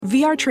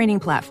VR training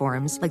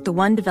platforms, like the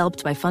one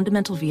developed by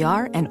Fundamental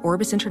VR and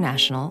Orbis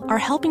International, are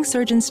helping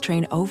surgeons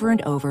train over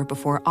and over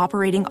before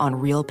operating on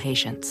real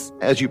patients.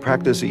 As you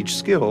practice each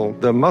skill,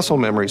 the muscle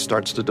memory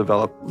starts to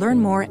develop. Learn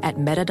more at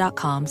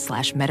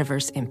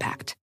meta.com/metaverse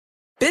impact.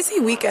 Busy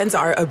weekends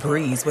are a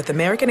breeze with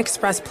American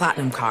Express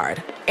Platinum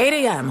Card. 8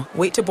 a.m.,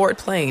 wait to board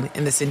plane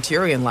in the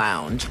Centurion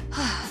Lounge.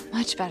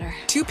 Much better.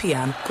 2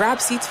 p.m., grab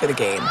seats for the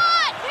game.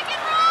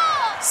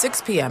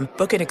 6 p.m.,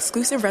 book an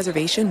exclusive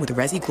reservation with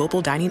Resi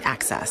Global Dining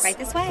Access. Right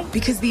this way.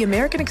 Because the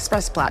American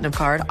Express Platinum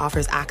Card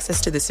offers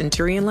access to the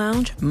Centurion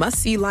Lounge,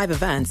 must-see live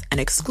events, and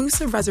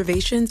exclusive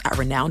reservations at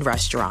renowned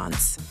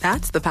restaurants.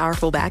 That's the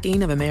powerful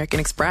backing of American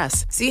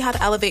Express. See how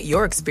to elevate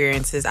your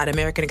experiences at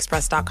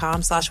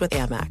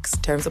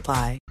americanexpress.com/withAmex. Terms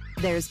apply.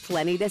 There's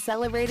plenty to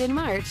celebrate in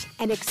March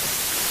and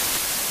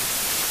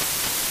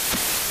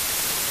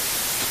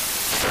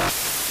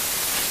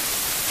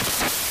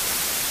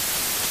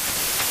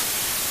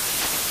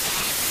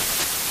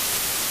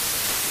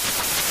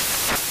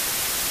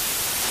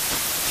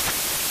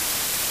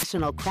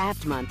National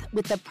Craft Month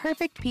with the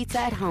perfect pizza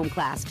at home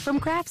class from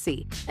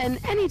Craftsy. And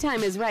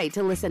anytime is right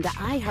to listen to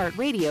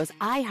iHeartRadio's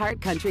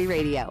iHeartCountry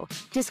Radio.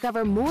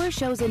 Discover more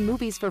shows and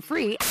movies for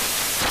free.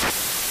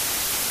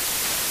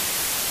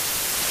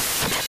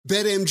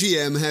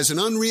 BetMGM has an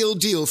unreal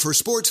deal for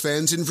sports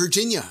fans in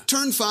Virginia.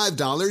 Turn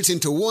 $5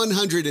 into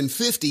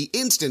 $150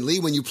 instantly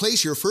when you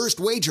place your first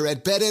wager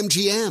at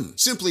BetMGM.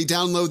 Simply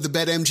download the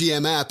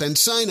BetMGM app and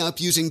sign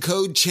up using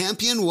code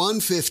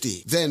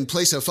CHAMPION150. Then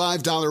place a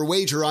 $5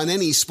 wager on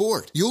any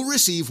sport. You'll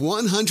receive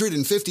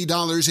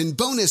 $150 in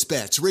bonus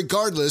bets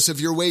regardless of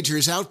your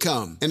wager's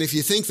outcome. And if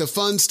you think the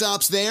fun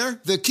stops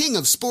there, the King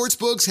of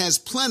Sportsbooks has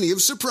plenty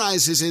of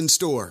surprises in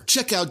store.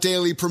 Check out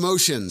daily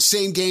promotions,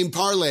 same-game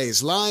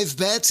parlays, live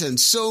bets, and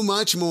so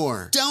much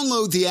more.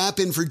 Download the app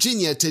in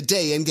Virginia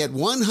today and get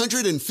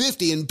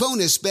 $150 in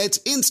bonus bets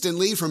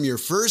instantly from your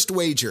first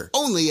wager.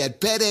 Only at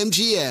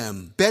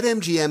BetMGM.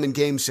 BetMGM and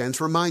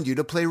GameSense remind you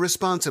to play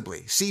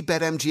responsibly. See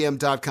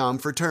BetMGM.com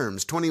for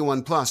terms.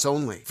 21 plus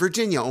only.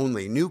 Virginia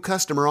only. New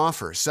customer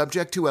offer.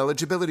 Subject to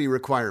eligibility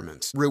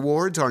requirements.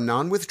 Rewards are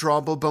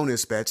non-withdrawable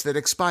bonus bets that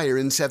expire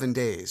in 7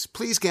 days.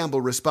 Please gamble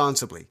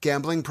responsibly.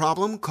 Gambling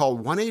problem? Call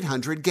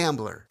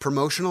 1-800-GAMBLER.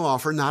 Promotional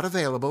offer not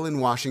available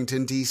in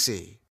Washington,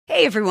 D.C.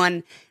 Hey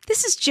everyone,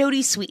 this is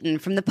Jody Sweeten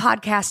from the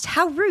podcast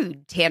How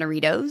Rude,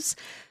 Tanneritos.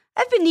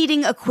 I've been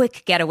needing a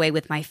quick getaway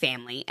with my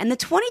family, and the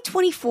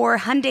 2024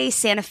 Hyundai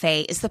Santa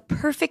Fe is the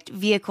perfect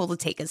vehicle to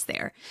take us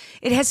there.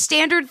 It has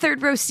standard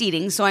third-row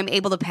seating, so I'm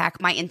able to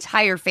pack my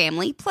entire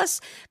family,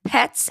 plus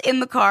pets, in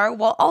the car,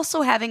 while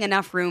also having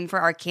enough room for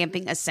our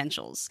camping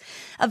essentials.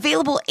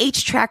 Available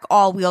H-Track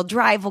all-wheel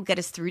drive will get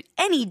us through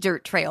any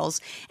dirt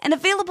trails, and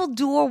available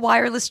dual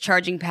wireless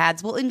charging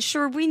pads will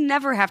ensure we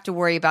never have to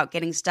worry about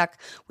getting stuck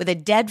with a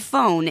dead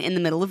phone in the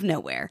middle of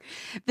nowhere.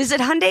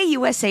 Visit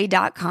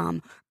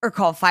HyundaiUSA.com or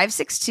call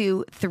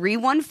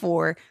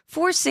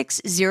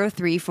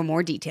 562-314-4603 for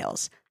more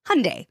details.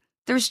 Hyundai,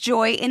 there's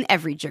joy in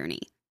every journey.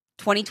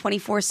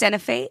 2024 Santa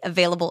Fe,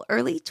 available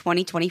early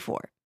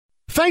 2024.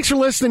 Thanks for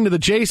listening to the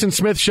Jason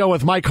Smith Show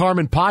with Mike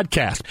Harmon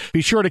podcast.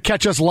 Be sure to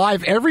catch us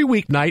live every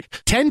weeknight,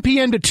 10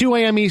 p.m. to 2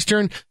 a.m.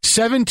 Eastern,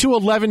 7 to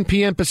 11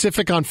 p.m.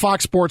 Pacific on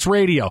Fox Sports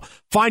Radio.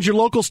 Find your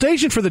local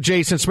station for the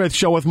Jason Smith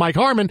Show with Mike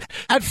Harmon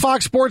at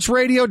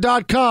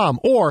foxsportsradio.com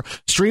or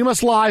stream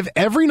us live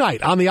every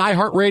night on the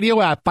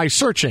iHeartRadio app by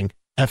searching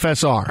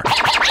FSR. Now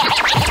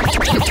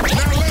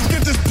let's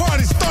get this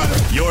party started.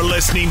 You're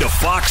listening to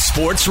Fox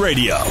Sports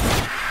Radio.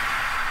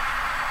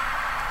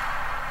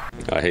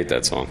 I hate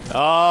that song.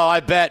 Oh,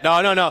 I bet.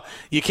 No.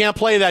 You can't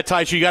play that,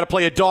 Taichi. You got to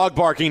play a dog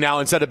barking now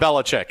instead of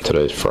Belichick.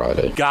 Today's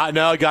Friday. Got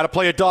to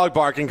play a dog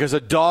barking because a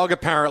dog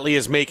apparently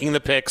is making the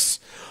picks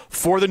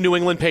for the New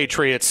England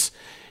Patriots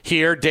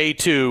here, day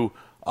 2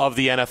 of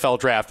the NFL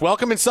draft.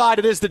 Welcome inside.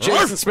 It is the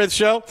Jason Smith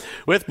Show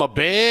with my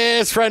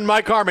best friend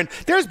Mike Harmon.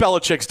 There's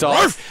Belichick's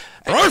dog.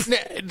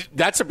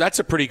 That's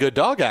a pretty good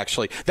dog,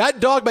 actually. That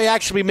dog may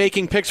actually be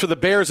making picks for the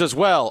Bears as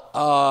well.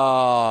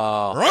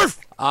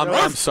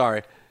 I'm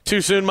sorry. Too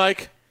soon,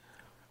 Mike?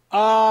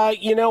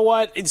 You know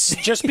what? It's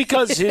just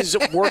because his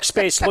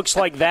workspace looks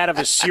like that of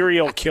a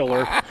serial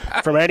killer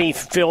from any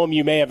film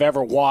you may have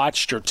ever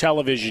watched or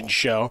television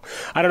show.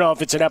 I don't know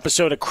if it's an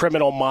episode of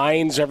Criminal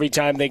Minds every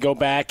time they go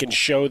back and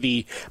show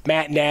the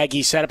Matt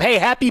Nagy setup. Hey,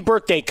 happy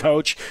birthday,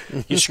 coach.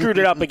 You screwed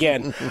it up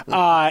again.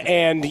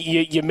 And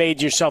you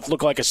made yourself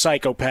look like a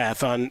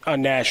psychopath on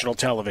national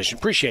television.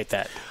 Appreciate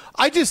that.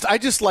 I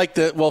just like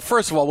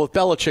first of all, with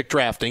Belichick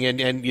drafting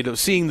and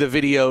seeing the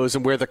videos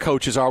and where the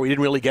coaches are, we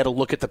didn't really get a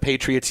look at the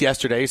Patriots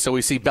yesterday, so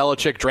we see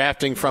Belichick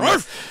drafting from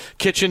a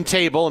kitchen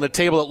table and a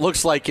table that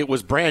looks like it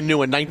was brand new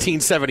in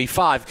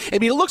 1975. I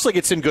mean, it looks like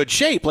it's in good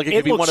shape. Like it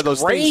could be one of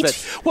those things that,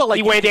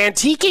 he went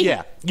antiquing?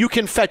 Yeah, you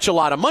can fetch a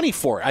lot of money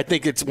for it. I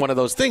think it's one of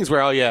those things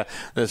where,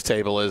 this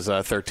table is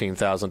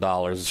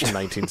 $13,000. It's from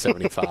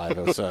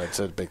 1975. So it's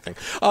a big thing.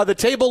 The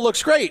table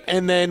looks great,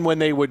 and then when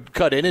they would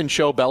cut in and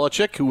show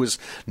Belichick, who was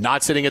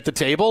not sitting at the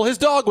table, his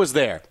dog was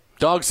there.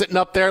 Dog sitting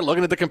up there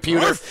looking at the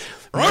computer.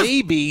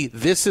 Maybe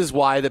this is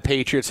why the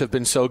Patriots have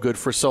been so good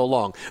for so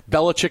long.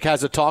 Belichick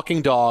has a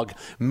talking dog,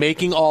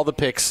 making all the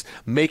picks,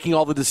 making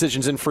all the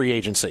decisions in free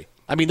agency.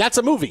 I mean, that's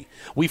a movie.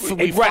 We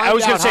right. I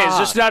was going to say, is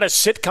this not a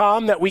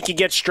sitcom that we could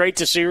get straight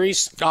to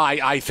series?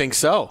 I think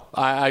so.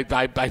 I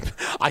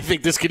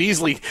think this could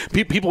easily.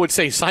 People would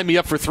say, sign me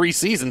up for 3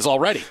 seasons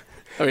already.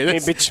 I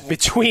mean,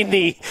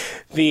 between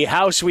the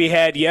house we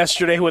had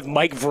yesterday with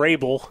Mike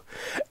Vrabel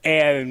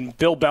and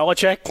Bill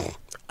Belichick,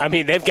 I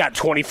mean, they've got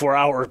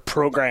 24-hour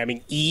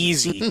programming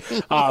easy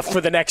for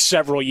the next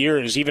several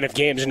years, even if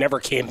games never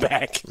came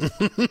back.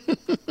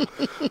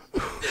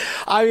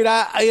 I mean,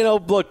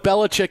 look,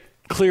 Belichick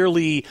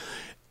clearly,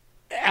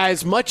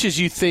 as much as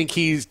you think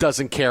he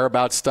doesn't care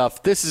about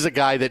stuff, this is a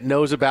guy that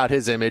knows about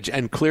his image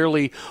and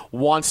clearly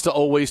wants to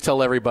always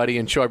tell everybody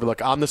and show everybody,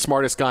 look, I'm the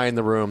smartest guy in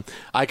the room.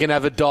 I can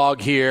have a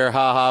dog here.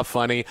 Ha ha,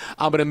 funny.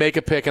 I'm going to make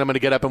a pick and I'm going to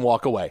get up and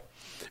walk away.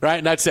 Right,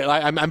 and that's it.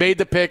 I made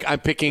the pick. I'm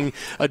picking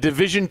a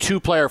Division II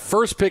player.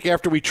 First pick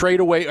after we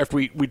trade away,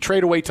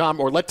 Tom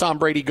or let Tom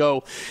Brady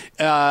go,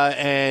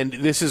 and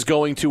this is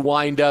going to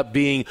wind up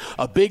being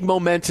a big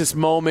momentous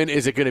moment.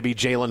 Is it going to be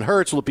Jalen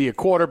Hurts? Will it be a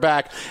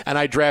quarterback? And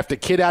I draft a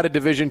kid out of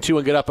Division II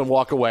and get up and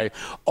walk away.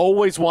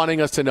 Always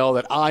wanting us to know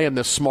that I am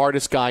the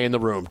smartest guy in the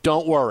room.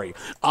 Don't worry,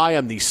 I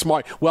am the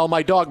smart. Well,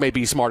 my dog may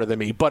be smarter than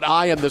me, but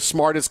I am the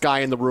smartest guy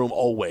in the room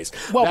always.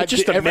 Well, but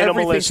just a minimalist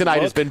everything tonight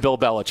look, has been Bill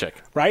Belichick,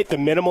 right? The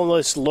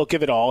minimalist look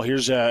of it all.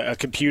 Here's a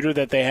computer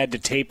that they had to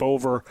tape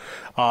over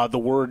the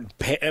word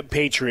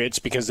Patriots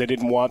because they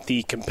didn't want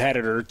the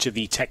competitor to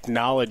the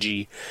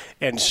technology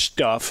and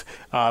stuff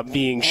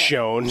being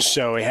shown,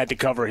 so he had to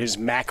cover his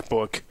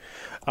MacBook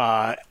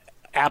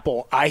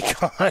Apple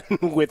icon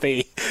with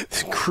a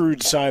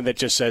crude sign that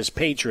just says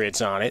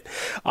Patriots on it,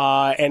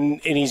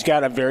 and he's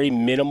got a very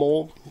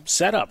minimal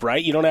setup,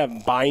 right? You don't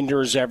have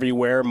binders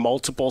everywhere,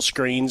 multiple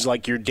screens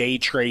like you're day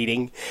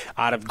trading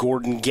out of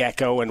Gordon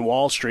Gekko and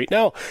Wall Street.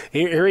 No,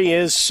 here he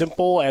is,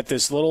 simple at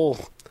this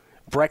little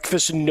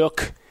breakfast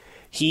nook,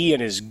 he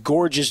and his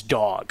gorgeous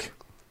dog.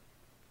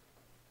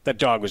 That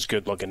dog was a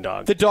good-looking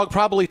dog. The dog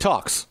probably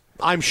talks.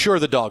 I'm sure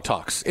the dog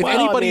talks. If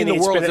anybody in the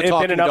world is a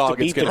talking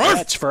dog, it's going to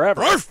Jets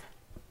forever.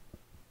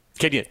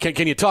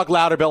 Can you talk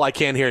louder, Bill? I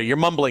can't hear you. You're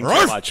mumbling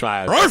too much.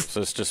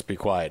 So just be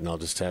quiet, and I'll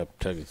just have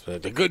just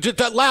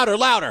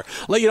louder.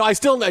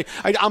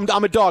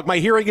 I'm a dog. My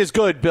hearing is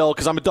good, Bill,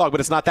 because I'm a dog, but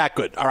it's not that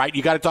good. All right,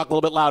 you got to talk a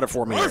little bit louder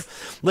for me here.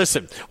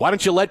 Listen, why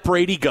don't you let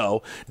Brady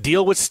go,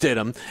 deal with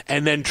Stidham,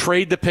 and then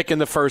trade the pick in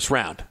the first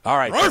round? All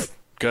right.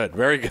 Good,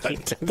 very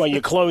good. Well, you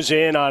close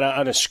in on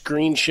a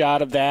screenshot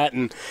of that,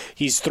 and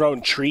he's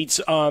throwing treats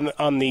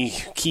on the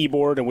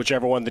keyboard, and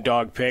whichever one the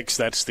dog picks,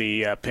 that's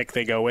the pick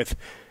they go with.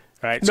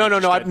 Right, no.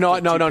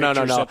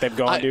 That they've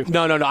gone to.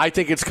 No. I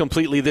think it's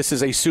completely. This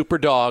is a super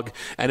dog,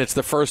 and it's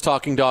the first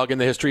talking dog in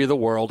the history of the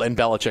world, and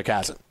Belichick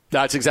hasn't.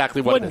 That's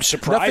exactly what it is.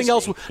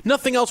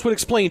 Nothing else would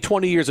explain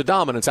 20 years of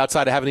dominance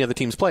outside of having the other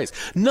teams plays.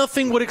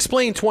 Nothing would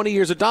explain 20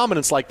 years of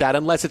dominance like that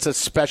unless it's a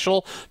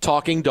special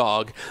talking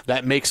dog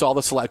that makes all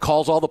the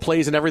calls all the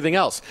plays and everything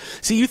else.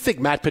 See, you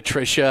think Matt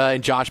Patricia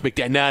and Josh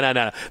McDaniels?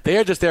 No. They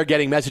are just there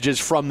getting messages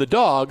from the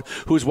dog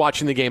who's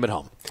watching the game at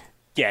home.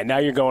 Yeah, now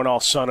you're going all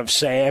Son of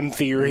Sam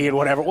theory and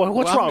whatever.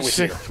 What's wrong with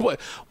you?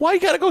 Why you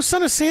got to go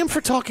Son of Sam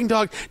for talking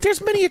dog?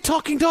 There's many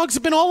talking dogs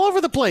have been all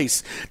over the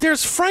place.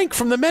 There's Frank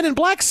from the Men in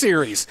Black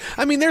series.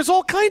 I mean, there's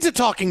all kinds of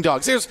talking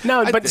dogs.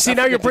 Now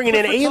you're bringing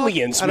in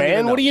aliens,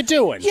 man. What are you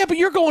doing? Yeah, but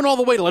you're going all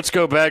the way to let's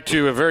go back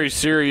to a very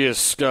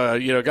serious,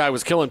 guy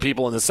was killing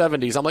people in the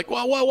 70s. I'm like,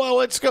 well,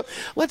 let's go.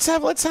 Let's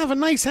have a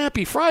nice,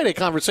 happy Friday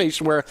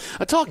conversation where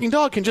a talking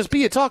dog can just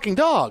be a talking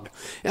dog.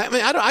 I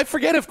mean, I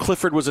forget if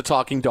Clifford was a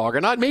talking dog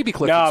or not. Maybe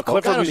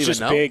Clifford was just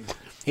big.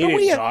 He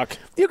didn't talk.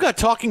 You got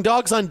talking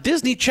dogs on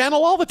Disney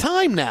Channel all the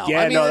time now.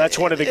 Yeah, that's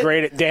one of the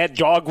great. They had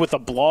Dog with a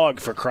blog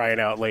for crying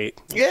out late.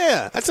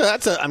 Yeah,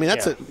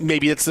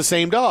 maybe it's the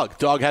same dog.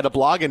 Dog had a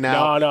blog and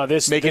now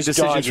making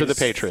decisions for the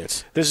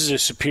Patriots. This is a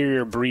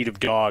superior breed of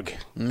dog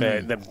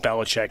that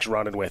Belichick's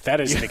running with. That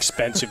is an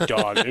expensive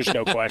dog. There's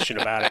no question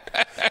about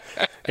it.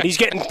 And he's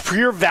getting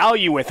pure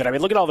value with it. I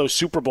mean, look at all those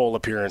Super Bowl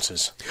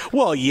appearances.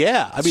 Well,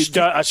 yeah. I mean,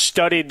 a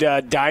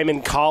studded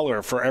diamond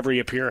collar for every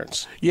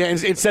appearance. Yeah,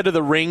 instead of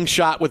the ring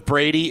shot with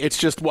Brady, it's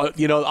just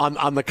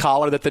on the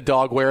collar that the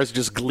dog wears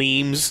just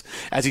gleams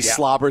as he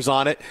slobbers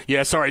on it.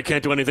 Yeah, sorry,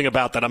 can't do anything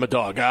about that. I'm a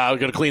dog. We're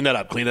going to clean that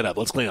up.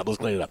 Let's clean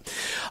it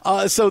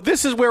up. So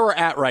this is where we're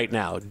at right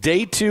now.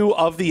 Day 2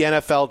 of the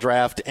NFL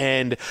draft,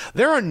 and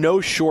there are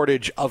no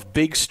shortage of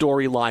big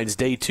storylines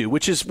day 2,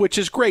 which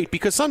is great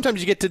because sometimes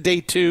you get to day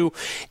 2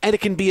 to, and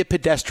it can be a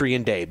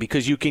pedestrian day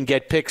because you can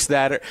get picks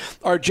that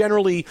are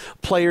generally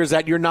players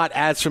that you're not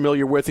as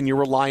familiar with, and you're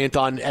reliant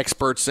on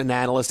experts and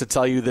analysts to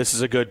tell you this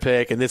is a good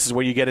pick, and this is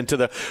where you get into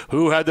the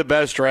who had the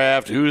best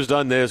draft, who's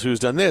done this, who's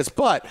done this.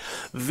 But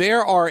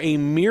there are a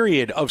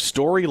myriad of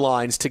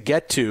storylines to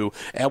get to,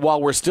 and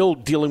while we're still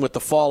dealing with the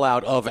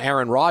fallout of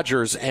Aaron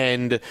Rodgers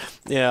and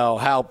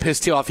how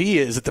pissed off he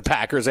is at the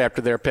Packers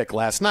after their pick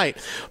last night.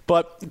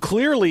 But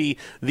clearly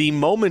the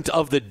moment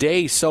of the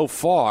day so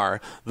far,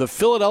 the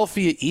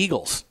Philadelphia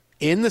Eagles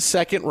in the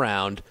second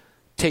round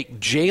take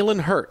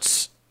Jalen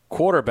Hurts,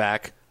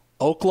 quarterback,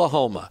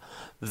 Oklahoma.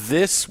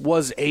 This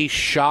was a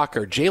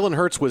shocker. Jalen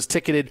Hurts was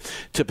ticketed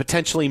to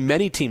potentially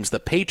many teams. The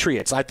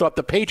Patriots. I thought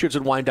the Patriots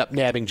would wind up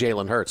nabbing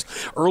Jalen Hurts.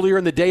 Earlier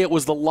in the day, it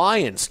was the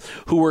Lions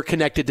who were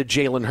connected to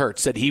Jalen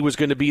Hurts, that he was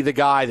going to be the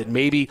guy that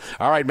maybe,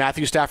 all right,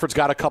 Matthew Stafford's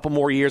got a couple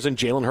more years and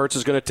Jalen Hurts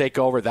is going to take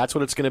over. That's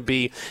what it's going to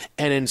be.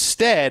 And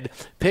instead,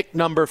 pick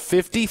number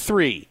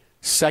 53,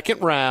 second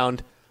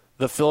round,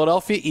 the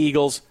Philadelphia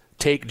Eagles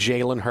take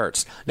Jalen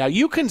Hurts. Now,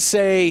 you can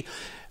say,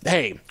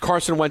 hey,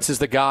 Carson Wentz is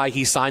the guy.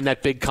 He signed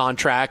that big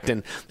contract,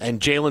 and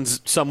Jalen's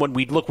someone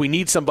we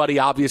need somebody,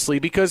 obviously,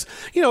 because,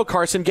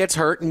 Carson gets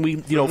hurt, and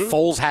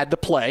Foles had to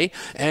play,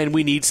 and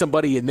we need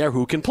somebody in there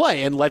who can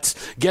play, and let's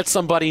get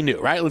somebody new,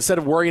 right? Instead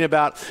of worrying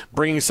about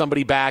bringing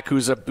somebody back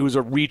who's a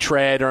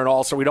retread or an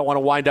all-star, we don't want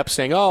to wind up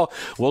saying, oh,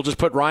 we'll just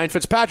put Ryan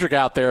Fitzpatrick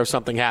out there if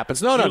something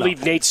happens. No.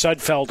 Leave Nate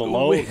Sudfeld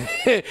alone.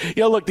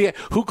 Look,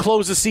 who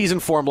closed the season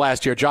for him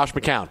last year? Josh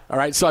McCown. All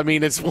right, so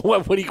it's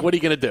what are you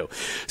going to do?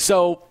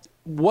 So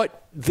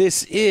what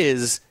this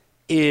is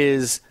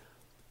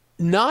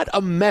not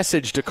a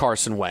message to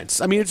Carson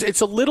Wentz. I mean,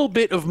 it's a little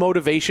bit of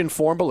motivation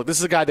for him, but look, this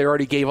is a guy they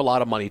already gave a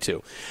lot of money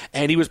to,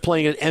 and he was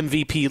playing at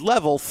MVP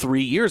level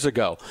 3 years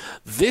ago.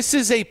 This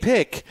is a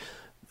pick.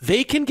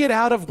 They can get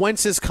out of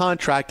Wentz's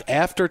contract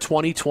after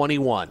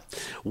 2021.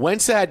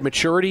 Wentz had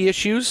maturity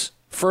issues.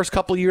 First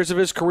couple years of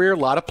his career, a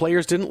lot of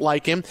players didn't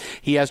like him.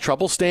 He has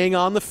trouble staying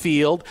on the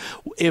field.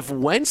 If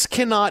Wentz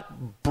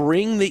cannot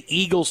bring the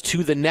Eagles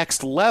to the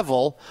next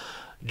level,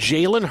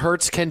 Jalen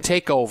Hurts can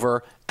take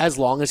over as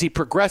long as he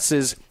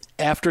progresses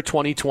after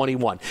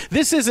 2021.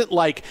 This isn't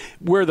like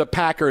we're the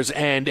Packers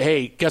and,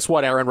 hey, guess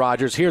what, Aaron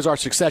Rodgers, here's our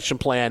succession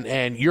plan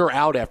and you're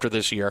out after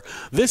this year.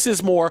 This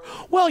is more,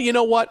 well, you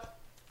know what?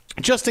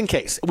 Just in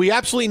case. We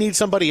absolutely need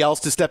somebody else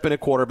to step in at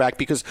quarterback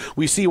because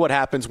we see what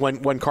happens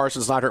when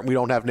Carson's not hurt and we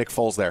don't have Nick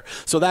Foles there.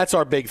 So that's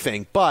our big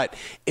thing. But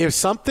if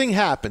something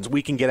happens,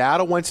 we can get out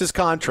of Wentz's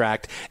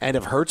contract, and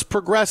if Hurts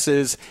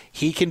progresses,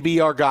 he can be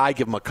our guy,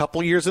 give him a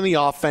couple years in the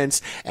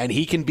offense, and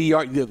he can be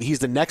he's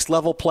the next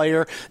level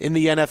player in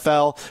the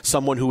NFL,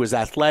 someone who is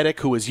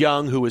athletic, who is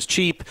young, who is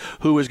cheap,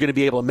 who is going to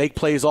be able to make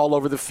plays all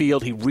over the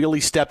field. He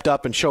really stepped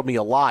up and showed me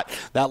a lot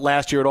that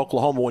last year at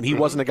Oklahoma when he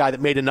wasn't a guy that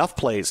made enough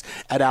plays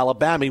at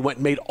Alabama. He went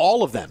and made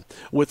all of them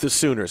with the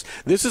Sooners.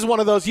 This is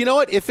one of those, you know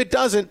what, if it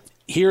doesn't,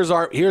 here's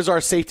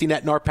our safety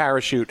net and our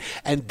parachute,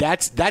 and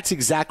that's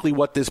exactly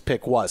what this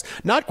pick was.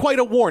 Not quite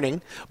a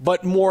warning,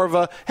 but more of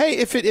a, hey,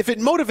 if it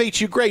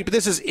motivates you, great, but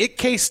this is in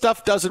case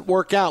stuff doesn't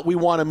work out, we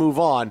want to move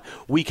on,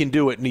 we can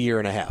do it in a year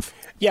and a half.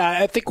 Yeah,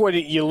 I think when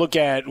you look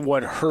at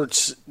what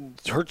Hurts'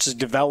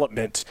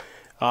 development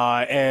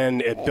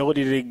and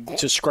ability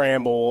to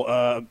scramble,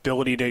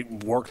 ability to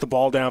work the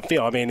ball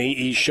downfield. I mean,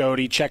 he showed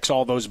he checks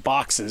all those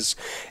boxes,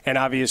 and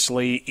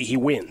obviously he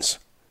wins.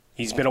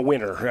 He's been a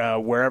winner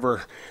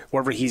wherever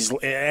he's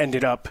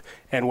ended up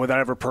and with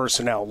whatever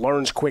personnel.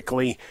 Learns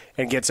quickly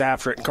and gets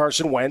after it. And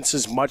Carson Wentz,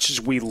 as much as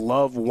we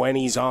love when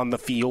he's on the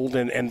field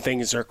and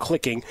things are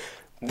clicking,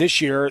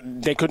 this year,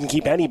 they couldn't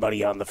keep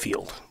anybody on the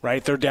field,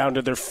 right? They're down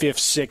to their fifth,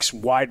 sixth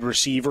wide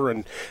receiver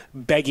and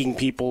begging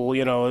people,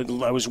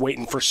 I was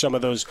waiting for some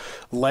of those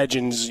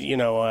legends,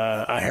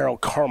 a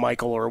Harold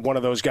Carmichael or one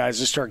of those guys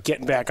to start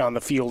getting back on the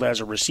field as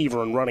a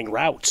receiver and running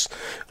routes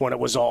when it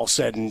was all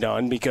said and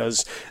done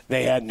because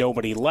they had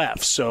nobody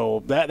left.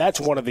 So that's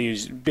one of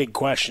these big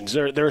questions.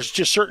 There's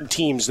just certain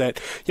teams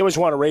that you always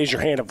want to raise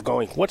your hand of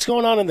going, what's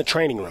going on in the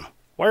training room?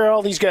 Why are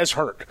all these guys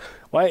hurt?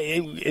 Why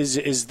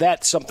is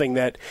that something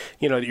that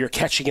you're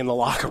catching in the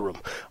locker room?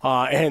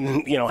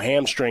 And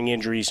hamstring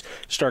injuries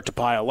start to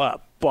pile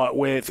up. But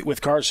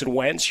with Carson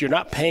Wentz, you're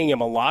not paying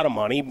him a lot of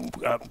money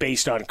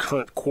based on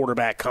current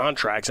quarterback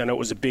contracts. I know it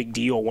was a big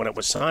deal when it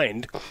was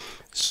signed.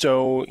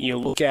 So you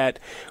look at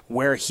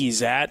where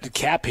he's at. The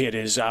cap hit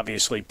is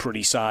obviously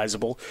pretty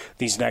sizable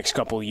these next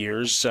couple of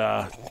years.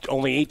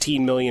 Only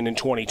 $18 million in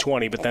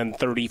 2020, but then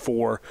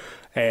 $34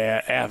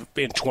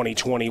 in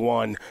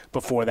 2021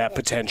 before that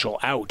potential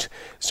out.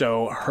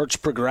 So Hurts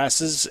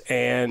progresses,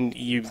 and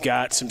you've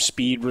got some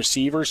speed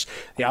receivers.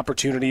 The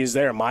opportunity is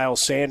there.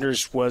 Miles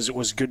Sanders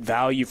was good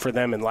value for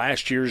them in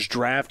last year's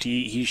draft.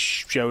 He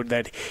showed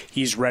that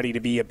he's ready to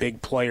be a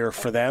big player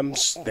for them.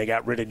 They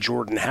got rid of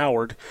Jordan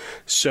Howard.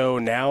 So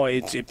now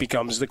it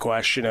becomes the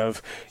question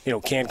of,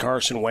 can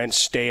Carson Wentz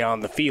stay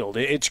on the field?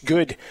 It's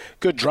good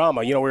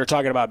drama. We were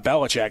talking about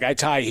Belichick. I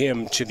tie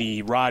him to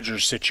the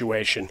Rodgers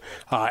situation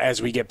as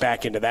as we get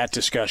back into that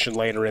discussion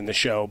later in the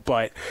show.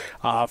 But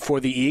for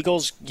the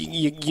Eagles,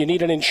 you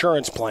need an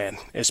insurance plan,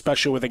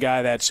 especially with a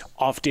guy that's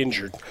oft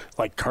injured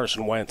like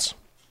Carson Wentz.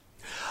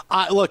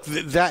 Look,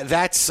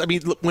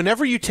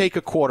 whenever you take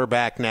a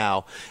quarterback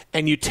now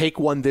and you take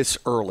one this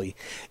early,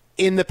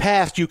 in the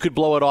past, you could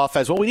blow it off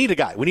as, well, we need a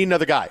guy. We need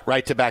another guy,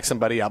 right, to back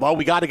somebody up. Oh,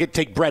 we got to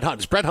take Brett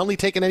Hundley. Is Brett Hundley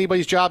taking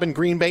anybody's job in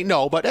Green Bay?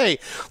 No, but hey,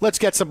 let's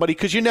get somebody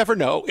because you never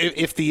know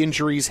if the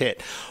injuries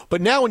hit.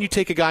 But now when you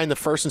take a guy in the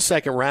first and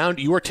second round,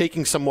 you are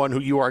taking someone who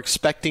you are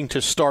expecting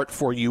to start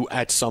for you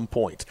at some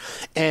point.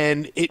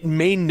 And it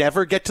may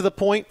never get to the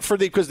point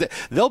because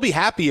they'll be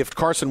happy if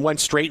Carson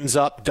Wentz straightens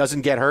up,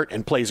 doesn't get hurt,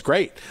 and plays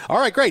great. All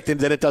right, great,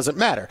 then it doesn't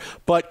matter.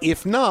 But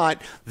if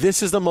not,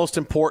 this is the most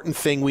important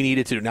thing we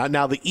needed to do.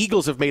 Now the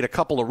Eagles have made a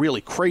couple of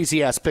really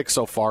crazy-ass picks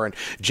so far, and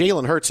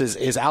Jalen Hurts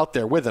is out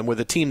there with them, with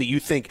a team that you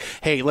think,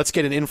 hey, let's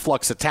get an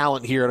influx of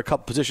talent here at a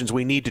couple positions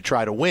we need to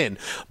try to win.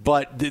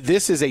 But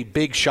this is a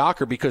big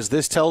shocker because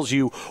this tells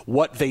you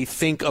what they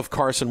think of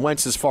Carson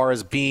Wentz as far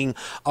as being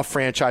a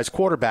franchise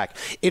quarterback.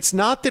 It's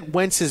not that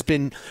Wentz has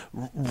been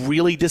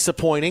really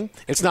disappointing.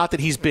 It's not that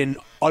he's been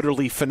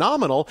utterly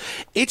phenomenal.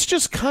 It's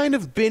just kind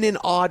of been an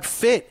odd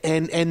fit,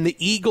 and the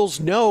Eagles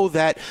know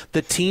that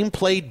the team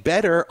played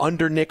better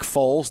under Nick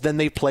Foles than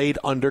they played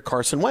under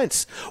Carson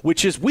Wentz,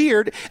 which is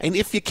weird, and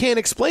if you can't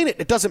explain it,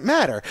 it doesn't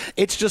matter.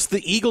 It's just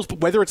the Eagles,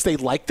 whether it's they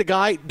like the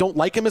guy, don't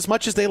like him as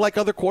much as they like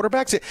other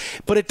quarterbacks,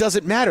 but it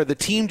doesn't matter. The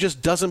team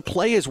just doesn't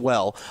play as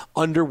well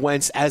under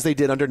Wentz as they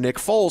did under Nick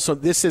Foles, so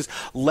this is,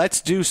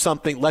 let's do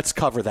something, let's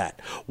cover that.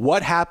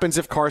 What happens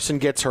if Carson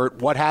gets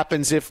hurt? What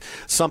happens if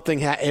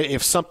something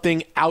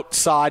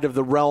outside of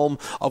the realm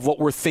of what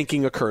we're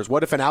thinking occurs?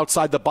 What if an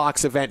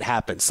outside-the-box event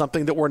happens,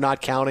 something that we're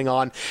not counting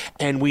on,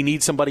 and we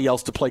need somebody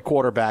else to play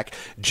quarterback?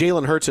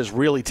 Jalen Hurts is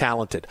really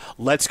talented.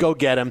 Let's go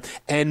get him.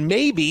 And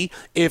maybe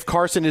if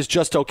Carson is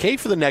just okay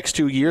for the next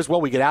 2 years, well,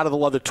 we get out of the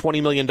other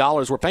 $20 million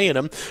we're paying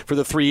him for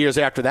the 3 years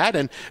after that,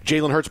 and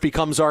Jalen Hurts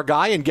becomes our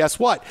guy, and guess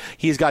what?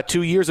 He's got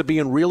 2 years of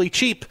being really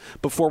cheap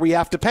before we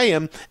have to pay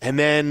him, and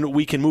then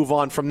we can move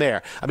on from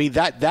there. I mean,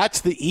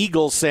 that's the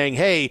Eagles saying,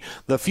 hey,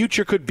 the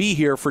future could be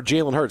here for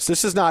Jalen Hurts.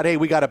 This is not, hey,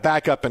 we got a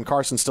backup and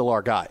Carson's still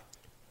our guy.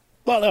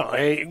 Well,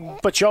 no,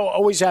 but you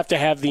always have to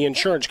have the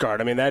insurance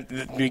card. I mean,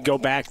 that we go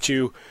back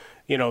to,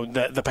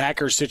 the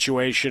Packers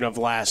situation of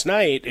last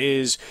night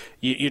is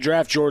you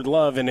draft Jordan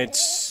Love, and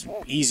it's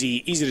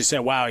easy to say,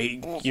 wow,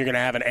 you're going to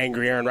have an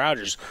angry Aaron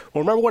Rodgers.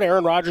 Well, remember when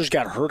Aaron Rodgers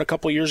got hurt a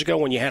couple years ago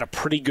when you had a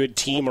pretty good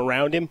team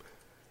around him?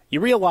 You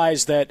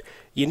realize that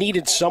you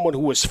needed someone who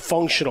was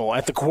functional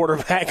at the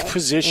quarterback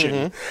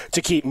position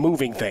to keep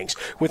moving things.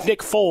 With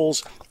Nick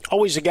Foles,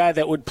 always a guy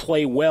that would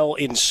play well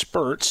in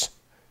spurts,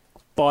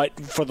 but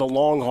for the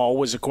long haul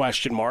was a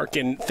question mark,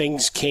 and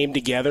things came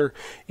together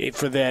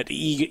for that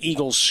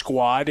Eagles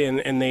squad,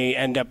 and they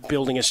end up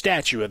building a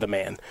statue of the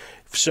man.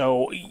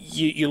 So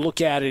you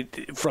look at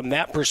it from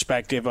that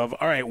perspective of,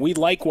 all right, we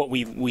like what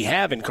we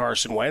have in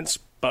Carson Wentz,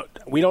 but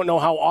we don't know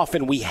how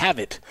often we have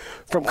it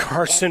from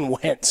Carson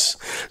Wentz.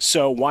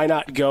 So why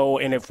not go,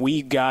 and if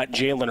we got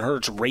Jalen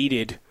Hurts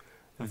rated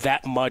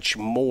that much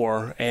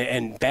more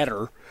and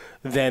better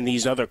than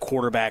these other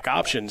quarterback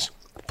options,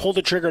 pull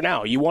the trigger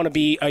now. You want to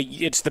be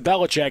it's the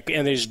Belichick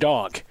and his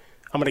dog.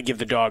 I'm going to give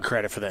the dog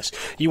credit for this.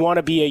 You want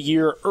to be a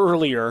year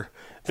earlier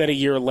than a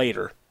year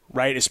later,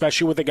 right?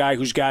 Especially with a guy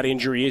who's got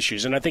injury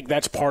issues. And I think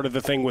that's part of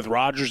the thing with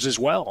Rodgers as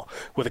well,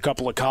 with a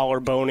couple of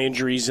collarbone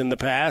injuries in the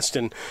past.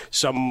 And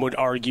some would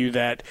argue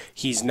that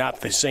he's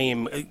not the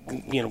same,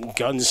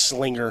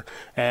 gunslinger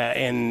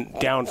and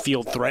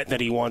downfield threat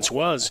that he once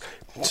was.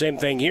 Same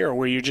thing here,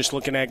 where you're just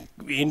looking at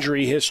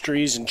injury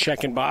histories and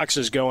checking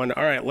boxes going,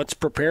 all right, let's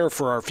prepare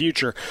for our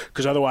future,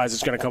 because otherwise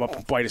it's going to come up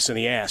and bite us in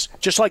the ass.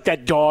 Just like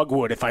that dog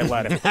would if I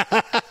let him.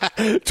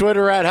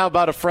 Twitter at How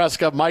About a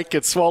Fresca. Mike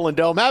gets Swollen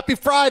Dome. Happy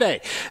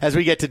Friday as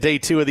we get to day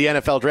 2 of the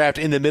NFL Draft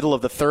in the middle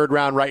of the third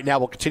round right now.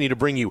 We'll continue to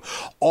bring you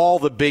all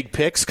the big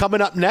picks.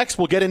 Coming up next,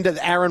 we'll get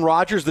into Aaron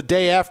Rodgers the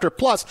day after.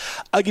 Plus,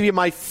 I'll give you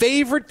my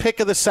favorite pick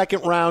of the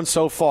second round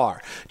so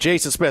far.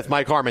 Jason Smith,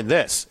 Mike Harmon,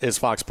 this is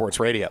Fox Sports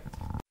Radio.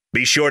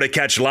 Be sure to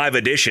catch live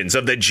editions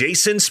of The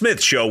Jason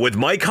Smith Show with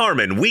Mike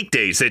Harmon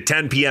weekdays at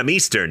 10 p.m.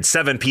 Eastern,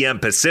 7 p.m.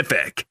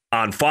 Pacific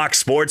on Fox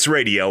Sports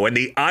Radio and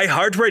the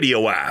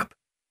iHeartRadio app.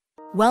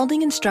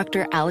 Welding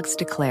instructor Alex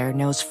DeClaire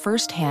knows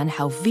firsthand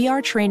how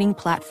VR training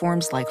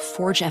platforms like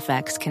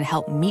ForgeFX can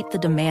help meet the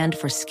demand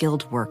for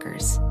skilled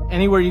workers.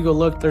 Anywhere you go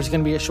look, there's going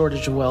to be a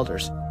shortage of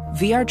welders.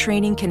 VR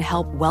training can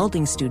help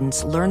welding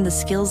students learn the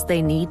skills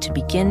they need to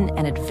begin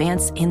and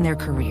advance in their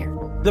career.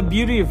 The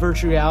beauty of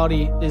virtual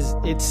reality is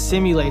it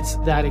simulates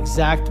that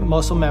exact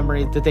muscle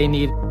memory that they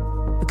need.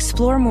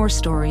 Explore more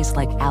stories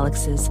like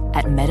Alex's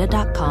at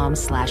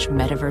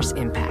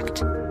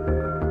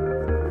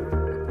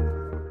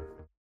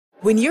meta.com/metaverseimpact.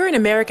 When you're an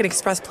American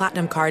Express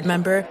Platinum Card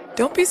member,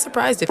 don't be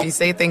surprised if you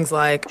say things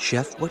like,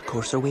 Chef, what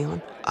course are we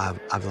on?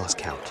 I've lost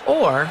count.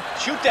 Or,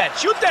 Shoot that!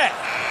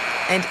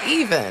 and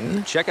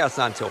even... Checkout's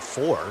not until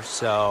 4,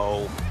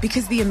 so...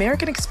 Because the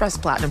American Express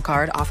Platinum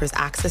Card offers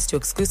access to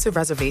exclusive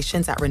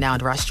reservations at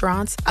renowned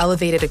restaurants,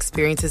 elevated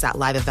experiences at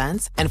live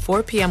events, and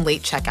 4 p.m.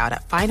 late checkout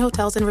at fine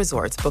hotels and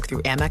resorts booked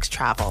through Amex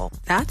Travel.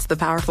 That's the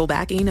powerful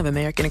backing of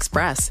American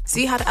Express.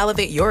 See how to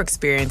elevate your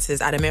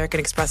experiences at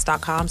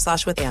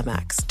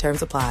americanexpress.com/withAmex.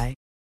 Terms apply.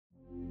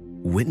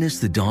 Witness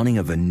the dawning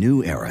of a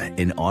new era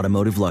in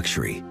automotive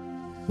luxury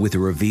with a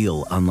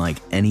reveal unlike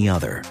any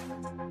other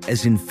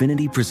as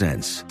Infiniti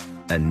presents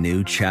a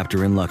new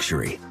chapter in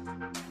luxury,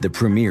 the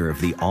premiere of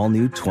the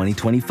all-new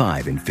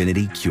 2025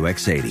 Infiniti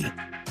QX80.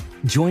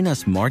 Join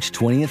us March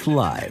 20th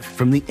live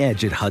from the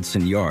Edge at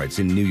Hudson Yards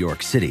in New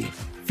York City,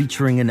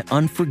 featuring an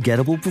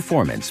unforgettable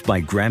performance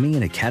by Grammy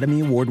and Academy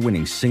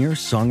Award-winning singer,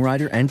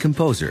 songwriter, and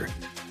composer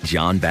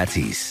Jon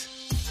Batiste.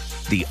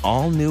 The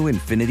all-new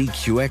Infiniti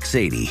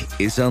QX80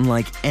 is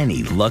unlike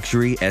any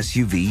luxury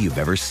SUV you've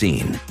ever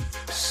seen.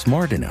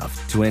 Smart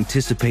enough to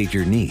anticipate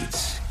your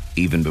needs,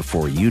 even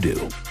before you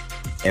do.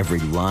 Every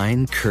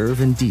line,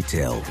 curve, and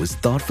detail was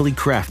thoughtfully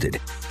crafted,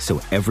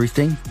 so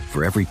everything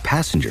for every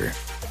passenger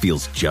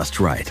feels just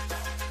right.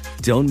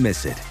 Don't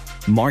miss it.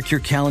 Mark your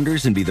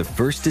calendars and be the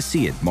first to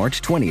see it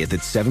March 20th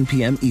at 7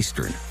 p.m.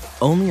 Eastern,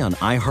 only on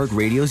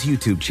iHeartRadio's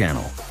YouTube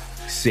channel.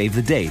 Save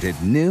the date at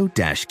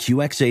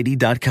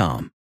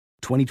new-QX80.com.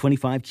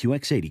 2025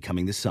 QX80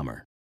 coming this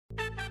summer.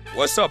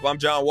 What's up? I'm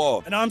John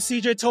Wall. And I'm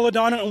CJ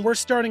Toledano, and we're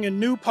starting a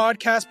new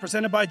podcast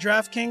presented by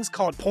DraftKings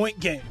called Point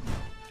Game.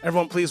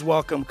 Everyone, please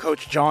welcome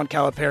Coach John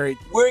Calipari.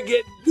 We're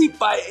getting beat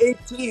by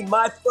 18.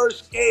 My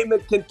first game in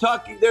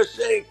Kentucky, they're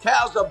saying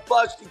Cal's a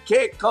bust. He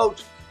can't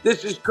coach.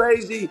 This is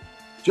crazy.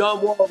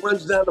 John Wall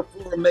runs down the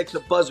floor and makes a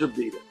buzzer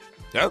beater.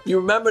 Yep. You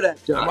remember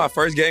that, John? That's my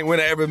first game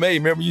winner I ever made.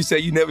 Remember you said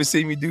you never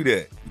see me do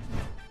that.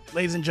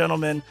 Ladies and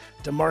gentlemen,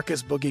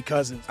 DeMarcus Boogie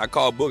Cousins. I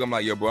called Boog. I'm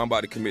like, yo, bro, I'm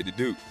about to commit to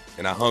Duke.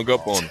 And I hung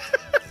up on him.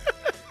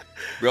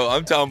 Bro,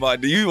 I'm talking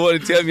about, do you want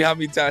to tell me how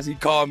many times he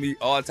called me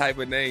all type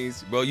of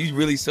names? Bro, you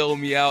really sold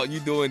me out. You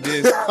doing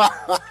this.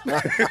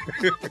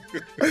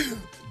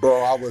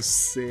 Bro, I was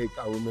sick.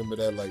 I remember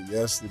that like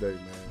yesterday,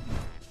 man.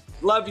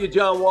 Love you,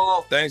 John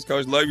Wall. Thanks,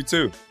 Coach. Love you,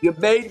 too. You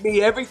made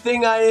me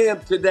everything I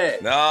am today.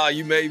 Nah,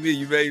 you made me.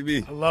 You made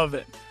me. I love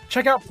it.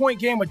 Check out Point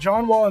Game with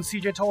John Wall and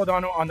CJ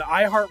Toledano on the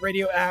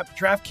iHeartRadio app,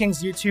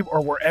 DraftKings YouTube,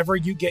 or wherever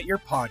you get your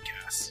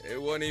podcasts. It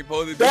wasn't even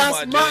supposed to be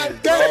That's my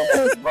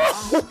game, bro.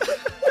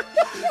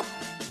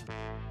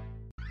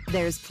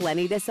 There's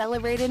plenty to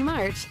celebrate in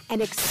March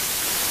and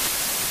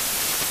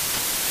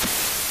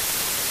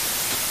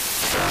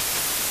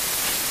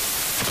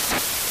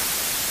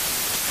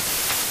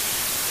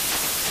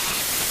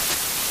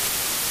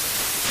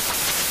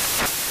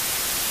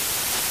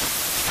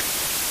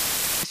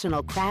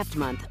National Craft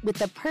Month with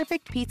the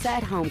perfect pizza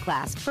at home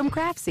class from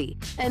Craftsy.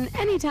 And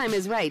anytime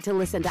is right to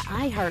listen to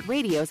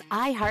iHeartRadio's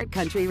iHeart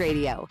Country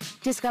Radio.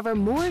 Discover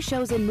more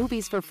shows and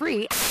movies for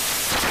free.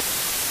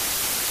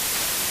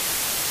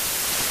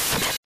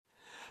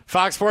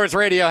 Fox Sports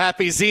Radio,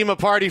 happy Zima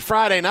Party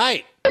Friday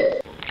night.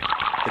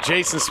 The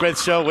Jason Smith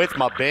Show with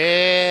my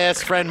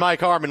best friend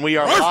Mike Harmon. We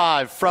are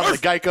live from the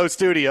Geico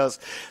Studios.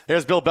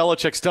 There's Bill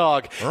Belichick's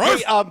dog.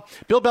 Hey,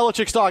 Bill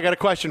Belichick's dog, I got a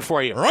question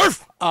for you.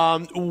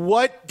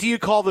 What do you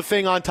call the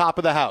thing on top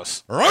of the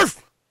house?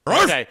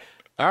 Okay.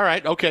 All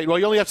right. Okay. Well,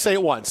 you only have to say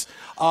it once.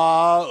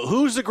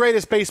 Who's the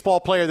greatest baseball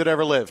player that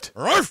ever lived?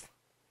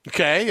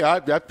 Okay.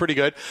 That's pretty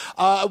good.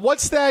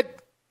 What's that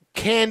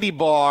candy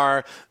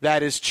bar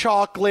that is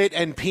chocolate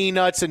and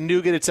peanuts and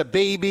nougat? It's a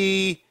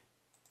baby.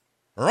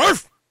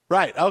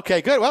 Right.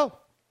 Okay, good.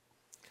 Well,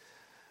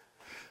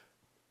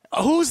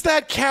 who's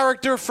that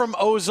character from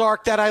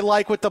Ozark that I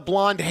like with the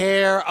blonde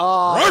hair?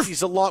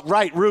 She's a long...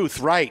 Right, Ruth.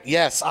 Right.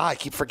 Yes. I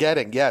keep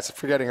forgetting. Yes,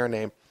 forgetting her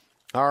name.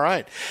 All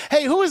right.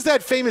 Hey, who is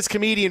that famous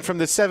comedian from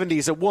the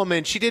 70s? A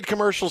woman. She did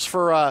commercials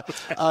for a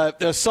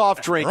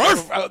soft drink.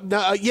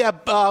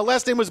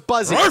 Last name was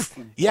Buzzy.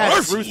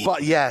 Yes, Ruth.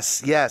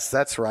 Yes,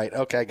 that's right.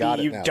 Okay,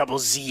 got it now.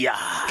 U-double-Z.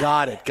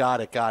 Got it.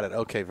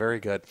 Okay, very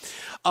good.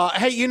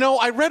 Hey,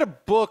 I read a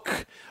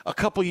book a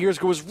couple years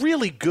ago. It was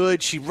really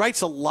good. She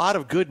writes a lot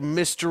of good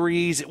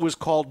mysteries. It was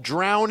called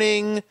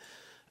Drowning.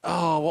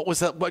 Oh, what was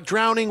that?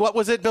 Drowning. What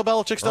was it, Bill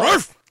Belichick's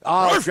dog?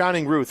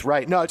 Drowning Ruth.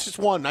 Right. No, it's just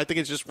one. I think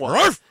it's just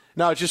one.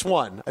 No, it's just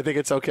one. I think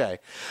it's okay.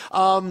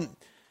 Boy,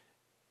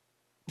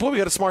 we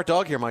got a smart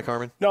dog here, Mike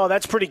Harmon. No,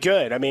 that's pretty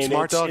good. I mean,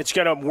 it's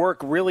going to work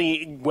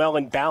really well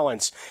in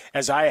balance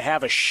as I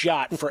have a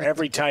shot for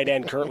every tight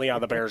end currently on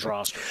the Bears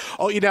roster.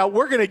 Oh,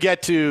 we're going to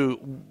get to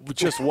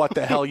just what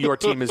the hell your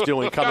team is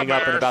doing coming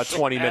up in about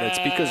 20 minutes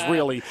because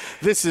really,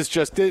 this is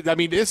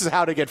this is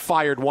how to get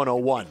fired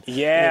 101.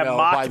 Yeah,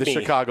 by the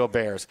Chicago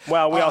Bears.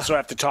 Well, we also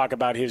have to talk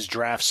about his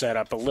draft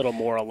setup a little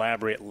more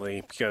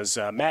elaborately because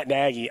Matt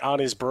Nagy on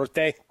his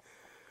birthday,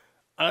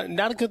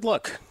 not a good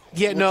look.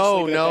 Yeah,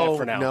 no,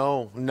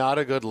 not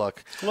a good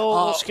look. A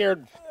little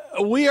scared.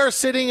 We are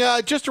sitting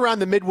just around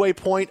the midway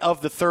point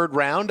of the third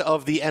round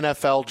of the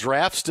NFL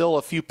draft. Still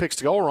a few picks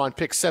to go. We're on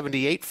pick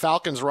 78.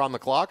 Falcons are on the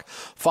clock,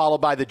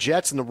 followed by the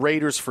Jets and the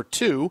Raiders for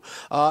 2.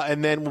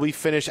 And then we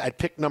finish at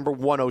pick number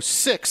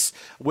 106,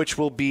 which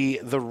will be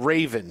the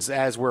Ravens,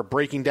 as we're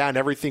breaking down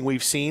everything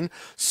we've seen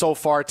so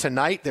far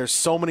tonight. There's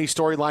so many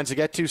storylines to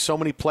get to, so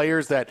many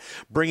players that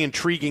bring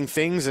intriguing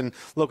things. And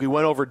look, we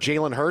went over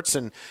Jalen Hurts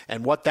and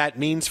what that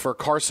means for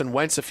Carson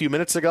Wentz a few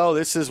minutes ago.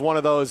 This is one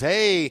of those,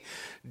 hey,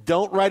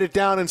 don't write it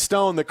down in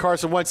stone that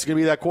Carson Wentz is going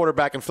to be that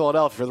quarterback in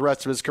Philadelphia for the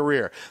rest of his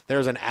career.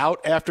 There's an out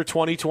after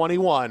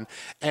 2021,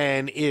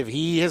 and if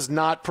he has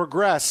not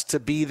progressed to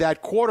be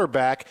that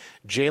quarterback,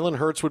 Jalen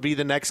Hurts would be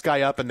the next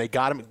guy up, and they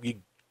got him. You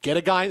get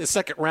a guy in the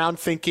second round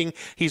thinking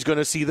he's going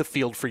to see the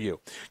field for you.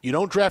 You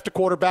don't draft a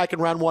quarterback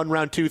in round 1,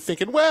 round 2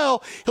 thinking,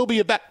 well, he'll be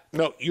a back.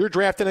 No, you're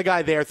drafting a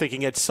guy there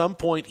thinking at some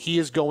point he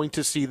is going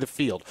to see the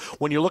field.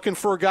 When you're looking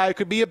for a guy who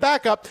could be a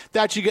backup,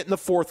 that's you get in the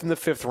 4th and the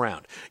 5th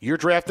round. You're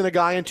drafting a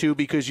guy in 2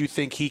 because you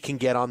think he can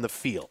get on the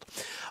field.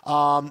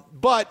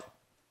 But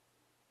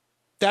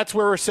that's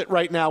where we're sitting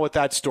right now with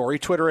that story.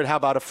 Twitter at How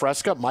About a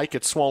Fresca. Mike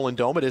at Swollen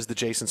Dome. It is the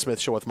Jason Smith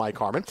Show with Mike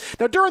Harmon.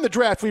 Now, during the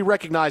draft, we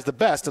recognize the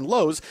best, and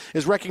Lowe's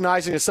is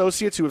recognizing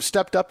associates who have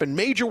stepped up in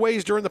major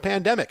ways during the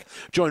pandemic.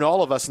 Join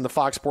all of us in the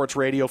Fox Sports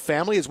Radio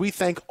family as we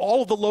thank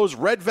all of the Lowe's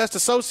Red Vest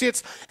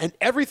associates and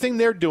everything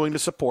they're doing to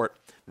support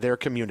their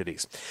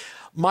communities.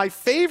 My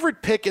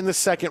favorite pick in the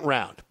second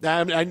round,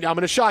 I'm going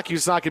to shock you,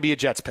 it's not going to be a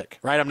Jets pick,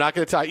 right? I'm not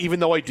going to tell you, even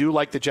though I do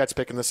like the Jets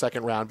pick in the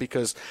second round,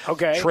 because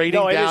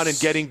trading down and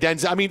getting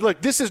Denzel. I mean,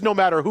 look, this is no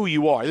matter who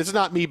you are. This is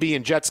not me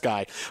being Jets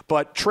guy,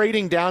 but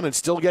trading down and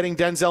still getting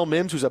Denzel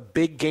Mims, who's a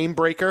big game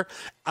breaker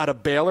out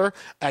of Baylor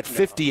at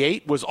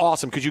 58 was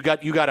awesome, because you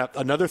got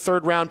another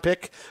third round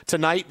pick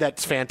tonight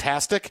that's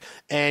fantastic,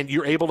 and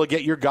you're able to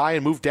get your guy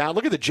and move down.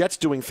 Look at the Jets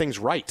doing things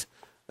right.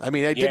 I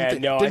mean, I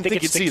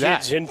think it's the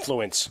kids'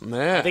 influence.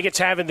 Yeah. I think it's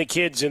having the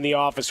kids in the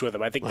office with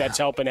him. I think that's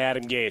helping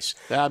Adam Gase.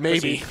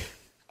 Maybe.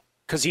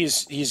 Because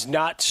he's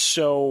not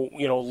so,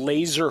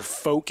 laser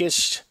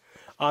focused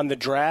on the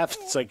draft.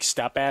 It's like,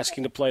 stop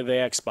asking to play the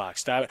Xbox.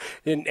 Stop,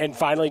 and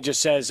finally just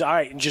says, all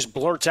right, and just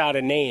blurts out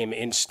a name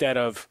instead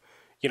of,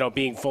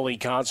 being fully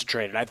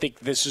concentrated. I think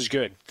this is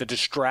good. The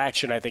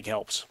distraction, I think,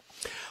 helps.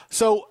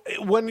 So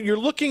when you're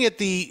looking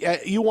at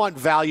you want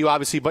value,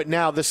 obviously, but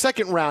now the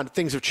second round,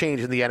 things have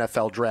changed in the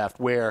NFL draft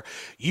where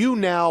you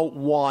now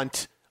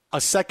want a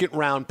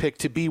second-round pick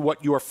to be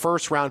what your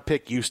first-round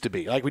pick used to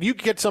be. Like when you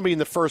get somebody in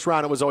the first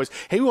round, it was always,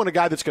 hey, we want a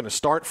guy that's going to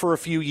start for a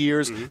few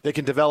years, that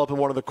can develop in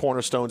one of the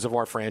cornerstones of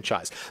our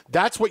franchise.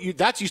 That's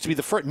used to be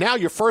the first. Now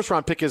your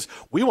first-round pick is,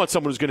 we want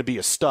someone who's going to be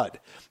a stud.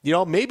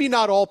 Maybe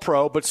not all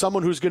pro, but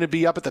someone who's going to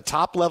be up at the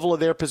top level of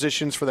their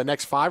positions for the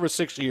next 5 or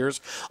 6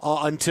 years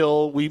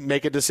until we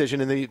make a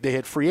decision and they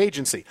hit free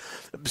agency.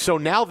 So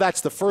now that's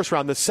the first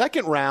round. The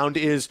second round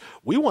is,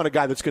 we want a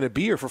guy that's going to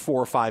be here for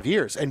 4 or 5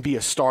 years and be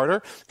a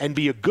starter and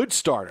be a good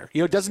starter.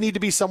 It doesn't need to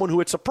be someone who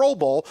hits a Pro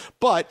Bowl,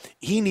 but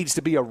he needs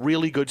to be a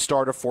really good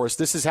starter for us.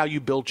 This is how you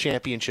build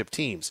championship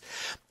teams.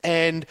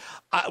 And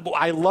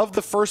I love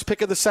the first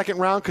pick of the second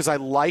round because I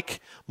like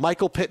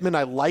Michael Pittman.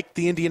 I like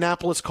the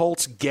Indianapolis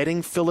Colts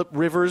getting Phillip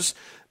Rivers,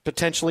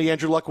 potentially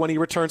Andrew Luck when he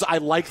returns. I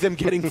like them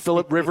getting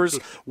Phillip Rivers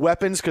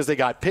weapons because they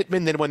got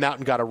Pittman, then went out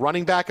and got a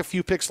running back a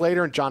few picks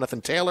later, and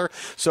Jonathan Taylor.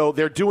 So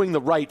they're doing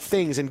the right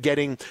things and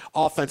getting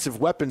offensive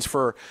weapons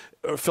for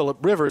Phillip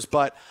Rivers.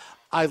 But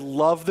I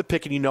love the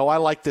pick, and I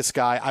like this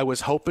guy. I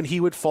was hoping he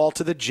would fall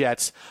to the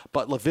Jets,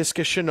 but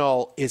Laviska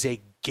Shenault is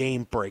a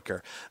game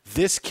breaker.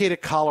 This kid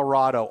at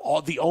Colorado,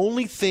 the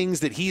only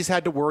things that he's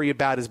had to worry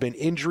about has been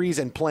injuries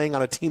and playing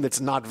on a team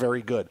that's not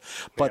very good.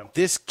 But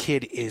this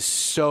kid is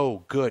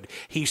so good.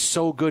 He's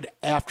so good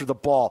after the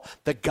ball.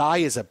 The guy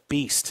is a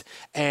beast.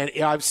 And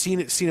I've seen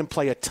him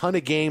play a ton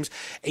of games.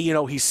 He's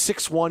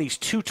 6'1", he's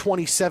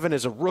 227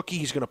 as a rookie.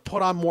 He's going to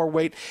put on more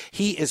weight.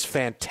 He is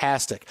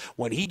fantastic.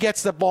 When he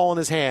gets the ball in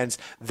his hands,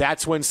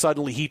 that's when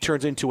suddenly he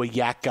turns into a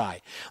yak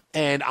guy.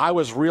 And I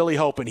was really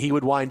hoping he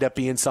would wind up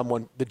being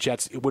someone the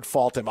Jets would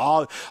fall to him.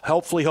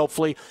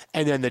 Hopefully.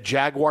 And then the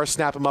Jaguars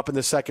snap him up in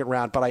the second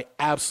round. But I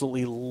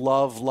absolutely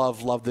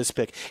love this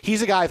pick.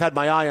 He's a guy I've had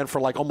my eye on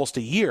for like almost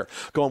a year,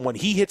 going, when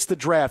he hits the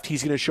draft,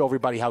 he's going to show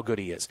everybody how good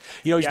he is.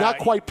 He's not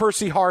quite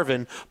Percy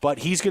Harvin, but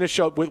he's going to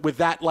show with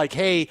that, like,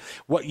 hey,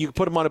 what you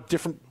put him on a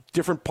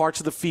different parts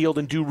of the field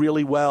and do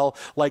really well,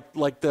 like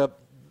the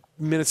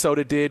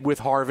Minnesota did with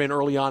Harvin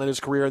early on in his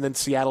career, and then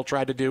Seattle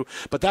tried to do.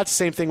 But that's the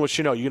same thing with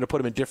Shenault. You're going to put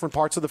him in different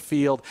parts of the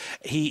field.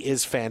 He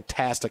is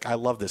fantastic. I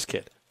love this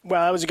kid.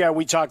 Well, that was a guy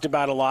we talked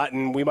about a lot,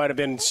 and we might have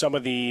been some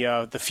of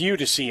the few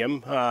to see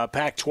him,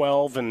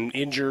 Pac-12 and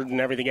injured and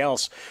everything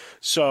else.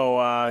 So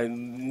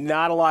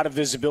not a lot of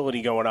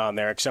visibility going on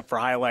there except for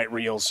highlight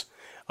reels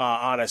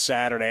on a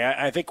Saturday.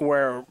 I think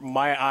where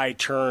my eye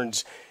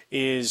turns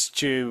is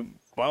to,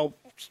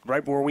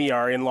 right where we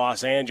are in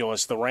Los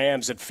Angeles, the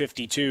Rams at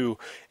 52,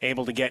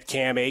 able to get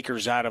Cam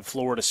Akers out of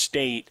Florida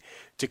State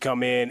to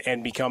come in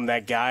and become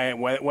that guy.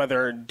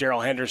 Whether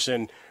Darrell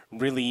Henderson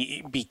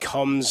really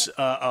becomes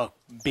a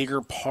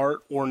bigger part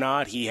or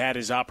not. He had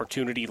his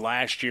opportunity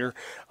last year,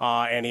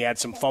 and he had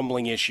some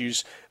fumbling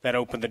issues that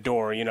opened the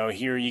door.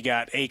 Here you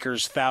got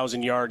Akers,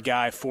 1,000-yard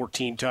guy,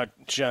 14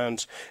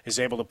 touchdowns, is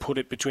able to put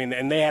it between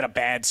and they had a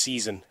bad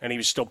season, and he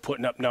was still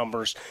putting up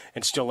numbers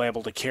and still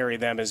able to carry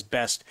them as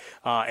best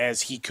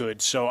as he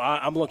could. So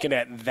I'm looking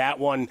at that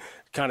one.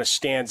 Kind of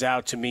stands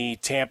out to me.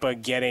 Tampa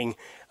getting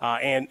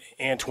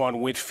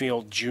Antoine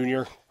Winfield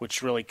Jr.,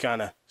 which really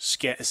kind of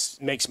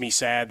makes me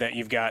sad that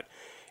you've got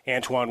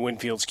Antoine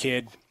Winfield's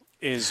kid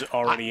is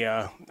already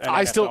an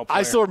NFL player.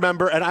 I still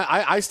remember, and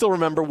I still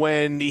remember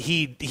when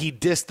he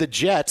dissed the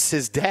Jets,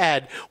 his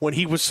dad, when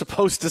he was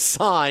supposed to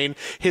sign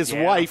his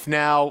wife.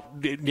 Now,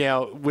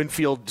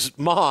 Winfield's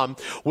mom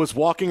was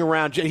walking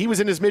around. He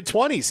was in his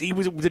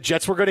mid-20s. The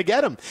Jets were going to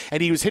get him,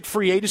 and he was hit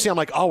free agency. I'm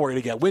like, oh, we're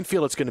going to get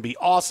Winfield. It's going to be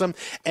awesome.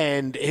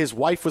 And his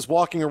wife was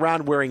walking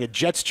around wearing a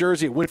Jets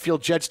jersey, a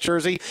Winfield Jets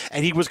jersey,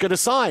 and he was going to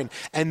sign.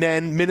 And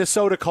then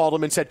Minnesota called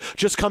him and said,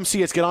 just come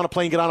see us. Get on a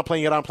plane.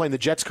 The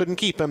Jets couldn't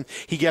keep him.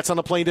 He gets on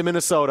a plane to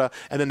Minnesota,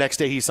 and the next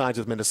day he signs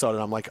with Minnesota.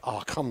 And I'm like,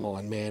 oh, come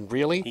on, man.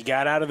 Really? He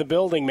got out of the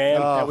building,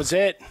 man. That was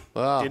it.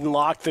 Didn't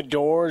lock the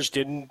doors,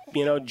 didn't,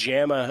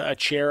 jam a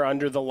chair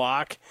under the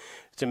lock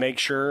to make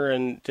sure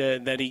and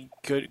that he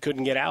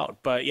couldn't get out.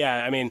 But,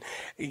 yeah, I mean,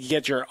 you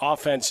get your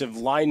offensive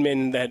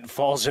lineman that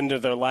falls into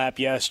their lap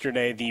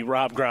yesterday, the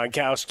Rob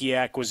Gronkowski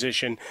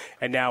acquisition,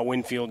 and now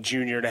Winfield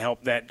Jr. to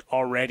help that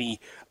already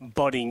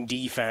budding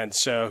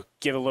defense. So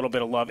give a little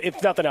bit of love.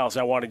 If nothing else,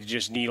 I wanted to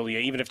just needle you.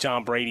 Even if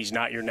Tom Brady's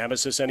not your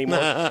nemesis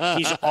anymore,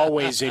 he's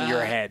always in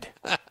your head.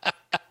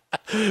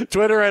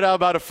 Twitter at How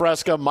About a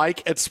Fresca,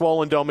 Mike at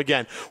Swollen Dome.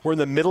 Again, we're in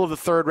the middle of the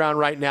third round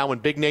right now. When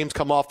big names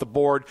come off the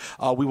board,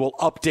 we will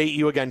update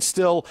you again.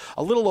 Still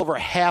a little over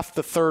half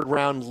the third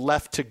round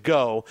left to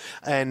go.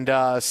 And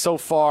so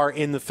far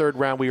in the third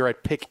round, we are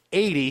at pick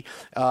 80.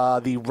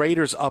 The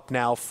Raiders up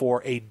now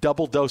for a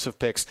double dose of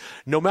picks.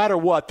 No matter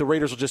what, the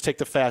Raiders will just take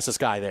the fastest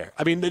guy there.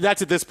 I mean,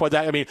 that's at this point.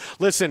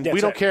 Listen,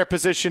 we don't care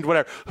positioned,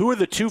 whatever. Who are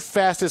the two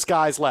fastest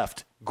guys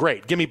left?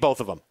 Great. Give me both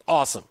of them.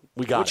 Awesome.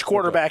 We got Which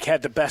quarterback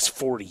had the best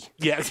 40?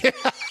 Yeah.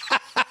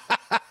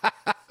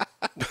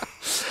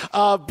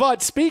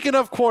 But speaking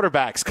of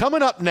quarterbacks,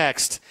 coming up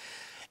next,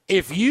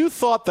 if you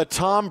thought the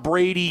Tom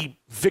Brady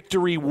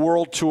Victory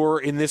World Tour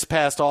in this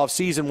past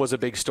offseason was a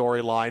big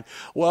storyline,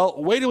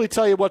 well, wait till we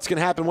tell you what's going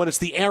to happen when it's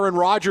the Aaron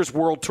Rodgers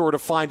World Tour to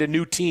find a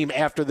new team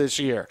after this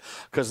year,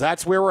 because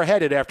that's where we're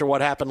headed after what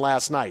happened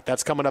last night.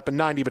 That's coming up in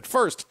 90. But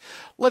first,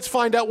 let's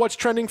find out what's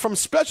trending from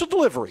Special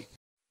Delivery.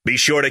 Be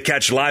sure to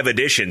catch live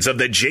editions of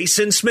The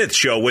Jason Smith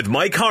Show with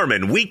Mike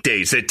Harmon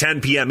weekdays at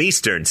 10 p.m.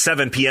 Eastern,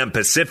 7 p.m.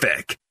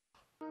 Pacific.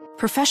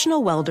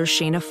 Professional welder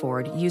Shayna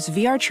Ford used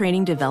VR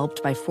training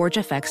developed by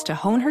ForgeFX to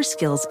hone her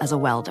skills as a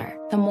welder.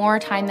 The more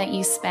time that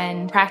you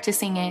spend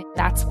practicing it,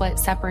 that's what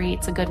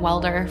separates a good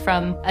welder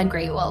from a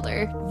great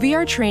welder.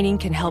 VR training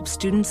can help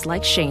students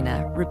like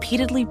Shayna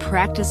repeatedly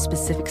practice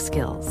specific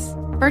skills.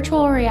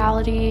 Virtual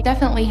reality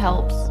definitely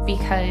helps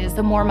because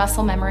the more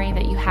muscle memory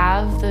that you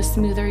have, the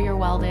smoother your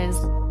weld is.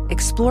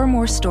 Explore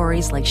more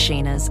stories like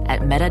Shayna's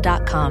at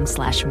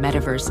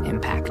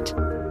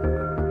meta.com/metaverseimpact.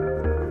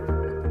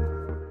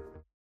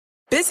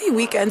 Busy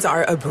weekends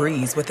are a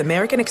breeze with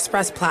American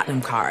Express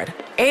Platinum Card.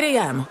 8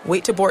 a.m.,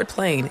 wait to board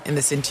plane in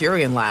the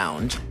Centurion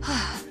Lounge.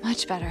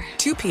 Much better.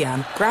 2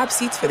 p.m., grab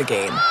seats for the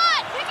game.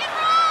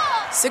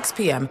 6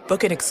 p.m.,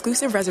 book an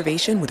exclusive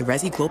reservation with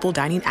Resi Global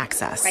Dining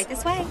Access. Right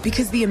this way.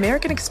 Because the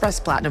American Express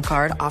Platinum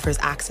Card offers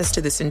access to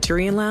the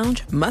Centurion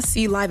Lounge,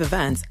 must-see live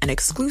events, and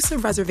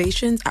exclusive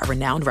reservations at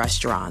renowned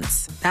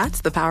restaurants.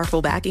 That's the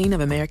powerful backing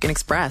of American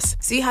Express.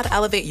 See how to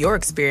elevate your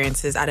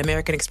experiences at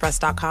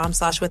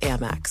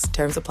americanexpress.com/withAmex.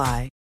 Terms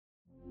apply.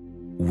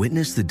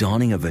 Witness the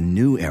dawning of a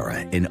new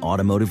era in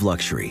automotive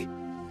luxury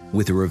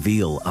with a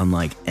reveal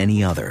unlike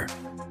any other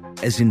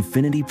as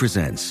Infiniti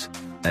presents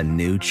a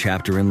new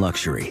chapter in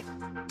luxury.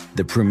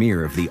 The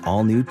premiere of the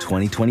all-new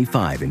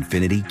 2025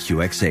 Infiniti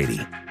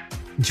QX80.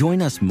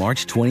 Join us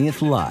March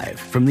 20th live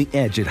from the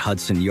Edge at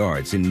Hudson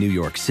Yards in New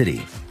York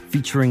City,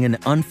 featuring an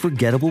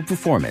unforgettable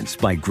performance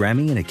by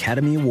Grammy and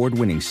Academy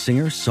Award-winning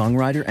singer,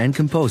 songwriter, and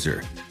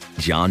composer,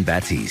 Jon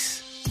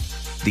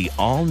Batiste. The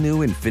all-new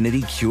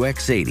Infiniti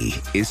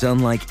QX80 is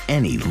unlike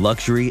any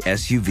luxury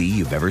SUV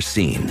you've ever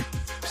seen.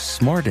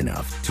 Smart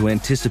enough to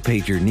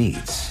anticipate your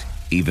needs,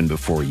 even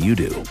before you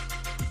do.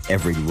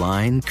 Every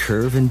line,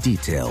 curve, and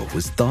detail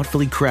was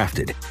thoughtfully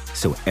crafted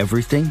so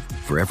everything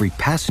for every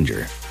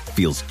passenger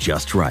feels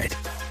just right.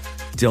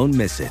 Don't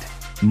miss it.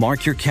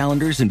 Mark your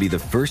calendars and be the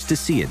first to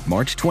see it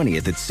March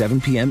 20th at 7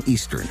 p.m.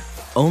 Eastern,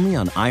 only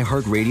on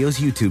iHeartRadio's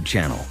YouTube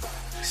channel.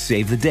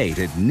 Save the date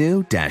at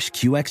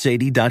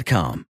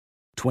new-QX80.com.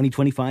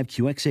 2025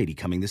 QX80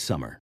 coming this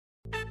summer.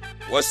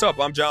 What's up?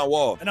 I'm John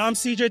Wall. And I'm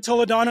CJ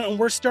Toledano, and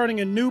we're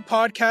starting a new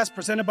podcast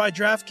presented by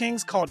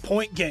DraftKings called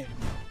Point Game.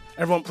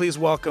 Everyone, please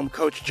welcome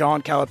Coach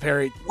John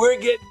Calipari. We're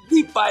getting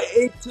beat by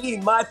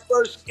 18. My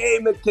first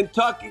game in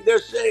Kentucky. They're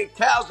saying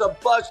Cal's a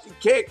bust. He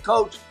can't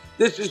coach.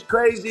 This is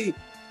crazy.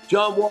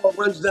 John Wall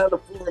runs down the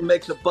floor and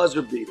makes a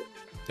buzzer beater.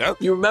 Yep.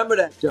 You remember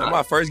that, John? That's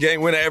my first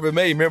game win I ever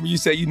made. Remember you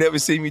said you never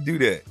seen me do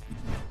that.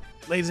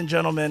 Ladies and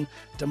gentlemen,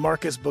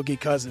 DeMarcus Boogie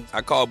Cousins.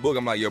 I called Boog.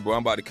 I'm like, yo, bro,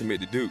 I'm about to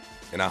commit to Duke.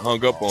 And I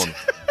hung up on him.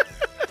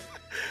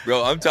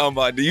 Bro, I'm talking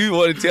about, do you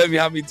want to tell me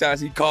how many times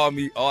he called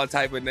me all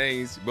type of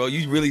names? Bro,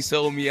 you really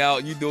sold me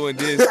out. You doing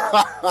this.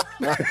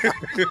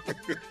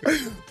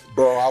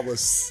 Bro, I was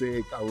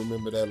sick. I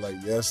remember that like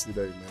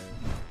yesterday,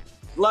 man.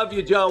 Love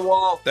you, John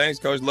Wall. Thanks,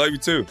 Coach. Love you,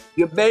 too.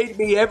 You made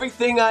me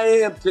everything I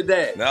am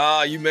today.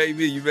 Nah, you made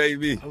me. You made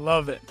me. I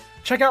love it.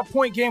 Check out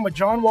Point Game with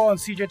John Wall and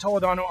CJ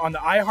Toledano on the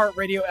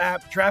iHeartRadio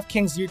app,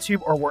 DraftKings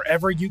YouTube, or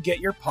wherever you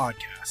get your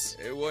podcasts.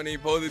 It wasn't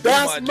even supposed to be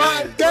That's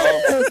my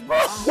game,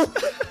 bro.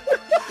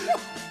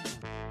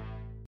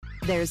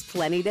 There's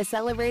plenty to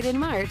celebrate in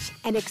March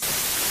and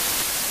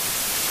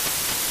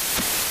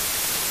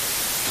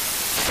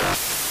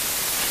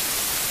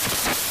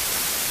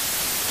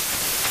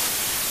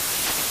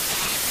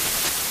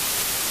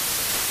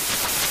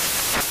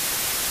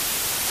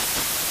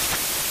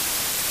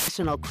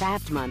National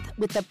Craft Month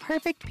with the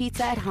perfect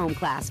pizza at home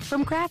class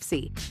from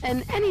Craftsy.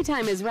 And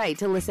anytime is right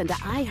to listen to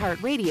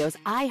iHeartRadio's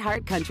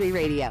iHeart Country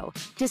Radio.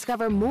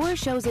 Discover more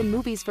shows and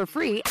movies for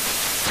free.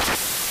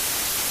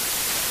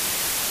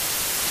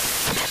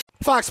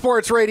 Fox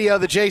Sports Radio,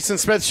 the Jason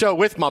Smith Show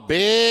with my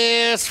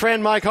best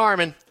friend Mike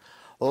Harmon,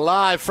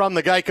 live from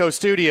the Geico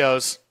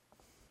Studios.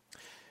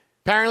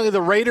 Apparently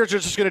the Raiders are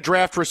just going to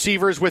draft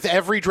receivers with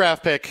every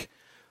draft pick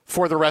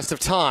for the rest of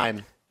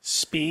time.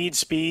 Speed,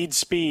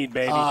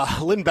 baby.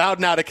 Lynn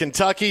Bowden out of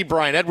Kentucky,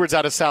 Brian Edwards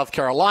out of South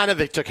Carolina.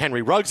 They took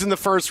Henry Ruggs in the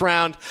first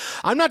round.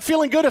 I'm not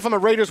feeling good if I'm a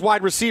Raiders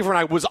wide receiver and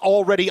I was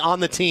already on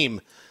the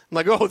team. I'm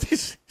like, oh,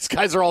 these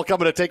guys are all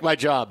coming to take my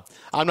job.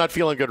 I'm not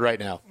feeling good right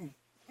now.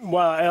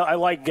 Well, I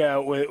like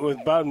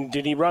with Bowden.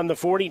 Did he run the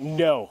 40?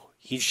 No.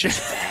 He's just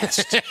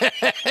fast. He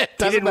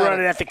didn't run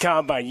it at the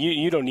combine.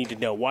 You don't need to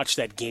know. Watch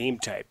that game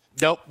tape.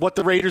 Nope. What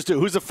the Raiders do.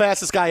 Who's the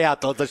fastest guy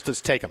out? Let's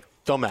just take him.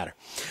 Don't matter.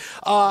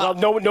 Well,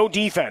 no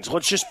defense.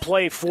 Let's just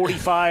play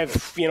 45,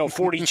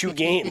 42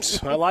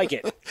 games. I like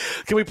it.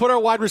 Can we put our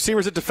wide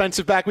receivers at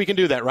defensive back? We can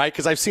do that, right?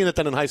 Because I've seen it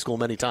done in high school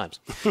many times.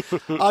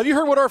 Have you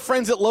heard what our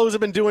friends at Lowe's have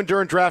been doing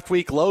during draft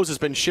week? Lowe's has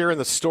been sharing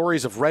the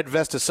stories of Red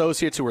Vest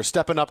associates who are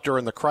stepping up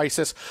during the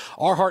crisis.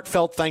 Our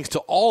heartfelt thanks to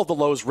all the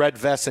Lowe's Red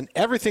Vests and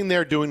everything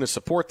they're doing to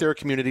support their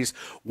communities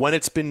when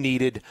it's been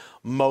needed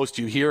most.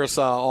 You hear us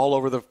all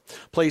over the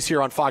place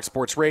here on Fox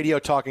Sports Radio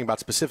talking about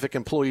specific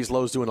employees.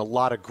 Lowe's doing a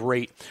lot of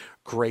great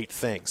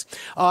things.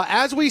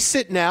 As we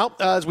sit now,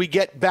 as we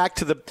get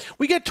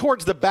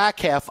towards the back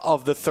half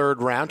of the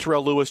third round,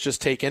 Terrell Lewis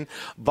just taken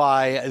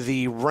by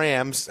the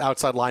Rams,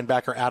 outside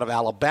linebacker out of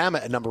Alabama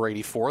at number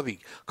 84. The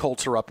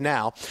Colts are up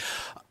now.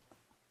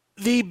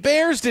 The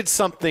Bears did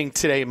something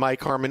today,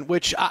 Mike Harmon,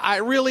 which I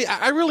really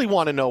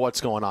want to know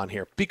what's going on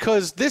here,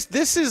 because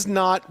this is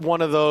not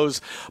one of those,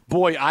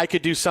 boy, I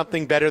could do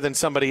something better than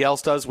somebody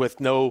else does with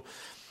no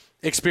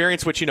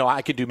experience, which,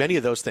 I could do many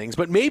of those things,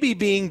 but maybe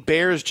being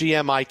Bears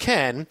GM I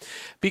can,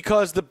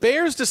 because the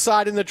Bears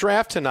decide in the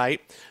draft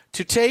tonight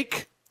to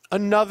take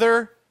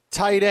another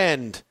tight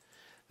end.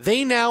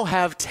 They now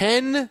have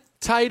 10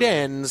 tight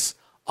ends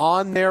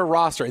on their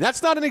roster. And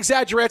that's not an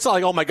exaggeration. It's not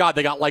like, oh my God,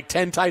 they got like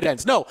 10 tight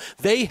ends. No,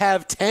 they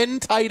have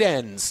 10 tight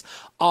ends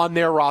on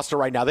their roster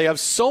right now. They have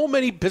so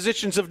many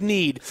positions of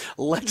need.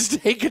 Let's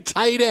take a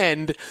tight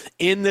end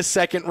in the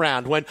second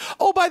round.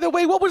 Oh, by the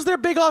way, what was their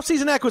big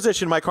offseason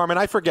acquisition, Mike Harmon?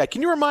 I forget.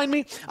 Can you remind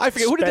me? I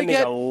forget. Who did they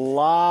get? Spending a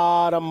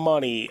lot of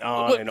money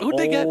on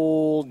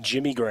old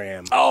Jimmy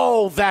Graham.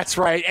 Oh, that's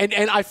right.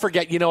 And I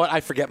forget. You know what?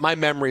 I forget. My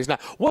memory is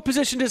not. What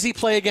position does he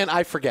play again?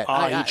 I forget.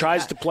 He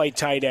tries to play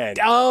tight end.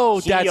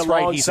 Oh, that's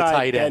right. He's a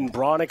tight end.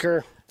 Ben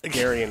Broniker,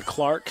 Darian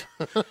Clark,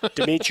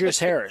 Demetrius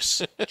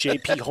Harris,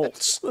 J.P.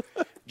 Holtz,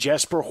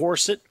 Jesper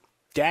Horsett,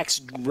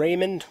 Dax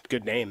Raymond,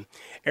 good name,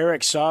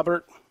 Eric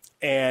Saubert,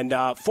 and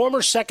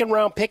former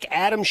second-round pick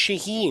Adam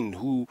Shaheen,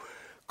 who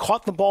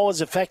caught the ball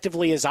as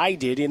effectively as I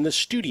did in the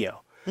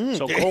studio.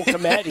 So Cole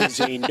Kmet is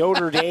a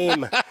Notre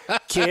Dame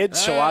kid,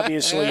 so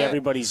obviously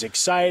everybody's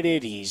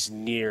excited. He's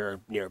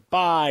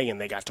nearby, and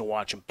they got to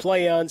watch him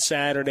play on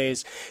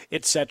Saturdays,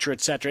 et cetera,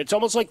 et cetera. It's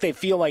almost like they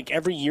feel like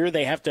every year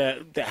they have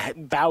to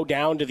bow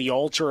down to the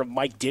altar of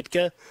Mike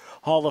Ditka,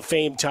 Hall of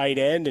Fame tight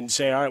end, and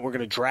say, all right, we're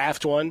going to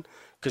draft one,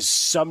 because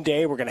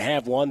someday we're going to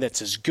have one that's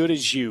as good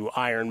as you,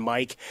 Iron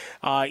Mike.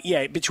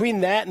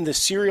 Between that and the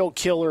serial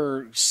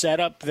killer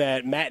setup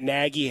that Matt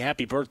Nagy,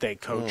 happy birthday,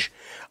 Coach,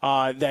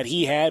 that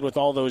he had with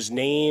all those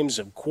names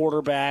of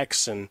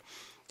quarterbacks and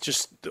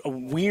just a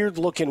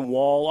weird-looking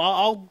wall.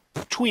 I'll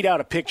tweet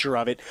out a picture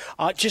of it.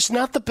 Just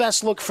not the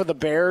best look for the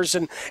Bears.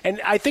 And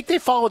I think they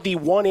followed the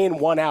one-in,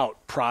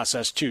 one-out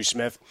process too,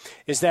 Smith,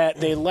 is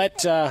that they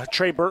let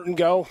Trey Burton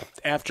go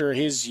after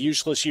his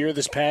useless year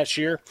this past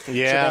year.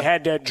 Yeah. So they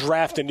had to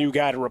draft a new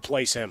guy to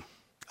replace him.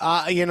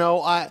 I'm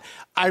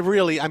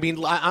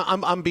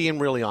being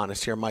really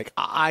honest here, Mike.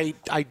 I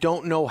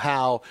don't know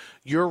how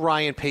you're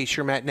Ryan Pace,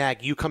 you're Matt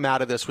Nagy, you come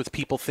out of this with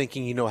people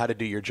thinking you know how to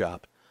do your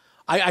job.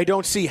 I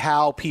don't see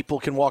how people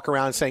can walk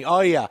around saying, oh,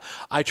 yeah,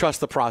 I trust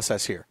the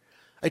process here.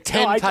 A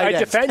 10 tight ends. I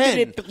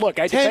defended 10. it. Look,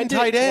 I defended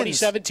it in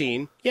 2017.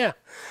 Ends. Yeah.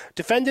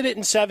 Defended it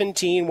in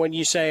 17 when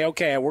you say,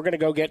 okay, we're going to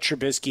go get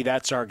Trubisky.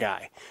 That's our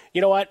guy.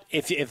 You know what?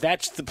 If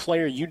that's the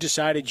player you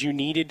decided you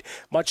needed,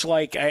 much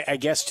like, I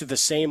guess, to the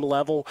same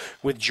level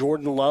with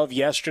Jordan Love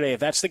yesterday, if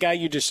that's the guy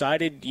you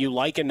decided you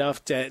like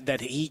enough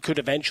that he could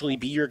eventually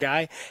be your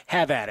guy,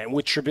 have at it. And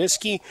with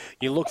Trubisky,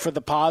 you look for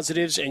the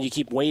positives and you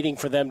keep waiting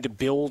for them to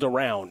build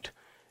around.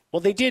 Well,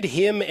 they did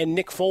him and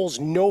Nick Foles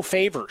no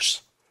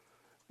favors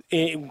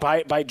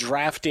by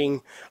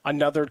drafting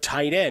another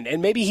tight end.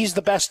 And maybe he's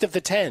the best of the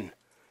 10.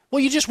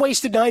 Well, you just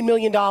wasted $9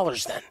 million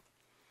then.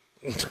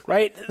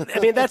 Right? I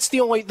mean, that's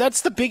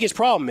the biggest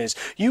problem is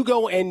you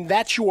go and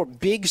that's your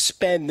big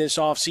spend this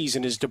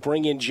offseason is to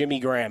bring in Jimmy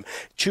Graham.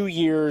 2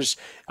 years,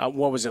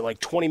 what was it,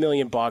 like $20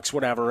 million,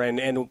 whatever,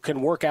 and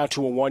can work out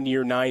to a 1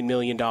 year, $9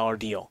 million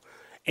deal.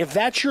 If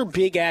that's your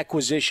big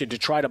acquisition to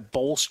try to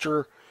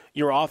bolster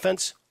your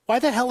offense, why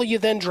the hell are you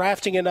then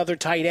drafting another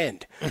tight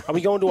end? Are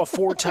we going to a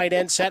 4 tight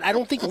end set? I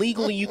don't think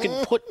legally you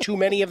can put too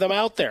many of them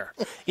out there.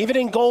 Even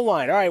in goal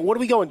line. All right, what are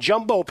we going?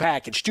 Jumbo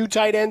package. 2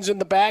 tight ends in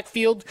the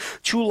backfield,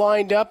 2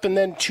 lined up, and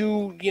then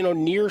 2,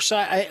 near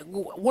side.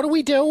 What are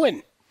we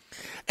doing?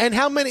 And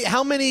how many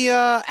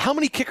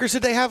kickers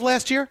did they have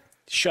last year?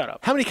 Shut up.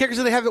 How many kickers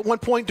did they have at one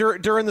point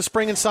during the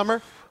spring and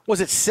summer? Was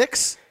it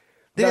 6?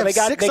 They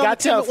got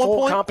to a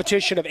full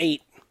competition of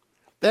 8.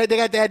 They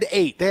had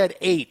 8. They had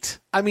 8.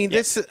 I mean,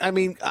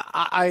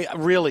 I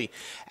really,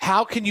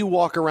 how can you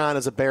walk around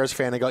as a Bears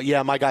fan and go,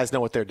 yeah, my guys know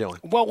what they're doing?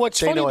 Well,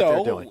 what's funny,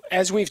 though,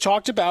 as we've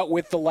talked about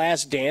with The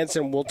Last Dance,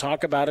 and we'll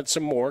talk about it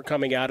some more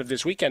coming out of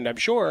this weekend, I'm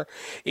sure,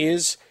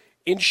 is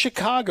in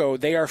Chicago,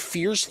 they are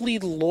fiercely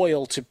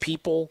loyal to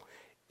people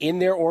in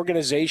their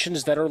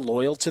organizations that are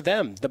loyal to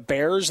them. The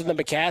Bears and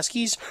the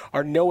McCaskies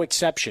are no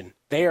exception.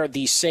 They are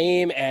the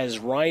same as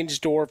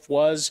Reinsdorf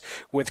was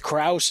with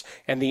Krause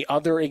and the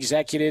other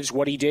executives,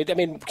 what he did. I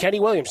mean, Kenny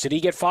Williams, did he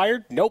get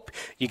fired? Nope.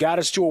 You got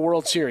us to a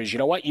World Series. You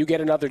know what? You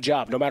get another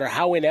job. No matter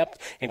how inept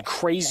and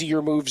crazy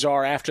your moves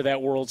are after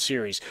that World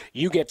Series,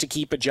 you get to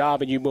keep a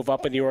job and you move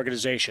up in the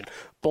organization.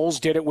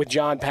 Bulls did it with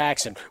John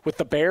Paxson. With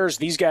the Bears,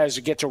 these guys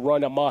get to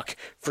run amok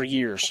for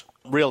years.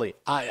 Really?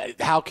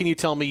 How can you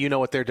tell me you know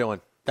what they're doing?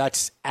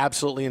 That's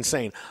absolutely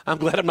insane. I'm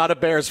glad I'm not a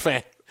Bears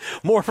fan.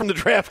 More from the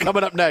draft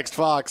coming up next,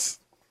 Fox.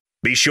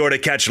 Be sure to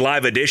catch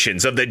live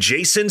editions of The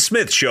Jason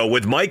Smith Show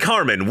with Mike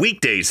Harmon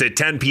weekdays at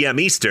 10 p.m.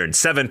 Eastern,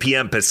 7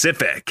 p.m.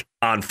 Pacific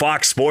on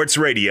Fox Sports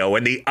Radio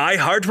and the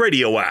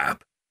iHeartRadio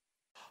app.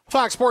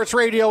 Fox Sports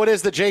Radio, it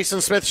is The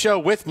Jason Smith Show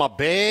with my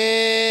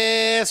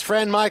best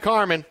friend Mike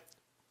Harmon.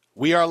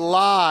 We are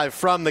live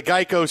from the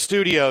Geico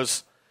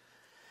Studios,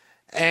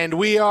 and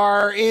we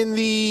are in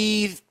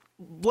the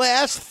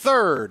last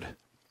third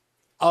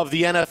of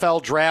the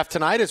NFL draft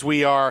tonight as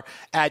we are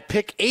at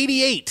pick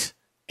 88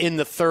 in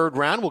the third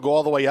round. We'll go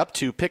all the way up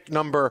to pick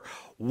number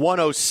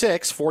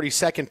 106,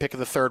 42nd pick of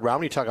the third round.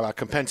 When you talk about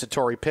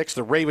compensatory picks,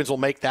 the Ravens will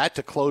make that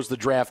to close the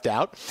draft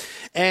out.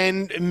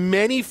 And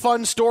many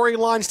fun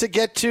storylines to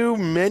get to,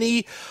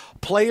 many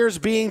players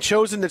being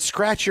chosen that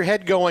scratch your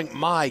head going,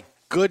 my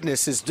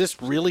goodness, is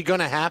this really going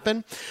to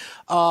happen?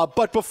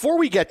 But before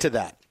we get to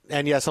that,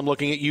 and yes, I'm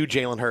looking at you,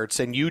 Jalen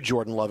Hurts, and you,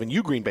 Jordan Love, and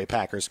you, Green Bay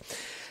Packers.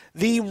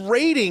 The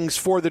ratings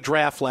for the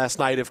draft last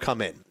night have come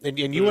in. And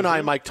you and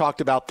I, Mike, talked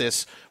about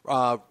this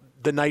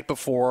the night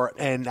before.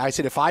 And I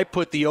said, if I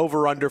put the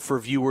over-under for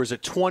viewers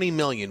at 20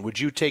 million, would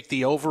you take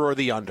the over or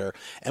the under?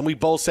 And we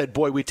both said,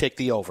 boy, we take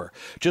the over.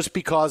 Just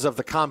because of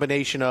the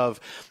combination of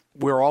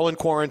we're all in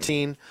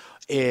quarantine.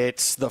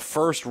 It's the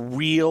first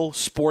real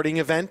sporting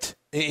event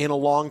in a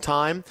long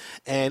time.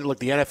 And look,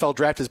 the NFL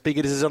draft, as big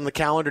as it is on the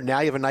calendar, now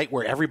you have a night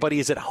where everybody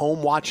is at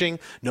home watching.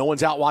 No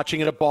one's out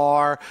watching at a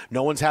bar.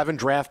 No one's having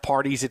draft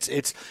parties.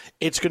 It's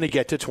going to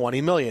get to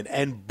 20 million.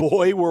 And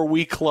boy, were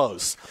we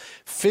close.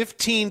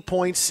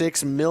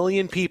 15.6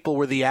 million people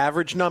were the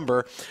average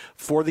number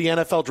for the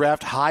NFL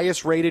draft,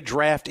 highest rated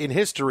draft in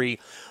history.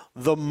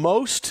 The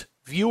most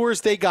viewers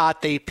they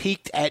got, they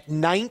peaked at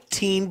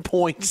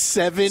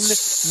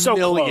 19.7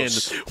 million.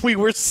 Close. We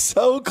were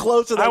so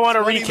close to that. I want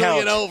to 20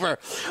 recount. million over.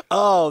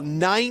 Oh,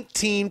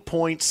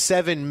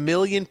 19.7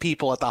 million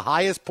people at the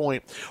highest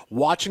point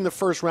watching the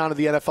first round of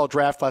the NFL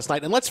draft last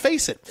night. And let's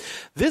face it,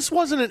 this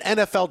wasn't an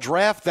NFL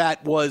draft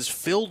that was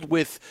filled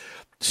with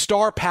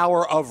star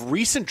power of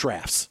recent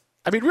drafts.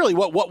 I mean, really,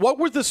 what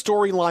were the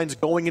storylines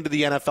going into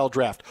the NFL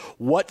draft?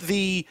 What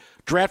the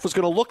draft was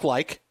going to look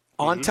like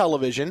on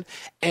television,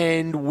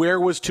 and where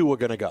was Tua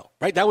going to go,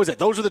 right? That was it.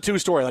 Those are the two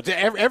storylines.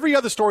 Every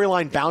other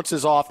storyline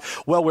bounces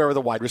off, well, where are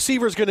the wide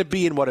receivers going to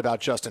be, and what about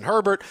Justin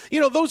Herbert?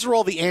 You know, those are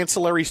all the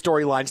ancillary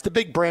storylines, the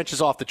big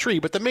branches off the tree,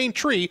 but the main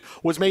tree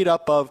was made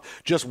up of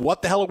just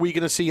what the hell are we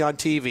going to see on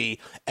TV,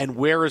 and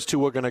where is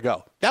Tua going to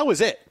go? That was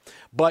it.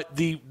 But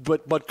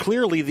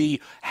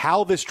clearly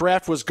how this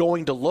draft was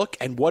going to look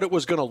and what it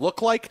was going to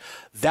look like,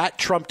 that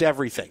trumped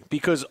everything,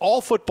 because all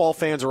football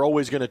fans are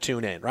always going to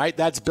tune in, right?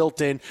 That's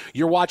built in.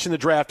 You're watching watching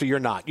the draft or you're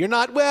not. You're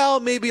not, well,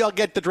 maybe I'll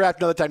get the draft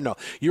another time. No,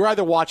 you're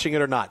either watching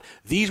it or not.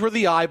 These were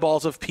the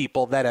eyeballs of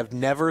people that have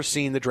never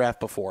seen the draft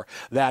before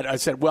that I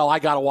said, well, I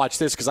got to watch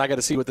this because I got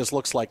to see what this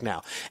looks like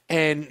now.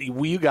 And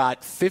we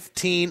got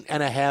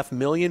 15.5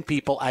 million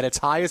people at its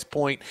highest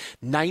point,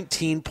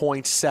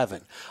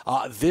 19.7.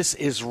 This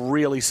is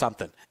really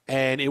something.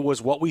 And it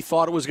was what we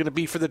thought it was going to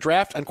be for the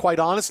draft. And quite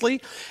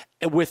honestly,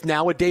 with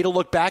now a day to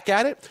look back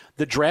at it,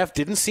 the draft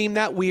didn't seem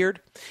that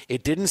weird.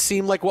 It didn't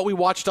seem like what we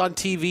watched on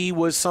TV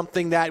was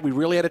something that we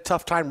really had a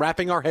tough time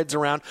wrapping our heads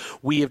around.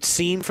 We have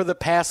seen for the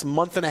past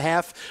month and a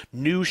half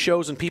news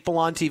shows and people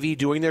on TV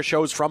doing their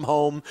shows from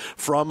home,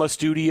 from a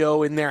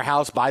studio in their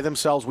house by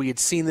themselves. We had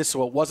seen this,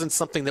 so it wasn't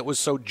something that was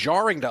so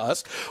jarring to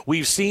us.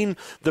 We've seen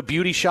the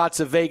beauty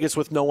shots of Vegas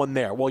with no one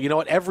there. Well, you know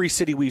what? Every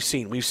city we've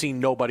seen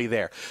nobody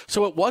there.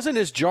 So it wasn't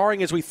as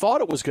jarring as we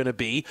thought it was going to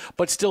be,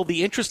 but still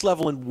the interest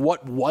level in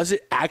what was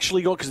it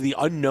actually going, because the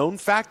unknown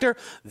factor,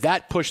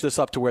 that pushed this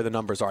up to where the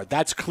numbers are.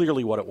 That's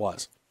clearly what it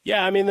was.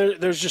 Yeah, I mean,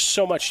 there's just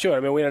so much to it. I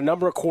mean, we had a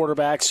number of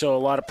quarterbacks, so a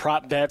lot of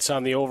prop bets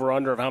on the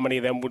over-under of how many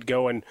of them would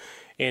go on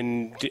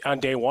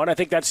day one. I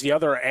think that's the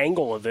other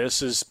angle of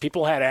this is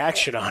people had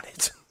action on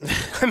it.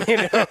 I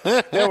mean,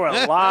 there were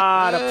a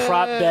lot of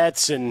prop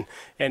bets and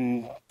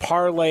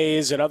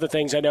parlays and other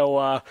things. I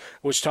know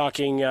was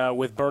talking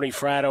with Bernie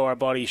Fratto, our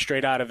buddy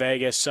straight out of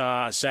Vegas,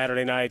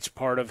 Saturday nights,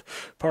 part of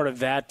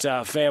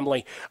that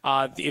family.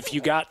 If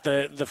you got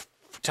the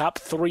top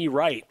three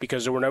right,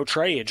 because there were no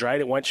trades,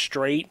 right? It went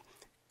straight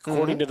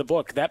according to the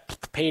book.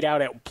 That paid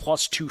out at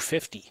plus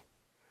 250.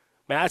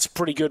 That's a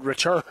pretty good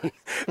return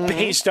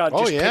based on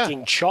just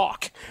picking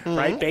chalk,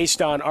 right?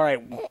 Based on, all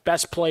right,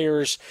 best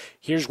players,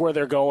 here's where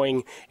they're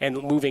going,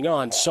 and moving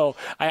on. So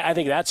I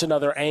think that's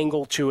another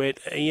angle to it,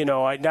 you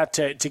know, not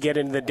to get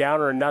into the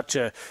downer and not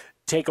to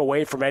take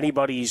away from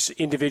anybody's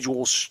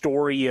individual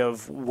story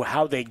of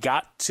how they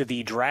got to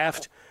the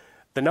draft.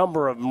 The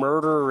number of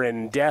murder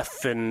and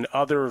death and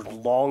other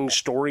long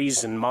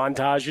stories and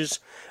montages,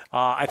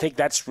 I think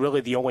that's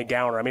really the only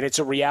downer. I mean, it's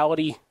a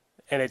reality,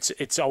 and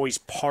it's always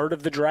part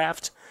of the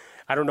draft.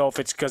 I don't know if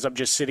it's because I'm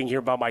just sitting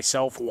here by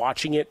myself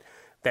watching it,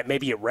 that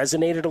maybe it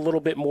resonated a little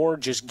bit more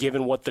just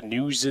given what the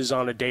news is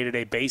on a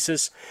day-to-day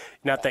basis.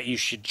 Not that you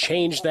should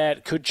change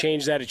that, could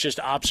change that. It's just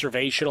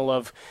observational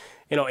of,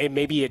 you know,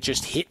 maybe it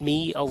just hit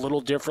me a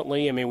little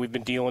differently. I mean, we've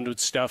been dealing with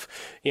stuff,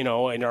 you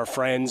know, in our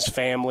friends,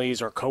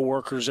 families, our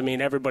coworkers. I mean,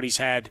 everybody's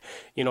had,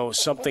 you know,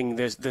 something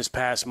this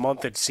past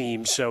month, it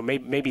seems. So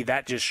maybe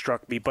that just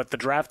struck me. But the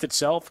draft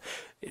itself,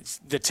 it's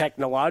the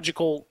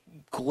technological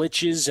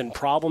glitches and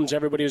problems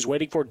everybody was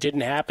waiting for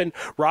didn't happen.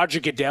 Roger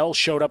Goodell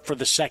showed up for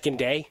the second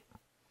day,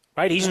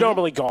 right? He's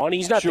normally gone.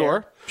 He's not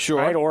there,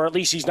 right? Or at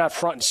least he's not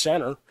front and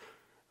center.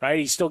 Right,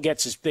 he still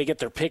they get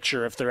their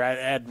picture if they're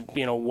at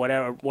you know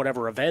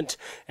whatever event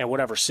and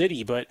whatever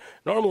city. But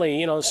normally,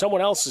 you know,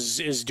 someone else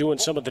is doing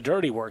some of the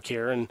dirty work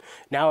here. And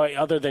now,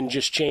 other than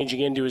just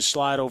changing into his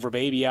slide over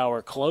baby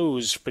hour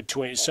clothes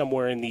between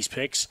somewhere in these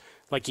picks,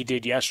 like he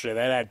did yesterday,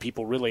 that had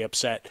people really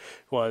upset.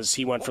 Was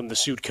he went from the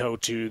suit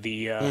coat to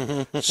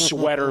the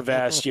sweater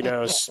vest, you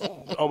know,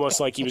 almost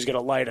like he was going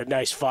to light a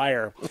nice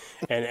fire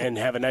and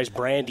have a nice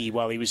brandy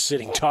while he was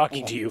sitting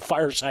talking to you,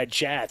 fireside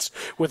chats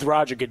with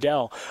Roger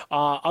Goodell.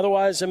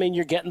 Otherwise, I mean,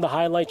 you're getting the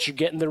highlights, you're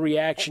getting the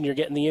reaction, you're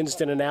getting the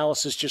instant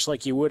analysis just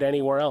like you would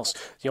anywhere else.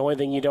 The only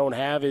thing you don't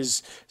have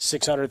is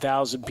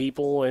 600,000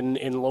 people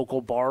in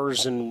local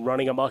bars and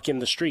running amok in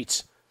the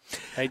streets.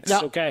 It's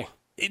okay.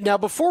 Now,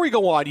 before we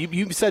go on,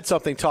 you said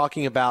something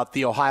talking about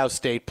the Ohio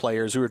State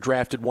players who were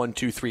drafted 1,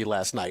 2, 3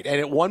 last night. And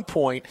at one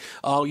point,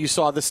 you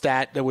saw the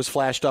stat that was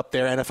flashed up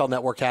there. NFL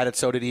Network had it,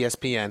 so did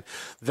ESPN,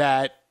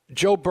 that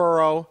Joe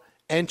Burrow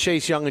and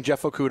Chase Young and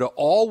Jeff Okudah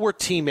all were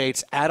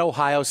teammates at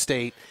Ohio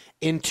State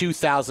in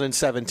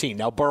 2017.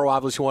 Now, Burrow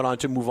obviously went on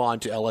to move on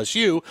to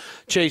LSU.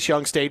 Chase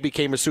Young stayed,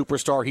 became a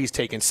superstar. He's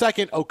taken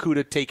second.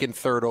 Okudah taken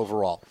third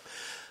overall.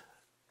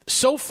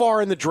 So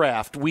far in the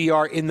draft, we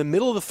are in the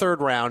middle of the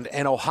third round,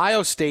 and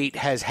Ohio State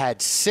has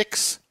had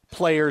 6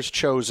 players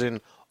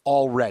chosen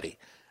already.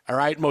 All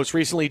right, most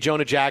recently,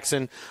 Jonah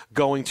Jackson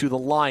going to the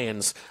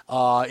Lions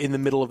in the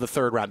middle of the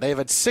third round. They have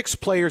had 6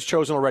 players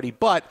chosen already,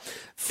 but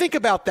think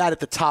about that at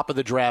the top of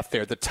the draft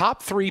there. The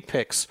top 3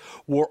 picks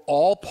were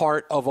all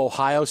part of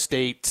Ohio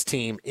State's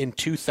team in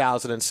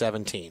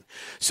 2017.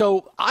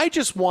 So I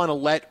just want to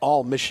let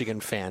all Michigan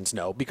fans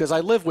know, because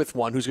I live with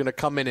one who's going to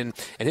come in and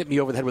hit me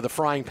over the head with a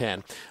frying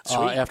pan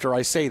after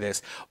I say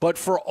this. But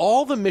for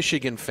all the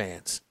Michigan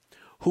fans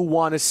who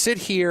want to sit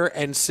here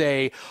and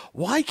say,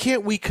 why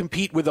can't we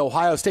compete with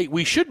Ohio State?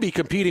 We should be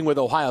competing with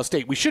Ohio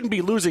State. We shouldn't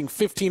be losing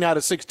 15 out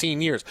of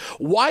 16 years.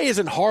 Why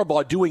isn't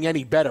Harbaugh doing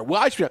any better?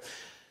 Well,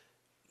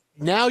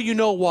 Now you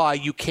know why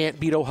you can't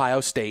beat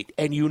Ohio State,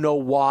 and you know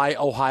why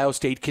Ohio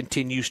State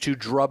continues to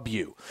drub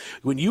you.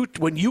 When you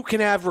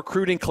can have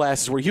recruiting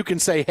classes where you can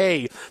say,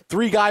 hey,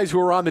 3 guys who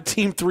were on the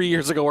team 3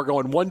 years ago are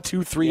going 1,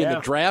 2, 3 in the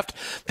draft,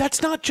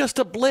 that's not just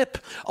a blip.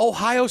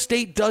 Ohio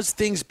State does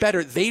things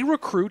better. They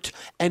recruit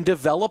and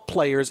develop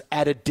players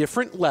at a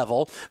different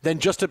level than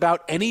just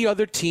about any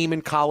other team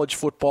in college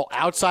football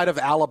outside of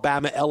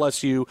Alabama,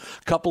 LSU,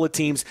 a couple of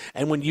teams,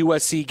 and when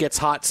USC gets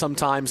hot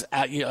sometimes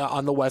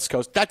on the West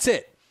Coast. That's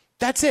it.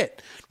 That's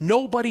it.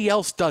 Nobody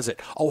else does it.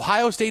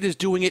 Ohio State is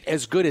doing it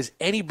as good as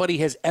anybody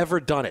has ever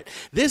done it.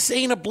 This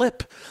ain't a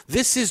blip.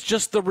 This is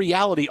just the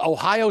reality.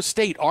 Ohio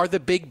State are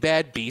the big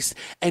bad beast,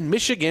 and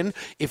Michigan,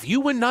 if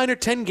you win 9 or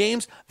 10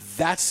 games,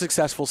 that's a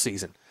successful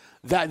season.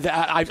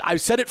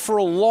 I've said it for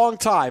a long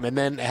time, and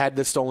then had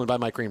this stolen by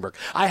Mike Greenberg.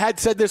 I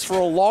had said this for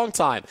a long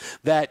time,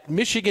 that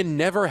Michigan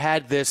never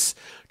had this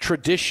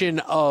tradition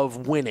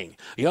of winning.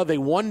 They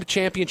won the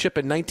championship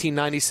in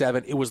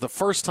 1997. It was the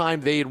first time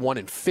they had won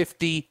in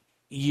 50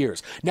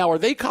 years. Now, are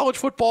they college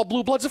football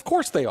blue bloods? Of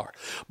course they are.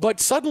 But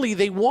suddenly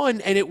they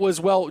won, and it was,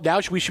 well, now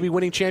we should be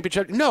winning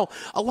championships. No,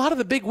 a lot of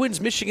the big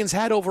wins Michigan's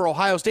had over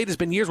Ohio State has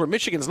been years where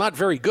Michigan's not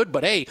very good,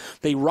 but hey,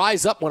 they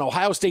rise up when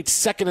Ohio State's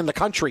second in the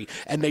country,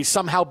 and they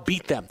somehow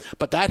beat them.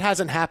 But that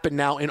hasn't happened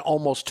now in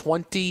almost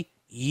 20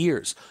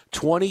 years.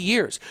 20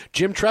 years.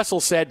 Jim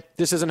Tressel said,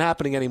 this isn't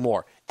happening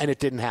anymore. And it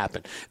didn't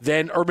happen.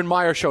 Then Urban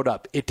Meyer showed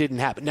up. It didn't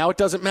happen. Now it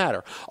doesn't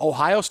matter.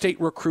 Ohio State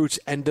recruits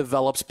and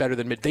develops better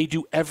than Michigan. They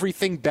do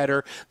everything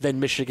better than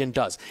Michigan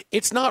does.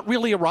 It's not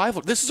really a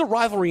rivalry. This is a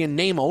rivalry in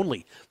name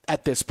only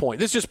at this point.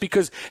 This is just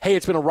because, hey,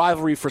 it's been a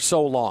rivalry for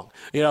so long.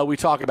 We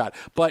talk about it.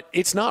 But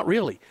it's not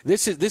really.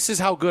 This is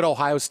how good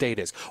Ohio State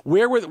is.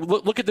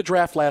 Look at the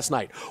draft last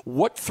night.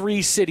 What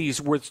 3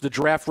 cities were the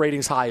draft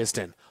ratings highest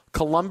in?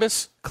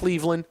 Columbus,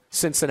 Cleveland,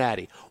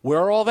 Cincinnati. Where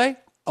are all they?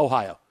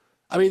 Ohio.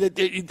 I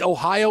mean,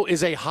 Ohio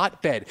is a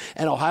hotbed,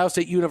 and Ohio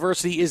State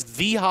University is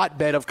the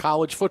hotbed of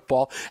college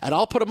football, and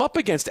I'll put them up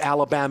against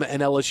Alabama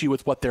and LSU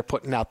with what they're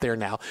putting out there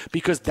now,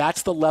 because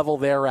that's the level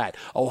they're at.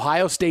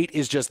 Ohio State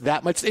is just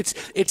that much. It's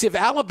if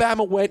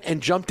Alabama went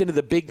and jumped into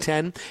the Big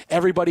Ten,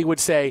 everybody would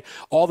say,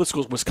 all the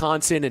schools,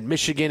 Wisconsin and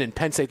Michigan and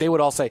Penn State, they would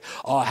all say,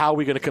 oh, how are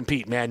we going to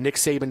compete, man? Nick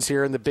Saban's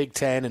here in the Big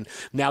Ten, and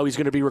now he's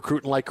going to be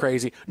recruiting like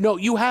crazy. No,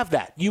 you have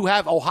that. You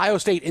have Ohio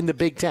State in the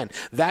Big Ten.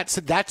 That's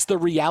the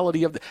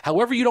reality of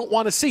however you don't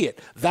want to see it.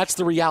 That's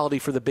the reality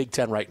for the Big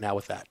Ten right now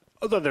with that.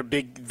 Although they're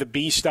the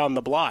beast on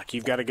the block,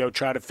 you've got to go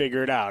try to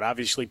figure it out.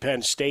 Obviously,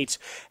 Penn State's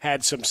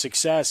had some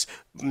success.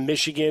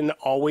 Michigan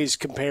always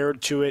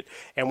compared to it,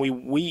 and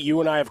you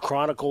and I have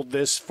chronicled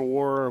this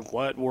for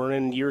we're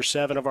in year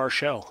 7 of our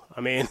show. I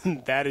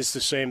mean, that is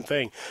the same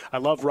thing. I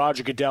love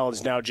Roger Goodell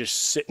is now just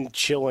sitting,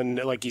 chilling,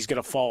 like he's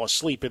going to fall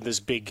asleep in this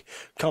big,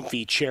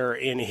 comfy chair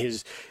in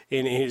his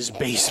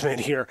basement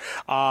here.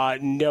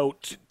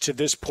 Note to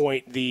this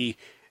point, the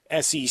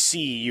SEC,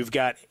 you've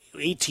got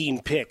 18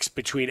 picks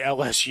between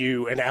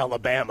LSU and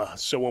Alabama.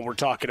 So when we're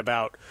talking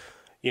about,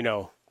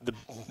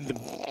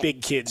 the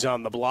big kids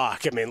on the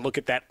block, I mean, look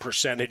at that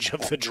percentage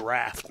of the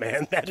draft,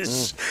 man. That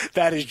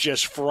is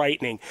just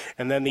frightening.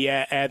 And then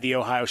add the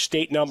Ohio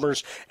State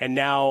numbers, and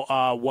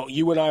now what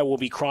you and I will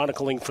be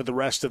chronicling for the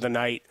rest of the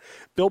night.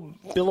 Bill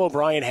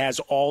O'Brien has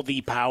all the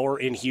power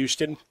in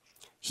Houston.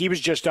 He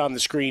was just on the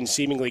screen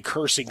seemingly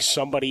cursing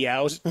somebody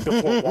out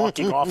before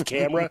walking off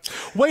camera.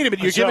 Wait a minute,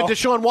 you're giving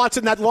Deshaun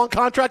Watson that long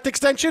contract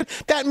extension?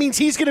 That means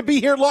he's going to be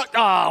here long.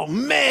 Oh,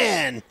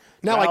 man.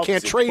 Now I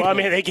can't trade him. I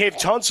mean, they gave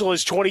Tunsil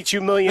his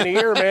 $22 million a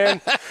year,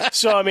 man.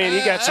 So, I mean,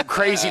 you got some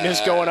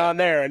craziness going on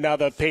there. And now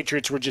the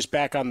Patriots were just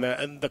back on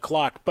the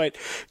clock. But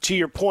to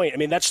your point, I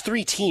mean, that's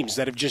 3 teams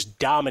that have just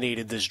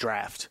dominated this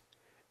draft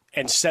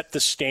and set the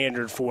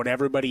standard for what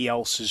everybody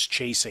else is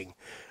chasing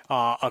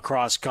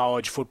across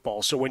college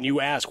football. So when you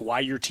ask why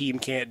your team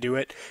can't do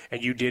it,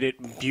 and you did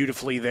it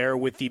beautifully there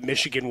with the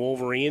Michigan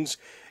Wolverines,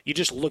 you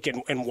just look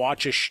and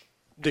watch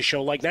the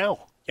show like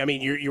now. I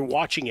mean, you're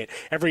watching it.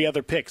 Every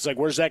other pick, it's like,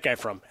 where's that guy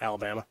from?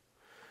 Alabama.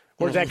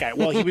 Where's that guy?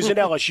 Well, he was in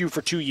LSU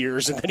for 2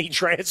 years, and then he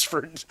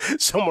transferred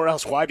somewhere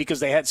else. Why? Because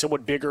they had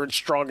someone bigger and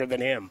stronger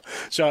than him.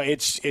 So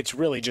it's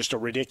really just a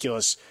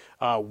ridiculous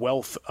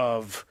wealth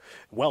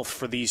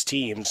for these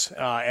teams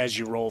as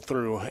you roll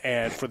through.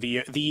 And for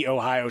the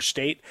Ohio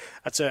State,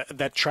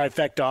 that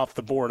trifecta off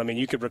the board. I mean,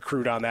 you could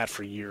recruit on that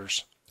for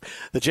years.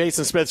 The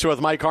Jason Smith Show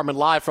with Mike Harmon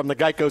live from the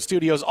Geico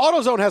Studios.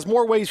 AutoZone has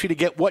more ways for you to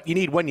get what you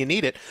need when you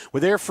need it.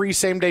 With their free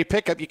same-day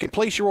pickup, you can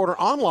place your order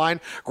online.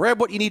 Grab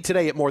what you need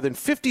today at more than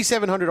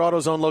 5,700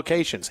 AutoZone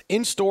locations,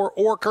 in-store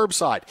or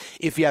curbside.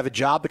 If you have a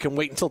job that can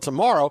wait until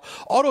tomorrow,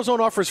 AutoZone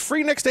offers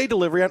free next-day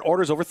delivery on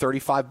orders over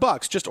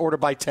 $35. Just order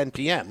by 10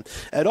 p.m.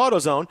 At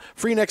AutoZone,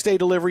 free next-day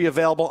delivery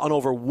available on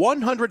over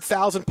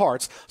 100,000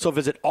 parts. So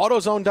visit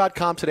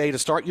AutoZone.com today to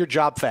start your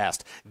job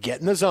fast. Get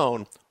in the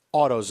zone.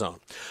 AutoZone.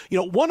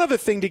 One other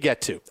thing to get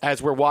to as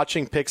we're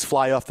watching picks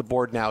fly off the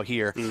board now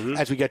here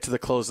as we get to the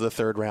close of the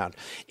third round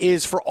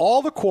is for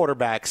all the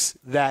quarterbacks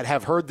that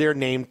have heard their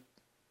name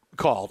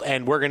called,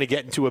 and we're going to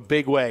get into a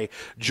big way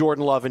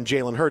Jordan Love and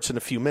Jalen Hurts in a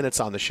few minutes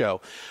on the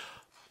show.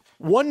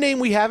 One name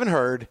we haven't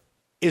heard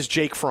is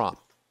Jake Fromm.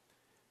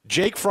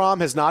 Jake Fromm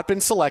has not been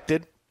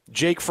selected.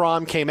 Jake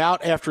Fromm came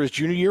out after his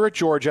junior year at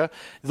Georgia,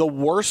 the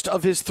worst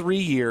of his 3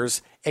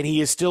 years, and he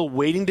is still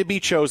waiting to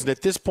be chosen.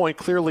 At this point,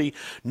 clearly,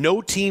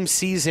 no team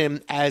sees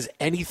him as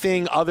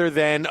anything other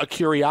than a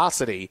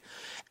curiosity.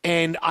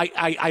 And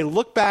I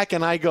look back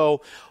and I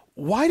go,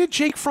 why did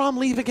Jake Fromm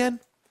leave again?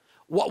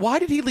 Why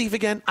did he leave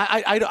again?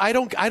 I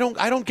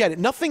don't get it.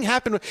 Nothing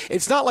happened.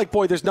 It's not like,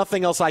 boy, there's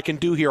nothing else I can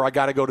do here. I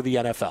got to go to the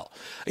NFL.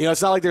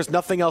 It's not like there's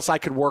nothing else I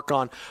could work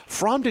on.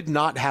 Fromm did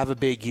not have a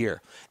big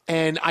year.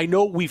 And I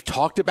know we've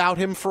talked about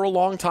him for a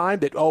long time,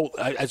 that,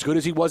 as good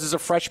as he was as a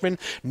freshman,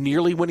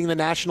 nearly winning the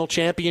national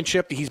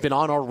championship, he's been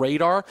on our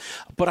radar.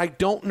 But I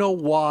don't know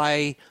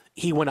why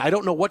he went. I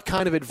don't know what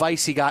kind of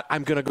advice he got.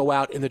 I'm going to go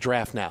out in the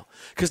draft now,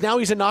 because now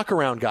he's a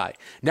knockaround guy.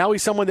 Now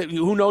he's someone that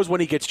who knows when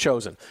he gets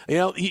chosen.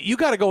 You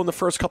got to go in the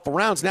first couple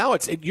rounds. Now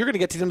you're going to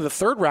get to the end of the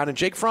third round, and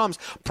Jake Fromm's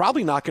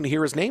probably not going to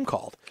hear his name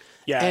called.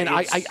 Yeah, and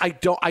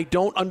I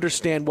don't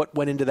understand what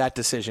went into that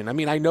decision. I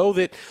mean, I know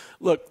that.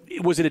 Look,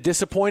 was it a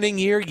disappointing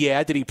year?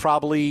 Yeah. Did he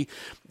probably,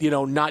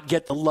 not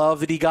get the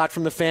love that he got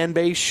from the fan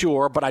base?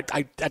 Sure. But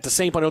I at the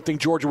same point, I don't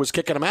think Georgia was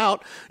kicking him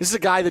out. This is a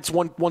guy that's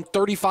won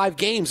 35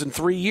 games in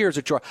 3 years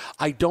at Georgia.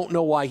 I don't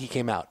know why he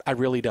came out. I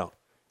really don't.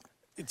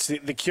 It's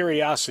the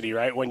curiosity,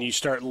 right? When you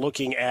start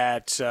looking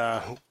at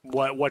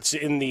what's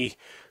in the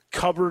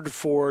cupboard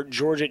for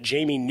Georgia.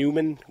 Jamie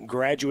Newman,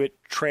 graduate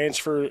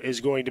transfer, is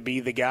going to be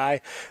the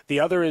guy. The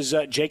other is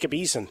Jacob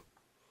Eason,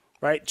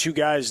 right? Two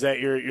guys that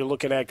you're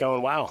looking at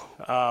going,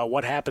 wow,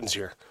 what happens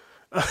here?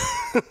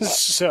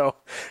 So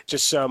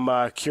just some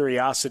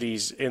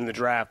curiosities in the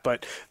draft.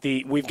 But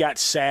we've got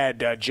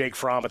sad Jake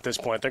Fromm at this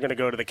point. They're going to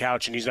go to the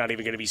couch, and he's not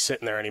even going to be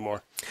sitting there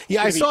anymore.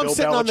 Yeah, I saw him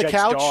sitting on the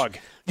couch. Dog.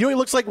 He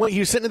looks like when he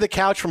was sitting on the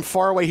couch from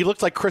far away, he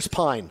looked like Chris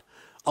Pine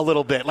a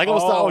little bit. Like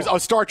a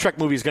Star Trek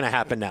movie is going to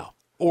happen now.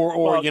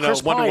 Or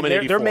Chris Wonder Pine, Woman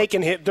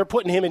 84. They're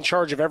putting him in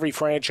charge of every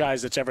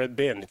franchise that's ever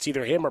been. It's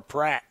either him or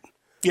Pratt.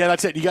 Yeah,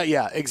 that's it.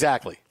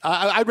 Exactly.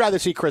 I'd rather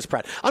see Chris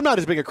Pratt. I'm not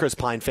as big a Chris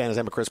Pine fan as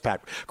I'm a Chris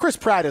Pratt. Chris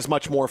Pratt is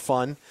much more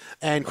fun,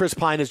 and Chris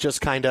Pine is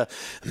just kind of,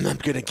 I'm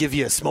going to give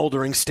you a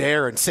smoldering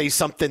stare and say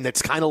something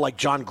that's kind of like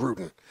John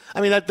Gruden.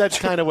 I mean, that's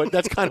kind of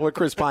what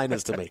Chris Pine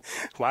is to me.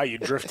 Wow, you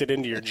drifted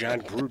into your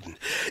John Gruden.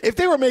 If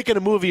they were making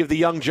a movie of the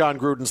young John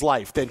Gruden's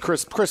life, then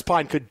Chris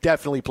Pine could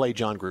definitely play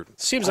John Gruden.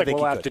 Seems like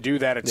we'll have to do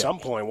that at some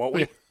point, won't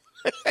we?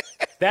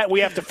 That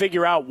we have to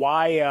figure out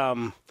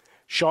why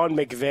Sean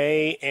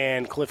McVay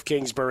and Cliff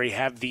Kingsbury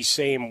have the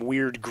same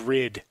weird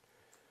grid.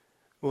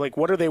 Like,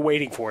 what are they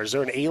waiting for? Is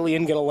there an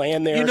alien going to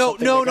land there? No.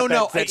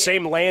 That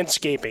same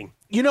landscaping.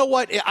 You know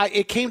what?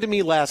 It came to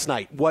me last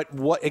night. What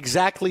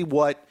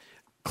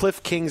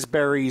Cliff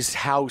Kingsbury's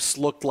house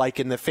looked like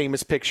in the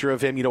famous picture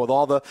of him, with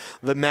all the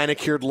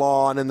manicured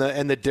lawn and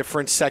the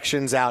different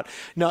sections out,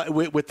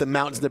 with the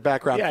mountains in the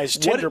background. Yeah, his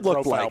Tinder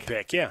profile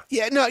pic. Yeah.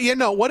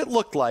 What it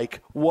looked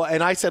like.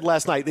 And I said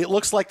last night, it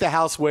looks like the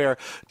house where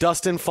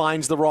Dustin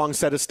finds the wrong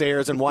set of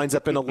stairs and winds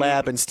up in a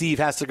lab, and Steve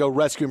has to go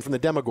rescue him from the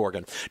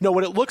Demogorgon. No,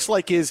 what it looks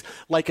like is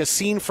like a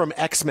scene from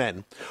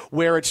X-Men,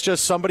 where it's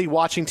just somebody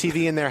watching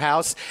TV in their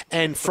house,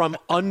 and from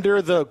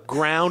under the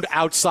ground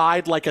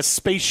outside, like a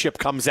spaceship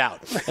comes out.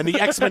 And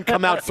the X-Men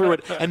come out through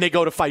it, and they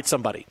go to fight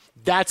somebody.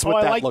 That's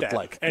what that looked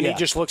like. And he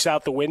just looks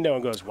out the window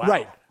and goes,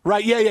 wow.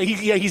 Right. Yeah.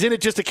 He's in it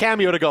just a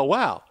cameo to go,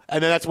 wow.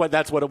 And then that's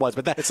what it was.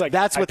 But that's what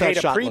that shot looked like. I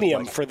paid a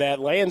premium for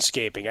that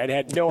landscaping. I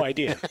had no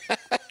idea.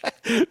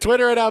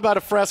 Twitter and How About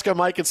a Fresca,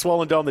 Mike and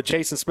Swollen Dome, the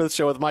Jason Smith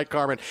Show with Mike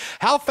Carmen.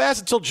 How fast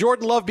until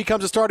Jordan Love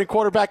becomes a starting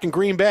quarterback in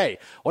Green Bay?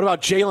 What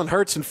about Jalen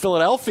Hurts in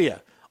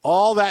Philadelphia?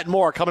 All that and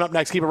more coming up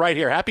next. Keep it right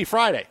here. Happy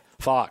Friday,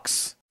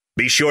 Fox.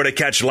 Be sure to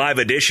catch live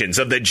editions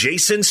of the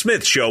Jason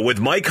Smith Show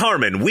with Mike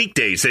Harmon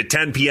weekdays at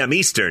 10 p.m.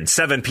 Eastern,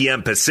 7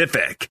 p.m.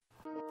 Pacific.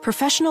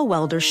 Professional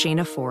welder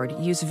Shayna Ford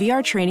used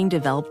VR training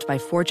developed by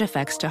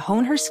ForgeFX to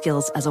hone her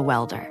skills as a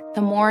welder.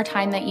 The more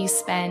time that you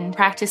spend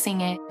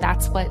practicing it,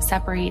 that's what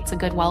separates a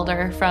good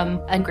welder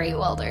from a great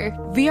welder.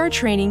 VR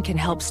training can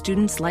help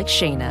students like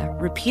Shayna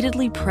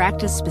repeatedly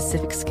practice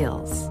specific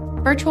skills.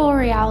 Virtual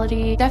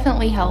reality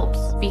definitely helps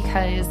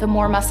because the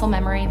more muscle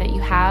memory that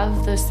you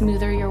have, the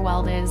smoother your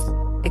weld is.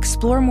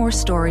 Explore more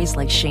stories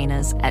like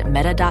Shayna's at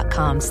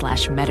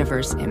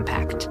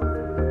meta.com/metaverseimpact.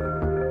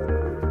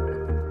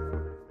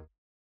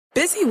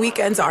 Busy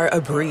weekends are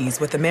a breeze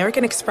with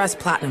American Express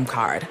Platinum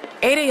Card.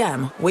 8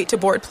 a.m., wait to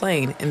board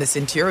plane in the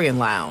Centurion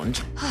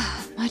Lounge.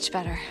 Much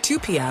better. 2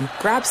 p.m.,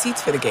 grab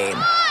seats for the game.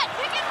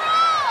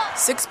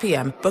 6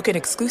 p.m., book an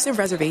exclusive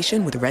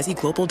reservation with Resi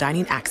Global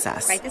Dining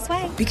Access. Right this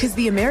way. Because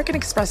the American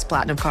Express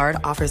Platinum Card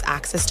offers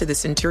access to the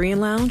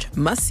Centurion Lounge,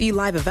 must-see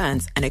live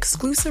events, and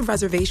exclusive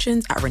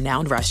reservations at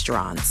renowned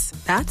restaurants.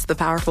 That's the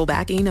powerful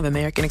backing of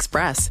American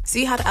Express.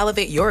 See how to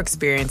elevate your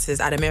experiences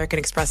at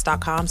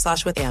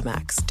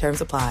americanexpress.com/withAmex. Terms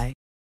apply.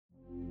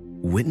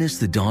 Witness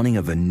the dawning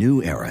of a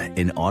new era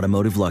in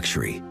automotive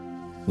luxury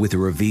with a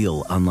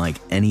reveal unlike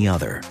any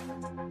other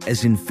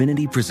as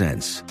Infiniti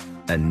presents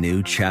a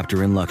new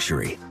chapter in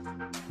luxury.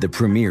 The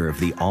premiere of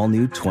the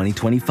all-new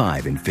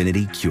 2025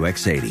 Infiniti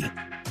QX80.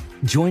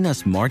 Join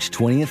us March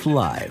 20th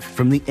live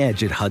from the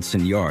Edge at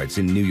Hudson Yards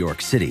in New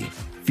York City,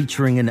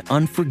 featuring an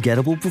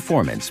unforgettable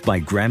performance by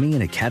Grammy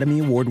and Academy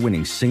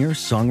Award-winning singer,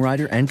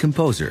 songwriter, and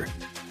composer,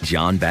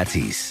 John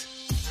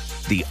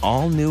Batiste. The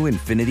all-new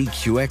Infiniti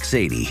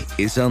QX80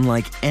 is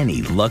unlike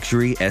any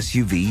luxury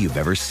SUV you've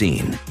ever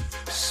seen.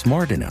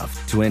 Smart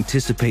enough to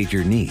anticipate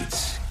your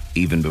needs,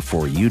 even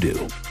before you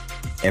do.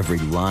 Every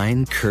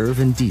line, curve,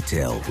 and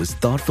detail was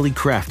thoughtfully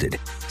crafted,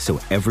 so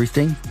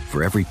everything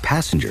for every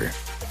passenger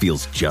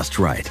feels just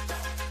right.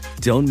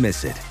 Don't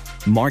miss it.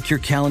 Mark your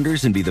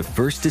calendars and be the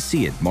first to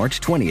see it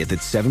March 20th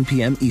at 7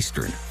 p.m.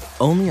 Eastern,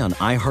 only on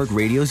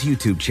iHeartRadio's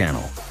YouTube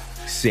channel.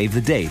 Save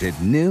the date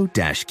at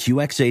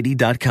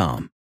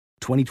new-QX80.com.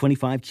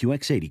 2025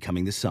 QX80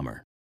 coming this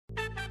summer.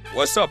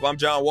 What's up? I'm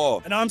John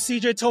Wall. And I'm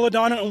CJ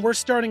Toledano, and we're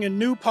starting a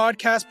new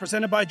podcast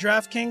presented by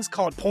DraftKings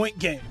called Point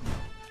Game.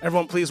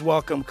 Everyone, please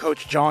welcome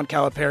Coach John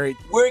Calipari.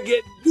 We're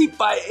getting beat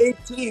by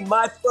 18.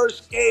 My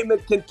first game in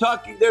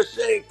Kentucky, they're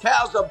saying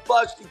Cal's a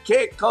bust. He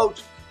can't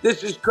coach.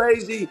 This is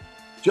crazy.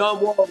 John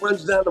Wall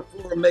runs down the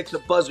floor and makes a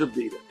buzzer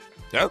beater.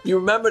 Yep. You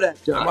remember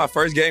that, John? That's my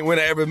first game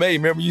winner I ever made.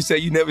 Remember you said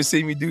you never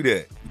see me do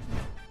that.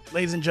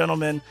 Ladies and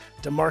gentlemen,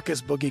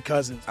 DeMarcus Boogie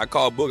Cousins. I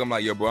called Boog. I'm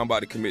like, yo, bro, I'm about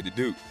to commit to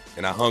Duke.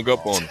 And I hung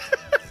up on him.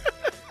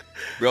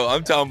 Bro,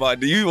 I'm talking about,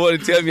 do you want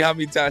to tell me how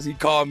many times he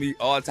called me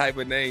all type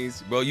of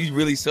names? Bro, you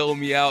really sold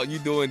me out. You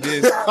doing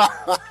this.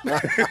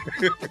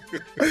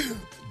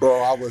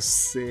 Bro, I was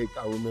sick.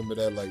 I remember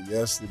that like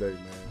yesterday,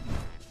 man.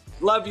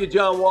 Love you,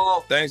 John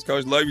Wall. Thanks,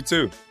 Coach. Love you,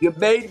 too. You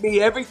made me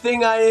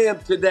everything I am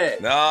today.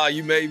 Nah,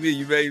 you made me.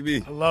 You made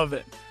me. I love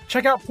it.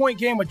 Check out Point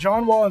Game with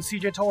John Wall and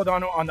CJ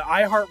Toledano on the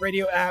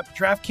iHeartRadio app,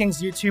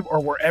 DraftKings YouTube, or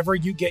wherever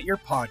you get your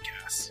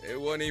podcasts. It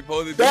wasn't even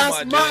supposed to be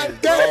That's my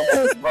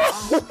game, bro.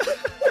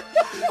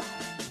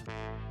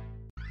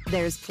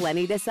 There's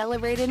plenty to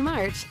celebrate in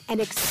March and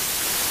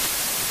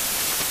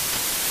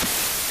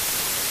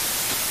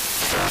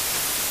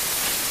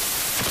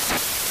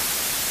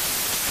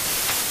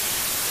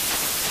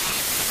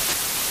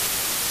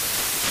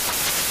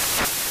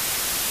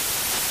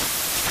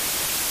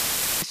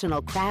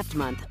National Craft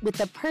Month with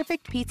the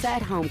perfect pizza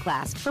at home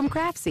class from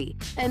Craftsy.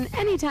 And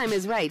anytime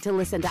is right to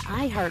listen to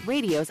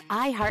iHeartRadio's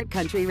iHeart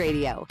Country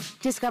Radio.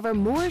 Discover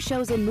more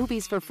shows and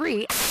movies for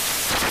free.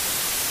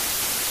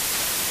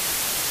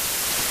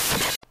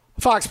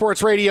 Fox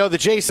Sports Radio, the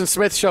Jason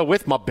Smith Show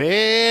with my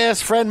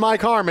best friend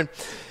Mike Harmon.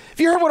 If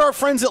you heard what our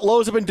friends at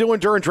Lowe's have been doing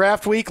during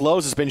draft week,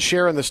 Lowe's has been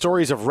sharing the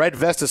stories of Red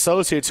Vest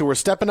associates who are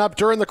stepping up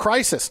during the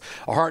crisis.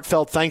 A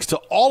heartfelt thanks to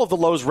all of the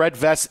Lowe's Red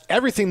Vests,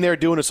 everything they're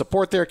doing to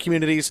support their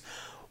communities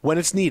when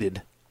it's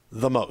needed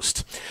the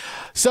most.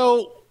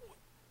 So,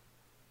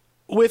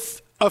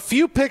 with a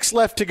few picks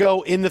left to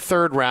go in the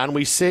third round,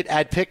 we sit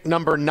at pick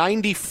number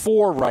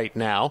 94 right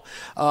now.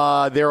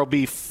 There will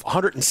be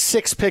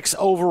 106 picks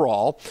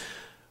overall.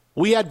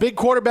 We had big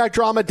quarterback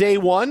drama day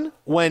one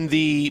when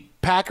the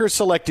Packers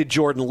selected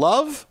Jordan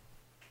Love.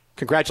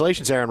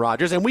 Congratulations, Aaron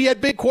Rodgers. And we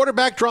had big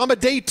quarterback drama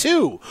day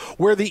two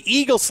where the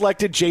Eagles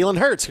selected Jalen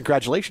Hurts.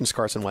 Congratulations,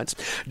 Carson Wentz.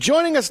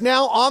 Joining us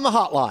now on the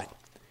hotline,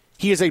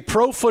 he is a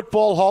Pro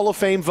Football Hall of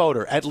Fame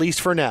voter, at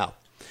least for now.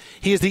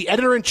 He is the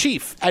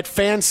editor-in-chief at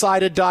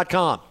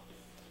Fansided.com.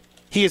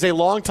 He is a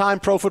longtime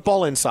Pro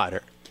Football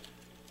insider.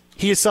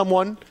 He is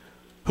someone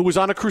who was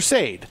on a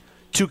crusade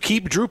to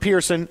keep Drew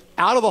Pearson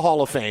out of the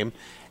Hall of Fame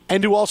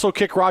and to also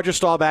kick Roger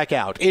Staubach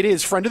out. It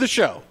is friend of the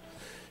show,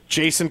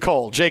 Jason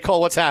Cole. J. Cole,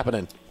 what's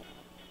happening?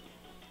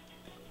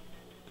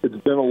 It's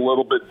been a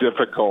little bit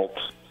difficult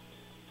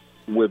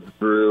with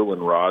Drew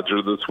and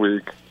Roger this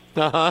week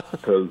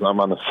because I'm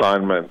on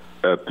assignment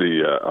at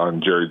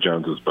on Jerry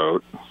Jones's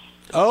boat.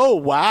 Oh,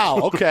 wow.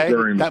 Okay.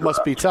 That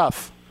must be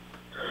tough.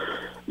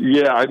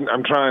 Yeah,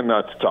 I'm trying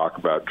not to talk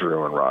about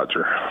Drew and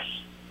Roger.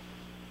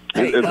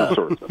 Hey, it's a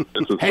source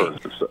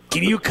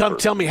can you come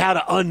tell me how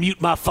to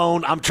unmute my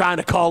phone? I'm trying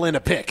to call in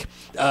a pick.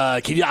 I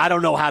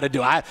don't know how to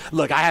do it. I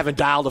haven't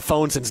dialed a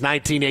phone since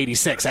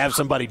 1986. I have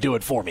somebody do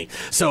it for me.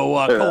 So,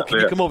 Cole, can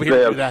you come over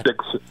here and do that?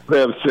 They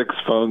have 6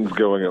 phones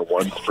going at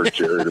once for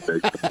Jerry to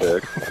make the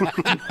pick.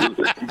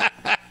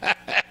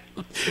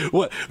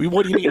 What do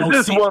you mean? Is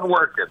this one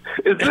working?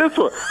 Is this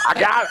one? I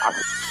got it.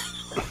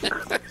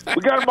 We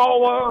got them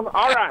all on.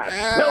 All right.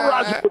 Tell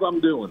Roger what I'm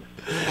doing.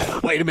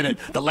 Wait a minute.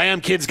 The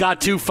Lamb kid's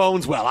got 2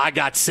 phones. Well, I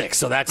got 6,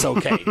 so that's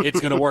okay. It's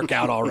going to work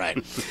out all right.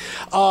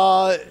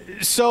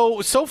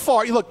 So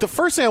far, look, the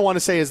first thing I want to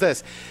say is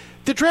this.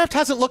 The draft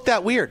hasn't looked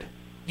that weird.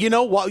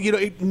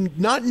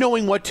 Not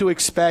knowing what to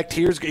expect,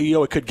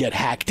 it could get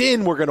hacked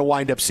in. We're going to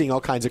wind up seeing all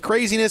kinds of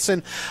craziness.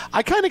 And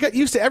I kind of got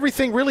used to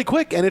everything really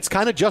quick, and it's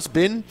kind of just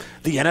been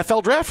the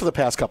NFL draft for the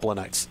past couple of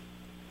nights.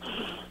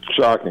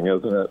 Shocking,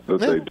 isn't it, that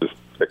they just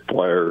pick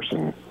players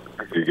and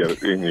you get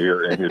it in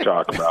your and you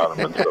talk about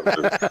them and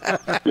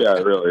stuff. Yeah,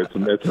 really, it's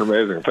an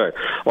amazing thing.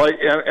 Like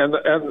and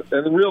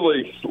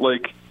really,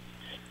 like,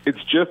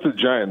 it's just a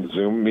giant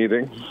Zoom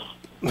meeting,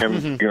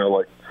 and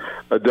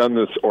I've done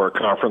this or a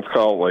conference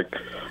call. Like,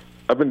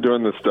 I've been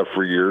doing this stuff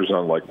for years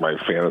on like my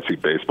fantasy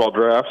baseball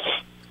drafts,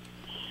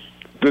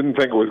 didn't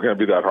think it was going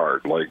to be that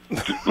hard. Like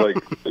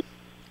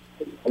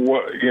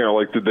what,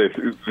 did they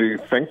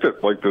think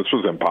that like this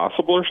was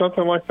impossible or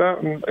something like that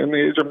in the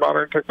age of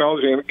modern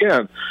technology? And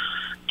again,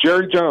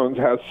 Jerry Jones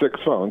has 6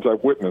 phones.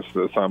 I've witnessed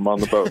this. I'm on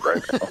the boat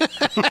right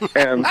now.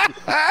 And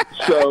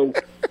so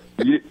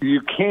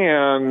you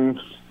can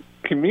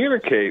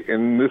communicate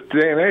in this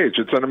day and age.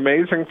 It's an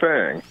amazing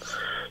thing.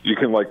 You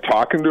can like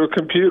talk into a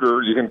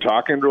computer. You can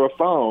talk into a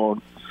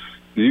phone.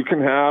 You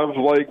can have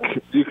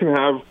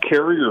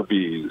carrier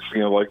bees.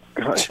 The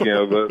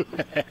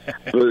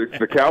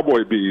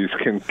cowboy bees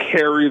can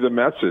carry the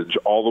message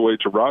all the way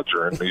to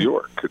Roger in New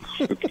York.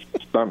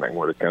 It's stunning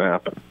what it can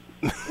happen.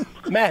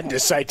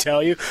 Madness, I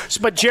tell you.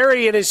 But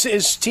Jerry and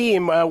his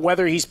team,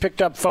 whether he's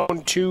picked up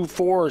phone 2,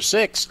 4, or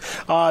 6,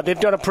 they've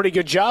done a pretty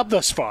good job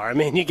thus far. I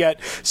mean, you got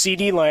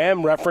C.D.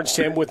 Lamb, referenced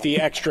him with the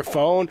extra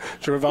phone,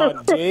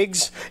 Trevon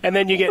Diggs, and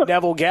then you get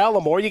Neville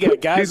Gallimore. You get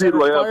guys that are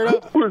fired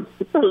up.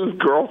 His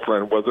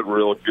girlfriend wasn't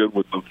real good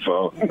with the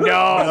phone.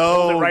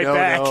 No,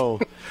 back. No.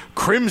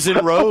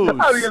 Crimson Rose,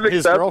 how do you think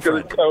his that's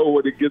girlfriend. Going to go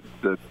when he gets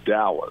to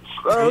Dallas?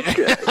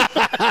 Okay.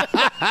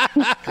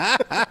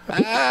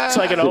 It's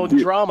like an old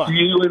drama.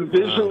 You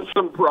envision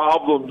some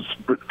problems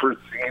for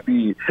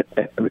CD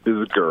and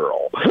his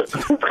girl.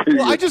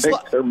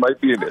 There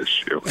might be an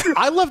issue.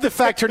 I love the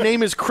fact her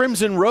name is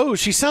Crimson Rose.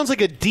 She sounds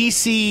like a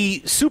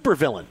DC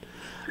supervillain.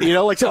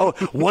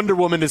 Wonder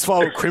Woman is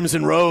following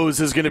Crimson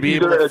Rose is going to be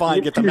able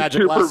to get the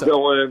magic lasso.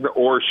 Villain,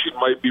 or she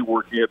might be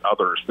working at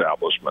other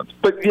establishments.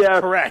 But yeah,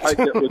 correct. I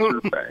get what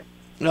you're saying.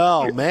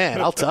 Oh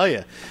man, I'll tell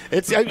you,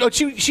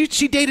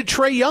 she dated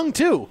Trey Young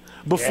too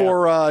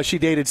before she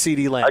dated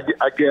C.D. Lamb.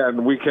 Again,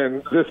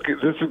 this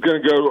is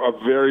going to go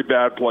a very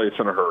bad place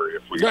in a hurry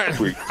if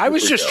we I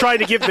was just trying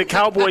to give the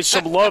Cowboys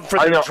some love for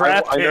their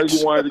draft picks. I know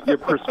you wanted to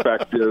give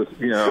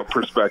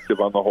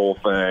perspective on the whole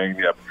thing.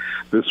 Yep.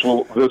 This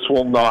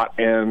will not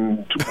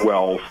end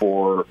well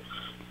for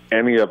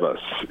any of us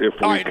if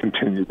we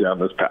continue down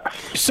this path.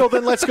 So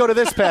then let's go to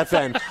this path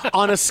then.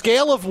 On a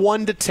scale of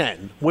 1 to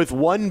 10, with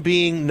 1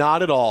 being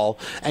not at all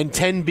and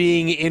 10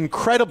 being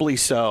incredibly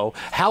so,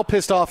 how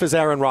pissed off is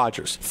Aaron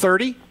Rodgers?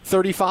 30?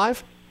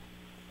 35?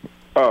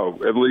 Oh,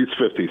 at least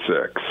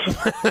 56.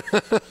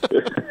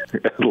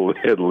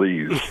 at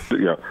least.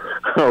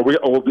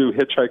 We'll do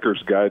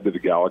Hitchhiker's Guide to the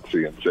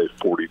Galaxy and say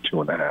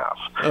 42.5.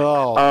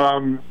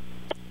 Oh.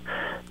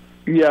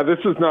 Yeah, this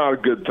is not a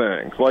good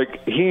thing.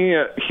 Like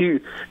he's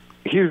going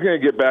to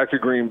get back to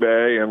Green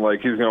Bay and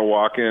like he's going to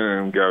walk in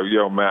and go,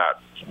 "Yo,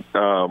 Matt,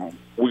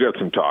 we got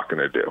some talking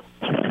to do."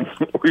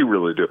 We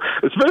really do.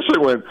 Especially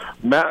when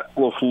Matt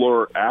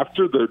LaFleur,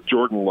 after the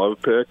Jordan Love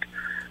pick,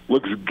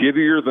 looks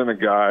giddier than a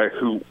guy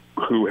who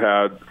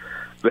had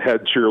the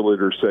head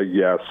cheerleader say,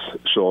 "Yes,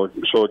 she'll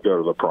go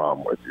to the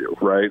prom with you."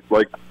 Right?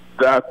 Like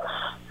that's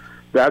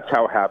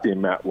how happy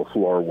Matt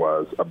LaFleur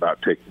was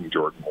about taking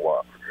Jordan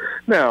Love.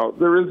 Now,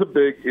 there is a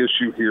big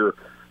issue here.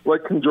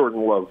 Like, can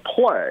Jordan Love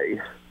play?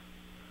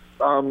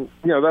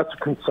 That's a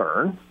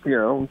concern,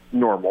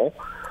 normal.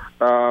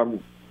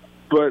 But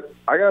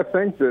I got to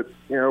think that,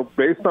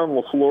 based on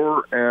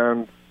LaFleur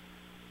and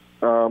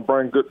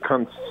Brian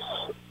Gutekunst's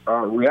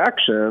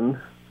reaction,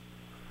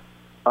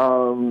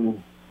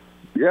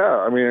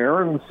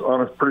 Aaron's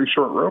on a pretty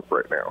short rope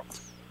right now.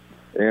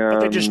 But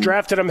they just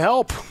drafted him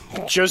help.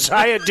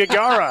 Josiah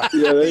DeGara,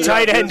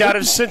 tight end out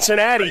of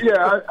Cincinnati.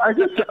 Yeah,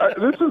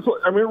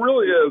 it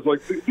really is.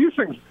 Like, these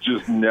things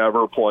just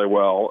never play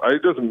well.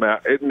 It doesn't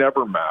matter. It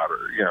never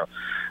matters.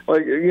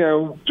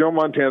 Joe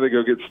Montana, they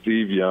go get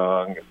Steve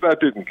Young.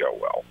 That didn't go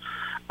well.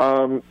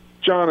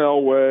 John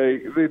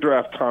Elway, they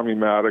draft Tommy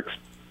Maddox.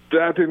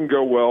 That didn't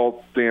go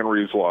well. Dan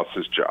Reeves lost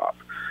his job.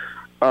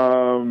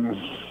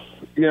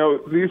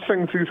 These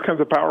kinds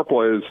of power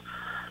plays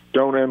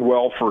don't end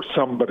well for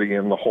somebody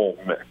in the whole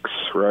mix,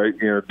 right?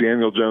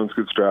 Daniel Jones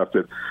gets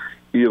drafted.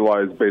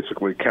 Eli's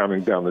basically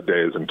counting down the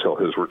days until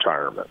his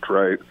retirement,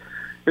 right?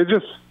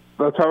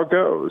 That's how it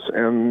goes.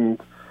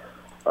 And,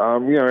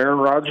 Aaron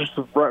Rodgers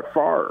is Brett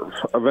Favre.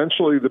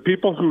 Eventually, the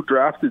people who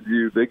drafted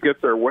you, they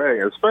get their way,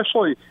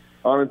 especially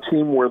on a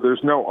team where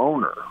there's no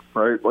owner,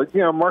 right? Like,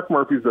 Mark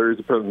Murphy's there, he's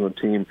the president of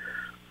the team,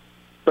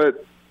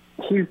 but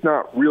he's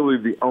not really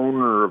the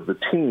owner of the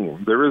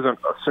team. There isn't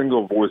a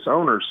single voice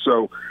owner,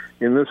 so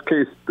in this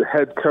case, the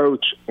head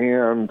coach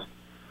and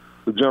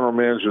the general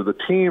manager of the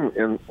team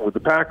with the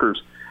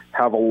Packers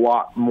have a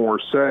lot more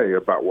say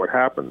about what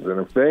happens. And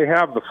if they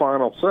have the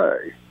final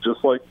say,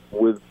 just like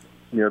with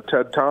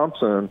Ted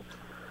Thompson,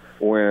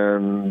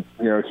 when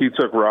he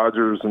took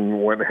Rodgers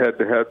and went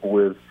head-to-head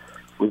with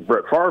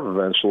Brett Favre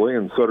eventually,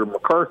 and so did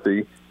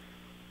McCarthy,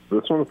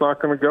 this one's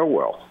not going to go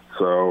well.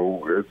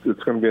 So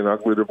it's going to be an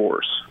ugly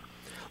divorce.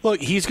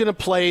 Look, he's going to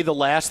play the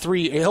last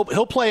 3. He'll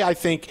play. I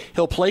think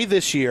he'll play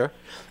this year,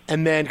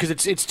 and then because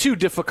it's too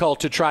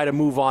difficult to try to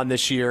move on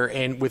this year,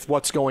 and with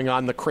what's going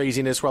on, the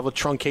craziness, well, the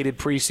truncated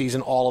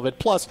preseason, all of it.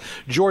 Plus,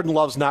 Jordan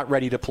Love's not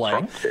ready to play.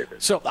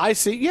 Truncated. So I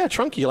see. Yeah,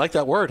 trunky. You like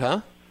that word, huh?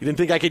 You didn't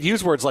think I could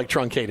use words like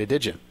truncated,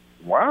 did you?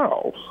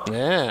 Wow.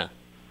 Yeah.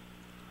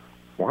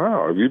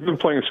 Wow. Have you been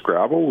playing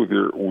Scrabble with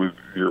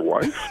your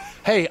wife?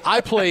 Hey,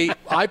 I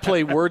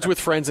play Words with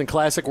Friends and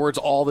Classic Words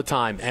all the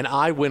time, and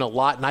I win a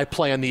lot, and I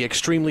play on the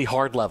extremely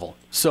hard level.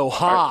 So,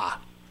 ha!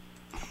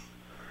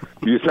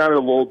 You sounded a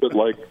little bit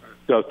like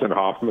Dustin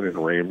Hoffman in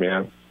Rain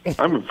Man.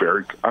 I'm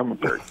very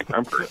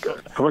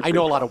good. I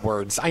know a lot of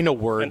words. I know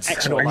words.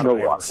 I know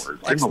lots of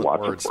words.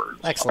 Excellent words.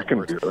 Excellent I can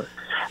words. do it.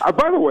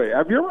 By the way,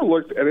 have you ever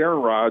looked at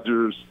Aaron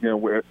Rodgers,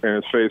 in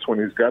his face when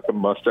he's got the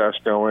mustache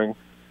going,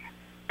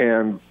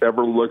 and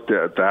ever looked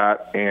at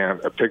that and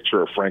a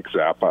picture of Frank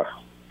Zappa?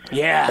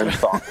 Yeah. And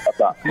thought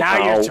about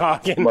now you're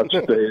talking. much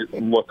they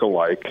look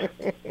alike.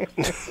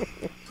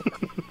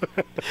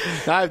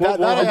 We'll put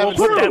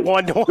that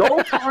one to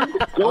Go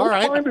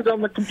find it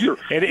on the computer.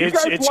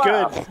 It's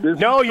good.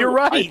 No, you're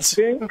right. I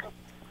think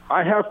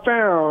I have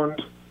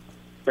found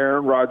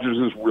Aaron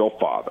Rodgers' real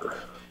father.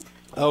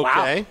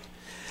 Okay. Wow.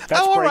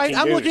 That's all right. breaking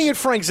I'm news. looking at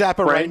Frank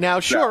Zappa right now.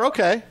 Sure.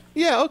 Okay.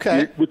 Yeah.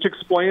 Okay. Which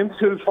explains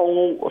his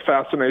whole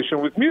fascination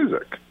with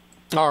music.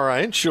 All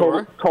right.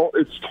 Sure.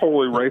 It's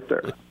totally right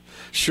there.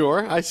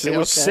 Sure, I see. It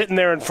was sitting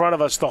there in front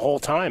of us the whole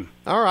time.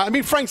 All right. I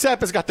mean, Frank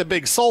Zappa's got the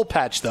big soul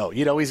patch, though.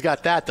 He's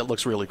got that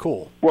looks really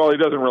cool. Well, he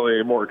doesn't really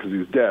anymore because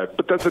he's dead,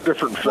 but that's a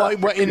different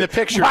fact. Well, in the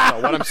pictures, though.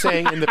 What I'm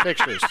saying in the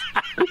pictures.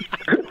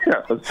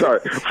 Yeah,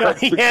 sorry.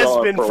 He has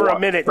been for a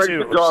minute, Frank's too.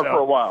 Frank's been gone for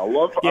a while.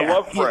 I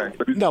love Frank,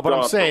 but he's no, but I'm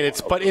gone saying for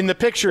a while. but in the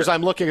pictures,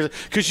 I'm looking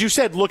because you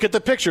said look at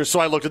the pictures,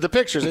 so I looked at the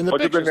pictures. In the look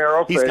pictures, at the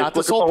narrow he's face, got the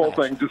look soul at the whole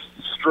patch. thing, just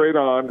straight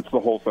on. It's the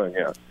whole thing,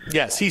 yeah.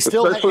 Yes, he's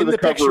still Especially in the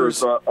cover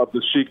pictures. of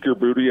the Chic Your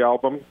Booty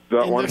album.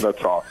 That one,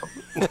 that's awesome.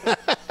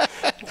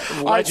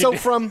 All right, so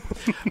from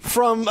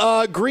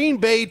Green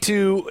Bay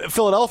to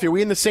Philadelphia, are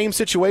we in the same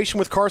situation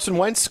with Carson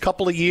Wentz? A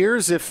couple of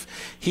years, if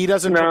he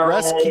doesn't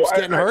progress, keeps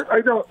getting hurt.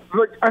 I don't.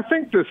 I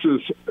think this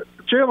is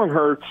Jalen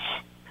Hurts,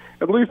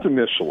 at least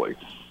initially.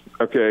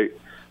 Okay,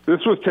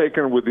 this was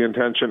taken with the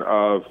intention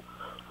of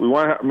we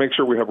want to make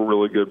sure we have a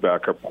really good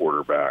backup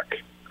quarterback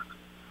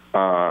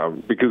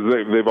because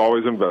they've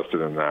always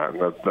invested in that,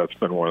 and that's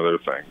been one of their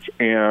things.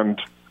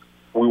 And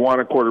we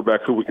want a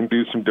quarterback who we can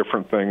do some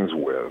different things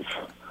with.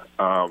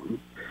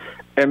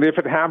 And if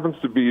it happens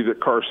to be that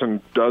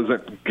Carson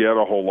doesn't get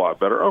a whole lot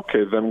better,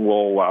 okay, then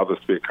we'll allow this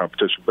to be a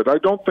competition. But I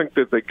don't think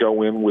that they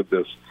go in with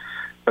this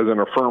as an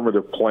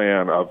affirmative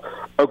plan of,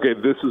 okay,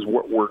 this is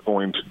what we're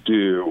going to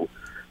do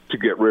to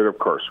get rid of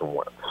Carson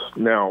Wentz.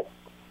 Now,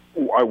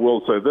 I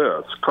will say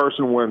this.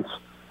 Carson Wentz,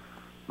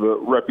 the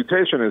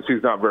reputation is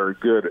he's not very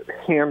good at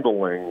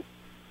handling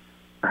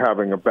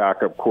having a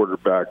backup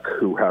quarterback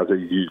who has a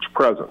huge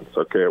presence.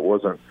 Okay, it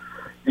wasn't,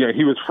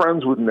 he was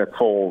friends with Nick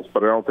Foles,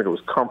 but I don't think it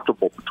was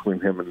comfortable between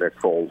him and Nick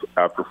Foles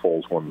after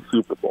Foles won the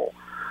Super Bowl.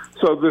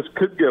 So this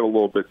could get a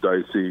little bit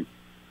dicey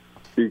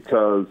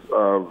because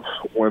of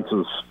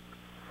Wentz's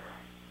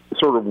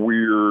sort of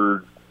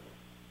weird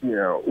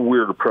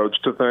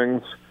approach to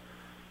things.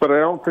 But I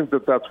don't think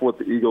that that's what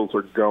the Eagles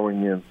are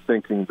going in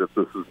thinking that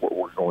this is what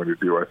we're going to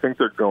do. I think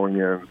they're going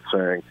in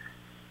saying,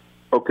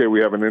 okay, we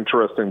have an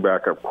interesting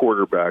backup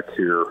quarterback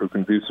here who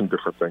can do some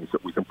different things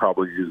that we can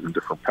probably use in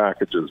different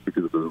packages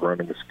because of his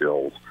running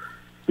skills,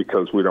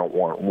 because we don't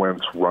want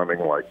Wentz running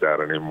like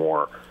that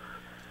anymore.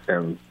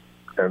 And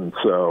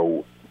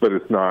so, but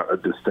it's not a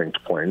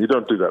distinct plan. You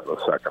don't do that in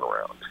the second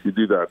round. You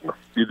do that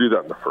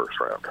in the first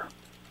round.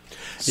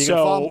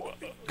 So,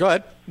 go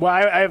ahead. Well,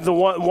 I have the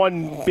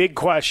one big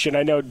question.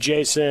 I know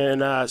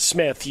Jason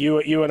Smith,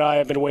 you and I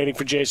have been waiting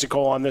for Jason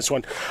Cole on this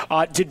one.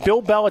 Did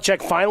Bill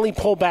Belichick finally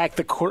pull back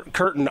the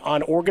curtain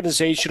on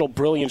organizational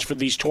brilliance for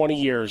these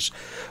 20 years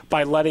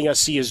by letting us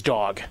see his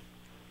dog?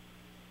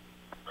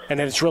 And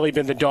then it's really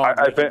been the dog.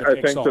 I think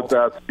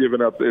that's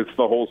given up. It's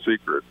the whole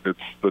secret. It's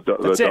the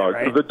dog.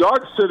 Right? The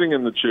dog sitting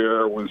in the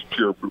chair was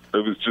pure.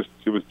 It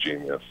was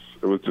genius.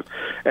 It was just,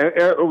 and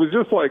it was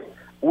just like,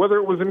 whether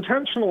it was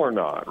intentional or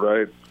not,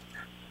 right?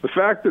 The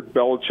fact that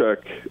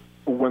Belichick,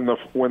 when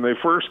they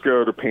first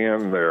go to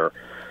Pan there,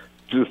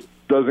 just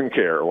doesn't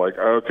care. Like,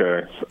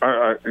 okay,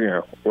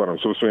 what, I'm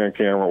supposed to be on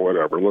camera,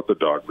 whatever. Let the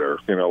dog there,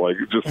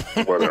 just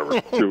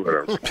whatever, do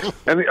whatever.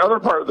 And the other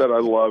part that I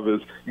love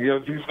is,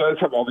 these guys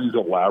have all these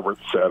elaborate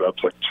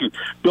setups. Like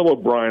Bill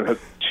O'Brien has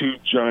 2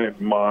 giant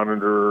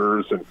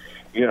monitors and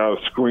a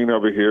screen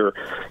over here.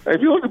 And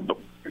if you look at,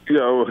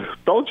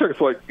 Belichick's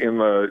like in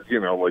the,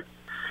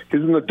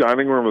 he's in the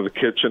dining room of the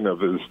kitchen of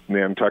his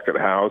Nantucket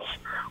house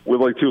with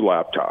 2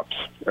 laptops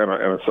and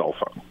a cell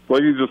phone.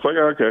 He's just like,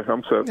 okay,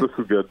 I'm set. This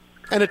is good.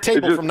 And a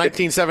table from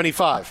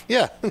 1975.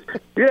 Yeah.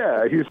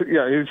 Yeah, he's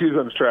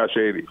using his trash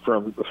 80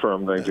 from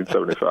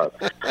 1975.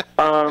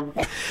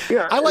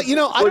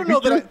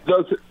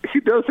 He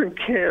doesn't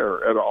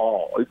care at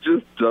all. He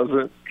just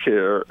doesn't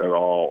care at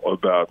all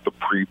about the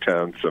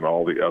pretense and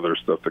all the other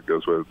stuff that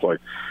goes with it. It's like,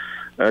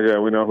 okay,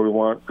 we know who we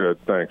want. Good,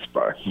 thanks,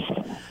 bye.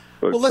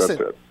 Well, listen.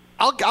 That's it.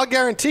 I'll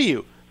guarantee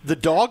you, the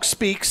dog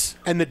speaks,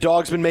 and the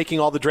dog's been making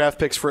all the draft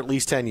picks for at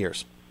least 10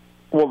 years.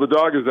 Well, the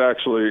dog is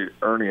actually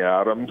Ernie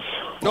Adams.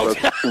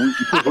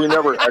 Because we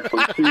never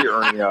actually see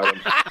Ernie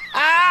Adams.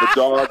 The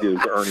dog is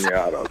Ernie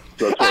Adams.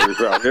 That's what we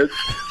found.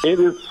 It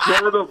is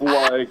sort of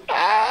like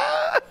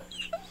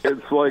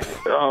it's like,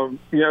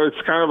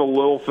 it's kind of a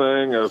little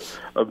thing of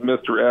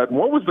Mr. Ed. And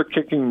what was the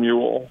kicking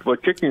mule? The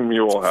kicking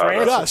mule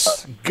had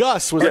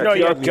Gus was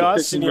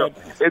Gus.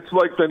 It's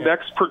like the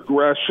next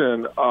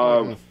progression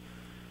of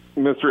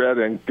Mr. Ed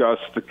and Gus,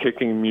 the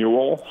kicking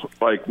mule.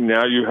 Like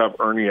now you have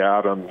Ernie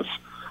Adams,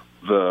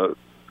 the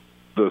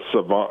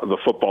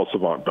football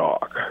savant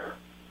dog.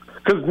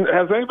 Because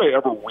has anybody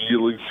ever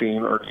really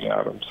seen Ernie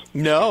Adams?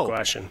 No. Good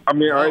question. I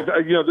mean,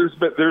 there's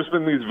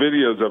been these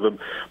videos of him,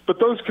 but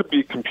those could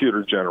be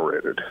computer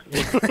generated.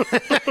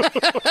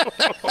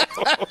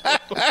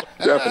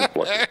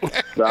 Definitely,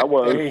 that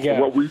was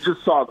what we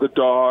just saw. The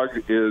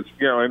dog is,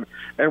 and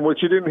what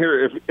you didn't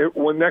hear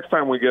when next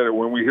time we get it,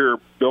 when we hear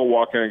Bill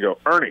walk in and go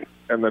Ernie,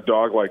 and the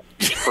dog like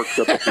perks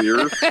up his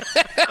ears.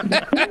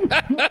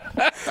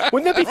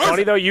 Wouldn't that be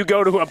funny though? You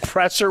go to a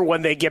presser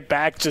when they get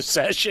back to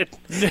session.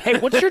 Hey,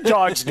 what's your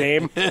dog's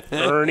name?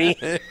 Ernie.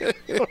 Does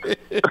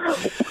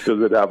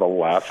it have a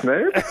last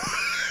name?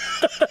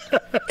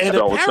 And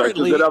no,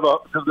 apparently,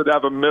 does it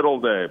have a middle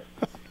name?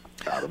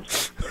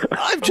 Adams.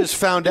 I've just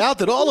found out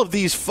that all of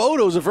these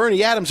photos of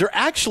Ernie Adams are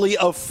actually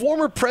of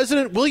former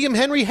President William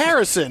Henry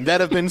Harrison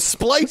that have been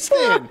spliced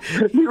in.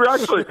 He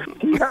has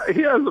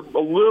a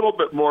little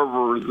bit more of a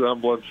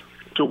resemblance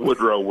to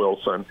Woodrow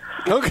Wilson,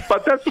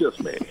 but that's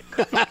just me.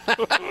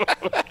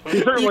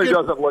 He certainly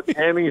doesn't look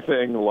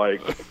anything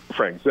like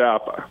Frank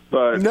Zappa.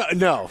 But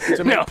no.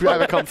 To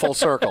have it come full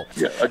circle.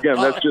 Yeah, again,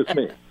 that's just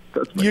me.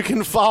 You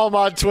can follow him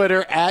on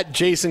Twitter at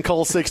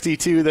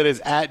JasonCole62. That is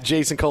at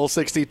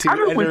JasonCole62. How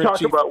did we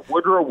talk about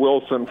Woodrow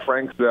Wilson,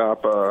 Frank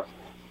Zappa,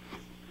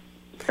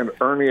 and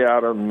Ernie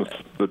Adams,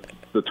 the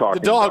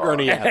talking dog?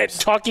 Ernie Adams.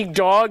 Talking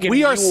dog and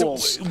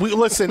mules.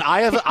 Listen,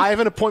 I have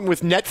an appointment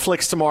with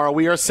Netflix tomorrow.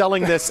 We are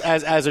selling this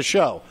as a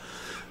show.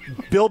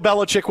 Bill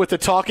Belichick with the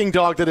talking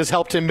dog that has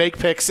helped him make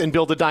picks and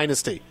build a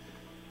dynasty.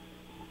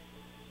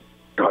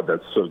 God,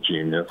 that's so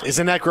genius.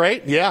 Isn't that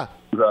great? Yeah.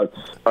 Do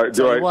I get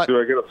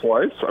a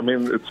slice? I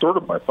mean, it's sort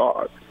of my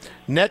thought.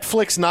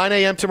 Netflix, 9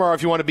 a.m. tomorrow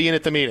if you want to be in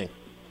at the meeting.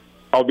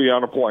 I'll be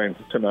on a plane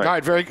tonight. All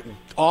right, very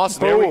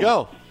awesome. Boom. There we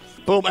go.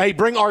 Boom. Hey,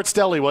 bring Art's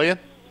Deli, will you?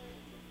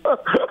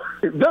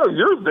 No,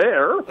 you're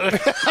there.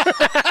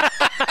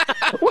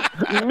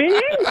 Me?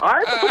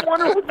 I'm the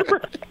one I'm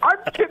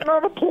getting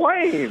on a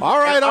plane. All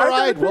right.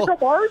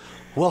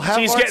 We'll have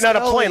he's getting on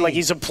a plane like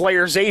he's a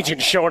player's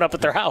agent showing up at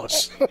their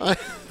house.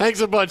 Thanks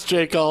a bunch,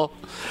 J. Cole.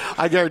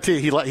 I guarantee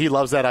he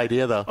loves that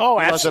idea, though. Oh,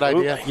 he absolutely.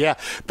 Loves that idea. Yeah.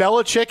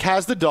 Belichick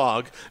has the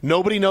dog.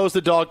 Nobody knows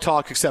the dog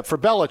talk except for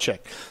Belichick.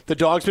 The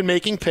dog's been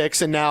making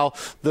picks, and now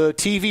the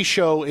TV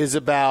show is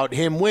about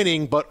him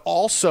winning, but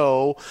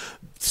also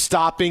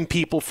stopping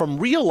people from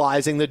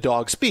realizing the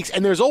dog speaks.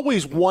 And there's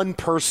always one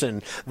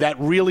person that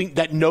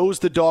knows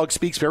the dog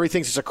speaks, but everything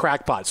thinks it's a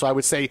crackpot. So I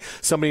would say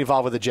somebody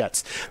involved with the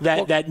Jets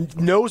that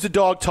knows the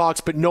dog talks,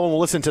 but no one will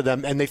listen to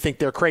them, and they think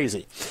they're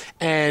crazy.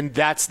 And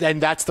that's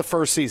the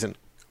first season.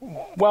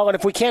 Well, and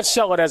if we can't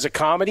sell it as a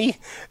comedy,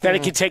 then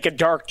it can take a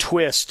dark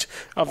twist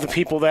of the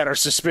people that are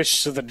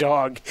suspicious of the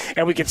dog,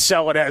 and we could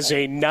sell it as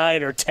a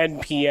 9 or 10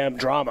 p.m.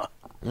 drama.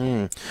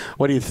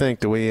 What do you think?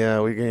 Do we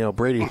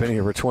Brady's been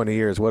here for 20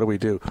 years. What do we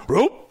do?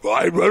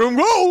 I let him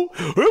go.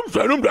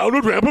 Send him down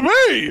to Tampa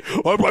Bay.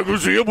 I'd like to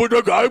see him with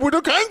the guy with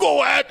the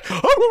Kango hat.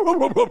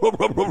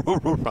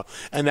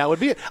 And that would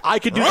be it. I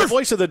could do the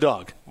voice of the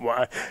dog.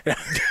 Why?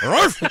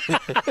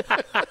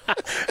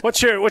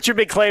 What's your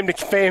big claim to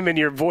fame in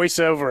your voice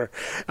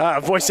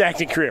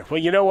acting career? Well,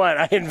 you know what?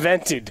 I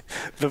invented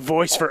the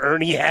voice for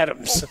Ernie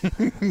Adams.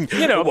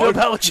 Bill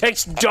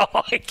Belichick's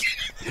dog.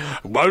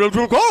 Why don't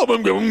you call him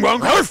and give him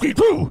Gronkowski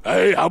too?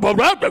 Hey, how about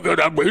that?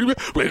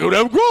 We could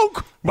have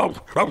Gronk.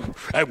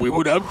 And we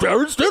would have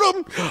Jared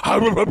Stidham.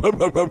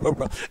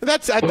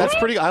 That's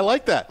pretty. I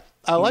like that.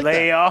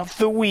 Lay off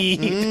the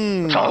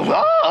weed.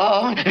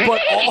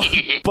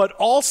 But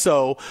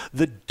also,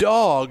 the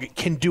dog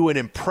can do an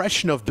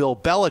impression of Bill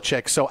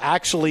Belichick, so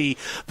actually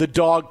the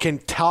dog can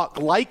talk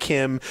like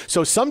him.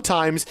 So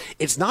sometimes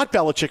it's not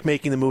Belichick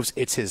making the moves,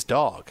 it's his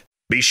dog.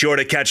 Be sure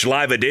to catch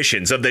live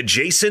editions of The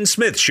Jason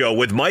Smith Show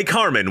with Mike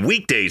Harmon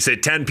weekdays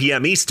at 10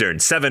 p.m. Eastern,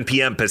 7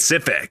 p.m.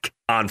 Pacific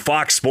on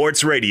Fox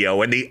Sports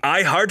Radio and the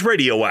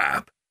iHeartRadio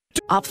app.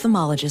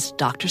 Ophthalmologist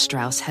Dr.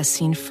 Strauss has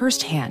seen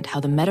firsthand how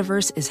the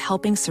metaverse is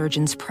helping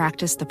surgeons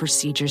practice the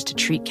procedures to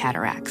treat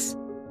cataracts.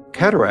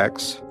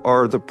 Cataracts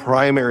are the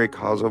primary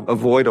cause of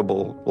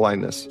avoidable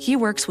blindness. He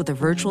works with a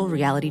virtual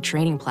reality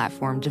training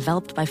platform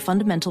developed by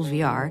Fundamental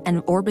VR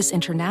and Orbis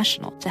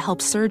International to help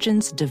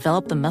surgeons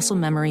develop the muscle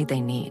memory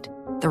they need.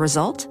 The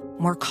result?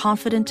 More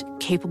confident,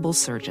 capable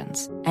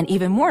surgeons. And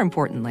even more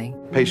importantly,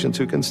 patients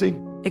who can see.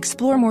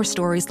 Explore more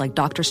stories like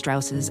Dr.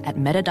 Strauss's at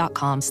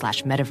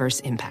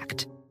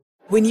meta.com/metaverseimpact.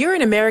 When you're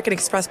an American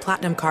Express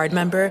Platinum card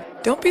member,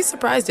 don't be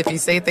surprised if you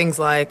say things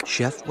like,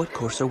 Chef, what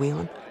course are we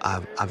on?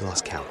 I've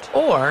lost count.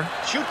 Or,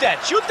 Shoot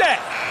that!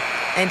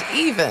 and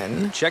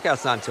even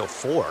checkout's not until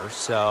 4,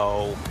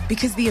 so...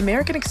 Because the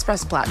American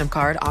Express Platinum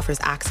Card offers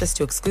access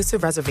to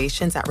exclusive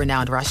reservations at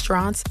renowned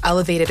restaurants,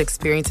 elevated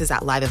experiences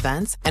at live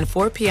events, and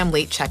 4 p.m.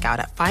 late checkout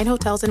at fine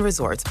hotels and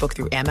resorts booked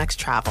through Amex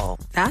Travel.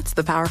 That's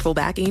the powerful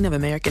backing of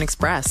American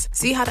Express.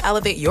 See how to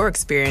elevate your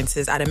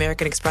experiences at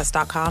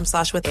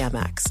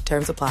americanexpress.com/withAmex.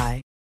 Terms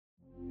apply.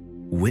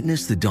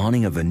 Witness the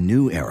dawning of a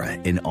new era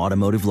in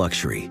automotive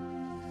luxury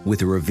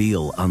with a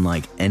reveal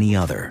unlike any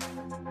other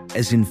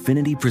as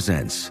Infiniti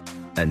presents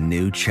a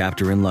new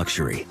chapter in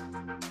luxury,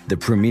 the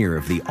premiere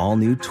of the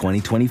all-new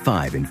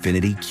 2025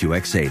 Infiniti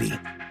QX80.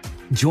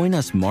 Join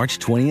us March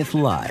 20th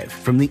live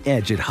from the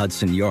Edge at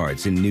Hudson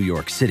Yards in New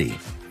York City,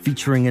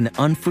 featuring an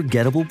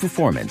unforgettable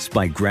performance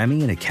by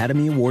Grammy and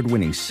Academy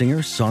Award-winning singer,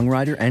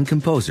 songwriter, and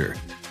composer,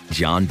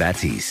 Jon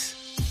Batiste.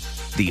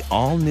 The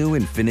all-new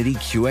Infiniti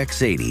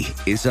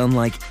QX80 is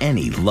unlike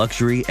any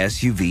luxury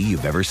SUV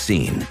you've ever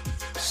seen.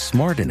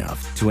 Smart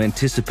enough to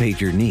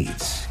anticipate your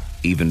needs,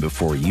 even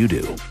before you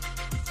do.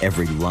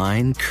 Every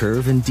line,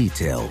 curve, and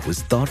detail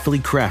was thoughtfully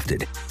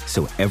crafted,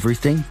 so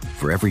everything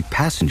for every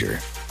passenger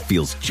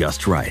feels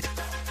just right.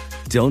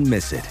 Don't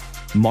miss it.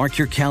 Mark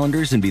your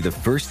calendars and be the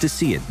first to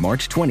see it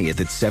March 20th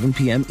at 7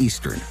 p.m.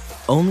 Eastern,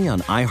 only on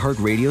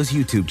iHeartRadio's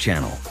YouTube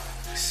channel.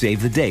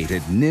 Save the date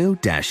at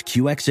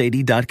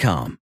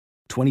new-QX80.com.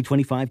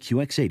 2025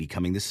 QX80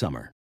 coming this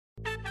summer.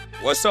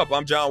 What's up?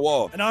 I'm John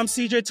Wall. And I'm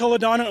CJ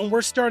Toledano, and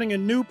we're starting a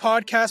new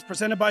podcast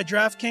presented by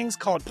DraftKings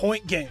called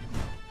Point Game.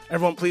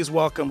 Everyone, please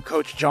welcome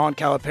Coach John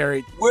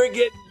Calipari. We're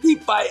getting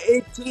beat by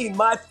 18.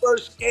 My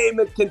first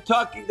game in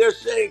Kentucky, they're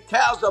saying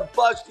Cal's a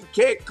bust. He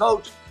can't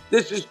coach.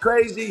 This is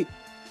crazy.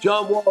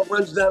 John Wall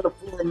runs down the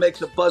floor and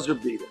makes a buzzer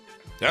beater.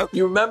 Yep.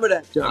 You remember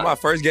that, John? That's my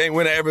first game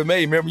winner I ever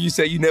made. Remember you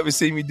said you never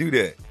see me do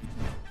that.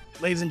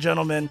 Ladies and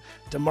gentlemen,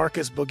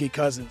 DeMarcus Boogie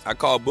Cousins. I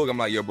called Boog. I'm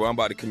like, yo, bro, I'm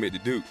about to commit to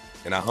Duke.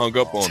 And I hung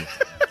up on him.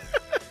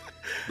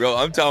 Bro,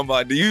 I'm talking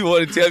about, do you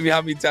want to tell me how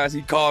many times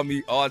he called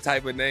me all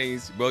type of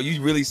names? Bro, you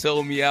really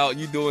sold me out.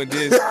 You doing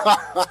this.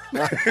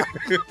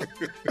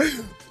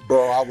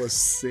 Bro, I was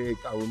sick.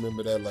 I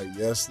remember that like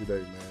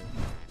yesterday,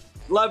 man.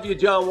 Love you,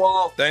 John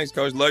Wall. Thanks,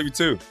 Coach. Love you,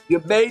 too.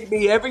 You made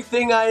me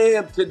everything I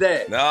am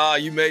today. Nah,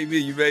 you made me.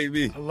 You made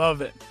me. I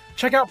love it.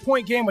 Check out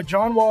Point Game with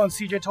John Wall and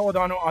CJ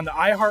Toledano on the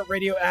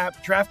iHeartRadio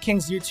app,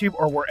 DraftKings YouTube,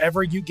 or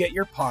wherever you get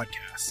your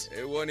podcasts.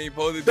 It wasn't even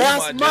supposed to be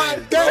That's my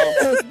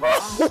dance, bro.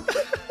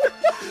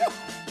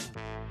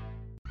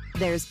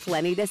 There's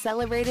plenty to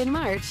celebrate in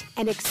March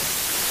and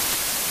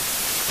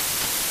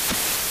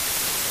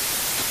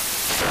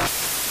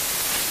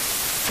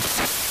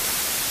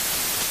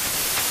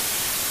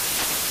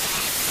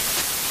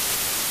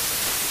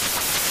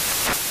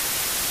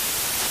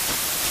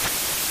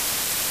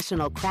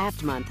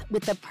Craft Month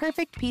with the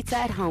perfect pizza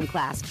at home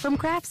class from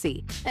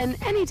Craftsy.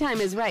 And anytime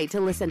is right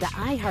to listen to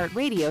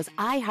iHeartRadio's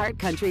iHeart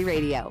Country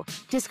Radio.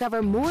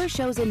 Discover more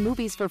shows and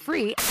movies for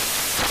free.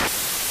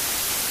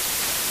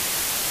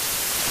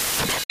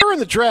 During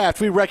the draft,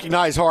 we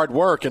recognize hard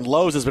work, and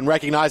Lowe's has been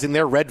recognizing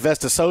their Red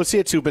Vest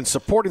associates who've been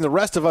supporting the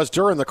rest of us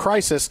during the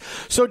crisis.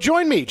 So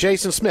join me,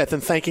 Jason Smith, in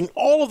thanking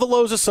all of the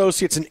Lowe's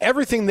associates and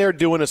everything they're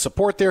doing to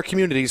support their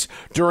communities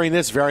during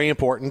this very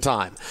important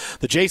time.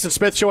 The Jason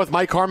Smith Show with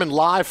Mike Harmon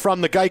live from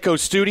the Geico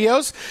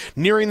Studios.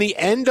 Nearing the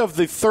end of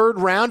the third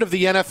round of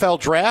the NFL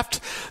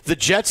draft, the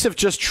Jets have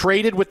just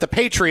traded with the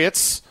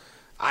Patriots.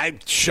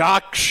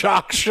 Shock.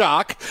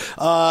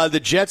 The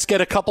Jets get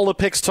a couple of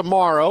picks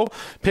tomorrow.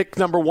 Pick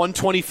number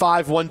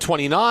 125,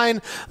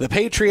 129. The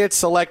Patriots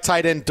select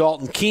tight end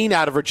Dalton Keene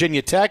out of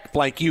Virginia Tech.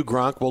 Blank you,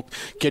 Gronk. We'll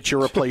get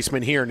your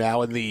replacement here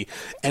now in the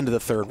end of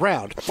the third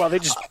round. Well, they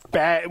just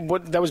that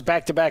was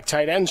back-to-back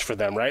tight ends for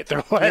them, right?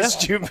 Their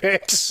last two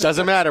picks.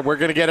 Doesn't matter. We're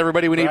going to get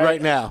everybody we need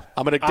right now.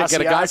 I'm going to get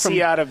a guy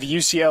from out of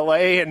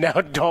UCLA and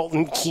now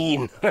Dalton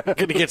Keene. Going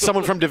to get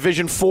someone from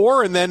Division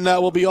IV, and then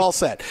we'll be all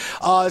set.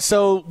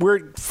 So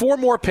we're 4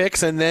 more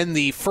picks, and then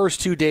the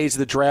first 2 days of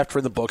the draft are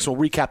in the books. We'll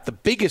recap the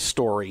biggest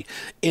story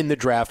in the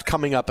draft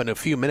coming up in a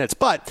few minutes.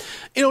 But,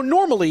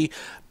 normally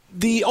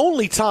the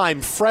only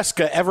time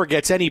Fresca ever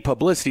gets any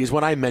publicity is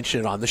when I mention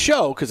it on the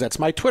show, because that's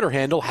my Twitter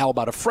handle, How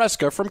About a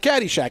Fresca from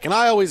Caddyshack. And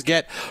I always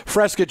get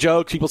Fresca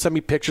jokes. People send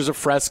me pictures of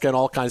Fresca and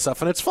all kinds of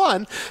stuff, and it's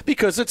fun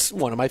because it's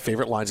one of my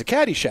favorite lines of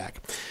Caddyshack.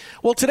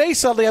 Well, today,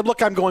 suddenly,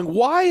 I'm going,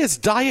 why is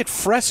Diet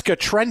Fresca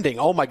trending?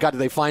 Oh, my God, did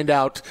they find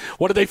out?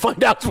 What did they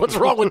find out? What's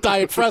wrong with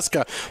Diet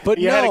Fresca? But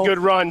you had a good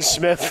run,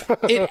 Smith.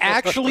 It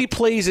actually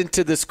plays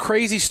into this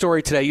crazy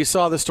story today. You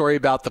saw the story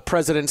about the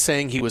president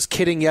saying he was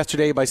kidding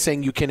yesterday by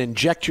saying you can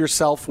inject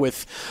yourself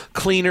with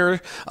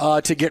cleaner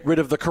to get rid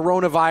of the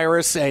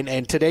coronavirus.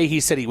 And today he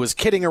said he was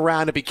kidding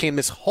around. It became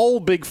this whole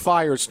big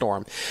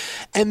firestorm.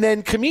 And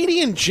then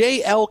comedian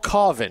J.L.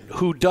 Cauvin,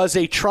 who does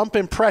a Trump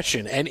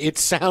impression, and it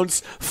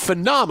sounds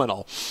phenomenal,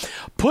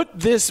 put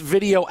this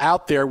video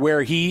out there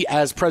where he,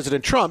 as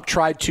President Trump,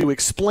 tried to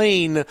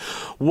explain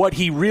what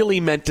he really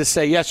meant to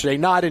say yesterday,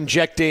 not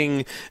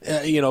injecting,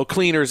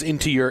 cleaners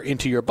into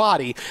your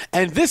body.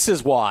 And this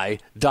is why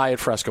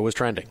Diet Fresca was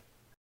trending.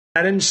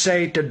 I didn't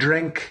say to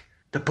drink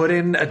to put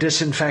in a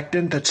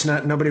disinfectant. That's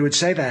not, nobody would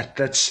say that.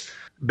 That's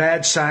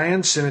bad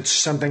science, and it's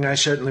something I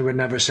certainly would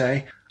never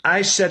say.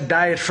 I said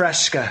Diet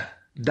Fresca.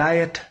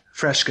 Diet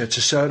Fresca. It's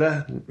a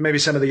soda. Maybe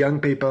some of the young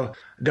people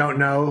don't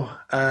know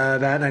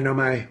that. I know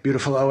my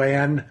beautiful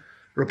OAN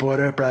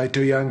reporter, probably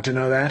too young to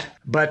know that.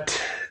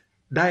 But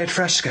Diet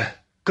Fresca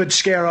could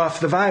scare off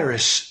the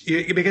virus.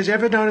 Because you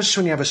ever notice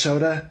when you have a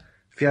soda,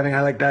 if you're having,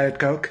 I like Diet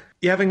Coke,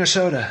 you're having a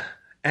soda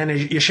and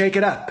you shake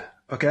it up,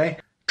 okay?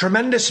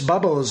 Tremendous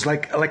bubbles,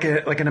 like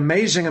an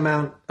amazing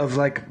amount of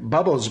like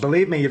bubbles.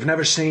 Believe me, you've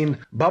never seen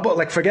bubble,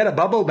 like forget a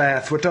bubble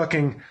bath. We're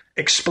talking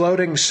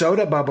exploding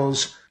soda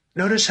bubbles.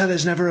 Notice how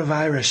there's never a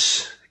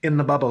virus in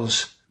the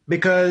bubbles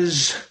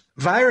because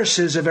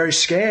viruses are very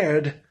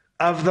scared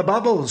of the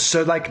bubbles.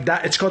 So like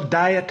it's called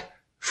Diet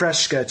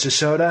Fresca. It's a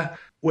soda.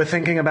 We're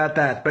thinking about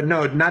that. But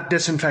no, not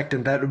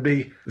disinfectant. That would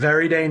be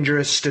very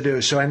dangerous to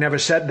do. So I never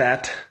said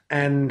that.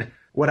 And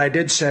what I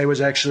did say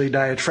was actually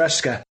Diet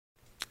Fresca.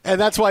 And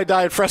that's why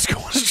Diet Fresca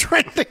was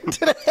trending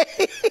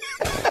today.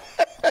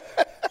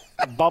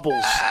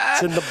 Bubbles.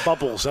 It's in the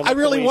bubbles. I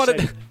really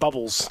wanted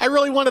bubbles. I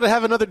really wanted to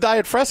have another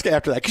Diet Fresca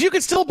after that because you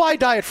can still buy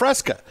Diet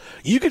Fresca.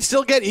 You can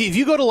still get, if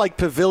you go to like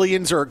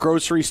Pavilions or a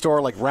grocery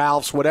store like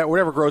Ralph's,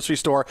 whatever grocery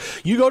store,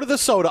 you go to the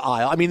soda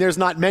aisle. I mean, there's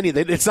not many.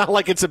 It's not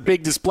like it's a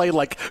big display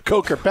like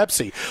Coke or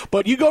Pepsi.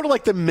 But you go to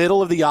like the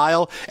middle of the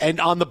aisle and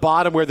on the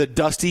bottom where the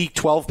dusty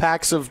 12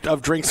 packs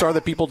of drinks are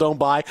that people don't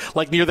buy,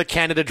 like near the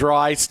Canada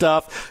Dry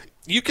stuff,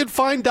 you can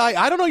find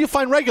I don't know, you'll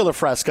find regular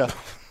Fresca.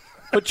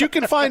 But you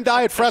can find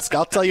Diet Fresca,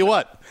 I'll tell you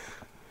what.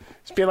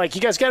 It's being like,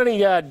 you guys got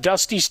any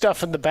dusty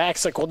stuff in the back?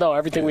 It's like, well, no,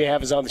 everything we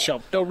have is on the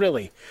shelf. No,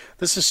 really.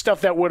 This is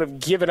stuff that would have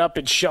given up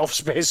its shelf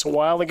space a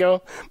while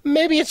ago.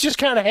 Maybe it's just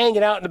kind of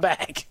hanging out in the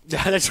back.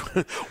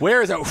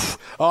 Where is it?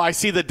 Oh, I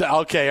see the.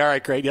 Okay, all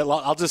right, great. Yeah,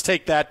 I'll just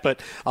take that,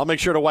 but I'll make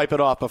sure to wipe it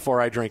off before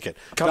I drink it.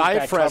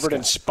 Diet Fresca. Covered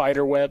in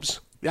spider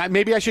webs. Yeah,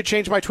 maybe I should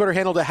change my Twitter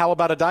handle to How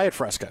About a Diet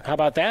Fresca? How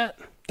about that?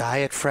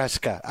 Diet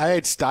Fresca.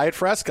 It's Diet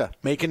Fresca.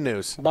 Making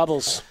news.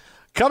 Bubbles.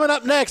 Coming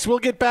up next, we'll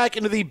get back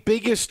into the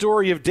biggest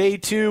story of day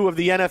 2 of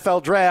the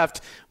NFL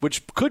Draft,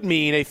 which could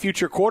mean a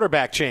future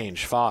quarterback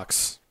change.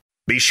 Fox.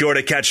 Be sure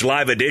to catch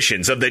live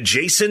editions of The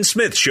Jason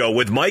Smith Show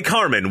with Mike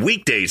Harmon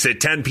weekdays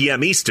at 10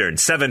 p.m. Eastern,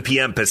 7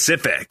 p.m.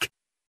 Pacific.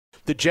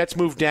 The Jets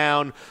move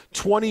down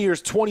 20 years,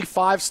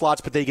 25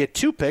 slots, but they get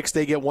 2 picks.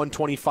 They get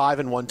 125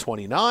 and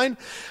 129.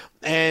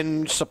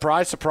 And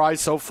surprise,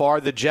 surprise, so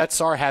far, the Jets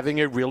are having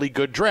a really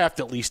good draft,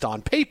 at least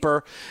on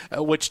paper,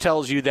 which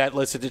tells you that,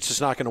 listen, it's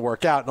just not going to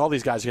work out, and all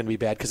these guys are going to be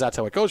bad because that's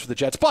how it goes for the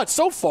Jets. But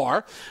so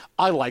far,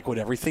 I like what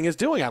everything is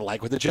doing. I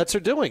like what the Jets are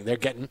doing.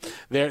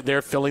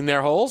 They're filling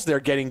their holes.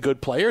 They're getting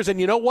good players. And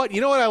you know what? You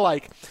know what I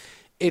like?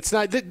 It's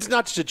not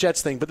just a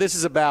Jets thing, but this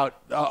is about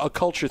a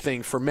culture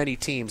thing for many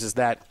teams, is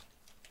that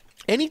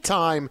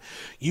anytime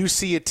you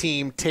see a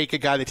team take a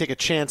guy, they take a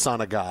chance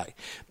on a guy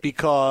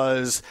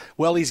because,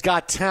 well, he's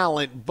got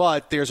talent,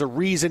 but there's a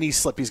reason he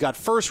slipped. He's got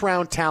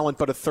first-round talent,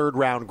 but a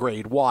third-round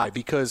grade. Why?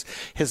 Because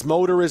his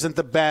motor isn't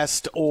the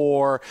best,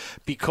 or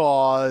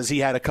because he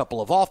had a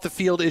couple of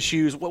off-the-field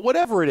issues,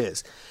 whatever it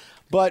is.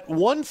 But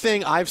one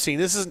thing I've seen,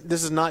 this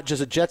is not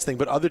just a Jets thing,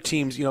 but other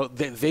teams,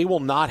 they will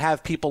not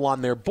have people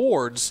on their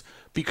boards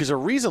because of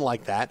a reason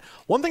like that.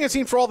 One thing I've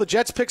seen for all the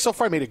Jets picks so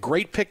far, I made a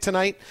great pick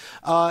tonight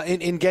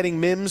in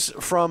getting Mims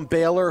from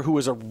Baylor, who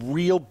is a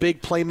real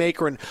big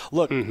playmaker. And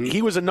look,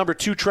 he was a number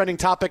 2 trending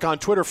topic on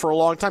Twitter for a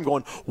long time,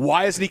 going,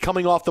 why isn't he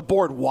coming off the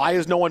board? Why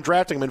is no one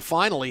drafting him? And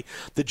finally,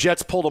 the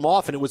Jets pulled him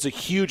off, and it was a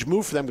huge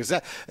move for them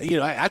because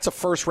that's a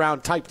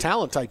first-round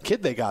talent type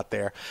kid they got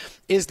there,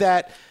 is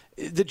that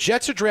the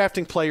Jets are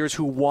drafting players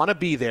who want to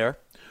be there,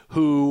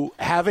 who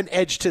have an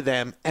edge to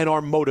them, and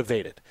are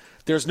motivated.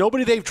 There's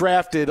nobody they've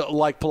drafted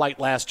like Polite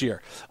last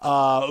year,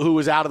 who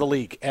was out of the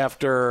league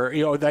after,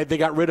 they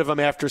got rid of him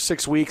after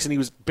 6 weeks and he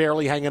was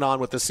barely hanging on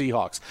with the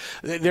Seahawks.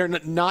 They're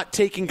not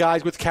taking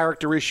guys with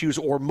character issues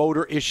or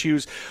motor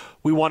issues.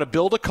 We want to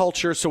build a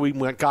culture, so we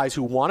want guys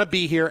who want to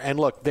be here. And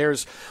look,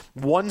 there's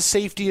one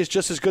safety is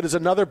just as good as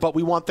another, but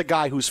we want the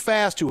guy who's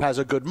fast, who has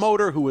a good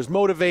motor, who is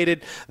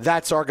motivated.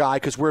 That's our guy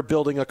because we're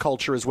building a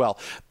culture as well.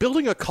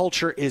 Building a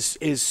culture is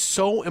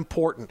so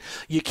important.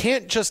 You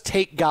can't just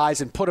take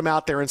guys and put them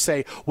out there and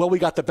say, well, we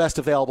got the best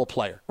available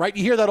player, right?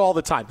 You hear that all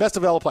the time, best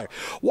available player.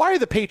 Why are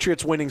the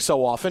Patriots winning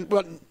so often?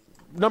 Well,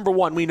 number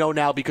one, we know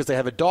now because they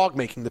have a dog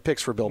making the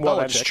picks for Bill Belichick. Well,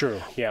 that's true.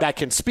 Yeah. That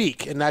can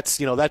speak, and that's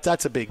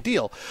a big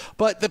deal.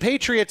 But the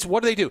Patriots,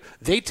 what do?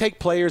 They take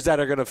players that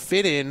are going to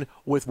fit in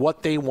with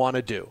what they want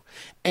to do.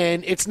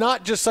 And it's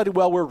not just suddenly,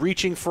 well, we're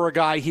reaching for a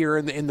guy here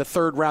in the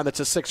third round that's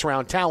a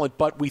 6th-round talent,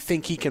 but we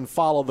think he can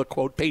follow the,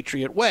 quote,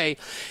 Patriot way.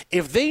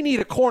 If they need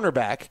a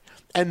cornerback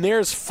and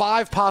there's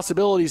 5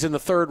 possibilities in the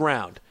 3rd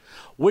round,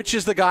 which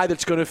is the guy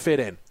that's going to fit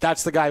in?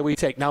 That's the guy we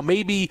take. Now,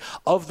 maybe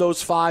of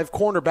those 5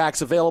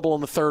 cornerbacks available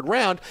in the 3rd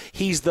round,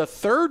 he's the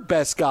 3rd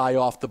best guy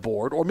off the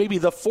board, or maybe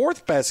the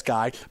 4th best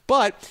guy.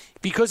 But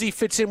because he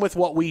fits in with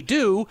what we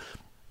do,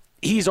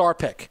 he's our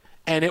pick.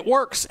 And it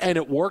works, and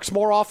it works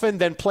more often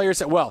than players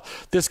say, well,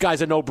 this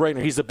guy's a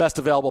no-brainer. He's the best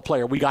available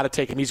player. We got to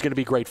take him. He's going to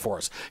be great for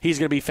us. He's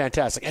going to be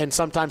fantastic. And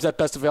sometimes that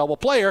best available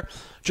player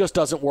just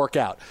doesn't work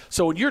out.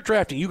 So when you're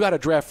drafting, you got to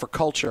draft for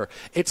culture.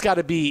 It's got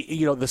to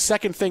be, the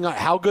second thing,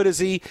 how good is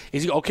he?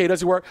 Is he okay? Does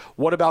he work?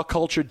 What about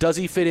culture? Does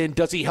he fit in?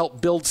 Does he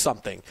help build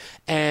something?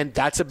 And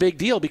that's a big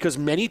deal because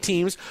many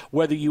teams,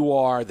 whether you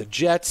are the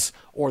Jets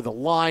or the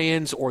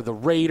Lions or the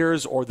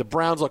Raiders or the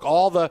Browns, like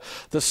all the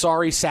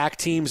sorry sack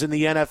teams in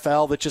the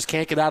NFL that just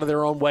can't get out of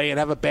their own way and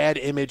have a bad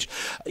image,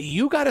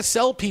 you got to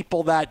sell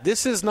people that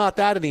this is not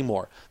that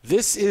anymore.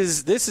 This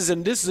is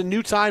a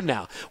new time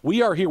now.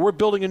 We are here. We're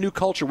building a new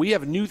culture. We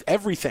have new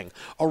everything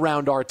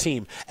around our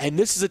team, and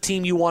this is a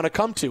team you want to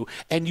come to,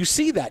 and you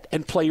see that,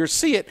 and players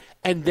see it,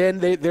 and then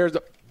they're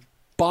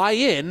buy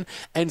in,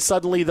 and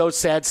suddenly those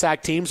sad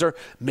sack teams are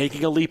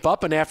making a leap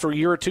up, and after a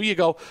year or two you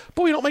go,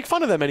 but we don't make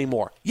fun of them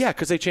anymore. Yeah,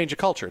 because they change a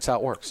culture. It's how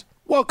it works.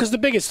 Well, because the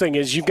biggest thing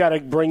is you've got to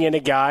bring in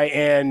a guy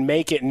and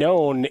make it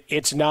known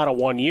it's not a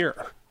 1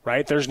 year,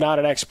 right? There's not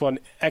an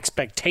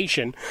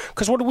expectation.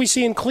 Because what do we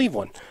see in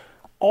Cleveland?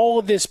 All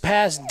of this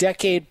past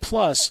decade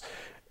plus,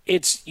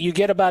 it's you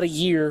get about a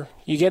year,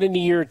 you get into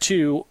year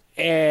two,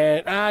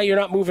 and you're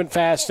not moving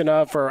fast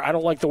enough, or I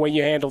don't like the way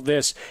you handled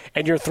this,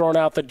 and you're thrown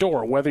out the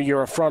door, whether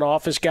you're a front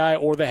office guy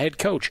or the head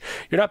coach.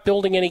 You're not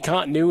building any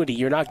continuity.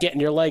 You're not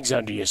getting your legs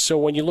under you. So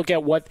when you look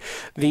at what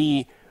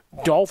the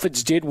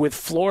Dolphins did with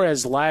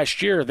Flores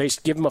last year, they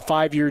give him a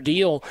 5-year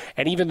deal,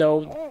 and even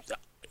though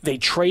they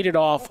traded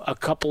off a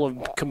couple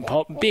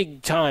of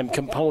big-time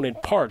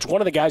component parts. One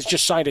of the guys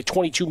just signed a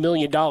 $22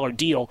 million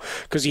deal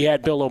because he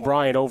had Bill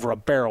O'Brien over a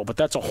barrel, but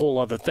that's a whole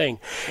other thing,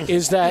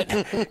 is that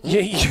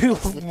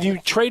you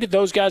traded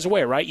those guys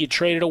away, right? You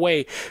traded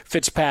away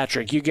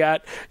Fitzpatrick. You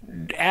got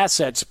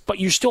assets, but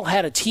you still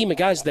had a team of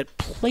guys that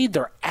played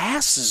their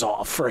asses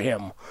off for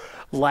him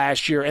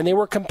last year, and they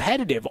were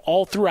competitive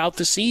all throughout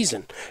the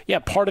season. Yeah,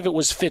 part of it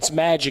was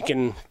Fitzmagic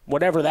and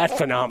whatever that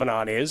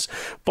phenomenon is,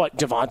 but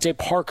Devontae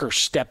Parker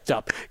stepped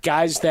up.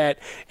 Guys that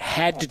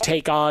had to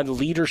take on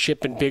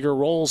leadership in bigger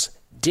roles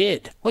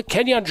did. Look,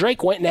 Kenyon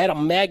Drake went and had a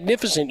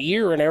magnificent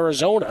year in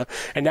Arizona,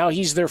 and now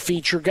he's their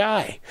feature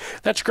guy.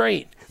 That's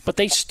great, but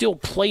they still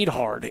played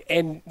hard,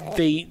 and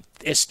they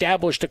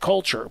established a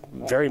culture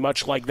very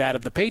much like that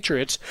of the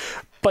Patriots,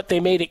 but they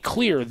made it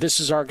clear this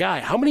is our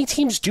guy. How many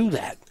teams do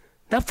that?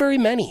 Not very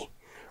many,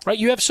 right?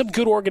 You have some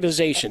good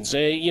organizations.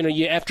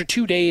 After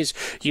 2 days,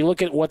 you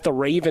look at what the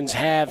Ravens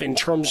have in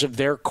terms of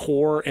their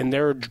core and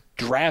their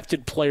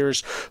drafted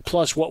players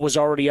plus what was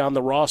already on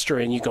the roster,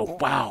 and you go,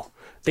 wow,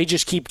 they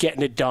just keep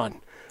getting it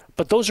done.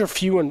 But those are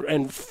few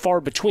and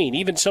far between.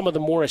 Even some of the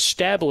more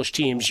established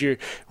teams,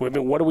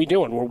 what are we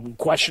doing? We're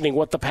questioning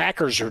what the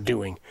Packers are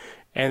doing.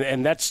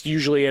 And that's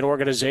usually an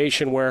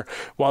organization where,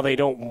 while they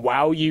don't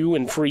wow you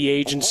in free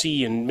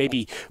agency and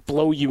maybe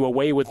blow you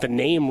away with the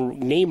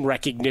name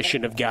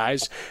recognition of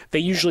guys, they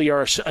usually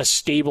are a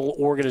stable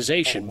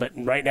organization. But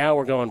right now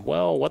we're going,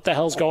 well, what the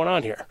hell's going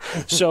on here?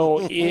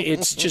 So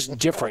it's just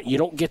different. You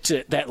don't get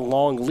to that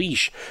long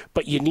leash,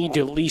 but you need to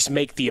at least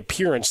make the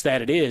appearance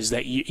that it is,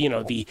 that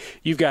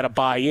you've got to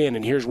buy in,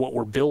 and here's what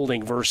we're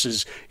building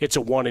versus it's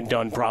a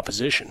one-and-done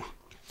proposition.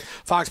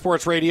 Fox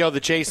Sports Radio, the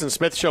Jason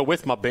Smith Show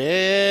with my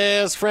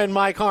best friend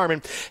Mike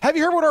Harmon. Have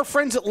you heard what our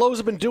friends at Lowe's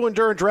have been doing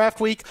during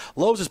draft week?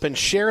 Lowe's has been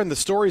sharing the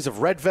stories of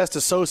Red Vest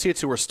associates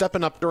who are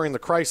stepping up during the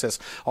crisis.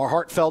 Our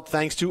heartfelt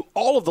thanks to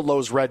all of the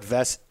Lowe's Red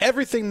Vests,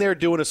 everything they're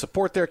doing to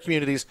support their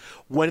communities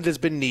when it has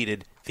been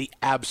needed the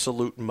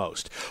absolute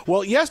most.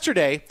 Well,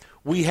 yesterday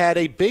we had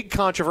a big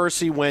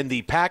controversy when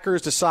the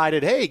Packers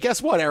decided, hey,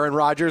 guess what, Aaron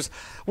Rodgers?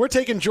 We're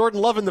taking Jordan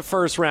Love in the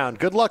first round.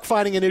 Good luck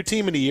finding a new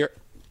team in a year.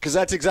 Because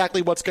that's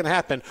exactly what's going to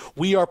happen.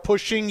 We are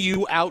pushing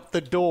you out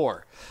the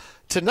door.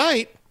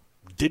 Tonight,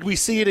 did we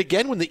see it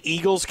again when the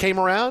Eagles came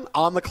around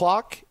on the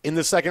clock in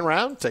the second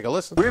round? Take a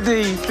listen. We're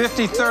the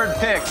 53rd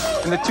pick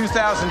in the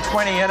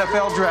 2020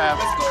 NFL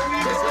Draft.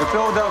 The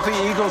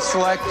Philadelphia Eagles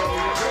select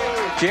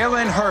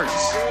Jalen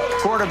Hurts,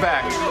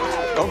 quarterback,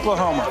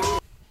 Oklahoma.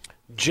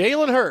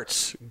 Jalen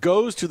Hurts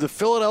goes to the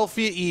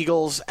Philadelphia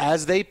Eagles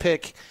as they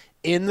pick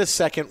in the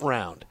second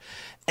round.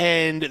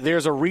 And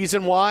there's a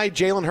reason why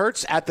Jalen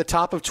Hurts at the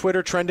top of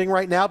Twitter trending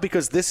right now,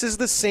 because this is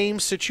the same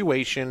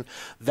situation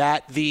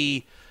that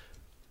the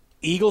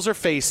Eagles are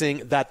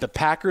facing, that the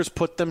Packers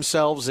put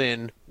themselves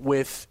in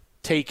with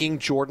taking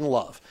Jordan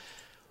Love.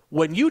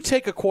 When you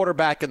take a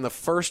quarterback in the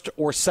first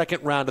or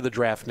second round of the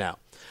draft now,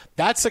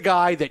 that's a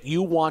guy that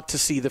you want to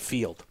see the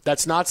field.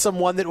 That's not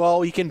someone that,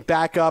 well, he can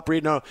back up.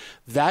 No,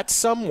 that's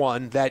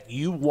someone that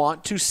you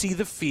want to see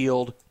the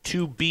field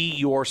to be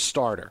your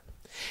starter.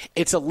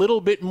 It's a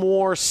little bit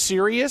more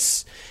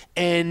serious,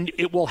 and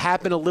it will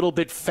happen a little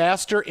bit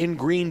faster in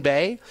Green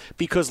Bay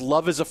because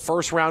Love is a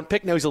first-round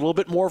pick. Now he's a little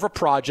bit more of a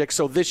project,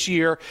 so this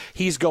year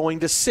he's going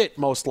to sit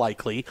most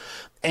likely.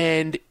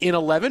 And in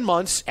 11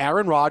 months,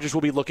 Aaron Rodgers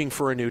will be looking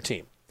for a new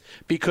team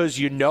because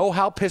you know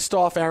how pissed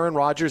off Aaron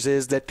Rodgers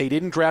is that they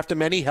didn't draft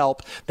him any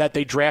help, that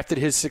they drafted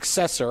his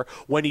successor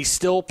when he's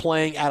still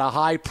playing at a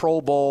high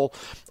Pro Bowl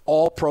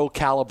all-pro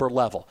caliber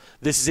level.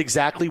 This is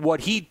exactly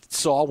what he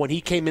saw when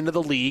he came into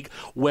the league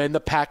when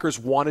the Packers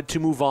wanted to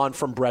move on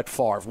from Brett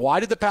Favre. Why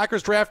did the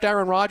Packers draft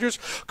Aaron Rodgers?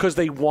 Because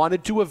they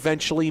wanted to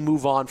eventually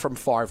move on from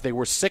Favre. They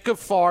were sick of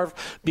Favre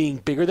being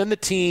bigger than the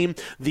team,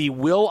 the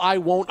will I,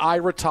 won't I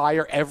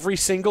retire every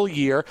single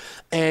year,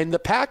 and the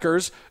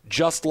Packers,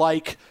 just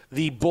like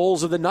the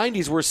Bulls of the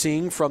 90s we're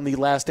seeing from the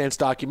Last Dance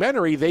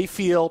documentary, they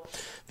feel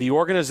the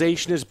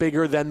organization is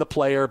bigger than the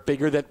player,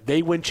 bigger that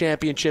they win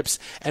championships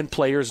and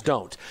players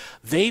don't.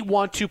 They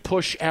want to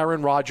push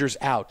Aaron Rodgers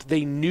out.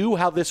 They knew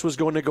how this was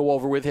going to go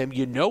over with him.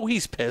 You know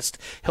he's pissed.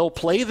 He'll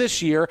play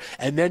this year,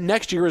 and then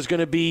next year is going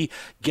to be,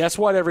 guess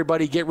what,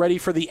 everybody? Get ready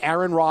for the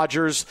Aaron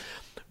Rodgers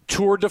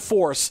tour de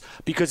force,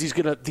 because he's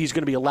going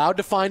to be allowed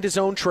to find his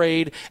own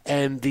trade,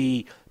 and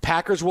the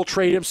Packers will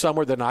trade him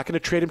somewhere. They're not going to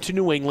trade him to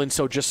New England,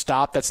 so just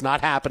stop. That's not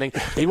happening.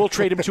 They will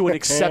trade him to an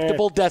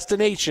acceptable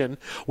destination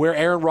where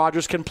Aaron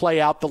Rodgers can play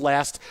out the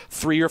last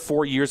 3 or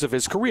 4 years of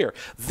his career.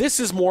 This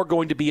is more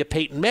going to be a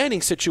Peyton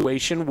Manning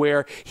situation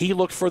where he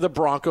looked for the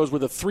Broncos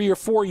with a 3 or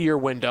 4 year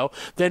window,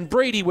 then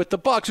Brady with the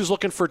Bucs, who's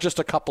looking for just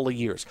a couple of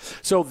years.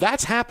 So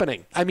that's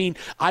happening. I mean,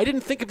 I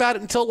didn't think about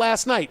it until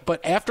last night,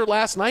 but after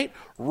last night,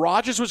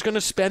 Rodgers was going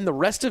to spend the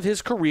rest of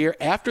his career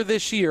after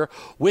this year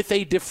with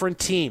a different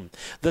team.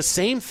 The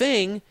same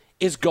thing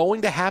is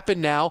going to happen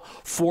now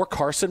for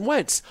Carson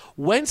Wentz.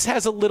 Wentz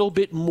has a little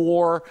bit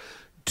more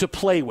to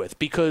play with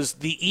because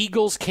the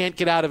Eagles can't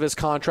get out of his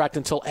contract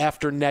until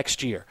after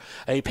next year.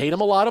 They paid him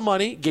a lot of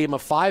money, gave him a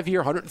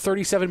 5-year,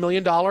 $137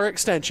 million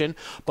extension,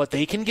 but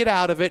they can get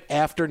out of it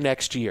after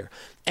next year.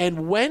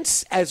 And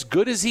Wentz, as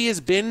good as he has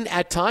been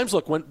at times,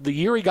 look, when the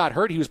year he got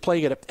hurt, he was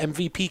playing at an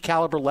MVP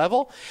caliber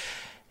level.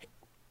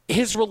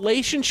 His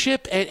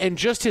relationship and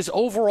just his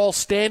overall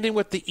standing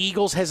with the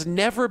Eagles has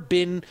never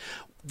been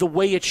the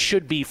way it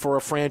should be for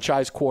a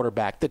franchise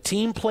quarterback. The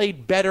team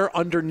played better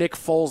under Nick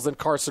Foles than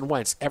Carson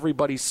Wentz.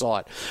 Everybody saw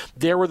it.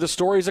 There were the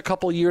stories a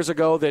couple of years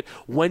ago that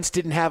Wentz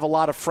didn't have a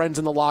lot of friends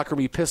in the locker room.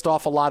 He pissed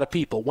off a lot of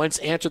people. Wentz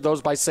answered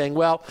those by saying,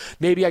 well,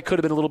 maybe I could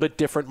have been a little bit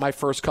different my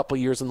first couple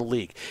of years in the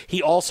league.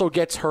 He also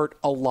gets hurt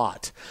a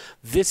lot.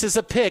 This is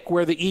a pick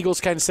where the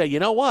Eagles can say, you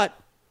know what?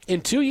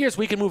 In 2 years,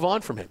 we can move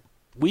on from him.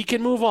 We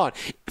can move on.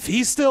 If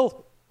he's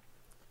still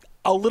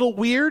a little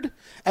weird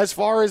as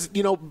far as,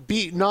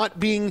 not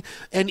being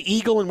an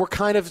Eagle and we're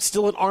kind of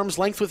still at arm's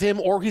length with him,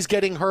 or he's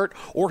getting hurt,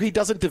 or he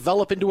doesn't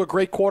develop into a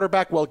great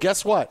quarterback, well,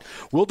 guess what?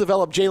 We'll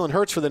develop Jalen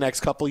Hurts for the next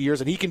couple of years,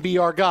 and he can be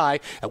our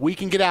guy, and we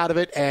can get out of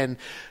it, and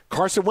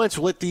Carson Wentz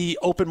will hit the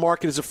open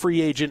market as a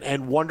free agent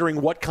and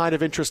wondering what kind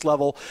of interest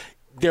level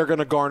they're going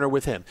to garner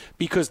with him,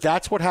 because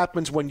that's what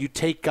happens when you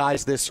take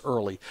guys this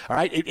early. All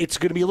right, it's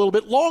going to be a little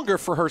bit longer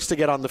for Hurts to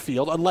get on the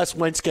field unless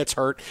Wentz gets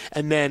hurt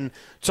and then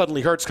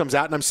suddenly Hurts comes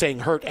out, and I'm saying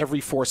hurt every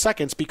 4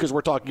 seconds because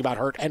we're talking about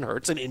hurt and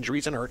Hurts and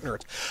injuries and hurt and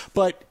Hurts.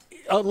 But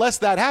unless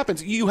that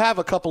happens, you have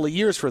a couple of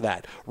years for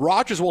that.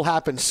 Rodgers will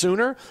happen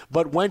sooner,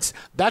 but Wentz,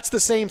 that's the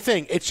same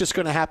thing. It's just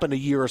going to happen a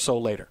year or so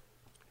later.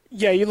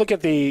 Yeah, you look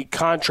at the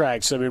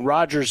contracts. I mean,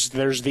 Rodgers,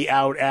 there's the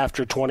out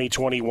after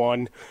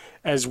 2021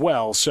 as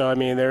well. So, I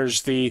mean,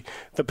 there's the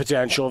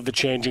potential of the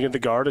changing of the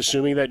guard,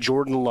 assuming that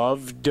Jordan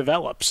Love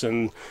develops.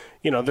 And,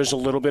 there's a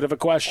little bit of a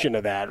question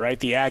of that, right?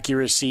 The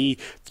accuracy,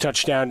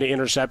 touchdown to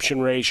interception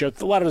ratio,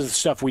 a lot of the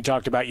stuff we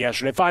talked about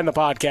yesterday. Find the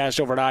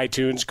podcast over at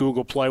iTunes,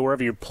 Google Play,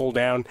 wherever you pull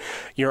down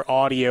your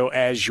audio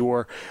as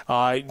you're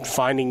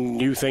finding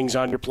new things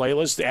on your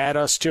playlist. Add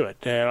us to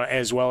it,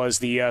 as well as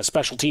the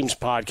Special Teams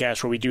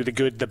podcast, where we do the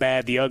good, the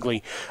bad, the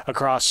ugly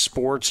across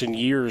sports and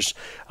years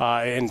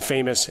and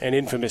famous and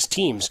infamous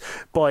teams.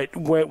 But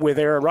with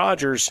Aaron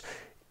Rodgers,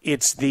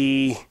 it's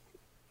the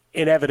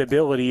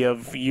inevitability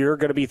of you're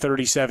going to be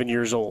 37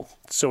 years old.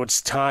 So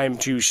it's time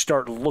to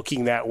start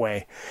looking that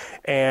way.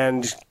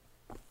 And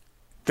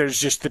there's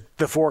just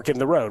the fork in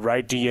the road,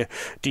 right? Do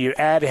you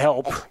add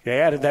help? They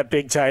added that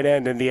big tight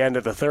end in the end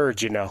of the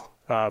third,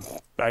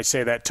 I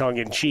say that tongue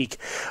in cheek,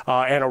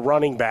 and a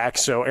running back.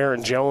 So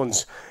Aaron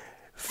Jones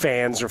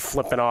fans are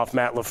flipping off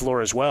Matt LaFleur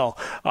as well.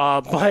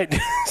 But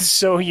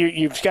so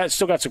you've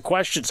still got some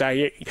questions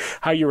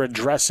how you're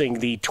addressing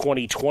the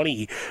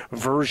 2020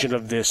 version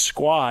of this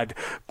squad,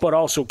 but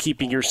also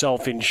keeping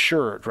yourself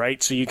insured,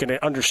 right? So you can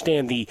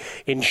understand the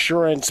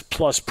insurance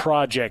plus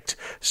project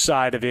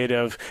side of it,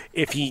 of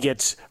if he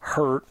gets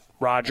hurt,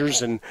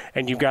 Rodgers, and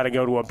you've got to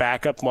go to a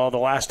backup. Well, the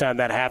last time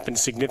that happened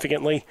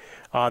significantly,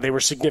 they were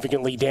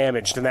significantly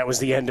damaged, and that was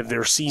the end of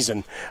their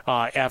season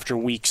after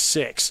week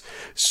 6.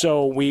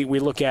 So we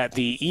look at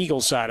the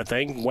Eagles side of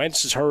things.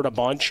 Wentz is hurt a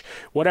bunch.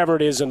 Whatever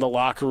it is in the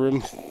locker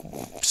room,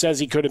 says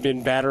he could have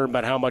been better,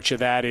 but how much of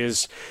that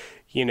is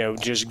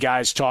just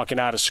guys talking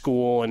out of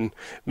school, and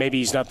maybe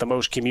he's not the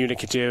most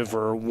communicative,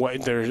 or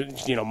what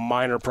there's,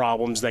 minor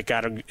problems that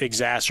got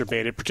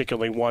exacerbated,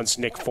 particularly once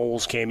Nick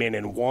Foles came in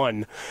and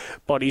won.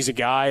 But he's a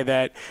guy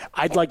that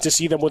I'd like to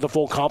see them with a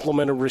full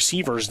complement of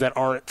receivers that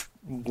aren't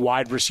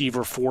wide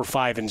receiver 4,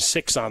 5, and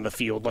 6 on the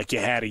field like you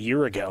had a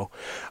year ago.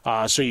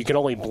 So you can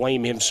only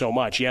blame him so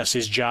much. Yes,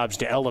 his job's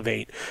to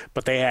elevate,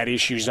 but they had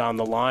issues on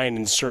the line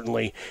and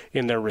certainly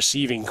in their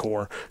receiving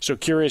core. So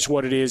curious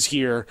what it is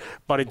here,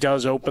 but it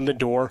does open the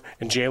door.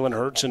 And Jalen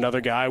Hurts,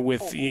 another guy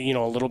with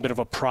a little bit of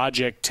a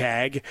project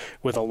tag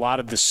with a lot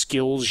of the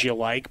skills you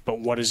like, but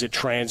what does it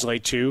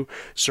translate to?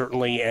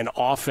 Certainly an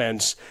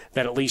offense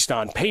that, at least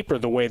on paper,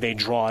 the way they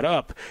draw it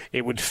up,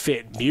 it would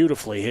fit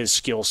beautifully his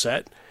skill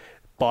set.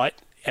 But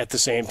at the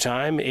same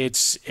time,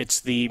 it's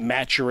the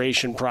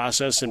maturation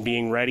process and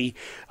being ready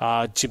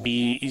to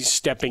be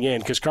stepping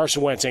in, because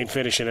Carson Wentz ain't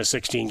finishing a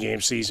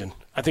 16-game season.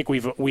 I think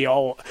we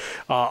all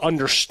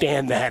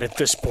understand that at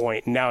this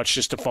point. Now it's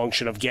just a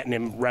function of getting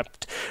him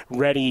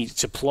ready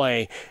to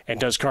play. And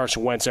does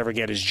Carson Wentz ever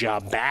get his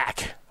job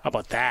back? How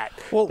about that?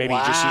 Well, maybe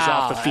just he's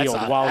off the field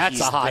while he's there.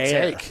 That's a hot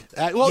take.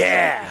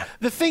 Yeah.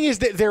 The thing is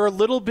that they're a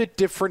little bit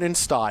different in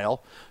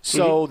style.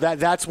 So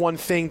that's one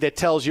thing that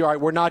tells you, all right,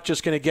 we're not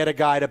just going to get a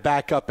guy to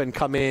back up and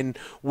come in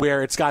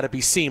where it's got to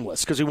be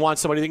seamless because we want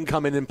somebody that can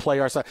come in and play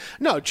our side.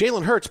 No,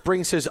 Jalen Hurts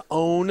brings his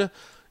own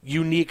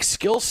unique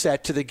skill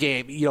set to the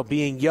game,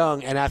 being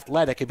young and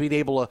athletic and being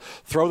able to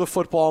throw the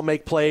football,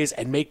 make plays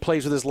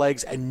with his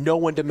legs and know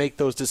when to make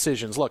those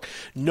decisions. Look,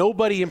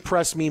 nobody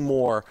impressed me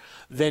more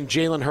than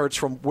Jalen Hurts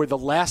from where the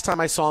last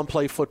time I saw him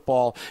play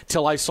football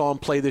till I saw him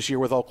play this year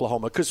with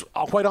Oklahoma. Because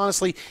quite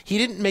honestly, he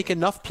didn't make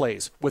enough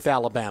plays with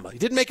Alabama. He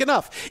didn't make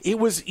enough. It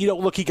was,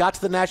 look, he got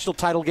to the national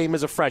title game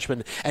as a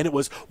freshman and it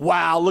was,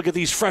 wow, look at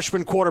these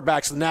freshman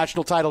quarterbacks in the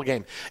national title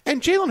game.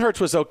 And Jalen Hurts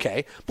was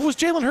okay. But was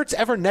Jalen Hurts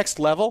ever next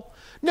level?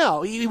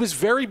 No, he was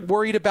very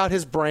worried about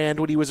his brand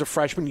when he was a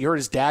freshman. You heard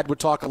his dad would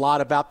talk a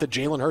lot about the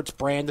Jalen Hurts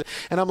brand.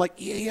 And I'm like,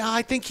 yeah,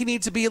 I think he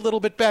needs to be a little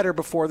bit better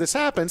before this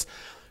happens.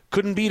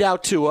 Couldn't beat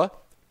out Tua.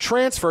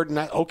 Transferred, and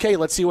okay,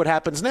 let's see what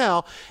happens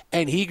now.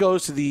 And he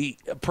goes to the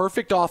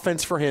perfect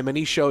offense for him, and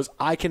he shows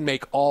I can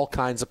make all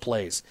kinds of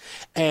plays.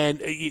 And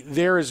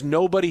there is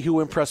nobody who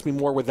impressed me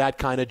more with that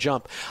kind of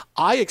jump.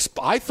 I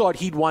thought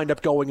he'd wind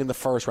up going in the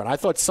first round. I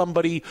thought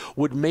somebody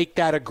would make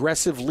that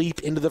aggressive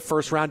leap into the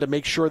first round to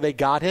make sure they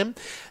got him.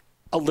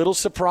 A little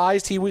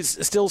surprised he was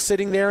still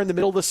sitting there in the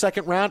middle of the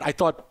second round. I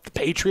thought the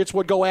Patriots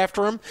would go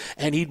after him,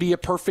 and he'd be a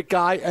perfect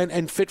guy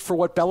and fit for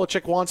what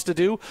Belichick wants to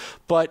do.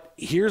 But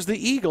here's the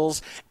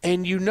Eagles,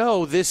 and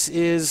this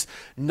is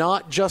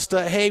not just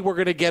a, hey, we're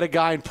going to get a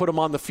guy and put him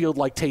on the field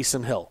like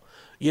Taysom Hill.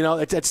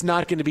 It's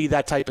not going to be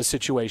that type of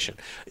situation.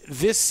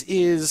 This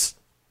is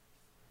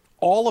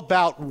all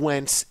about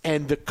Wentz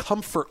and the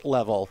comfort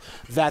level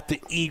that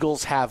the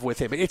Eagles have with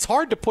him. It's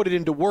hard to put it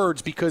into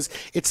words because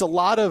it's a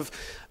lot of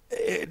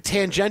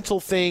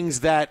tangential things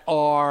that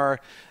are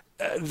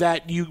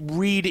that you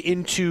read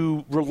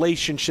into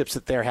relationships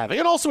that they're having.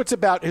 And also it's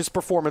about his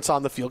performance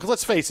on the field. Because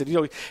let's face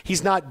it,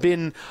 he's not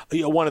been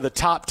one of the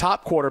top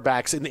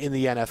quarterbacks in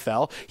the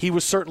NFL. He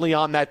was certainly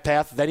on that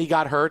path. Then he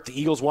got hurt.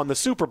 The Eagles won the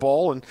Super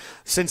Bowl. And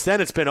since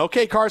then it's been,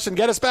 okay, Carson,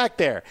 get us back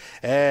there.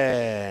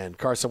 And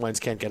Carson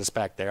Wentz can't get us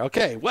back there.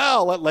 Okay,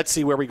 well, let's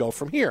see where we go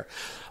from here.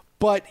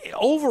 But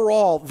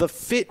overall, the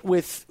fit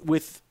with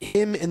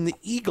him and the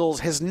Eagles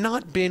has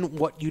not been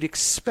what you'd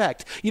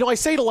expect. I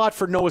say it a lot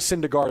for Noah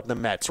Syndergaard and the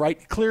Mets,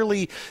 right?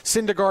 Clearly,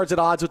 Syndergaard's at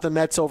odds with the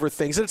Mets over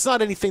things. And it's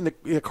not anything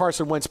that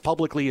Carson Wentz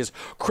publicly is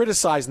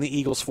criticizing the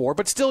Eagles for,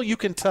 but still you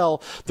can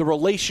tell the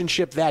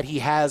relationship that he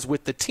has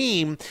with the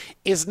team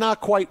is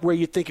not quite where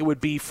you think it would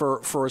be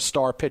for a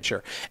star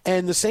pitcher.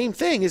 And the same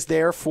thing is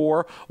there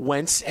for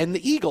Wentz and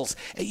the Eagles.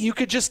 You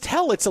could just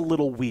tell it's a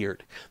little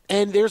weird.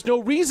 And there's no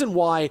reason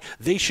why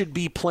they should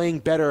be playing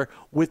better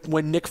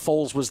when Nick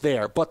Foles was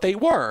there, but they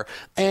were.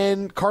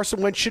 And Carson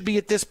Wentz should be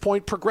at this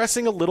point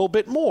progressing a little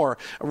bit more.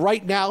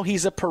 Right now,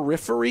 he's a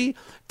periphery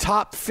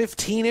top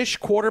 15-ish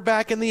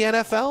quarterback in the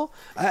NFL.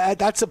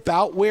 That's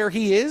about where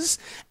he is.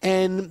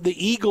 And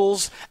the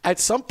Eagles, at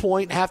some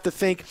point, have to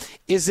think,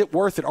 is it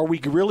worth it? Are we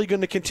really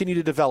going to continue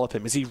to develop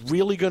him? Is he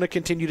really going to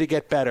continue to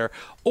get better?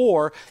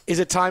 Or is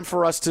it time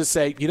for us to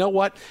say, you know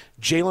what?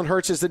 Jalen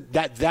Hurts is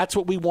that's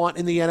what we want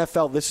in the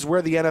NFL. This is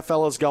where the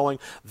NFL is going.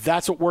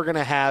 That's what we're going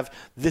to have.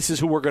 This is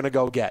who we're going to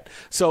go get.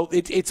 So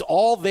it's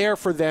all there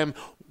for them.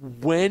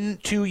 When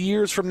 2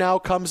 years from now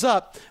comes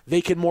up,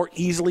 they can more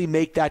easily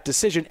make that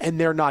decision, and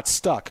they're not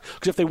stuck.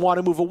 Because if they want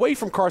to move away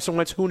from Carson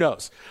Wentz, who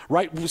knows,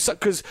 right?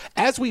 Because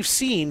as we've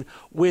seen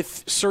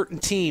with certain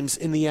teams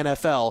in the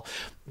NFL,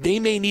 they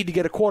may need to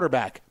get a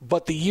quarterback,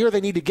 but the year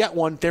they need to get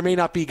one, there may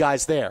not be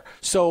guys there.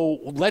 So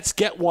let's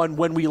get one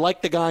when we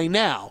like the guy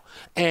now,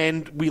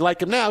 and we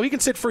like him now. He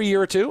can sit for a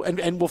year or two,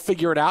 and we'll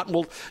figure it out,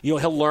 and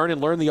he'll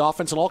learn the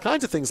offense and all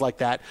kinds of things like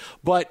that.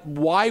 But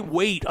why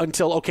wait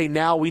until, okay,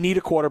 now we need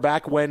a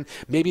quarterback when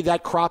maybe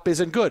that crop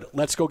isn't good?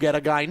 Let's go get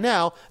a guy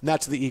now, and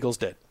that's what the Eagles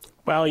did.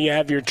 Well, you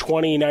have your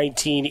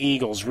 2019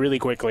 Eagles really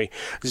quickly.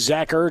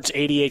 Zach Ertz,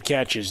 88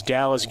 catches.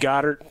 Dallas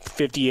Goedert,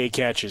 58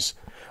 catches.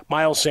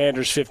 Miles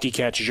Sanders, 50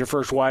 catches. Your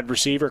first wide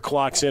receiver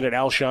clocks in at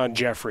Alshon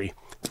Jeffrey.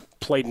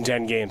 Played in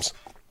 10 games.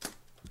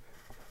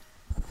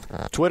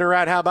 Twitter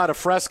at How About a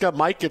Fresca.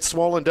 Mike gets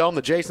Swollen Dome.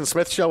 The Jason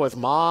Smith Show with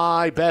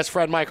my best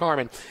friend Mike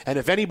Harmon. And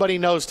if anybody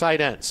knows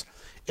tight ends,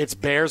 it's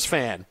Bears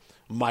fan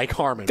Mike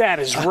Harmon. That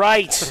is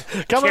right.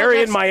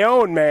 Carrying my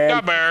own, man.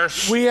 Yeah,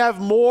 Bears. We have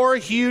more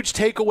huge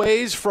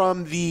takeaways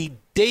from the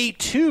day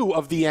 2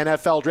 of the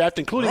NFL draft,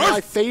 including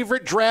my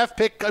favorite draft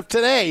pick of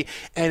today,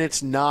 and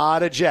it's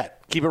not a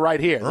Jet. Keep it right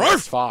here.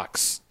 It's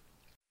Fox.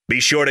 Be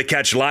sure to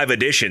catch live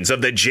editions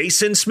of The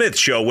Jason Smith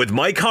Show with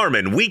Mike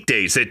Harmon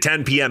weekdays at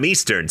 10 p.m.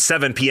 Eastern,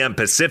 7 p.m.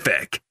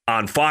 Pacific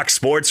on Fox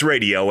Sports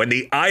Radio and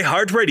the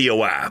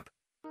iHeartRadio app.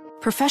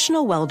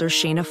 Professional welder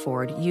Shayna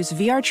Ford used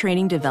VR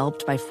training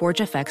developed by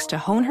ForgeFX to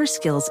hone her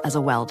skills as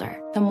a welder.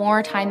 The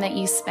more time that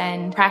you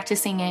spend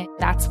practicing it,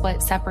 that's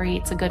what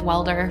separates a good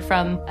welder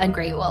from a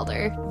great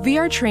welder.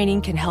 VR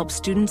training can help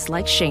students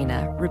like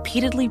Shayna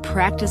repeatedly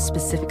practice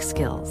specific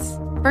skills.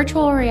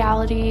 Virtual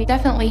reality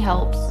definitely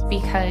helps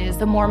because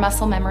the more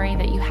muscle memory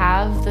that you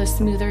have, the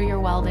smoother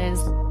your weld is.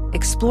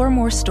 Explore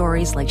more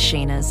stories like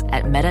Shayna's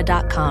at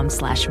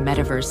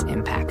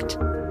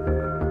meta.com/metaverseimpact.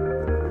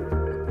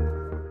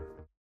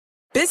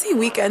 Busy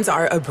weekends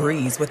are a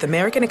breeze with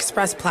American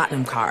Express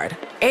Platinum Card.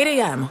 8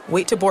 a.m.,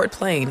 wait to board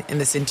plane in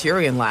the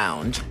Centurion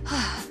Lounge.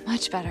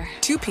 Much better.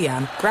 2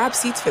 p.m., grab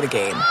seats for the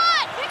game.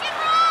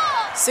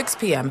 6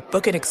 p.m.,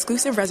 book an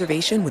exclusive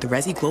reservation with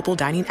Resi Global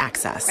Dining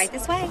Access. Right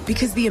this way.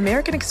 Because the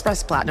American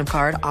Express Platinum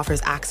Card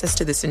offers access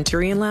to the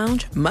Centurion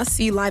Lounge,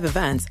 must-see live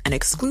events, and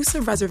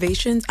exclusive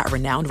reservations at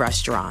renowned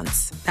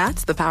restaurants.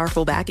 That's the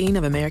powerful backing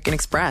of American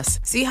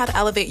Express. See how to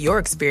elevate your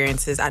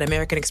experiences at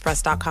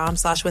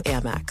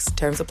americanexpress.com/withAmex.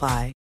 Terms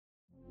apply.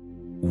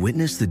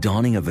 Witness the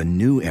dawning of a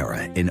new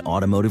era in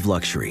automotive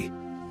luxury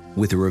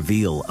with a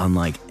reveal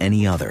unlike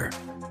any other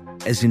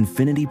as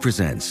Infiniti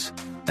presents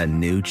a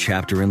new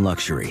chapter in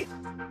luxury.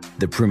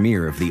 The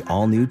premiere of the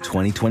all-new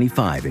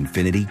 2025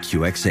 Infiniti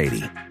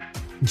QX80.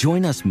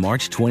 Join us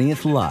March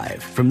 20th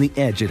live from the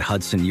Edge at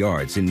Hudson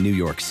Yards in New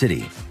York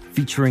City,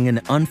 featuring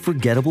an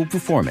unforgettable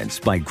performance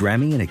by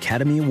Grammy and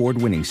Academy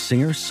Award-winning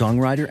singer,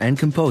 songwriter, and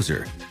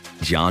composer,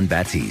 Jon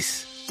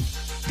Batiste.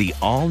 The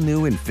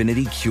all-new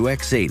Infiniti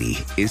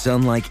QX80 is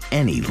unlike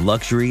any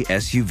luxury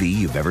SUV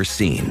you've ever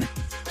seen.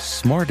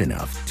 Smart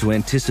enough to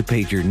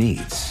anticipate your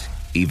needs,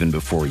 even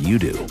before you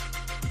do.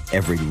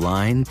 Every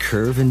line,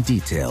 curve, and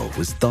detail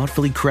was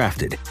thoughtfully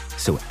crafted,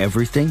 so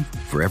everything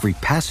for every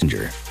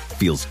passenger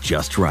feels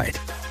just right.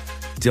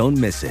 Don't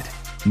miss it.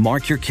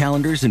 Mark your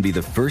calendars and be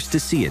the first to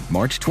see it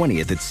March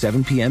 20th at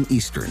 7 p.m.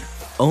 Eastern,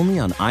 only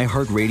on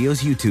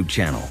iHeartRadio's YouTube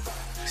channel.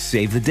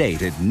 Save the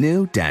date at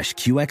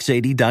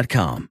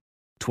new-QX80.com.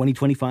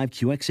 2025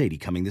 QX80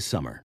 coming this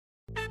summer.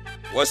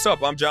 What's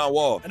up? I'm John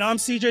Wall. And I'm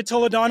CJ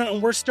Toledano,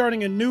 and we're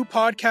starting a new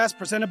podcast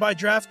presented by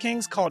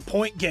DraftKings called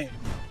Point Game.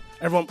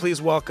 Everyone, please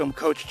welcome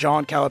Coach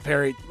John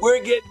Calipari.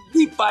 We're getting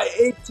beat by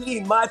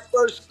 18. My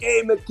first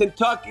game in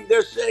Kentucky,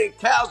 they're saying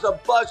Cal's a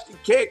bust. He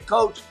can't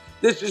coach.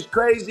 This is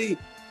crazy.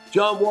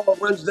 John Wall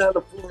runs down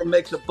the floor and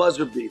makes a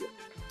buzzer beater.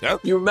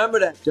 Yep. You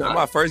remember that, John? That's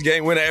my first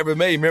game winner I ever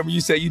made. Remember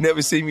you said you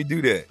never see me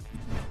do that.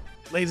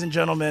 Ladies and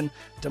gentlemen,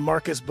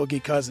 DeMarcus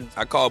Boogie Cousins.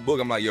 I called Boog.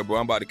 I'm like, yo, bro,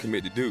 I'm about to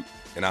commit to Duke.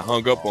 And I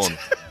hung up on him.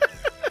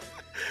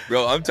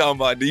 Bro, I'm talking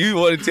about, do you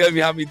want to tell me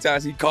how many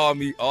times he called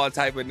me all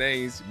type of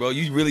names? Bro,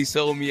 you really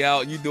sold me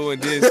out. You doing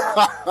this.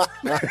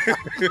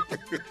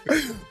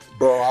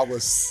 Bro, I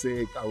was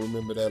sick. I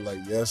remember that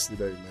like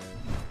yesterday, man.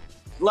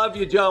 Love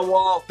you, John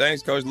Wall.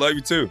 Thanks, Coach. Love you,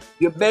 too.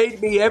 You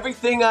made me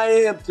everything I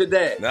am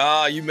today.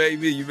 Nah, you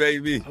made me. You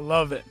made me. I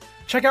love it.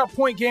 Check out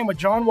Point Game with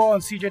John Wall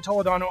and CJ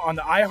Toledano on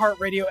the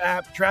iHeartRadio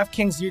app,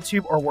 DraftKings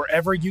YouTube, or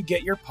wherever you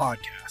get your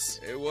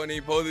podcasts. It wasn't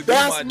even supposed to be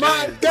That's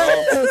my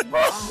dance,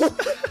 bro.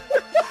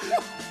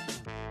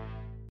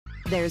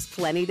 There's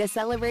plenty to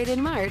celebrate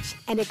in March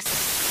and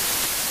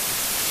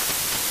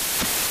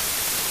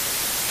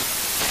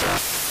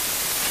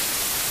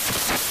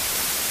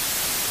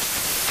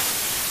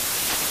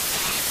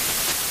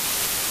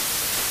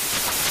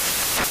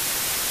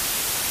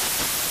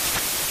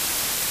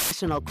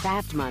National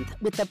Craft Month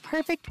with the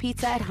perfect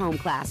pizza at home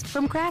class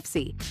from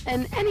Craftsy.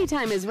 And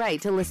anytime is right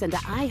to listen to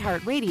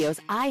iHeartRadio's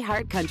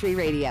iHeartCountry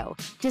Radio.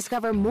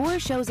 Discover more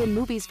shows and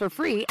movies for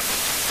free.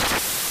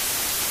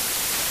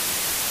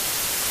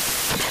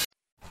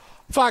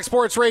 Fox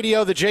Sports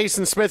Radio, the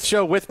Jason Smith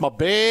Show with my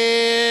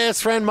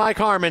best friend Mike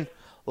Harmon,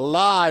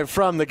 live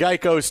from the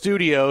Geico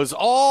Studios.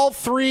 All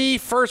 3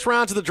 first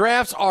rounds of the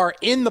drafts are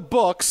in the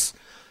books.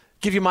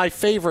 Give you my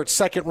favorite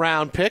second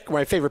round pick,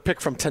 my favorite pick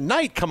from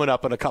tonight coming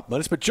up in a couple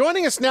minutes. But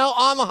joining us now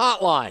on the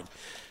hotline,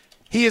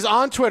 he is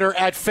on Twitter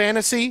at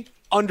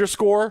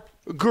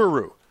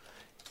fantasy_guru.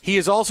 He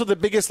is also the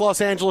biggest Los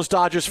Angeles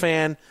Dodgers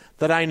fan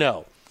that I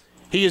know.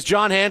 He is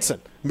John Hansen,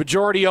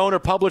 majority owner,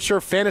 publisher,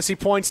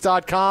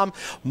 fantasypoints.com,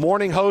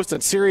 morning host on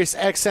Sirius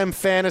XM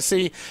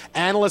Fantasy,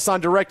 analyst on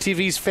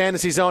DirecTV's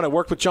Fantasy Zone. I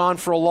worked with John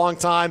for a long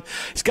time.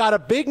 He's got a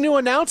big new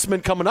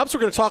announcement coming up, so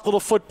we're going to talk a little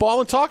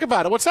football and talk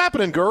about it. What's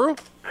happening, Guru?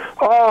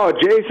 Oh,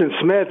 Jason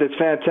Smith, it's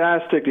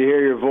fantastic to hear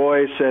your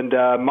voice. And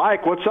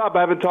Mike, what's up? I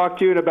haven't talked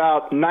to you in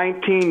about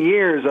 19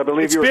 years. I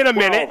believe It's you were been a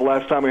 12 minute.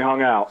 last time we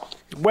hung out.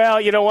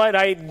 Well, you know what?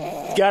 I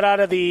got out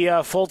of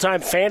the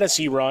full-time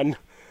fantasy run,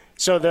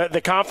 so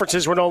the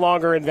conferences were no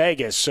longer in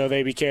Vegas, so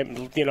they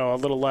became, a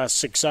little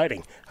less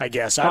exciting, I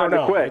guess. I don't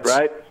know. Time to quit,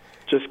 right?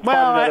 Just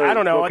I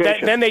don't know.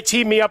 location. Then they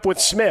teamed me up with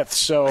Smith,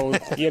 so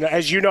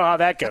as you know how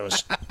that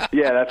goes.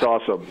 Yeah, that's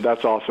awesome.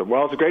 That's awesome.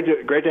 Well, it's great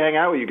to hang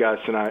out with you guys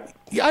tonight.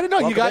 Yeah, I don't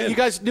know.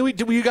 Were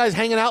you guys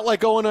hanging out like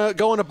going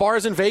to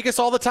bars in Vegas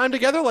all the time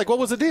together? Like, what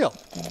was the deal?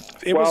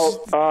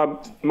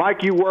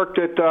 Mike, you worked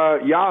at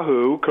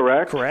Yahoo,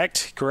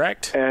 correct?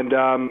 Correct. And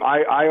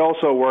I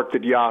also worked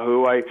at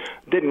Yahoo. I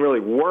didn't really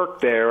work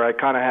there. I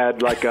kind of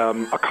had like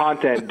a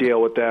content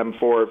deal with them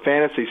for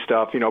fantasy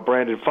stuff.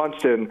 Brandon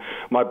Funston,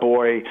 my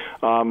boy,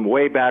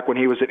 way back when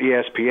he was at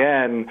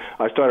ESPN,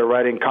 I started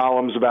writing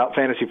columns about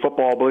fantasy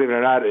football, believe it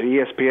or not, at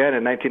ESPN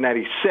in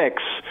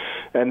 1996.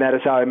 And that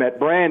is how I met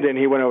Brandon.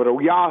 He went over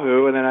to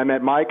Yahoo, and then I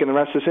met Mike, and the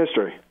rest is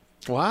history.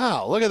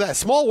 Wow, look at that.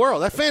 Small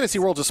world. That fantasy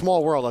world's a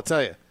small world, I'll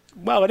tell you.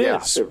 Well, it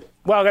is.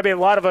 Well, I mean, a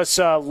lot of us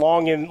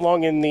long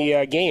in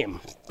the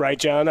game, right,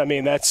 John? I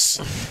mean, that's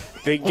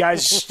the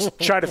guys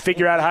try to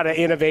figure out how to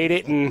innovate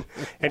it and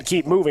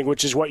keep moving,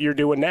 which is what you're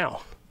doing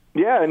now.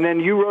 Yeah, and then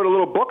you wrote a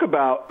little book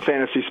about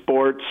fantasy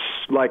sports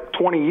like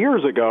 20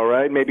 years ago,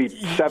 right? Maybe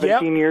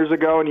 17 years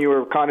ago, and you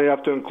were kind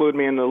enough to include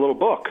me in the little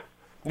book.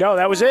 No,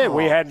 that was it.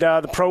 We had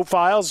the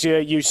profiles.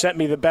 You sent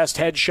me the best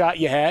headshot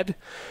you had.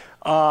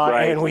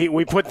 Right. And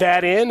we put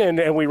that in,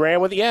 and we ran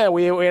with it. Yeah,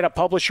 we had a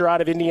publisher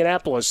out of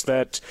Indianapolis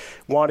that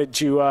wanted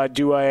to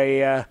do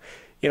a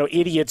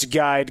idiot's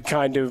guide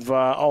kind of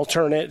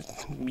alternate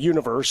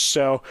universe.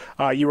 So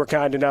you were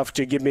kind enough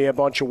to give me a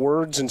bunch of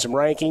words and some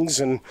rankings,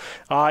 and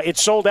it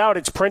sold out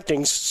its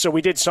printings, so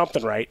we did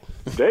something right.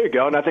 There you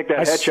go. And I think that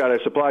headshot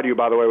I supplied you,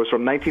 by the way, was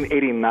from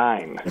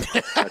 1989.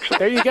 Actually.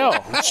 There you go.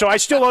 So I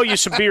still owe you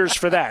some beers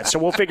for that. So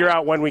we'll figure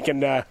out when we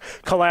can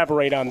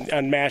collaborate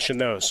on mashing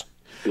those.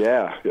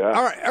 Yeah.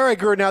 All right,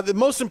 Guru. Now, the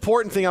most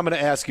important thing I'm going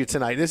to ask you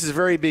tonight, this is a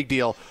very big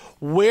deal.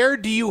 Where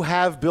do you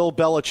have Bill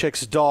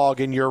Belichick's dog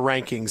in your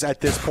rankings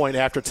at this point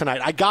after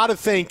tonight? I got to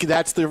think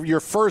that's your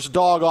first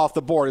dog off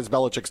the board is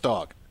Belichick's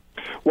dog.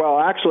 Well,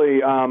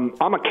 actually, I'm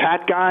a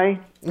cat guy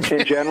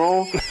in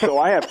general, so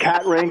I have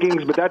cat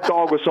rankings, but that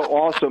dog was so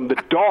awesome. The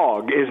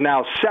dog is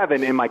now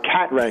 7 in my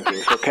cat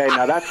rankings, okay?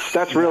 Now,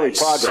 that's really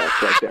progress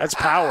right there. That's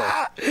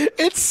power.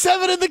 It's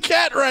 7 in the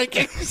cat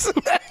rankings.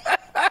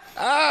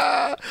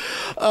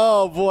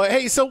 Oh, boy.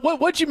 Hey, so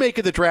what'd you make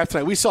of the draft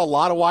tonight? We saw a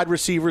lot of wide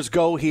receivers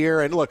go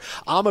here. And, look,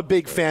 I'm a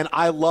big fan.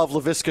 I love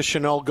Laviska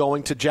Shenault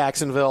going to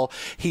Jacksonville.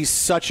 He's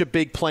such a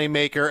big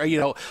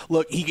playmaker.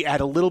 Look, he had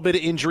a little bit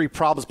of injury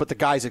problems, but the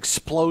guy's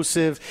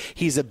explosive.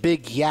 He's a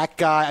big yak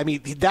guy. I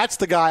mean, that's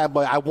the guy.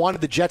 I wanted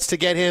the Jets to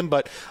get him,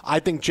 but I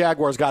think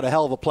Jaguars got a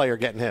hell of a player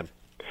getting him.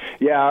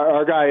 Yeah,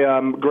 our guy,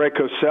 Greg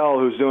Cosell,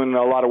 who's doing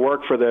a lot of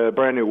work for the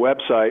brand new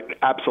website,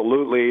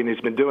 absolutely, and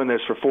he's been doing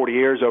this for 40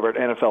 years over at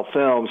NFL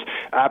Films,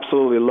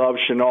 absolutely loves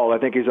Shenault. I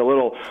think he's a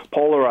little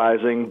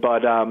polarizing,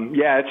 but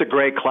yeah, it's a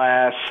great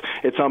class.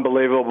 It's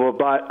unbelievable.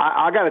 But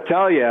I got to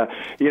tell you,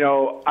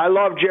 I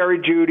love Jerry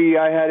Jeudy.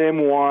 I had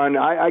him 1.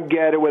 I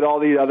get it with all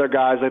the other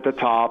guys at the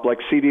top, like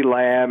CeeDee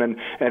Lamb and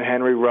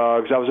Henry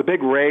Ruggs. I was a big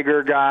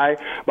Rager guy.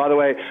 By the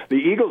way, the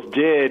Eagles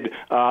did,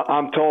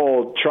 I'm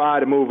told, try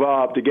to move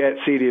up to get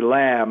CeeDee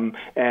Lamb,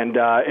 and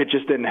it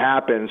just didn't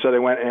happen. So they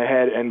went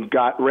ahead and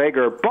got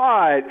Rager.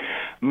 But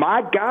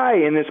my guy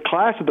in this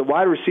class at the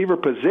wide receiver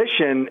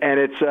position, and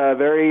it's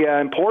very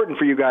important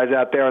for you guys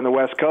out there on the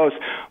West Coast,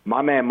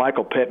 my man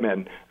Michael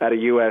Pittman out of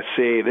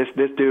USC.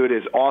 This dude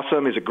is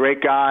awesome. He's a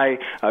great guy.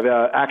 I've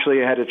actually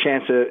had a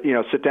chance to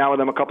sit down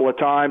with him a couple of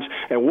times,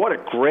 and what a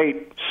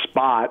great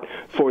spot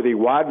for the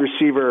wide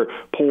receiver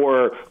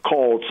poor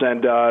Colts.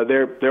 And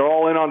they're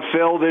all in on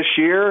Phil this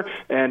year,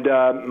 and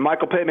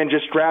Michael Pittman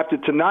just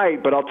drafted tonight.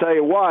 But I'll tell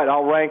you what,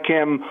 I'll rank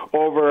him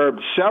over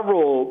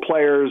several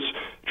players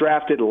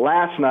drafted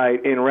last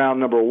night in round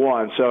number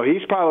 1. So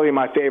he's probably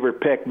my favorite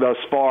pick thus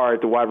far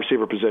at the wide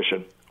receiver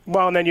position.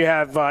 Well, and then you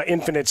have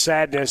infinite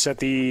sadness at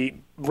the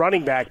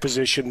running back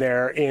position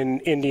there in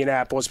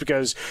Indianapolis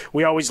because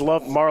we always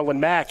loved Marlon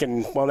Mack,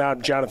 and well, now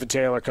Jonathan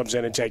Taylor comes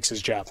in and takes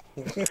his job.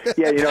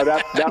 Yeah,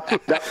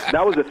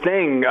 that was the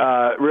thing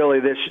really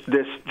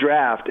this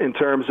draft in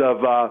terms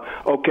of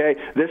okay,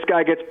 this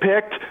guy gets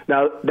picked,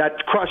 now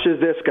that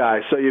crushes this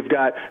guy. So you've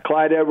got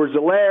Clyde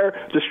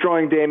Edwards-Helaire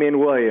destroying Damian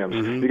Williams.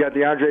 You got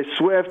DeAndre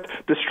Swift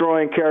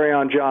destroying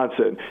Kerryon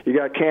Johnson. You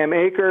got Cam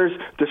Akers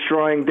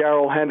destroying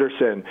Darrell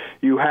Henderson.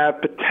 You have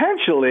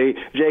potentially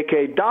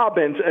J.K.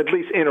 Dobbins at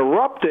least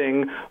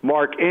interrupting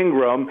Mark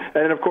Ingram. And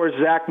then, of course,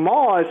 Zach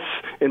Moss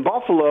in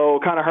Buffalo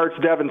kind of hurts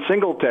Devin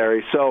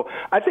Singletary. So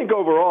I think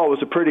overall it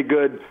was a pretty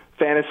good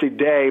fantasy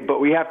day, but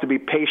we have to be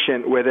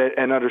patient with it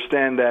and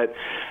understand that,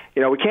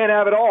 we can't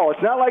have it all.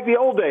 It's not like the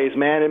old days,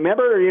 man.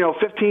 Remember,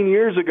 15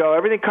 years ago,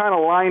 everything kind of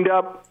lined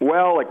up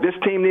well. Like this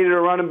team needed a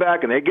running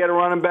back, and they get a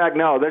running back.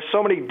 No, there's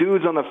so many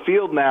dudes on the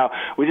field now.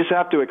 We just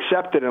have to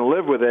accept it and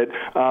live with it.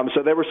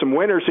 So there were some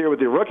winners here with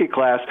the rookie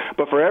class,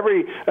 but for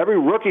every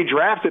rookie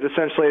drafted,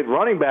 essentially at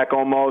running back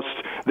almost,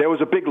 there was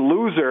a big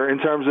loser in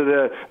terms of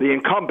the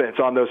incumbents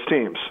on those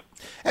teams.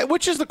 And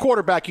which is the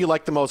quarterback you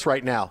like the most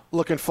right now,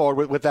 looking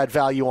forward with that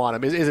value on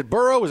him? Is it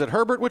Burrow? Is it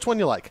Herbert? Which one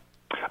you like?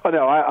 Oh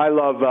no, I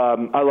love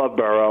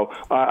Burrow.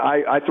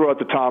 I threw out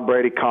the Tom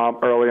Brady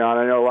comp early on.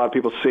 I know a lot of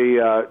people see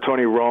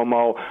Tony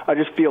Romo. I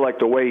just feel like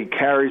the way he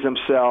carries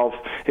himself,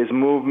 his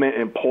movement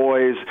and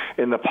poise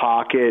in the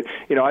pocket.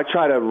 I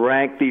try to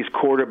rank these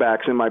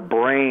quarterbacks in my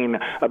brain.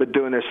 I've been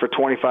doing this for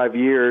 25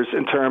 years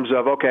in terms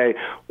of, okay,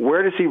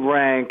 where does he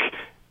rank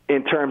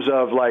in terms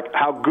of like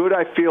how good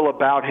I feel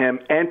about him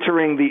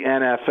entering the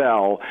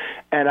NFL.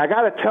 And I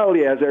got to tell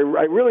you, as I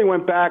really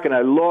went back and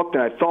I looked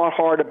and I thought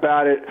hard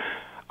about it,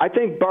 I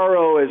think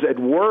Burrow is at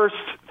worst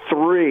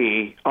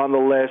 3 on the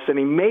list, and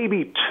he may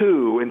be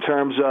 2 in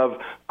terms of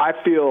I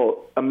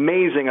feel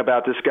amazing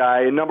about this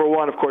guy. And number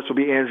 1, of course, will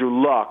be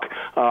Andrew Luck,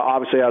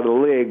 obviously out of the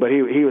league, but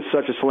he was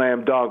such a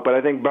slam dunk. But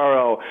I think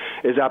Burrow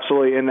is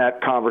absolutely in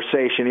that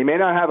conversation. He may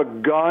not have a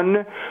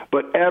gun,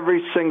 but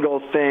every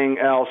single thing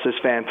else is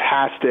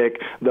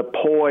fantastic. The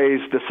poise,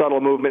 the subtle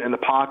movement in the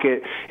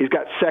pocket. He's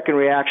got second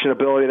reaction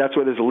ability. That's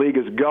where this league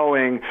is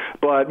going.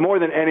 But more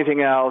than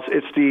anything else,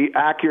 it's the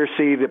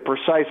accuracy, the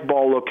precise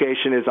ball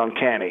location is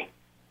uncanny.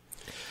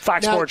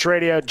 Fox Sports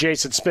Radio,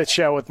 Jason Smith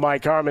Show with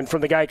Mike Harmon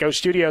from the Geico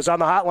Studios. On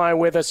the hotline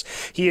with us,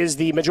 he is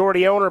the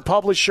majority owner,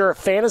 publisher,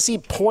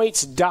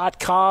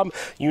 FantasyPoints.com.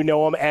 You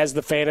know him as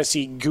the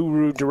Fantasy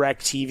Guru,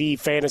 DirecTV,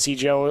 Fantasy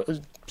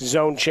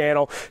Zone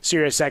Channel,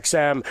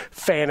 SiriusXM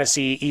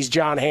Fantasy. He's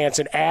John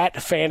Hansen at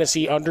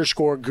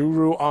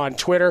Fantasy_Guru on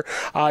Twitter.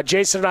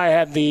 Jason and I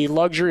had the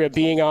luxury of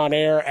being on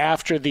air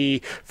after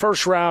the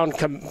first round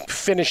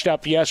finished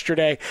up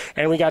yesterday,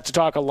 and we got to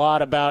talk a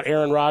lot about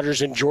Aaron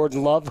Rodgers and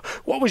Jordan Love.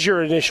 What was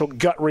your initial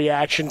gut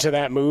reaction to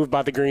that move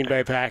by the Green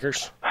Bay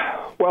Packers?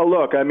 Well,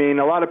 look, I mean,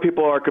 a lot of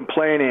people are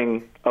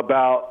complaining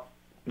about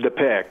the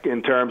pick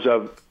in terms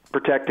of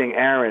protecting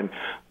Aaron.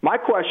 My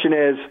question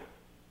is,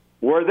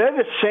 were they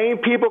the same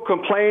people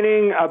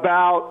complaining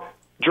about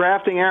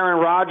drafting Aaron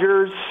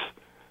Rodgers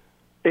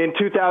in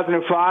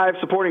 2005,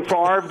 supporting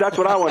Favre? That's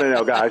what I want to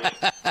know, guys.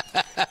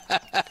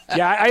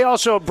 Yeah, I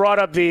also brought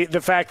up the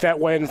fact that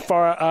when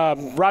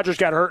Rodgers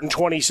got hurt in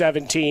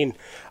 2017,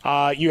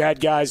 you had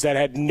guys that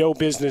had no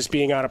business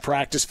being on a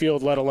practice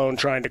field, let alone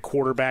trying to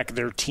quarterback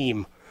their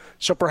team.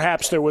 So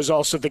perhaps there was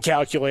also the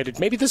calculated,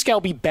 maybe this guy will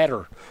be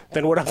better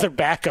than what other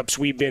backups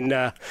we've been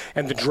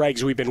and the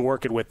dregs we've been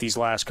working with these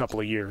last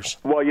couple of years.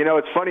 Well,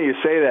 it's funny you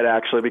say that,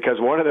 actually, because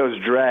one of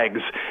those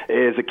dregs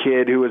is a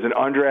kid who was an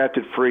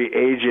undrafted free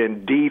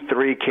agent,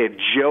 D3 kid,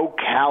 Joe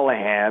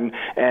Callahan.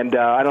 And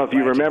I don't know if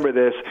you remember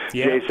this,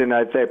 Jason.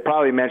 I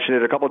probably mentioned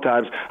it a couple of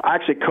times. I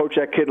actually coached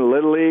that kid in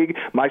Little League.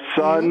 My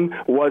son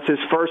was his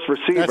first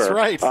receiver. That's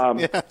right.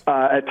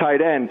 At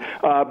tight end.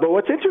 But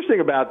what's interesting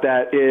about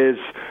that is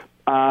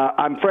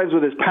I'm friends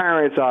with his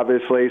parents,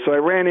 obviously, so I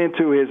ran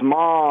into his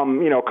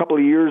mom, a couple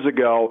of years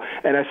ago,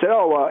 and I said,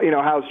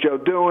 how's Joe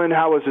doing?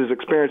 How was his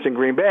experience in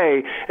Green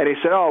Bay? And he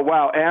said, oh,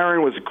 wow,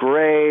 Aaron was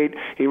great.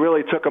 He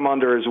really took him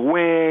under his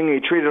wing.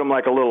 He treated him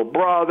like a little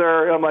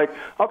brother. And I'm like,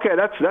 okay,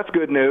 that's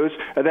good news.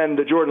 And then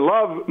the Jordan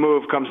Love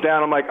move comes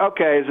down. I'm like,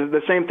 okay, is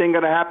the same thing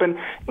going to happen?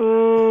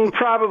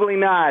 Probably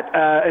not.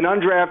 An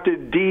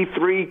undrafted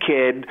D3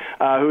 kid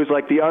who's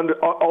like the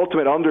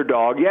ultimate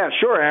underdog. Yeah,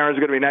 sure, Aaron's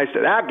going to be nice to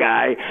that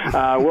guy.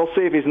 We'll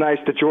see if he's nice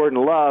to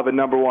Jordan Love, a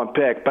number 1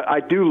 pick. But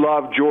I do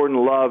love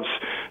Jordan Love's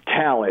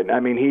talent.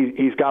 I mean,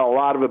 he's got a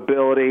lot of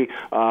ability,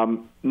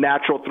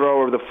 natural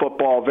thrower of the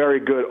football, very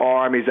good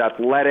arm. He's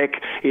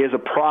athletic. He is a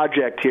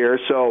project here.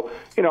 So,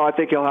 I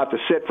think he'll have to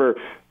sit for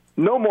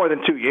no more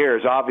than 2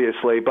 years,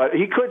 obviously. But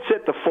he could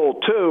sit the full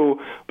 2,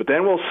 but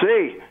then we'll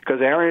see. Because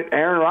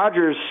Aaron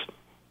Rodgers,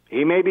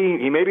 he may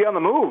be on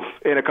the move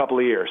in a couple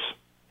of years.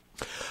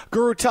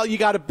 Guru, you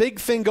got a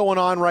big thing going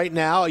on right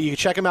now. You can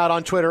check him out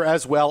on Twitter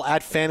as well,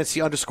 at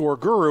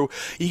Fantasy_Guru.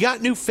 You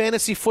got new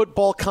fantasy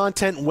football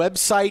content,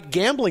 website,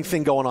 gambling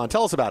thing going on.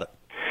 Tell us about it.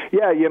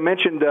 Yeah, you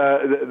mentioned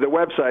the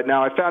website.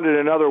 Now, I founded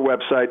another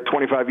website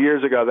 25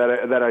 years ago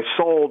that I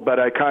sold, but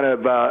I kind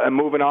of am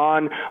moving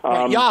on.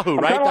 Yahoo,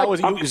 right? That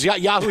was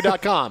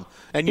Yahoo.com,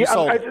 and you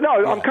sold it.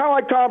 I'm kind of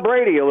like Tom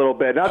Brady a little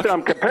bit. Not that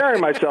I'm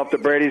comparing myself to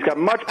Brady. He's got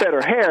much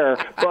better hair,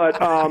 but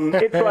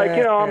it's like,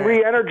 I'm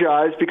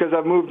re-energized because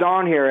I've moved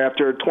on here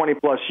after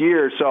 20-plus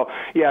years. So,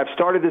 yeah, I've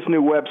started this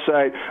new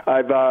website.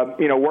 I've,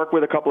 worked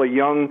with a couple of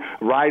young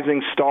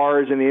rising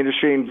stars in the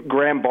industry. And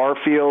Graham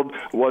Barfield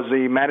was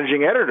the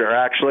managing editor,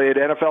 actually,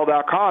 actually, at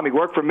NFL.com. He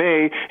worked for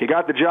me. He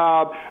got the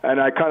job,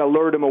 and I kind of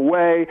lured him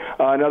away.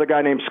 Another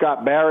guy named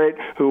Scott Barrett,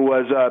 who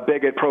was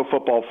big at Pro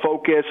Football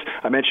Focus.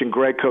 I mentioned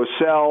Greg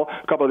Cosell,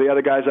 a couple of the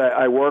other guys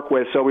I work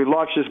with. So we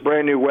launched this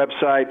brand new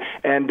website,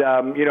 and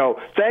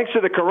thanks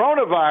to the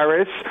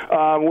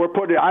coronavirus, we're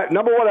putting.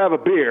 Number one, I have a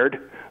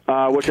beard,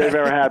 which I've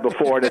never had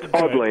before, and it's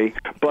ugly.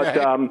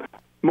 But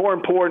more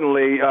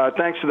importantly,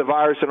 thanks to the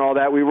virus and all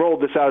that, we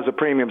rolled this out as a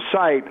premium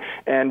site,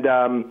 and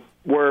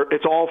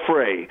it's all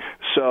free.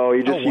 So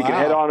you can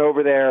head on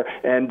over there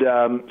and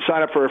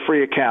sign up for a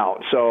free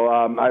account. So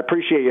I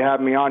appreciate you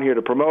having me on here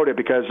to promote it,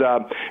 because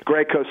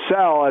Greg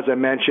Cosell, as I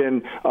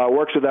mentioned,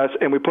 works with us,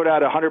 and we put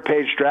out a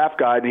 100-page draft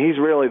guide, and he's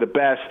really the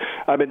best.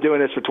 I've been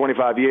doing this for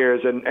 25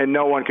 years, and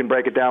no one can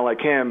break it down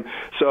like him.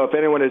 So if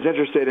anyone is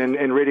interested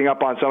in reading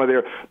up on some of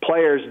their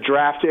players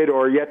drafted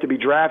or yet to be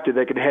drafted,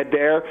 they can head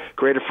there,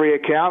 create a free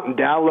account, and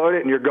download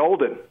it, and you're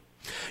golden.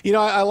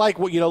 I like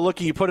what,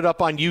 looking, you put it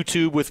up on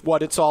YouTube with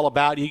what it's all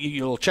about.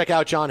 You'll check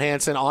out John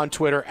Hansen on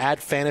Twitter at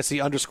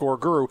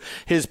 @fantasy_guru.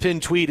 His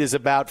pinned tweet is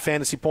about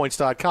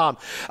fantasypoints.com.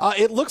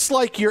 It looks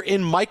like you're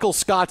in Michael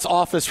Scott's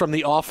office from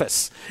The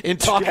Office in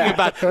talking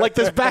about, like,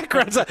 this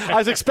background. I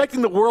was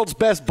expecting the world's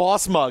best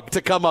boss mug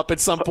to come up at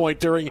some point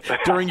during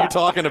you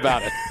talking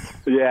about it.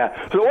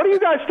 Yeah. So what do you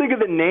guys think of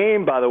the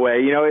name, by the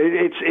way?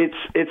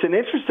 It's an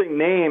interesting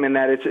name in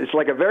that it's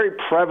like a very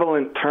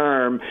prevalent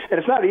term, and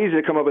it's not easy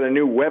to come up with a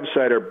new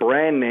website or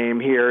brand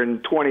name here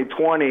in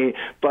 2020.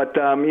 But,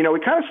 we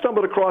kind of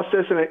stumbled across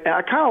this, and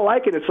I kind of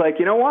like it. It's like,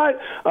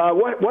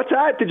 what's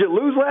that? Did you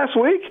lose last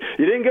week?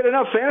 You didn't get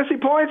enough fantasy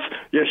points?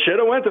 You should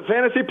have went to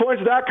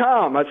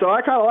fantasypoints.com. So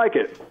I kind of like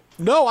it.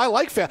 No, I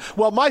like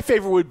well, my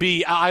favorite would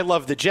be I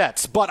love the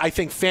Jets, but I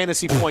think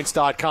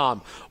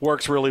fantasypoints.com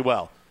works really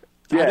well.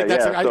 Yeah, it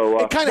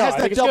kind of has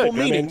that double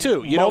meaning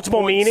too.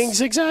 Multiple meanings,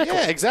 exactly.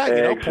 Yeah, exactly.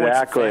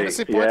 Exactly.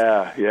 Fantasy points.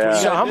 Yeah.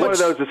 So how one much? of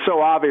those is so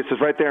obvious;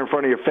 it's right there in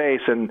front of your face,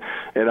 and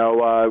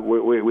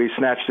we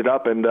snatched it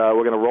up, and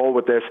we're going to roll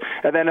with this.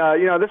 And then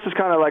this is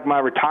kind of like my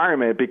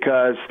retirement,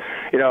 because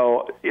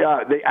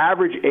the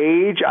average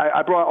age,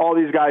 I brought all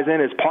these guys in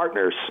as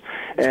partners,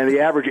 and the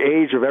average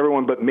age of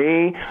everyone but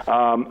me,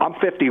 I'm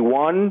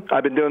 51.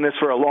 I've been doing this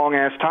for a long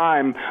ass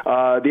time.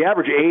 The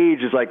average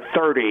age is like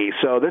 30.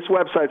 So this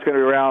website's going to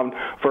be around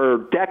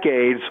for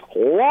decades,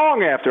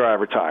 long after I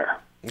retire.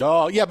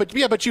 Oh,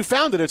 but you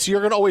founded it, so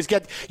you're going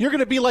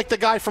to be like the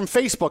guy from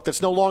Facebook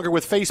that's no longer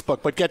with Facebook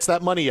but gets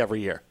that money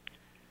every year.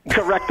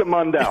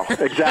 Correctamundo.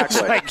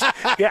 Exactly.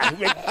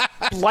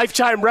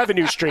 Lifetime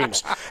revenue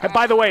streams. And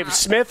by the way,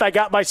 Smith, I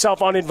got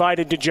myself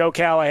uninvited to Joe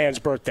Callahan's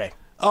birthday.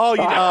 Oh,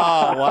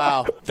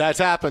 wow. That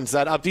happens.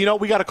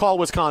 We got to call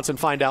Wisconsin,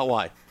 find out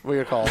why. We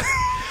got to call.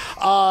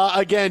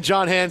 Again,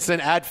 John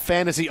Hansen at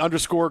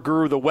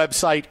fantasy_guru. The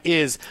website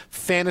is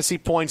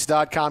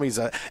fantasypoints.com. He's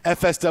a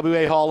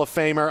FSWA Hall of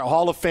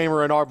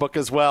Famer in our book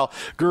as well.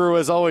 Guru,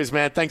 as always,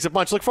 man, thanks a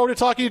bunch. Look forward to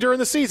talking to you during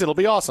the season. It'll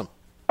be awesome.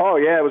 Oh,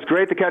 yeah, it was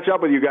great to catch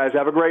up with you guys.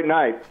 Have a great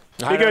night.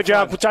 Be good,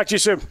 John. We'll talk to you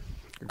soon.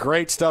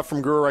 Great stuff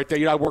from Guru right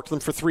there. I worked with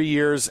him for 3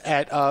 years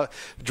at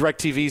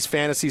DirecTV's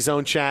Fantasy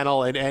Zone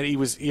channel, and he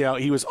was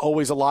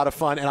always a lot of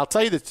fun. And I'll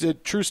tell you the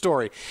true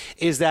story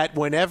is that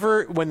when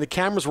the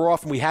cameras were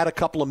off and we had a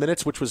couple of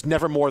minutes, which was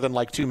never more than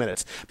like 2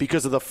 minutes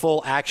because of the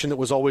full action that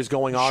was always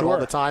going on all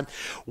the time,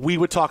 we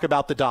would talk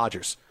about the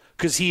Dodgers.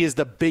 Because he is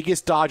the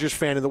biggest Dodgers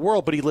fan in the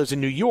world, but he lives in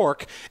New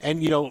York,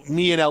 and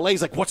me in LA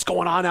is like, what's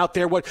going on out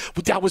there?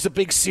 That was a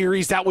big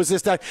series. That was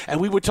this, that,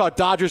 and we would talk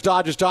Dodgers.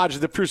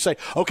 The Bruce say,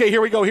 okay, here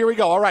we go.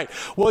 All right.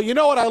 Well, you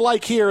know what I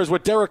like here is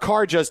what Derek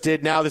Carr just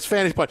did. Now this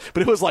fantasy point,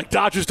 but it was like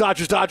Dodgers,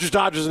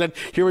 and then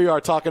here we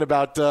are talking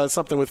about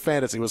something with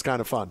fantasy. It was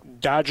kind of fun.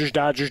 Dodgers,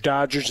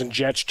 and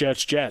Jets.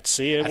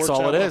 See, that's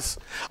all it is.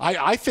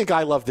 I think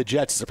I love the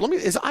Jets.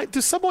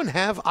 Does someone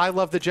have I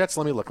love the Jets?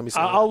 Let me look. Let me see.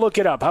 I'll look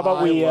it up. How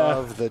about we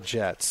love the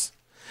Jets?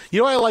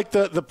 I like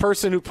the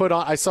person who put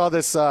on. I saw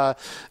this.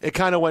 It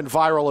kind of went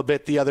viral a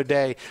bit the other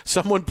day.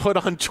 Someone put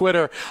on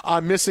Twitter,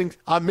 "I'm missing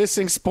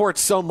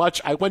sports so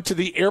much. I went to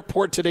the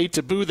airport today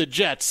to boo the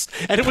Jets,"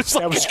 and it was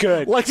like, that was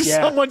good. Like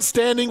someone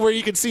standing where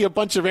you can see a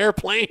bunch of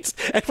airplanes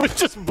and was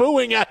just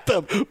booing at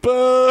them.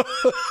 Boo!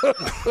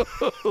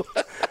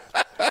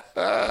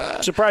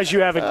 Surprised you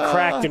haven't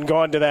cracked and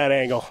gone to that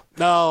angle.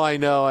 No, I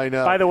know.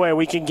 By the way,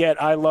 we can get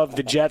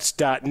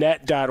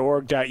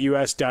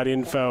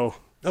ilovethejets.net.org.us.info.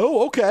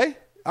 Oh, okay.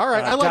 All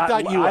right. I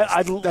like .us.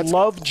 I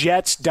love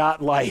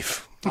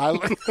jets.life.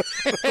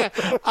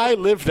 I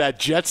live that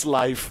Jets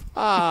life.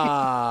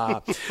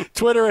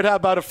 Twitter at How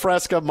About a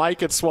Fresca,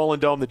 Mike at Swollen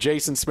Dome, the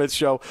Jason Smith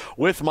Show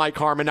with Mike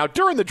Harmon. Now,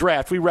 during the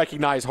draft, we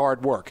recognize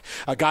hard work.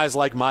 Guys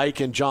like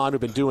Mike and John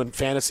who've been doing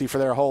fantasy for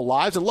their whole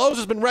lives. And Lowe's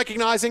has been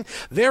recognizing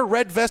their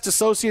Red Vest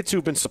associates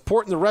who've been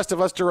supporting the rest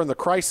of us during the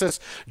crisis.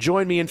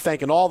 Join me in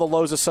thanking all the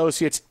Lowe's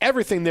associates,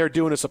 everything they're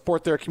doing to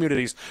support their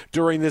communities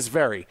during this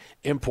very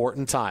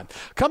important time.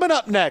 Coming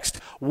up next,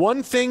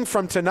 one thing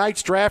from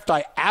tonight's draft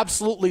I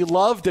absolutely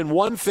loved, and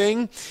one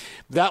thing,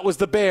 that was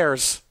the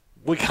Bears.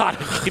 We got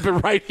to keep it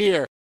right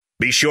here.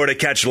 Be sure to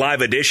catch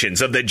live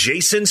editions of The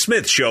Jason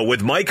Smith Show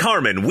with Mike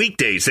Harmon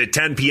weekdays at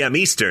 10 p.m.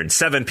 Eastern,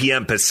 7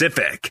 p.m.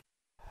 Pacific.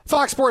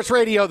 Fox Sports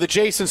Radio, The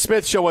Jason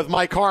Smith Show with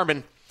Mike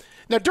Harmon.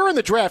 Now, during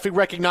the draft, we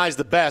recognize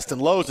the best,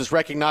 and Lowe's is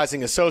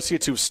recognizing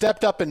associates who've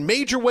stepped up in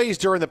major ways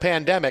during the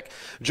pandemic.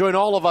 Join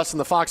all of us in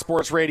the Fox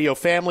Sports Radio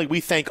family.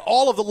 We thank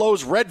all of the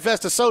Lowe's Red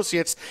Vest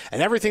associates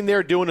and everything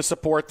they're doing to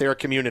support their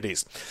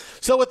communities.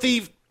 So with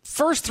the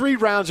first 3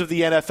 rounds of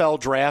the NFL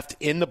draft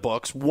in the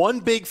books, one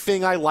big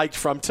thing I liked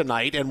from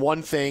tonight, and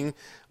one thing,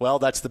 well,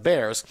 that's the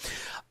Bears.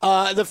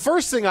 The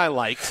first thing I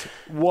liked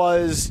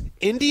was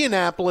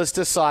Indianapolis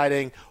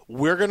deciding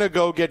we're going to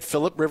go get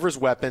Phillip Rivers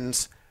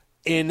weapons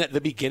in the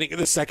beginning of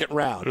the second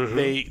round.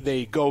 Mm-hmm.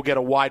 They go get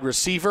a wide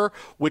receiver,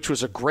 which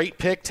was a great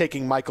pick,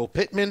 taking Michael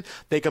Pittman.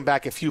 They come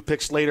back a few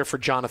picks later for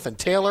Jonathan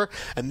Taylor.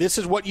 And this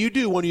is what you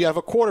do when you have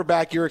a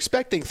quarterback you're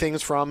expecting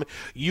things from.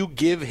 You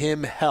give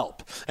him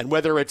help. And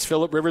whether it's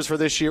Phillip Rivers for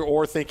this year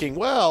or thinking,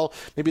 well,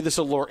 maybe this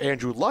will lure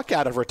Andrew Luck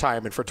out of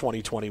retirement for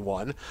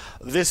 2021,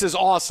 this is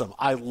awesome.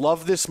 I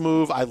love this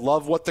move. I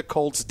love what the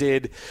Colts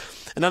did.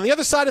 And on the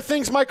other side of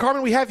things, Mike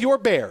Harmon, we have your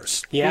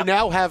Bears, who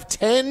now have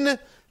 10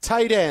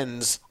 tight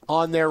ends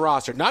on their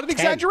roster. Not an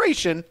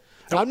exaggeration.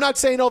 I'm not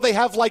saying, they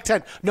have like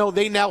 10. No,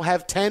 they now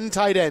have 10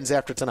 tight ends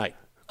after tonight.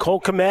 Cole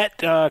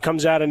Kmet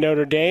comes out of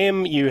Notre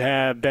Dame. You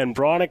have Ben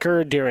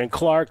Braunecker, Darren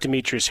Clark,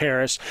 Demetrius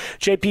Harris,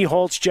 J.P.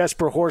 Holtz,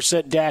 Jesper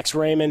Horsett, Dax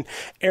Raymond,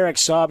 Eric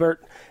Saubert,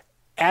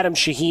 Adam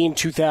Shaheen,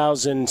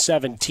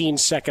 2017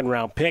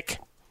 second-round pick.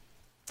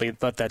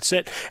 But that's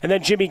it. And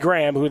then Jimmy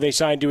Graham, who they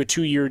signed to a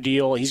 2-year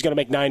deal. He's going to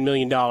make $9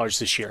 million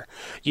this year.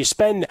 You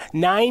spend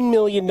 $9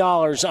 million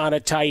on a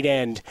tight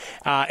end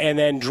and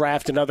then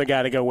draft another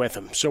guy to go with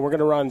him. So we're going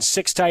to run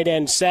 6 tight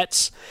end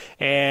sets,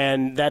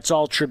 and that's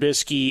all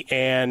Trubisky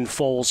and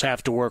Foles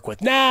have to work with.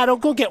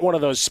 Don't go get one of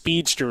those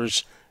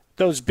speedsters,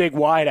 those big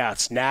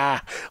wideouts.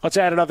 Let's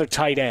add another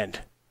tight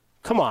end.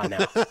 Come on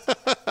now.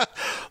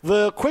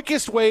 The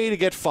quickest way to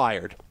get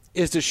fired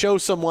is to show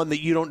someone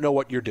that you don't know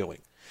what you're doing.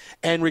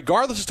 And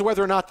regardless as to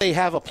whether or not they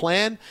have a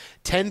plan,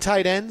 10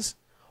 tight ends,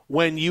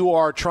 when you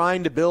are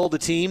trying to build a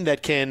team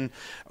that can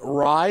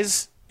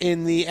rise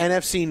in the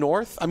NFC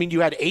North. I mean,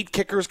 you had 8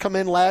 kickers come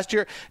in last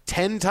year,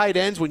 10 tight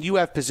ends. When you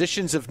have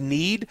positions of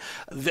need,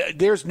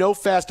 there's no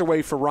faster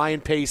way for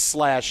Ryan Pace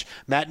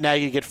 / Matt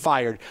Nagy to get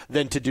fired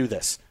than to do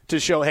this.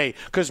 To show, hey,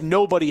 because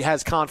nobody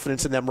has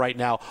confidence in them right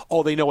now.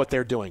 They know what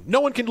they're doing.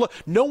 No one can look.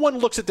 No one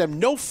looks at them.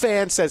 No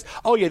fan says,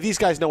 oh, yeah, these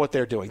guys know what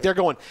they're doing. They're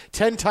going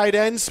 10 tight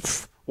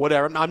ends,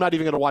 whatever. I'm not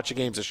even going to watch the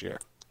games this year.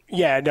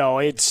 Yeah, no,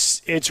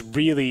 it's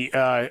really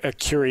a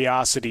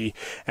curiosity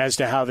as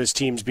to how this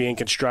team's being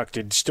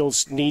constructed. Still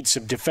needs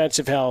some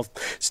defensive help,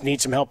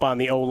 needs some help on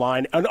the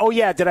O-line. And,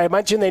 did I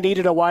mention they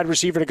needed a wide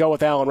receiver to go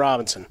with Allen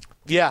Robinson?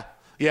 Yeah.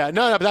 No,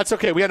 but that's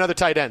okay. We got another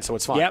tight end, so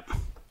it's fine. Yep.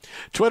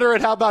 Twitter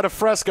at How About a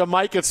Fresca,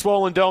 Mike at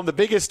Swollen Dome. The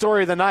biggest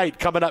story of the night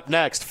coming up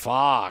next,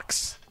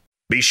 Fox.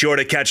 Be sure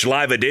to catch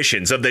live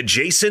editions of The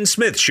Jason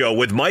Smith Show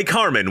with Mike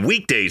Harmon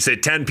weekdays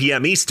at 10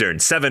 p.m. Eastern,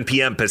 7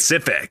 p.m.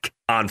 Pacific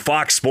on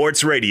Fox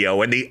Sports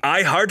Radio and the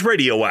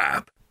iHeartRadio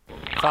app.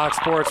 Fox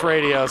Sports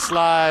Radio,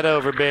 slide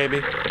over,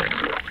 baby.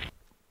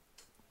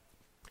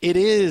 It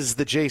is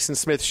The Jason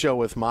Smith Show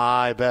with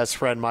my best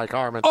friend, Mike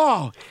Harmon.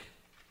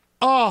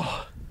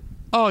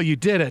 You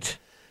did it.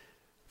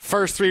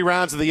 First 3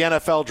 rounds of the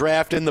NFL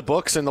draft in the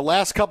books, and the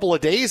last couple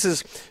of days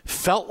has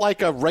felt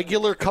like a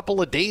regular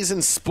couple of days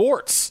in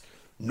sports.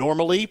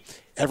 Normally,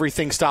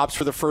 everything stops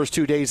for the first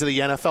 2 days of the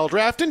NFL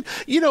draft. And,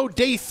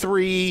 day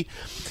 3,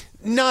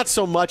 not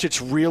so much. It's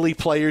really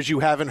players you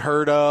haven't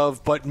heard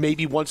of, but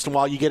maybe once in a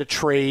while you get a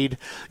trade.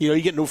 You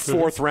get into a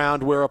 4th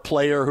round where a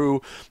player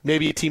who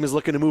maybe a team is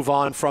looking to move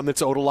on from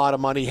that's owed a lot of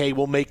money, hey,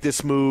 we'll make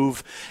this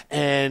move.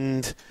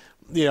 And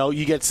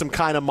you get some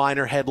kind of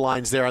minor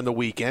headlines there on the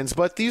weekends.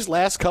 But these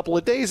last couple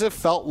of days have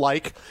felt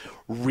like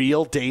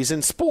real days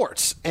in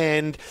sports.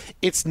 And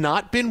it's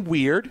not been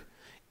weird.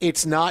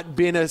 It's not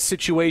been a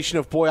situation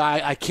of, boy,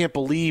 I can't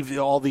believe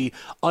all the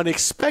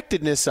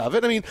unexpectedness of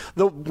it. I mean,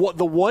 the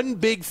one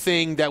big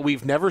thing that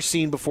we've never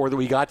seen before that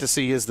we got to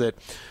see is that,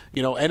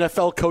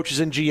 NFL coaches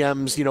and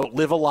GMs,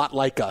 live a lot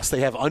like us. They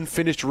have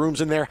unfinished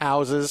rooms in their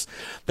houses.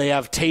 They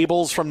have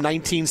tables from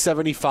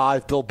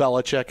 1975, Bill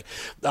Belichick.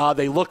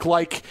 They look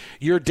like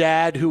your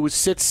dad who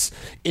sits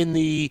in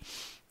the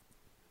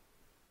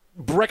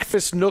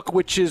breakfast nook,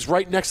 which is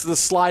right next to the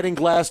sliding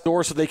glass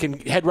door, so they can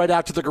head right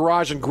out to the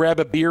garage and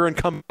grab a beer and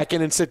come back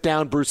in and sit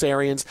down. Bruce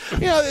Arians.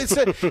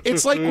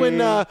 It's like when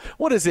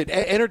what is it?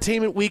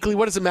 Entertainment Weekly.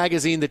 What is the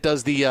magazine that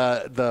does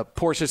the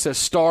portion that says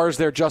stars?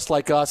 They're just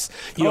like us.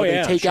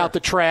 They take out the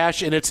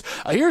trash, and it's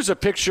here's a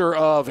picture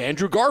of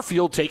Andrew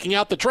Garfield taking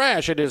out the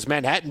trash at his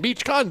Manhattan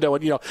Beach condo,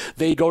 and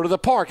they go to the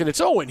park, and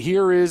it's and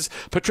here is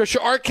Patricia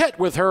Arquette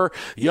with her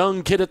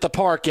young kid at the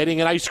park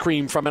getting an ice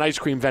cream from an ice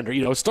cream vendor.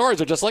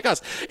 Stars are just like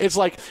us. It's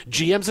like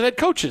GMs and head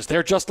coaches.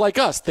 They're just like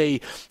us.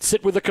 They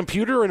sit with a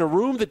computer in a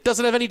room that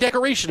doesn't have any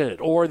decoration in it,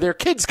 or their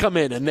kids come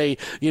in and they,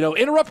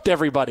 interrupt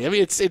everybody. I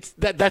mean,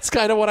 that's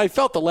kind of what I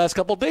felt the last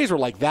couple of days. Were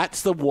like,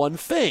 that's the one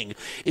thing,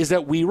 is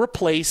that we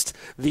replaced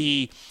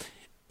the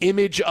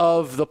image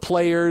of the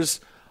players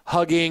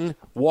hugging,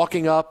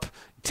 walking up,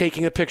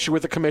 taking a picture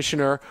with the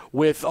commissioner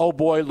with, oh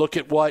boy, look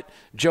at what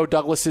Joe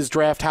Douglas's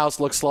draft house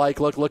looks like.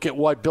 Look at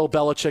what Bill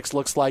Belichick's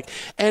looks like.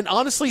 And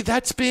honestly,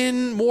 that's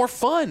been more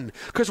fun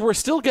because we're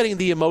still getting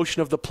the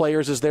emotion of the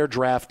players as they're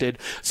drafted.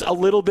 It's a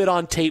little bit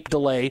on tape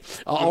delay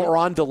or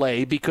on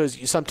delay because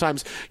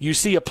sometimes you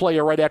see a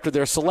player right after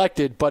they're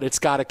selected, but it's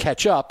got to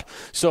catch up.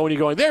 So when you're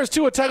going, there's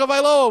Tua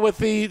Tagovailoa with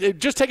the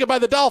just taken by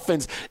the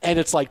Dolphins, and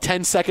it's like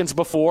 10 seconds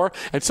before,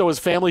 and so his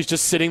family's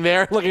just sitting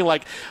there looking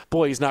like,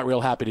 boy, he's not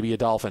real happy to be a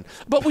Dolphin.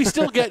 But we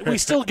still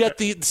get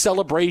the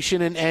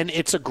celebration, and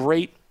it's a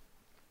great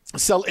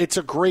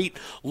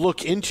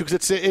look into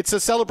because it's a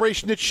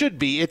celebration. It should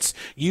be. It's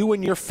you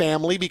and your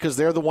family because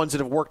they're the ones that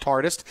have worked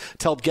hardest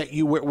to help get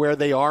you where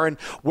they are. And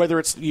whether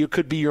it's you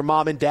could be your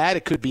mom and dad,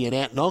 it could be an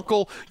aunt and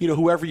uncle,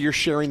 whoever you're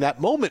sharing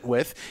that moment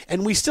with.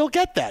 And we still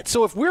get that.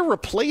 So if we're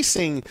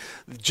replacing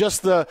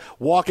just the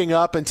walking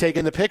up and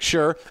taking the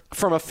picture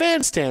from a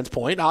fan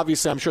standpoint,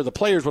 obviously I'm sure the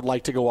players would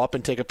like to go up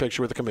and take a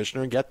picture with the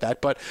commissioner and get that.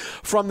 But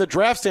from the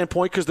draft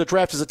standpoint, because the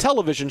draft is a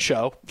television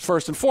show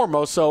first and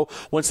foremost, so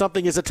when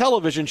something is a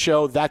television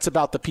show, that's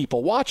about the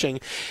people watching.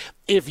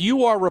 If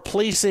you are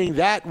replacing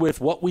that with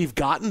what we've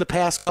gotten the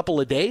past couple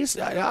of days,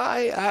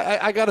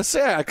 I got to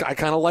say, I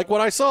kind of like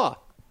what I saw.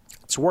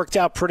 It's worked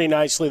out pretty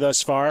nicely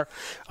thus far.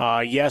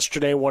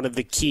 Yesterday, one of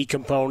the key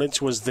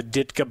components was the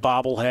Ditka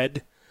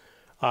bobblehead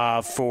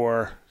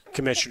for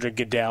Commissioner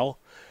Goodell.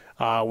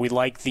 We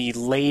like the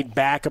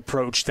laid-back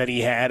approach that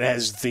he had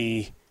as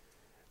the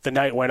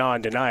night went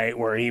on tonight,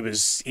 where he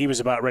was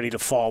about ready to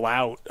fall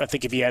out. I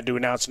think if he had to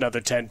announce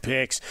another 10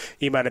 picks,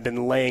 he might have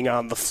been laying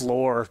on the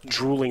floor,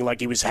 drooling like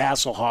he was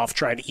Hasselhoff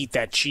trying to eat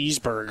that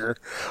cheeseburger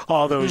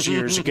all those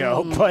years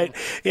ago. But,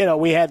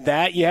 we had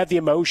that. You had the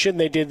emotion.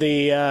 They did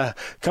the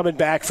coming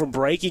back from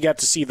break. You got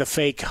to see the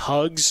fake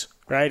hugs.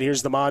 Right,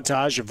 here's the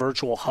montage of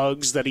virtual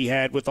hugs that he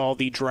had with all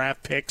the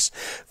draft picks,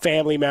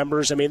 family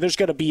members. I mean, there's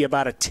going to be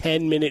about a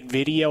 10-minute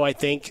video, I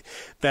think,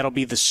 that'll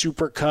be the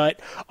supercut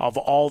of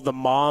all the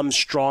moms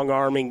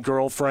strong-arming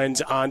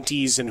girlfriends,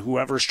 aunties, and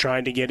whoever's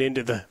trying to get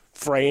into the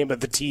frame of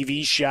the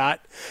TV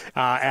shot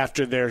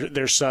after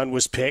their son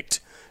was picked.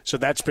 So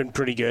that's been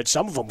pretty good.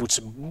 Some of them with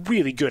some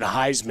really good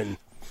Heisman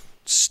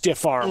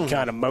stiff arm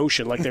kind of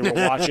motion, like they were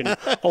watching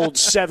old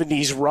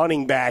 70s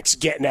running backs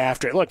getting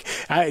after it. Look,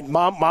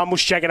 mom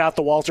was checking out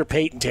the Walter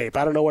Payton tape.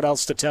 I don't know what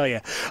else to tell you.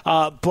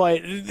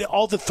 But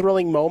all the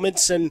thrilling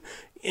moments, and,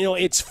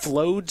 it's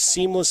flowed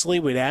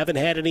seamlessly. We haven't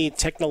had any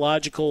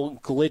technological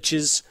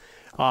glitches.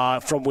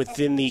 From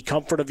within the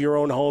comfort of your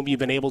own home, you've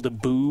been able to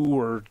boo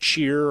or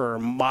cheer or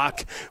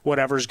mock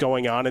whatever's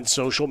going on, and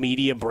social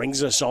media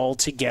brings us all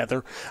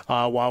together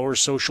while we're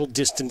social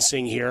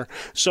distancing here.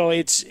 So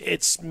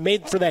it's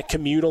made for that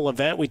communal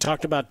event. We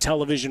talked about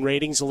television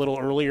ratings a little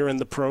earlier in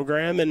the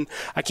program, and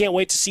I can't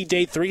wait to see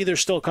day 3.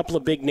 There's still a couple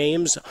of big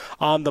names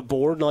on the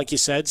board, and like you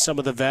said, some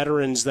of the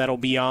veterans that'll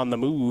be on the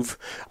move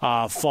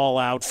fall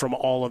out from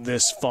all of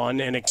this fun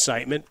and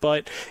excitement.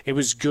 But it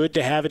was good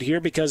to have it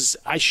here because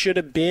I should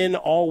have been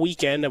all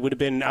weekend. I would have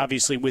been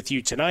obviously with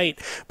you tonight,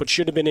 but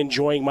should have been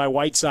enjoying my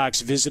White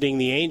Sox visiting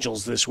the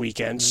Angels this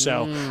weekend.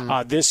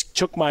 So this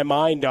took my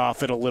mind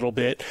off it a little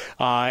bit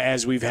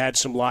as we've had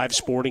some live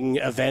sporting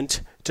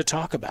event to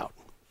talk about.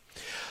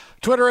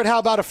 Twitter at How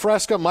About a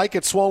Fresca, Mike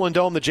at Swollen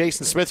Dome, the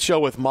Jason Smith Show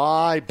with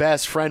my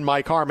best friend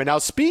Mike Harmon. Now,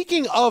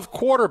 speaking of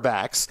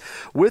quarterbacks,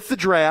 with the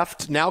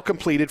draft now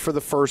completed for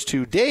the first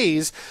 2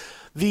 days,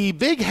 the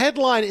big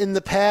headline in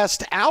the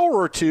past hour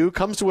or two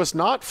comes to us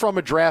not from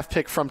a draft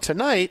pick from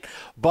tonight,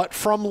 but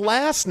from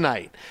last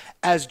night,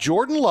 as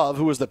Jordan Love,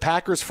 who was the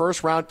Packers'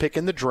 first-round pick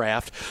in the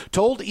draft,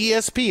 told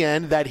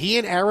ESPN that he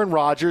and Aaron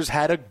Rodgers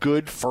had a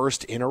good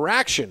first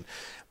interaction.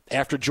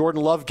 After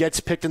Jordan Love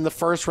gets picked in the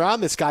first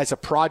round, this guy's a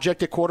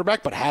project at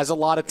quarterback but has a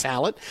lot of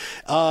talent.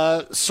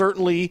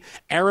 Certainly,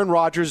 Aaron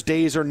Rodgers'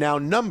 days are now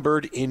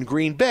numbered in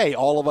Green Bay.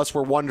 All of us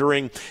were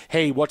wondering,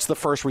 hey, what's the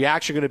first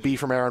reaction going to be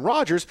from Aaron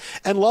Rodgers?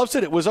 And Love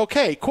said it was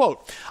okay.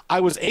 Quote, I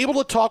was able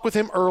to talk with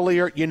him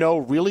earlier,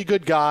 really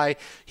good guy.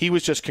 He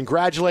was just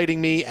congratulating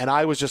me, and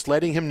I was just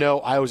letting him know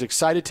I was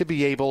excited to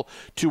be able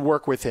to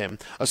work with him.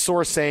 A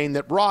source saying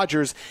that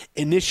Rodgers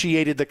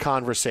initiated the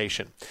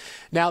conversation.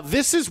 Now,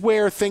 this is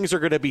where things are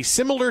going to be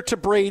similar to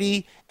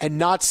Brady and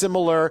not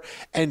similar,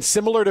 and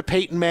similar to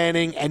Peyton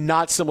Manning and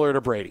not similar to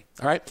Brady.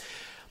 All right?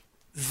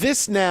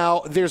 This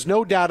now, there's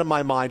no doubt in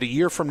my mind, a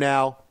year from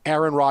now,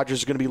 Aaron Rodgers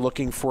is going to be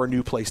looking for a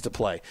new place to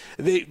play.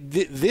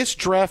 This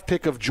draft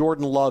pick of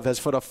Jordan Love has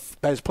put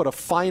a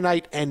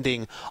finite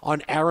ending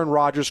on Aaron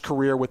Rodgers'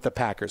 career with the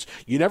Packers.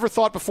 You never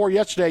thought before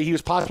yesterday he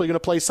was possibly going to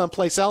play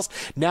someplace else.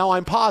 Now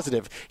I'm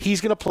positive he's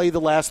going to play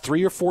the last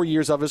 3 or 4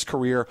 years of his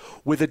career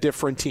with a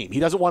different team. He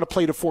doesn't want to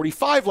play to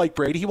 45 like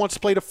Brady. He wants to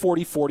play to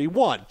 40,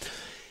 41.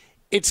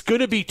 It's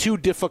going to be too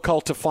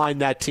difficult to find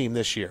that team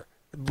this year.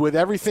 With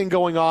everything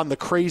going on, the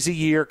crazy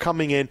year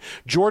coming in,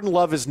 Jordan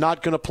Love is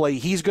not going to play.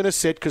 He's going to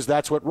sit because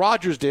that's what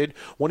Rodgers did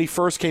when he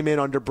first came in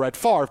under Brett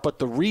Favre. But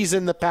the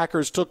reason the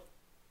Packers took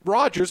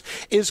Rodgers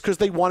is because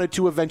they wanted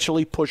to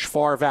eventually push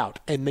Favre out,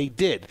 and they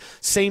did.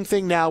 Same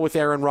thing now with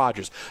Aaron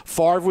Rodgers.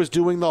 Favre was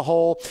doing the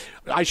whole,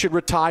 I should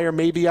retire,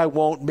 maybe I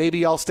won't,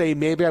 maybe I'll stay,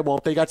 maybe I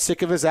won't. They got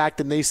sick of his act,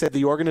 and they said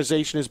the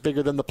organization is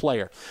bigger than the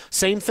player.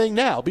 Same thing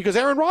now, because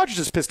Aaron Rodgers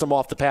has pissed him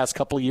off the past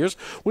couple of years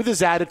with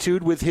his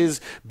attitude, with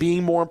his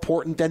being more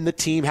important than the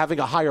team, having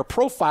a higher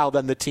profile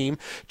than the team,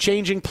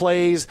 changing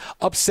plays,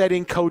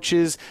 upsetting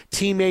coaches,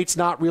 teammates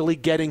not really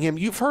getting him.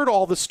 You've heard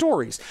all the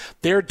stories.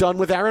 They're done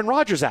with Aaron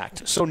Rodgers'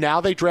 act. So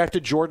now they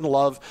drafted Jordan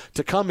Love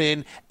to come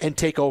in and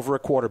take over a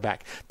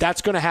quarterback.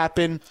 That's going to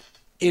happen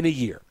in a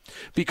year.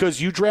 Because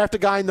you draft a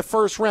guy in the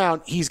first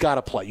round, he's got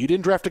to play. You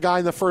didn't draft a guy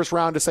in the first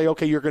round to say,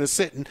 okay, you're going to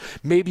sit and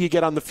maybe you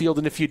get on the field,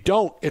 and if you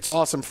don't, it's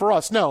awesome for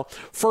us. No,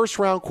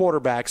 first-round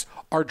quarterbacks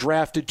are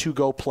drafted to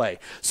go play.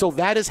 So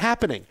that is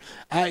happening.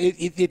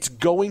 It's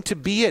going to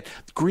be it.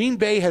 Green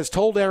Bay has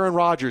told Aaron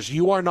Rodgers,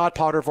 you are not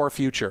part of our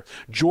future.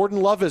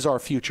 Jordan Love is our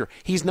future.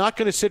 He's not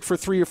going to sit for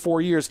 3 or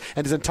 4 years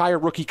and his entire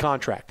rookie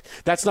contract.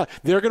 That's not.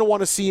 They're going to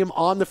want to see him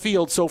on the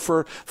field, so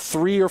for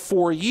 3 or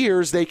 4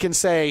 years they can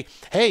say,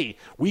 hey,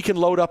 we can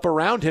load up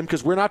around him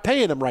because we're not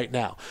paying him right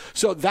now.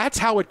 So that's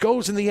how it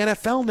goes in the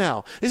NFL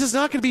now. This is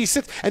not going to be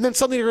and then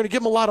suddenly they're going to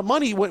give him a lot of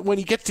money when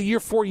he gets to year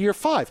 4, year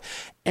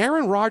 5.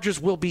 Aaron Rodgers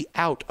will be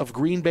out of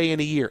Green Bay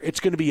in a year. It's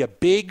going to be a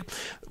big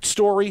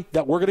story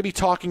that we're going to be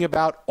talking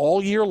about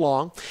all year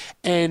long.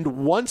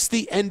 And once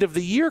the end of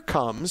the year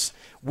comes,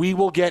 we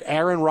will get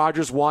Aaron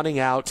Rodgers wanting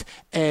out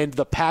and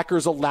the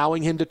Packers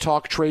allowing him to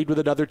talk trade with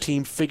another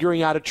team,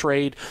 figuring out a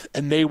trade,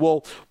 and they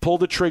will pull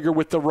the trigger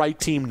with the right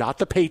team, not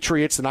the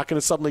Patriots. They're not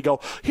going to suddenly go,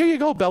 here you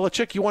go,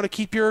 Belichick. You want to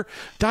keep your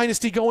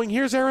dynasty going?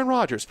 Here's Aaron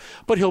Rodgers.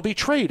 But he'll be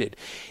traded.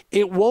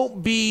 It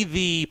won't be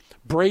the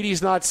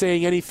Brady's not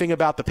saying anything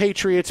about the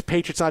Patriots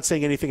not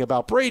saying anything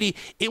about Brady.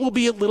 It will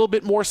be a little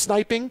bit more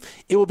sniping.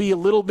 It will be a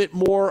little bit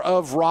more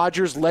of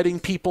Rodgers letting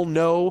people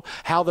know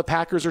how the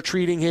Packers are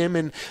treating him,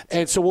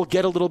 and so we'll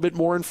get a little bit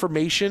more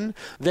information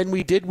than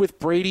we did with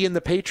Brady and the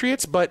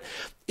Patriots, but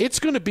it's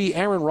going to be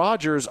Aaron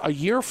Rodgers a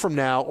year from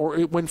now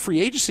or when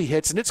free agency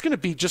hits, and it's going to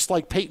be just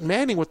like Peyton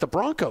Manning with the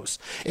Broncos,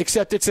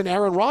 except it's an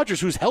Aaron Rodgers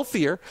who's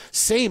healthier,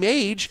 same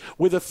age,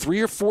 with a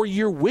 3 or 4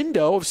 year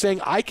window of saying,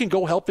 I can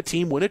go help a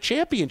team win a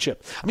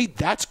championship. I mean,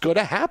 that's going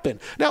to happen.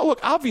 Now, look,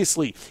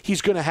 obviously,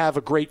 he's going to have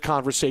a great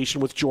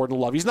conversation with Jordan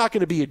Love. He's not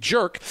going to be a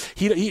jerk.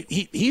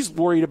 He's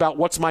worried about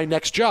what's my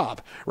next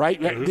job,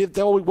 right?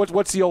 Mm-hmm.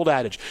 What's the old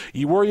adage?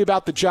 You worry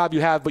about the job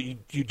you have, but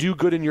you do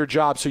good in your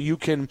job so you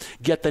can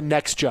get the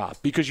next job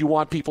because you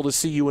want people to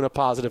see you in a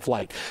positive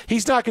light.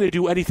 He's not going to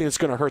do anything that's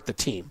going to hurt the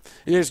team.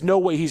 There's no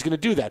way he's going to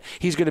do that.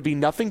 He's going to be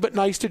nothing but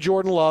nice to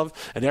Jordan Love,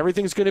 and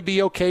everything's going to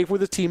be okay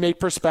with a teammate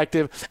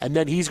perspective, and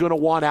then he's going to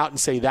want out and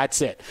say,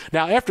 that's it.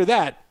 Now, after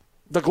that,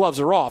 the gloves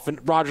are off,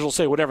 and Rodgers will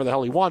say whatever the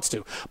hell he wants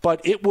to. But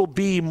it will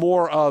be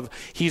more of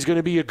he's going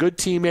to be a good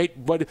teammate,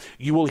 but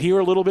you will hear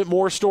a little bit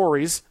more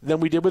stories than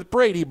we did with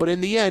Brady. But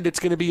in the end,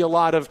 it's going to be a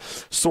lot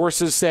of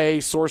sources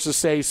say,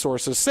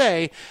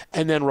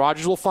 and then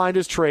Rodgers will find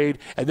his trade,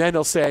 and then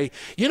he'll say,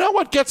 you know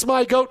what gets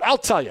my goat? I'll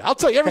tell you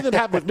everything that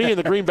happened with me and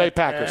the Green Bay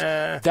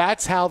Packers.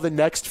 That's how the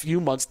next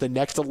few months, the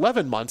next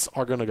 11 months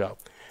are going to go.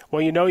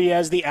 Well, you know he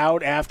has the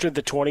out after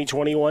the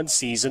 2021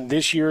 season.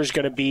 This year is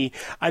going to be,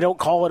 I don't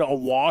call it a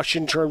wash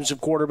in terms of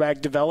quarterback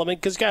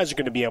development because guys are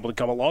going to be able to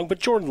come along, but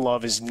Jordan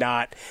Love is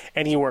not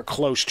anywhere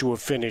close to a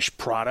finished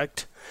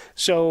product.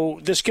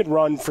 So this could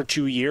run for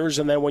 2 years,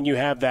 and then when you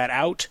have that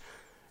out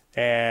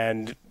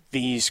and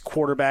these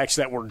quarterbacks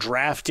that were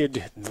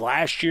drafted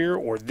last year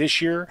or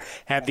this year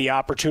have the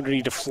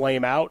opportunity to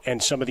flame out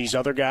and some of these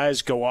other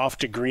guys go off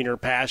to greener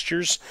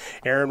pastures.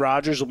 Aaron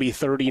Rodgers will be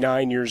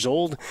 39 years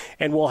old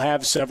and will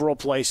have several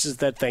places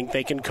that think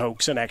they can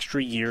coax an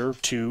extra year,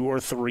 2 or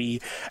 3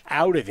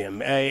 out of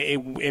him.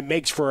 It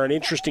makes for an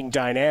interesting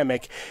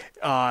dynamic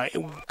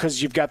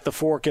because you've got the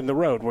fork in the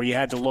road where you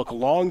had to look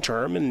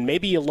long-term, and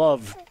maybe you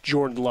love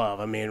Jordan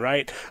Love. I mean,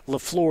 right?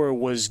 LaFleur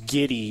was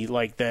giddy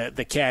like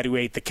the cat who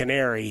ate the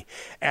canary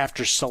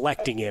after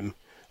selecting him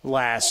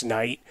last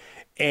night.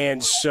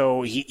 And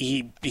so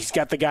he's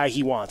got the guy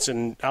he wants,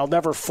 and I'll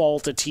never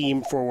fault a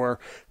team for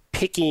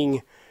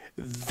picking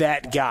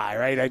that guy,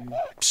 right?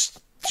 It's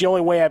the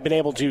only way I've been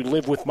able to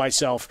live with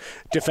myself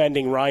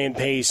defending Ryan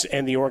Pace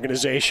and the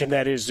organization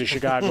that is the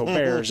Chicago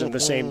Bears in the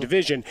same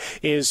division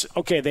is,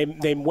 okay,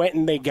 they went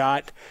and they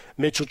got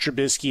Mitchell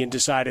Trubisky and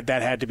decided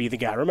that had to be the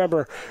guy.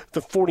 Remember,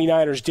 the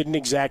 49ers didn't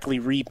exactly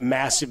reap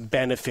massive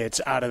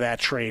benefits out of that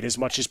trade as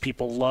much as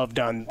people loved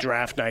on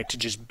draft night to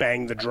just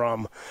bang the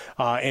drum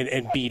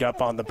and beat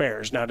up on the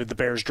Bears. Now, did the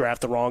Bears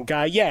draft the wrong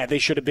guy? Yeah, they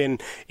should have been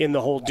in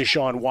the whole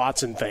Deshaun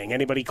Watson thing.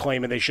 Anybody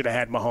claiming they should have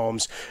had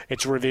Mahomes,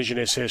 it's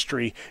revisionist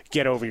history.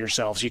 Get over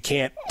yourselves. You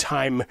can't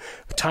time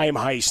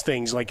heist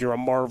things like you're a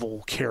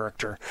Marvel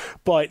character.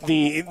 But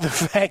the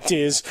fact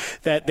is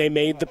that they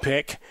made the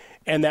pick,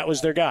 and that was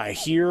their guy.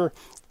 Here,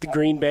 the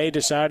Green Bay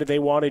decided they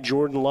wanted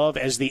Jordan Love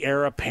as the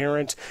heir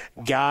apparent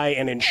guy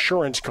and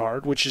insurance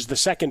card, which is the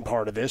second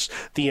part of this,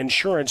 the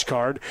insurance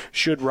card,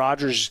 should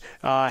Rodgers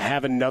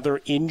have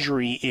another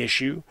injury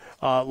issue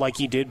like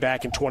he did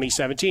back in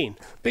 2017.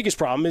 Biggest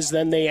problem is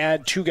then they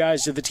add two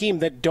guys to the team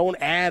that don't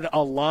add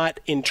a lot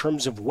in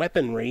terms of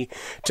weaponry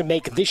to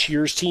make this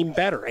year's team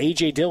better.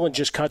 A.J. Dillon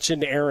just cuts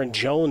into Aaron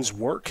Jones'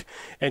 work,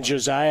 and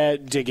Josiah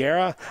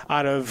DeGuara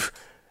out of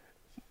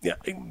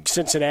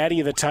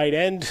Cincinnati, the tight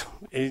end.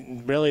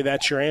 Really,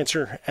 that's your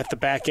answer at the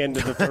back end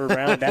of the third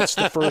round? That's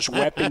the first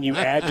weapon you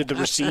add to the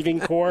receiving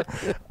core?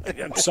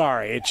 I'm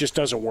sorry, it just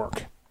doesn't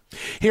work.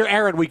 Here,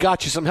 Aaron, we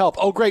got you some help.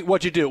 Oh, great.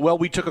 What'd you do? Well,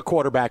 we took a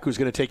quarterback who's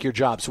going to take your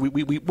job. So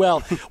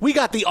we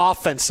got the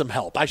offense some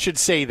help. I should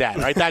say that,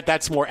 right?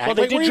 That's more accurate.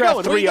 Well, they did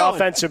draft 3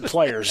 offensive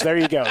players. There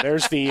you go.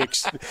 There's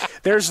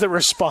the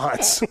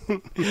response.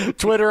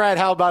 Twitter at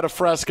How About a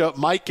Fresca.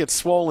 Mike gets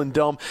Swollen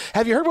Dome.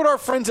 Have you heard what our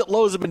friends at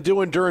Lowe's have been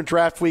doing during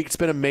draft week? It's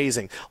been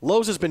amazing.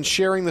 Lowe's has been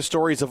sharing the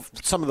stories of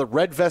some of the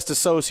Red Vest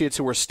associates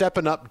who are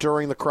stepping up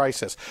during the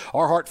crisis.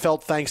 Our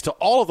heartfelt thanks to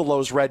all of the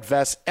Lowe's Red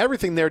Vests,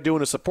 everything they're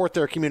doing to support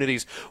their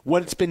communities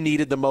when it's been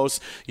needed the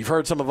most. You've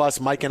heard some of us,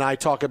 Mike and I,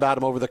 talk about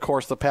them over the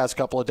course of the past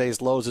couple of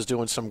days. Lowe's is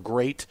doing some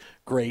great,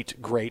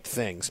 great, great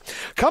things.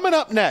 Coming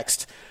up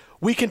next,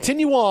 we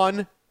continue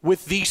on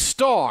with the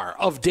star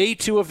of day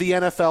 2 of the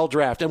NFL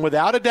draft. And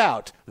without a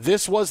doubt,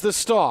 this was the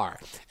star.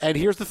 And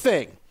here's the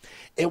thing.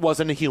 It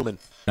wasn't a human.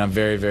 I'm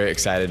very, very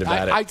excited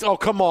about it. Oh,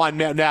 come on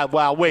now.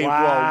 Wow, wait,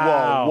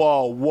 Wow.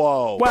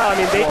 whoa. Well, I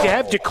mean, they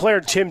have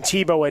declared Tim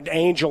Tebow an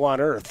angel on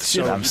earth.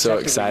 So I'm so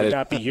excited. Would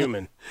not be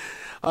human.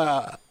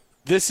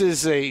 This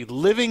is a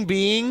living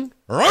being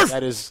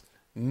that is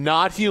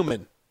not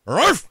human.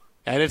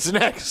 And it's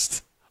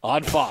next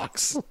on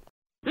Fox.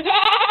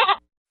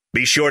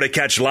 Be sure to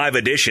catch live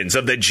editions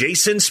of The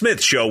Jason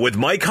Smith Show with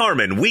Mike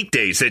Harmon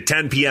weekdays at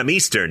 10 p.m.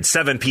 Eastern,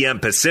 7 p.m.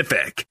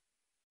 Pacific.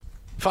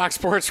 Fox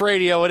Sports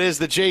Radio, it is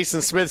The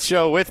Jason Smith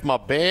Show with my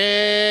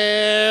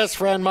best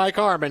friend Mike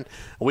Harmon.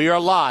 We are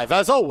live,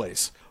 as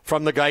always,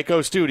 from the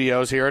Geico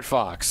Studios here at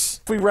Fox.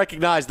 We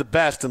recognize the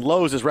best, and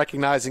Lowe's is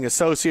recognizing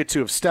associates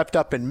who have stepped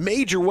up in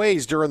major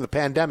ways during the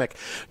pandemic.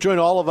 Join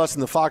all of us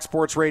in the Fox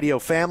Sports Radio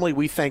family.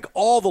 We thank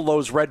all the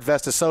Lowe's Red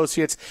Vest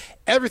associates,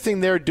 everything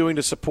they're doing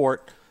to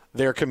support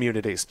their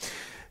communities.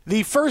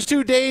 The first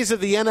 2 days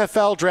of the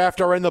NFL draft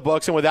are in the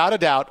books, and without a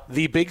doubt,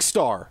 the big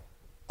star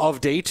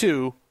of day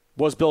 2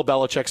 was Bill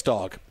Belichick's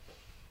dog.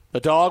 The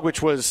dog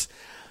which was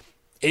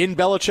in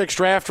Belichick's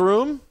draft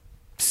room,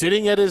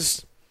 sitting at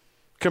his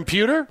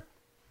computer,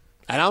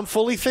 and I'm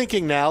fully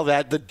thinking now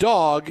that the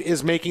dog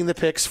is making the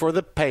picks for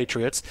the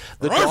Patriots.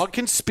 The dog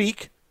can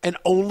speak, and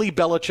only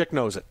Belichick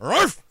knows it.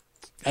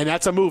 And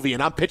that's a movie,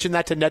 and I'm pitching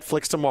that to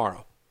Netflix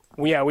tomorrow.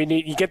 Well, yeah,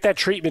 you get that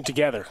treatment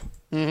together.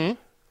 Mm-hmm.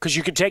 Because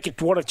you can take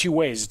it one of two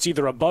ways. It's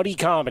either a buddy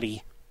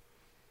comedy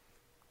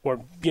where,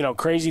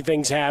 crazy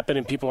things happen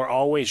and people are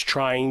always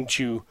trying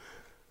to,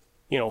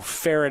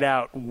 ferret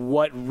out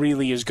what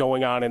really is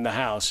going on in the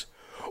house.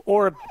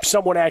 Or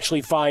someone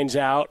actually finds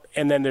out,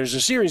 and then there's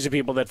a series of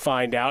people that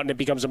find out, and it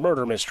becomes a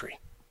murder mystery.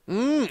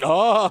 And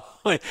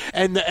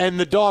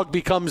the dog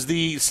becomes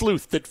the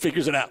sleuth that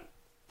figures it out.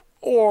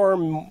 Or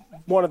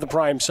one of the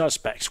prime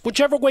suspects.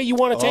 Whichever way you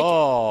want to take it.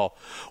 Oh.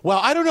 Well,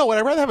 I don't know. Would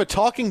I rather have a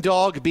talking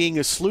dog being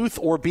a sleuth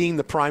or being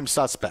the prime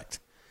suspect?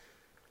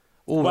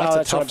 Ooh, well,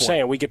 that's what I'm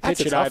saying. We could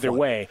pitch it either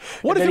way.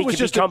 What if then it was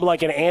he could become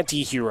like an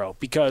anti-hero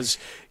because,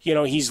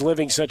 he's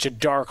living such a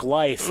dark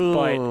life,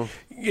 but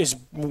is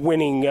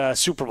winning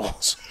Super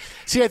Bowls.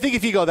 See, I think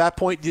if you go that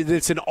point,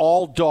 it's an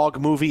all-dog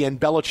movie, and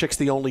Belichick's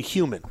the only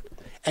human,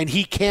 and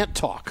he can't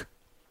talk.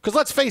 Because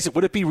let's face it,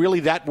 would it be really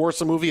that worse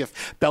a movie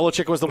if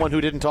Belichick was the one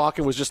who didn't talk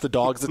and was just the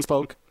dogs that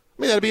spoke?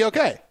 I mean, that'd be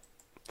okay.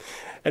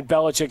 And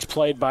Belichick's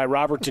played by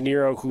Robert De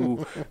Niro,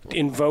 who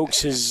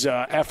invokes his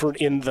effort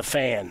in The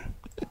Fan.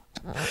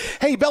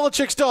 Hey,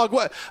 Belichick's dog,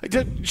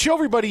 show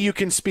everybody you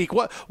can speak.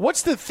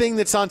 What's the thing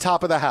that's on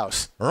top of the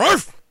house?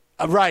 Right.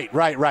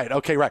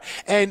 Okay, right.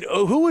 And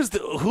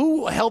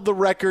who held the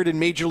record in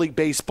Major League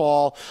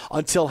Baseball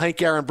until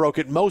Hank Aaron broke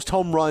it? Most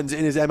home runs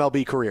in his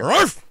MLB career.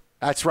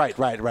 That's right.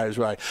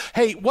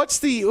 Hey,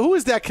 who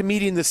is that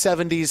comedian in the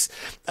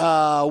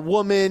 70s?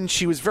 Woman.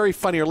 She was very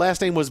funny. Her last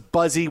name was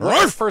Buzzy.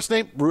 What's her first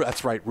name? Ruth.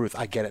 That's right, Ruth.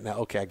 I get it now.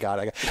 Okay, I got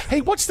it. Hey,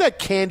 what's that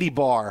candy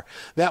bar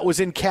that was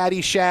in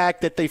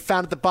Caddyshack that they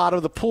found at the bottom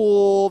of the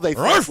pool? They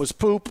thought it was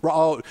poop.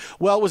 Oh,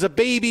 well, it was a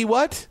baby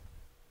what?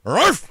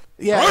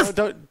 Yeah,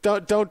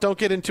 don't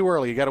get in too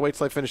early. You got to wait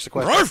till I finish the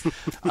question.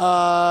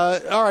 All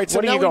right. So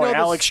what are you going,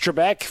 Alex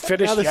Trebek?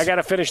 Finish. I got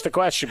to finish the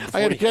question.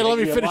 Let me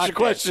finish the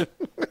question.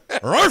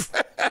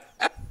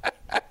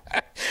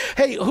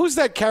 Hey, who's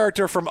that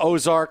character from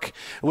Ozark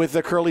with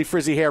the curly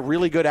frizzy hair?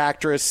 Really good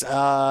actress.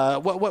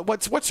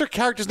 What's her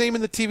character's name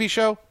in the TV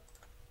show?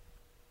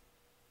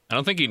 I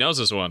don't think he knows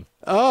this one.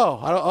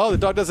 The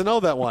dog doesn't know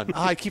that one.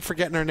 I keep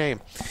forgetting her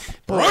name.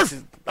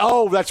 Ruth.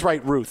 Oh, that's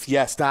right, Ruth.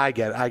 Yes, now I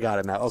get it. I got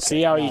it now. Okay,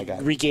 see how he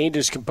regained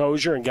his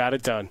composure and got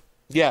it done.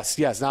 Yes.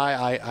 Now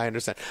I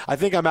understand. I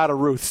think I'm out of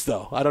Ruths,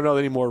 though. I don't know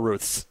any more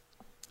Ruths.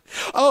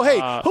 Oh,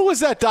 hey, who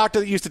was that doctor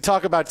that used to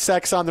talk about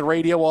sex on the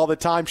radio all the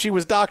time? She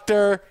was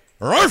Dr.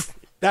 Ruth.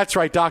 That's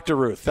right, Dr.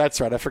 Ruth. That's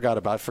right. I forgot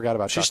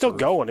about She's still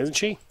going, isn't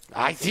she?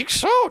 I think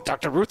so.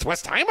 Dr. Ruth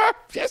Westheimer.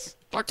 Yes,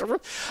 Dr.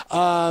 Ruth.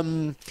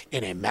 And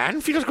a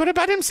man feels good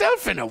about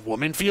himself, and a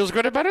woman feels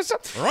good about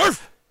herself.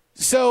 Ruth.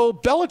 So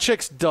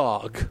Belichick's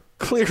dog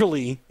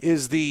clearly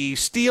is the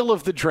steal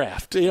of the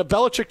draft.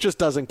 Belichick just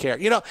doesn't care.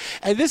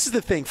 And this is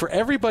the thing. For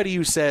everybody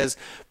who says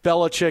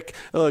Belichick,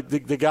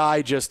 the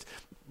guy just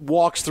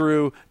walks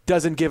through,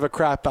 doesn't give a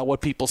crap about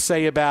what people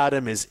say about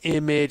him, his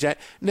image.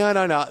 No.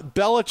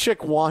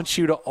 Belichick wants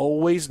you to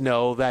always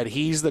know that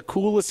he's the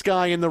coolest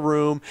guy in the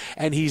room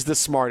and he's the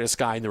smartest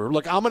guy in the room.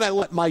 Look, I'm going to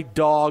let my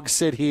dog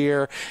sit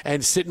here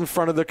and sit in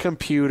front of the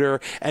computer,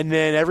 and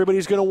then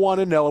everybody's going to want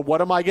to know,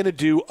 what am I going to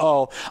do?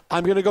 Oh,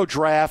 I'm going to go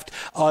draft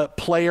a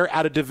player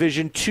out of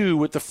Division II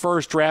with the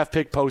first draft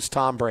pick post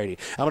Tom Brady.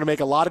 I'm going to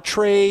make a lot of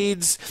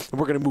trades, and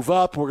we're going to move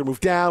up, and we're going to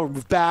move down, we're going to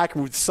move back,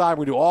 and we're going to decide,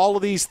 we're going to do all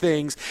of these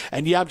things,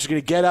 and I'm just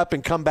going to get up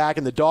and come back,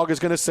 and the dog is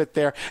going to sit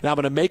there, and I'm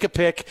going to make a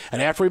pick,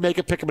 and after we make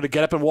a pick, I'm going to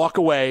get up and walk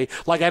away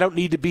like I don't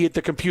need to be at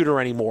the computer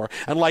anymore,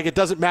 and like it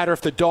doesn't matter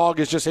if the dog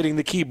is just hitting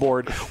the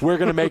keyboard. We're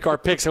going to make our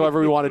picks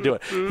however we want to do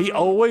it. He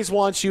always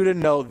wants you to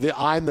know that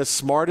I'm the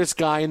smartest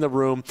guy in the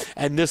room,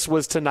 and this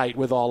was tonight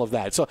with all of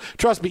that. So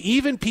trust me,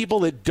 even people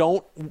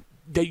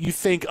that you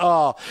think,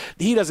 oh,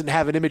 he doesn't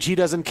have an image, he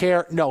doesn't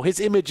care. No, his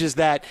image is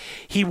that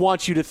he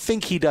wants you to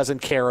think he doesn't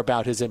care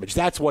about his image.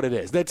 That's what it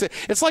is.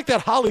 It's like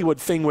that Hollywood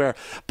thing where,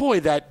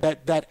 boy,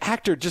 that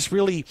actor just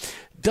really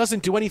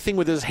doesn't do anything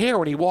with his hair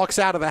when he walks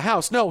out of the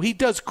house. No, he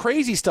does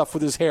crazy stuff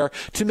with his hair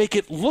to make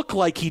it look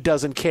like he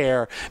doesn't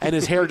care, and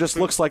his hair just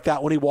looks like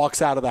that when he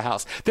walks out of the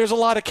house. There's a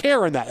lot of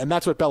care in that, and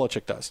that's what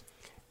Belichick does.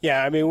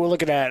 Yeah, I mean, we're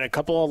looking at a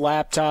couple of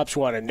laptops,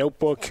 a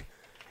notebook,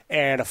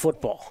 and a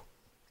football,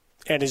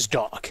 and his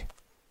dog.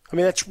 I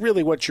mean, that's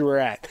really what you were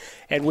at.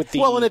 And with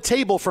and a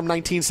table from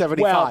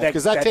 1975,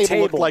 because that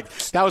table looked like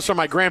that was from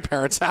my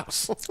grandparents'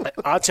 house.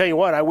 I'll tell you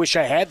what, I wish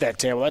I had that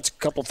table. That's a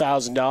couple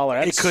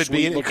 $1,000s. It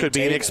could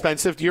be an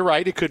expensive. You're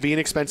right. It could be an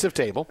expensive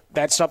table.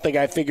 That's something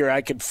I figure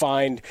I could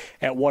find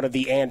at one of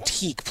the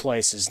antique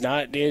places.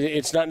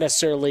 It's not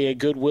necessarily a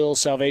Goodwill,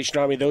 Salvation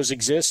Army. Those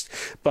exist,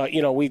 but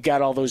we've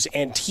got all those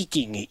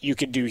antiquing you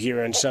can do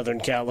here in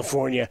Southern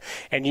California.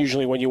 And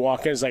usually when you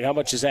walk in, it's like, how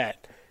much is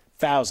that?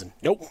 1,000.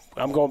 Nope,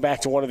 I'm going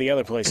back to one of the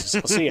other places.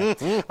 I'll see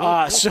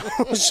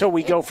you. So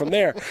we go from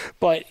there.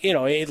 But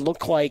it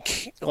looked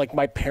like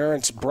my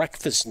parents'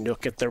 breakfast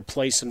nook at their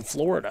place in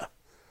Florida.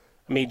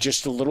 I mean,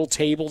 just a little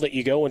table that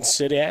you go and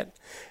sit at,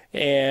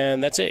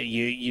 and that's it.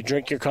 You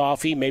drink your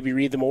coffee, maybe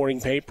read the morning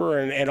paper,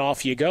 and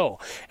off you go.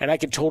 And I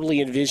could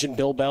totally envision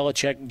Bill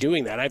Belichick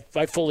doing that.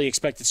 I fully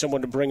expected someone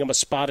to bring him a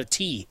spot of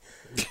tea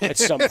at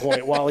some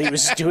point while he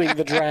was doing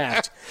the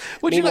draft.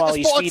 Meanwhile,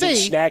 he's feeding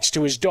snacks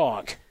to his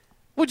dog.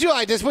 Would you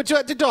like this? Would you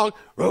like the dog?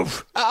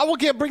 I will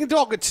bring the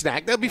dog a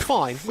snack. That'll be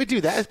fine. We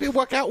do that. It'll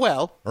work out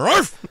well.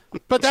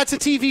 But that's a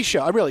TV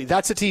show. Really,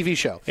 that's a TV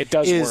show. It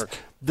does work.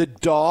 The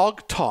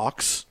dog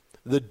talks.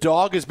 The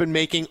dog has been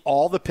making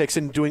all the picks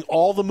and doing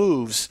all the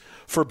moves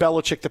for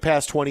Belichick the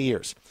past 20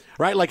 years.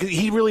 Right? Like,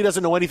 he really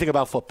doesn't know anything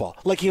about football.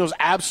 Like, he knows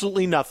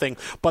absolutely nothing,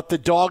 but the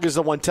dog is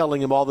the one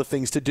telling him all the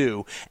things to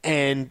do,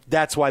 and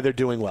that's why they're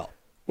doing well.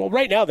 Well,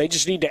 right now, they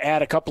just need to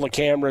add a couple of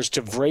cameras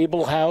to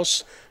Vrabel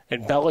House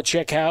and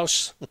Belichick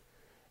House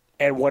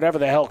and whatever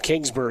the hell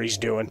Kingsbury's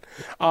doing.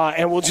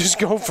 And we'll just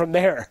go from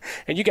there.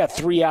 And you got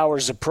 3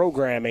 hours of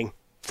programming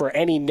for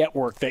any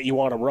network that you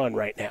want to run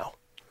right now.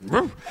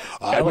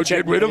 I would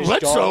get rid of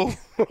Bledsoe.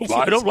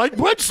 I don't like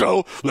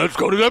Bledsoe. Let's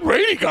go to that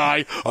Brady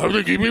guy. I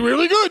think he'd be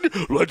really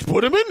good. Let's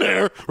put him in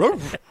there.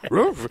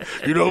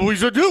 You know what we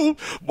should do?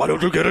 Why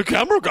don't you get a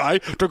camera guy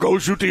to go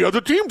shoot the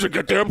other teams and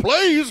get their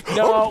plays?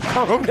 No.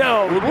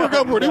 It would work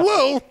out pretty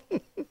well.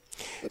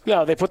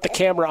 No, they put the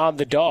camera on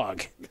the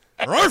dog.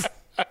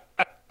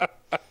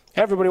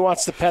 Everybody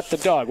wants to pet the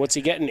dog. What's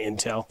he getting,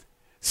 Intel?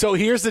 So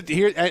here's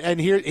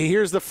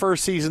the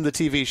first season of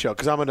the TV show,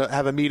 because I'm going to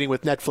have a meeting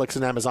with Netflix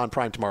and Amazon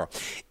Prime tomorrow,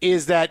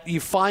 is that you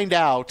find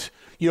out,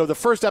 the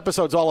first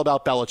episode's all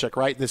about Belichick,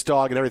 right? And this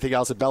dog and everything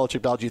else. And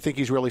Belichick, you think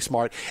he's really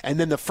smart. And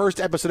then the first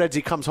episode ends,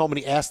 he comes home and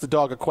he asks the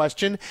dog a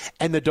question,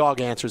 and the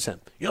dog answers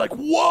him. You're like,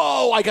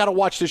 whoa, I got to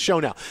watch this show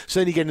now. So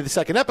then you get into the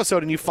second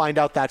episode and you find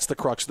out that's the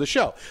crux of the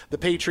show. The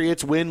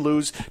Patriots win,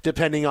 lose,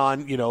 depending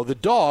on, the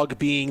dog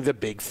being the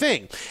big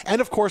thing.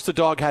 And of course, the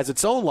dog has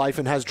its own life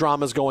and has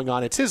dramas going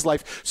on. It's his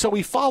life. So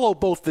we follow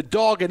both the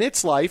dog and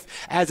its life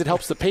as it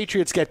helps the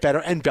Patriots get better,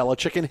 and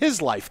Belichick in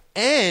his life.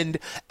 And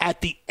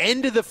at the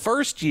end of the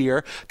first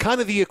year,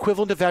 kind of the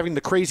equivalent of having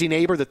the crazy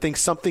neighbor that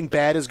thinks something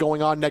bad is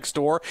going on next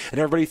door and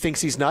everybody thinks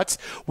he's nuts,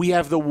 we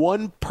have the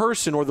one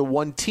person or the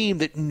one team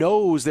that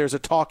knows there's a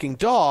talking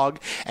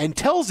dog and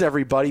tells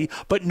everybody,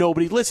 but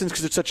nobody listens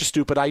because it's such a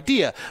stupid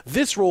idea.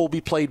 This role will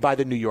be played by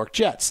the New York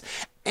Jets.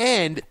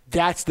 And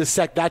that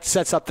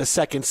sets up the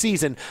second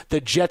season. The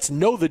Jets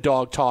know the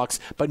dog talks,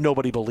 but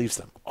nobody believes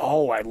them.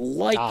 Oh, I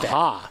like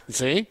that.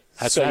 See?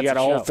 So you got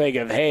a whole thing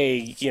of,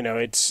 hey,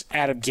 it's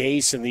Adam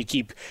Gase, and they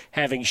keep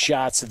having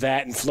shots of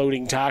that and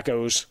floating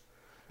tacos.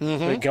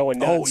 They're going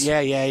nuts. Oh,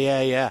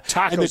 yeah.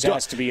 Tacos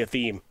has to be a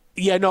theme.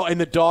 Yeah, no, and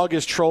the dog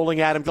is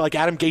trolling Adam. Like,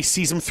 Adam Gase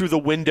sees him through the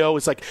window.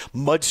 It's like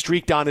mud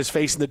streaked on his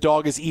face, and the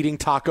dog is eating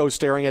tacos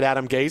staring at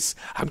Adam Gase.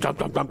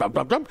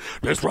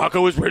 This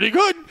taco is pretty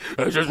good.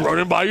 It's just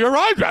running by your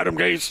eyes, Adam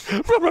Gase.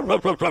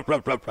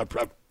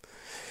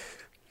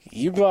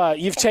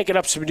 You've taken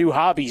up some new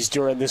hobbies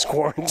during this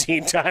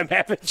quarantine time,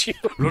 haven't you?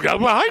 Look out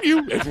behind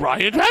you. It's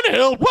Ryan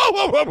Tannehill.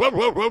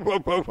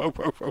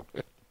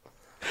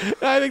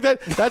 I think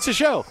that's a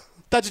show.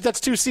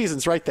 That's 2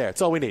 seasons right there.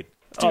 That's all we need.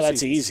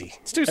 That's easy.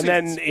 It's 2 seasons.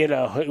 And then,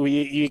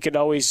 you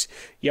always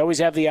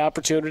have the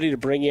opportunity to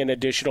bring in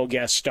additional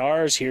guest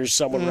stars. Here's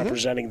someone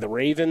representing the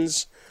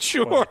Ravens.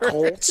 Sure. Or the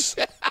Colts.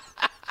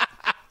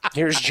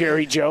 Here's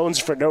Jerry Jones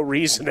for no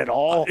reason at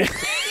all.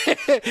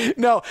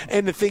 No,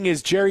 and the thing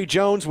is, Jerry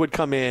Jones would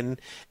come in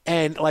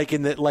and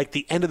in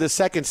the end of the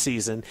second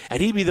season,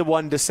 and he'd be the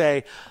one to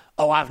say,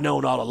 "Oh, I've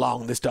known all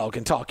along this dog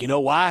can talk. You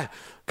know why?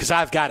 Because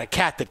I've got a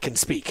cat that can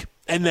speak."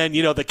 And then,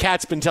 the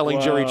cat's been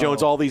telling Jerry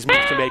Jones all these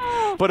moves to make.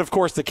 But, of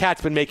course, the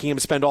cat's been making him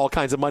spend all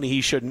kinds of money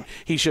he shouldn't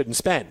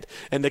spend.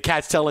 And the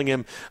cat's telling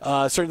him,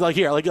 go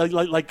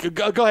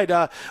ahead.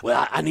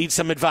 Well, I need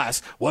some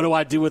advice. What do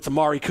I do with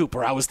Amari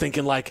Cooper? I was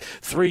thinking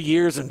 3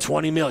 years and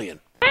 $20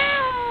 million.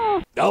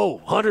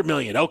 Oh, $100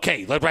 million.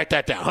 Okay, let's write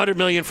that down. $100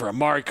 million for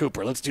Amari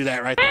Cooper. Let's do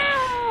that right there.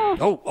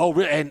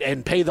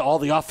 And pay all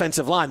the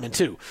offensive linemen,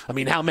 too. I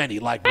mean, how many?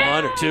 1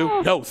 or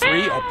 2? No,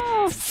 3?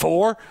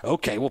 4?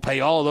 Okay, we'll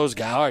pay all of those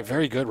guys. All right,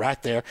 very good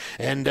right there.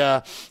 And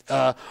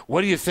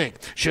what do you think?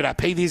 Should I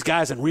pay these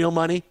guys in real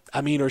money?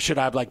 I mean, or should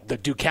I,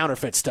 do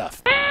counterfeit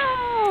stuff?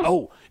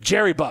 Oh,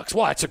 Jerry Bucks.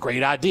 Well, that's a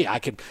great idea. I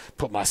could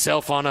put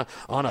myself on a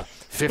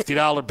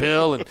 $50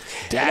 bill and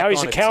now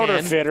he's a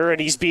counterfeiter,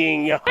 and he's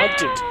being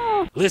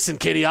hunted. Listen,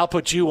 Kitty, I'll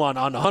put you on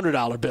a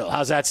 $100 bill.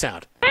 How's that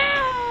sound?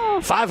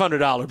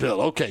 $500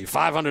 bill. Okay,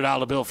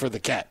 $500 bill for the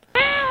cat.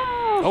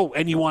 Oh,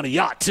 and you want a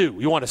yacht, too.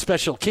 You want a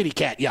special kitty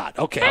cat yacht.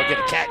 Okay, I'll get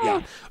a cat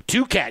yacht.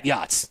 2 cat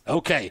yachts.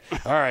 Okay.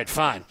 All right,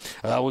 fine.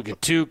 We'll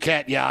get 2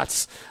 cat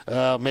yachts.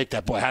 Make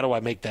that. Boy, how do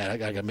I make that? I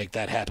got to make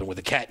that happen with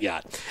a cat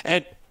yacht.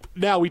 And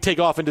now we take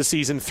off into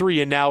season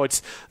 3, and now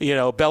it's,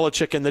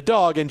 Belichick and the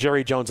dog and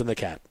Jerry Jones and the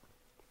cat.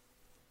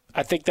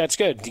 I think that's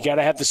good. You got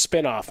to have the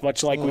spinoff,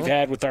 much like we've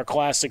had with our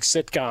classic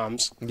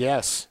sitcoms.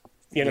 Yes.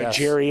 Yes.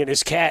 Jerry and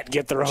his cat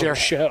get their own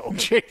show. And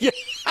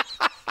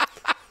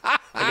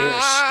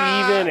here's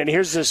Steven, and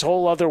here's this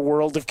whole other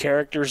world of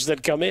characters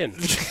that come in.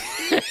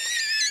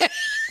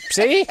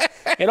 See?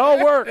 It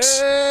all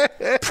works.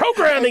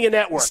 Programming a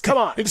network. Come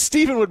on. And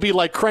Steven would be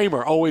like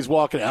Kramer, always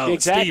walking out.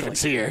 Exactly.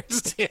 Steven's here.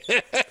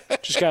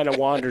 Just kind of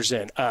wanders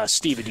in.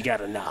 Steven, you got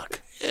to knock.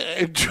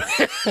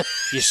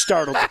 You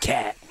startled the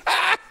cat.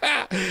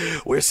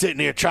 We're sitting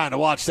here trying to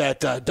watch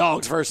that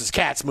Dogs versus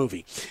Cats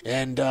movie,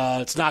 and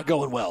it's not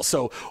going well.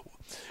 So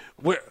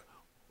we're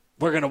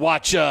going to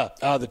watch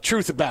The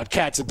Truth About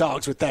Cats and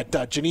Dogs with that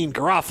Janine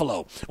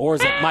Garofalo, or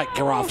is it Mike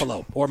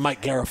Garofalo, or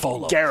Mike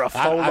Garofalo?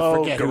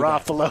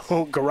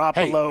 Garofalo.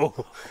 Hey,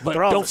 but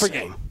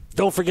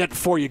don't forget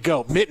before you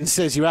go, Mitten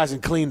says you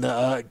hasn't cleaned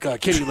the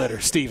kitty litter,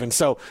 Steven,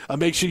 so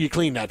make sure you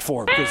clean that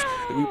for him, because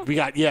we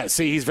got,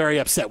 he's very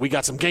upset. We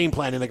got some game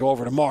planning to go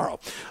over tomorrow,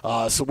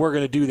 so we're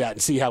going to do that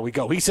and see how we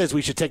go. He says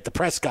we should take the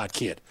Prescott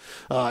kid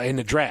in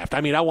the draft.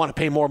 I mean, I want to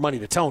pay more money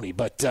to Tony,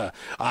 but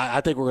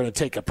I think we're going to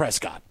take a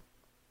Prescott.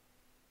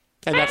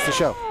 And that's the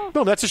show.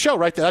 No, that's a show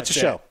right there. That's a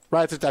show.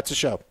 Right, that's a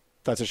show.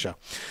 That's a show.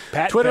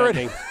 Patent Twitter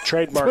pending.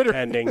 Trademark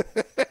pending.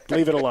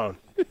 Leave it alone.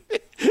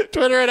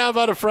 Twitter and How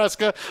About a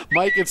Fresca.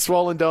 Mike at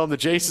Swollen Dome, the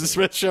Jason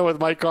Smith Show with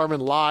Mike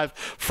Harmon live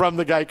from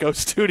the Geico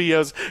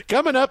Studios.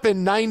 Coming up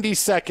in 90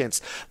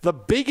 seconds. The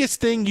biggest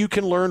thing you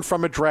can learn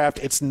from a draft,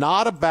 it's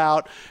not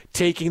about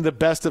taking the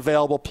best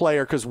available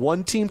player, because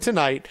one team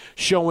tonight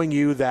showing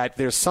you that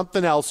there's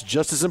something else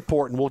just as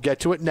important. We'll get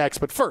to it next.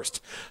 But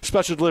first,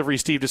 special delivery,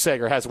 Steve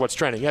DeSager has what's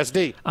trending.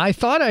 SD. I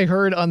thought I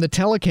heard on the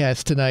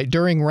telecast tonight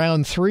during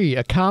round 3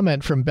 a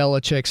comment from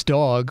Belichick's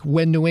dog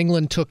when New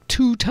England took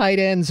 2 tight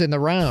ends in the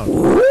round.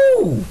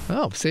 Woo!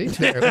 Oh, see?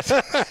 There it is.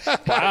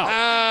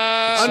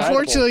 Wow.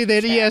 Unfortunately,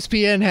 that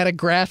ESPN had a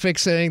graphic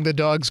saying the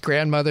dog's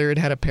grandmother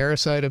had a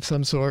parasite of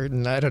some sort,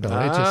 and I don't know.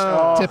 It's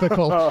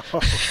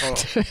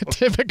just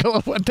typical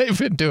of what they've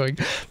been doing.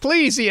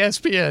 Please,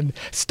 ESPN,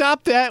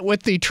 stop that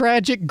with the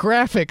tragic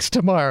graphics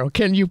tomorrow.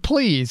 Can you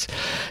please?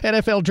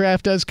 NFL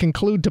draft does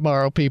conclude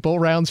tomorrow, people.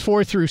 Rounds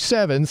 4 through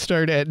 7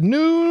 start at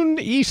noon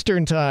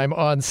Eastern time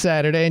on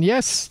Saturday. And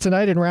yes,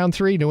 tonight in round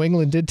 3, New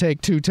England did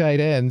take 2 tight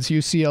ends,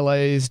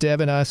 UCLA's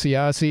Devin Asiasi,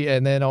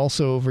 and then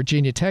also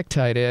Virginia Tech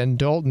tight end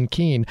Dalton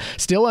Keene. 15.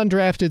 Still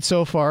undrafted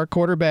so far,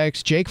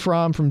 quarterbacks Jake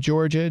Fromm from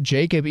Georgia,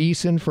 Jacob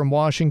Eason from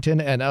Washington,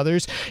 and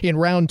others. In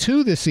round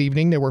 2 this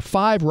evening, there were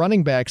 5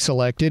 running backs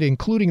selected,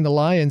 including the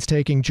Lions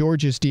taking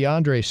Georgia's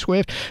DeAndre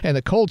Swift, and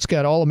the Colts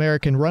got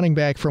All-American running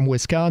back from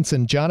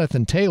Wisconsin,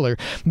 Jonathan Taylor.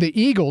 The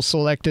Eagles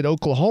selected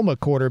Oklahoma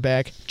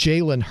quarterback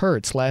Jalen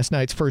Hurts. Last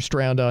night's first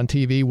round on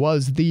TV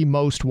was the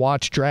most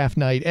watched draft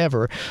night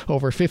ever.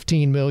 Over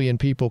 15 million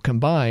people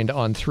combined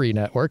on 3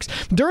 networks.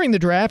 During the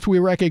draft, we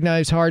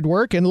recognized hard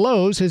work, and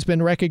Lowe's has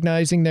been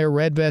recognizing their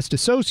Red Vest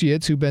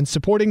associates who've been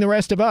supporting the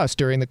rest of us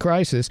during the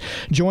crisis.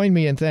 Join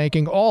me in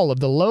thanking all of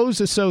the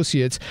Lowe's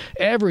associates,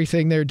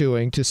 everything they're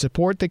doing to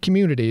support the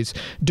communities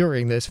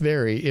during this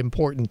very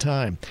important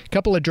time. A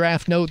couple of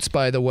draft notes,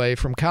 by the way,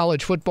 from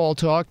College Football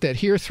Talk that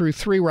here through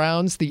 3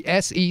 rounds, the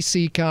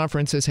SEC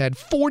Conference has had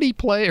 40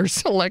 players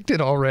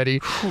selected already.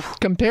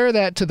 Compare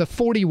that to the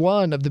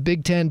 41 of the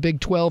Big 10, Big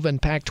 12,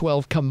 and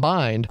Pac-12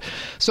 combined.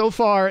 So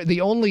far,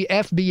 the only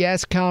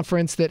FBS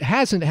conference that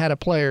hasn't had a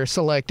player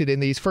selected in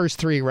these first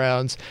 3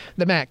 rounds,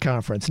 the MAC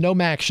Conference. No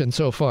MACtion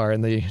so far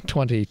in the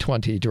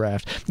 2020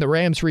 draft. The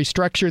Rams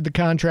restructured the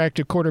contract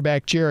of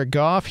quarterback Jared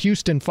Goff.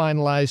 Houston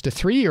finalized a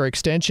 3-year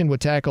extension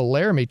with tackle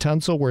Laramie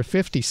Tunsil, worth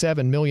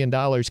 $57 million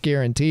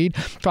guaranteed.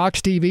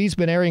 Fox TV's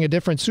been airing a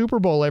different Super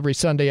Bowl every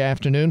Sunday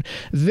afternoon.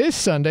 This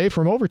Sunday,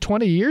 from over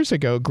 20 years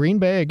ago, Green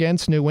Bay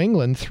against New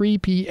England, 3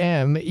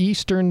 p.m.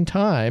 Eastern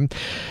Time.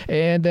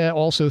 And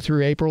also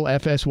through April,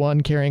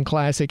 FS1 carrying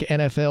classic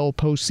NFL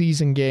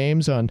postseason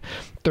games on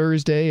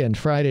Thursday and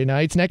Friday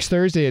nights. Next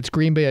Thursday, it's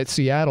Green Bay at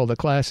Seattle, the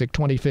classic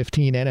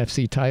 2015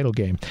 NFC title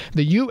game.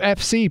 The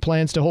UFC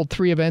plans to hold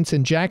 3 events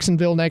in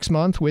Jacksonville next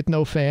month with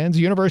no fans.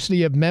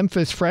 University of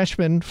Memphis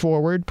freshman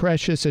forward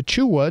Precious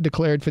Achiuwa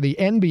declared for the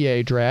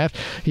NBA draft.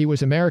 He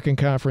was American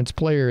Conference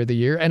Player of the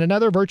Year. And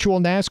another virtual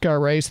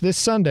NASCAR race this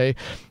Sunday,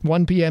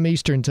 1 p.m.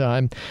 Eastern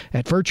Time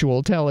at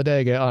Virtual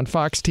Talladega on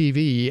Fox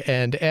TV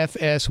and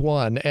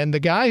FS1. And the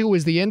guy who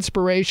was the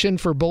inspiration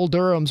for Bull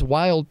Durham's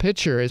wild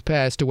pitcher has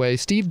passed away.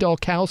 Steve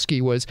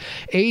Dolkowski was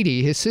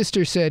 80. His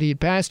sister said he'd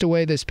passed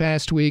away this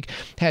past week,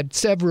 had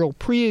several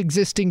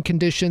pre-existing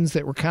conditions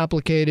that were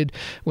complicated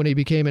when he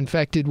became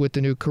infected with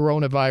the new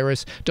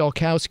coronavirus.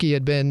 Dolkowski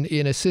had been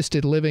in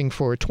assisted living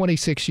for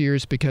 26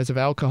 years because of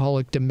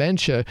alcoholic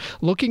dementia.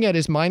 Looking at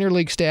his minor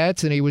league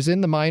stats, and he was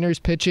in the minors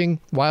pitching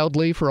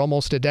wildly for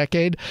almost a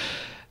decade.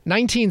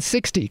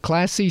 1960,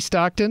 Class C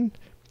Stockton,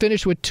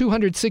 finished with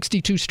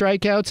 262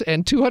 strikeouts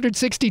and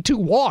 262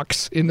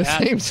 walks in the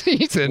same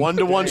season.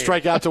 1-to-1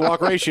 strikeout to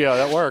walk ratio.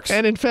 That works.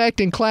 And in fact,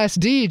 in Class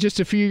D,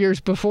 just a few years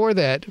before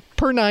that,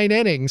 per 9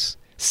 innings,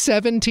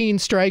 17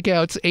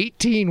 strikeouts,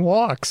 18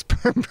 walks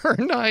per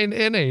 9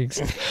 innings.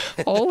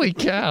 Holy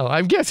cow.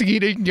 I'm guessing he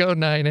didn't go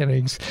 9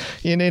 innings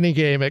in any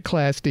game at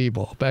Class D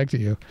ball. Back to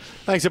you.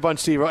 Thanks a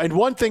bunch, Steve. And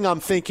one thing I'm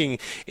thinking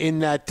in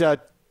that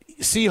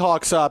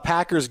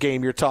Seahawks-Packers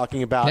game you're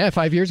talking about. Yeah,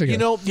 5 years ago. You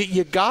know,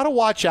 you got to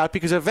watch out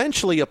because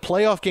eventually a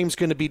playoff game's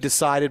going to be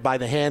decided by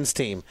the hands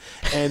team.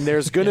 And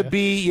there's going to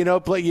be,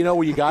 where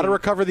you got to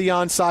recover the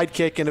onside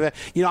kick. And,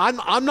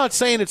 I'm not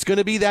saying it's going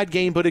to be that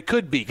game, but it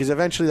could be because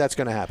eventually that's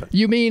going to happen.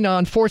 You mean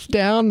on 4th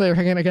down they're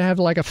going to have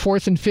like a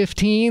 4th and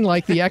 15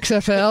 like the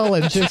XFL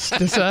and just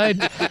decide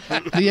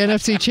the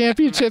NFC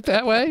Championship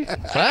that way?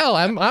 Well,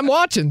 I'm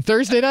watching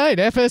Thursday night,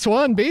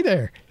 FS1, be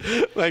there.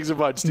 Thanks a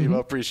bunch, Steve. I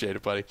appreciate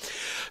it, buddy.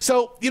 So,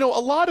 a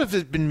lot of it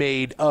has been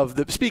made of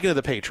speaking of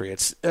the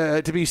Patriots,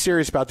 to be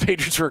serious about the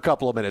Patriots for a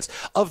couple of minutes,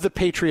 of the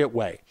Patriot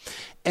way.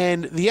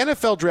 And the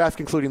NFL draft,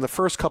 including the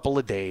first couple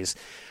of days,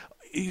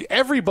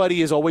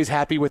 everybody is always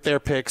happy with their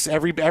picks.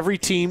 Every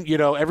team,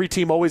 every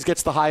team always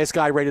gets the highest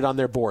guy rated on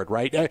their board,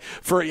 right?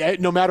 For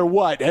no matter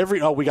what,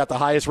 we got the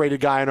highest rated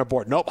guy on our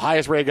board. Nope,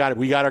 highest rated guy.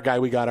 We got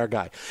our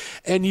guy.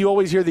 And you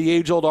always hear the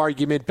age-old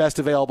argument, best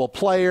available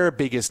player,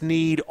 biggest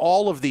need,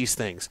 all of these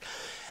things.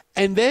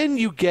 And then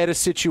you get a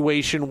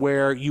situation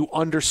where you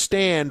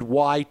understand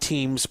why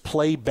teams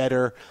play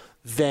better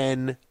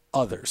than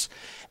others.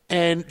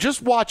 And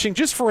just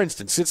for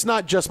instance, it's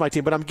not just my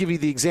team, but I'm giving you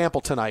the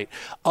example tonight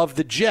of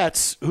the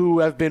Jets, who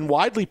have been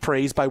widely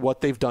praised by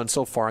what they've done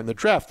so far in the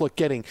draft. Look,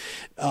 getting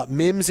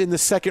Mims in the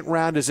second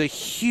round is a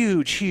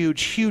huge,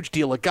 huge, huge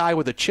deal. A guy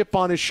with a chip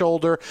on his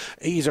shoulder.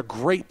 He's a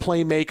great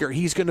playmaker.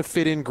 He's going to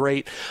fit in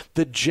great.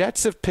 The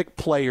Jets have picked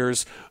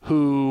players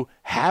who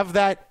have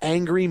that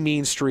angry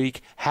mean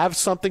streak, have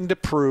something to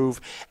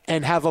prove,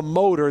 and have a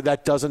motor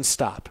that doesn't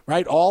stop,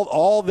 right?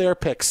 All their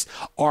picks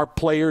are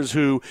players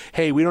who,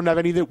 hey, we don't have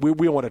anything.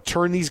 We want to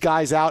turn these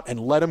guys out and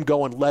let them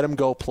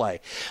go play.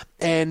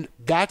 And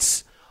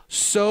that's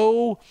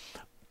so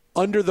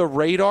under the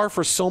radar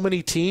for so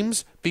many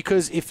teams,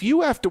 because if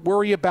you have to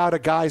worry about a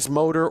guy's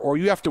motor or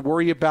you have to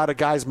worry about a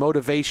guy's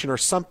motivation or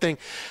something,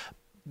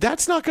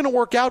 that's not going to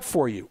work out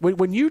for you.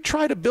 When you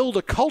try to build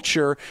a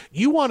culture,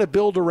 you want to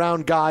build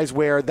around guys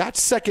where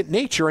that's second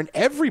nature, and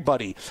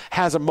everybody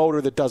has a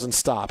motor that doesn't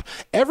stop.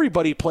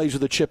 Everybody plays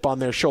with a chip on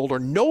their shoulder.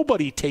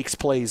 Nobody takes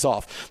plays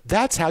off.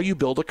 That's how you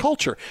build a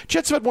culture.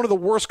 Jets have had one of the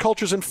worst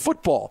cultures in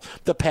football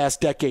the past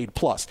decade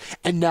plus,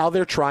 and now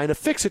they're trying to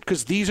fix it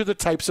because these are the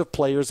types of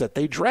players that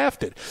they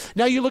drafted.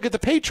 Now you look at the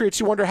Patriots,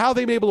 you wonder how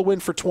they've been able to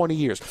win for 20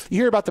 years. You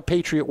hear about the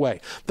Patriot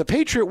way. The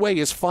Patriot way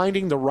is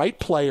finding the right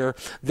player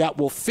that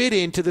will fit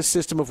into the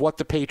system of what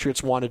the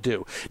Patriots want to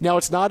do. Now,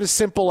 it's not as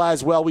simple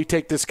as, well, we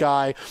take this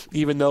guy,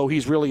 even though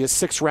he's really a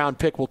 6th-round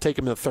pick, we'll take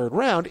him in the 3rd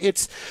round.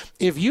 It's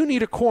if you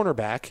need a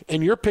cornerback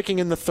and you're picking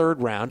in the 3rd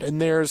round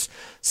and there's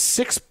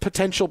 6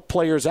 potential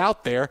players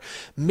out there,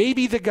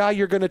 maybe the guy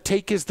you're going to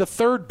take is the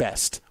 3rd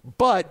best.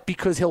 But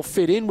because he'll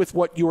fit in with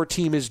what your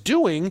team is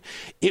doing,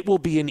 it will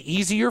be an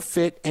easier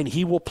fit and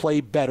he will play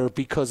better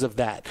because of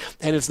that.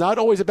 And it's not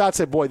always about,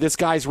 say, boy, this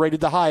guy's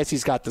rated the highest.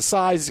 He's got the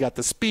size, he's got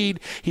the speed,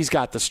 he's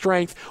got the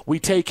strength. We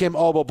take him,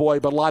 oh boy,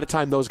 but a lot of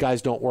time those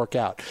guys don't work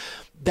out.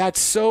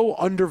 That's so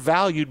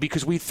undervalued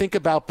because we think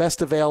about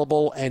best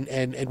available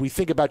and we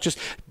think about just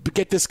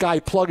get this guy,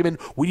 plug him in.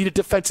 We need a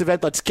defensive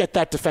end. Let's get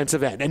that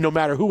defensive end. And no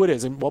matter who it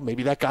is, and well,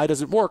 maybe that guy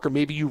doesn't work or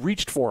maybe you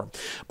reached for him.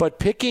 But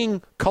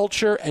picking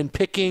culture and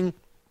picking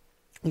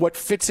what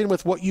fits in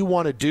with what you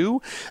want to do,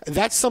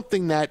 that's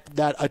something that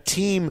a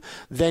team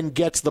then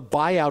gets the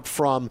buyout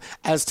from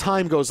as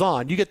time goes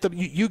on. You get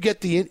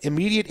the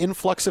immediate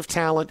influx of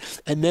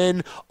talent, and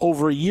then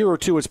over a year or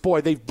two, it's,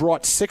 boy, they've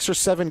brought 6 or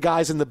 7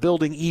 guys in the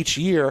building each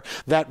year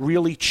that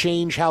really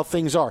change how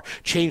things are,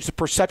 change the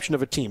perception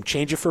of a team,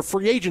 change it for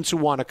free agents who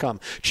want to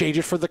come, change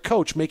it for the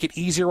coach, make it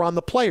easier on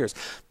the players.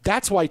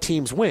 That's why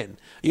teams win.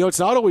 It's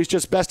not always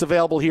just best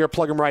available here,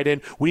 plug them right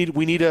in. We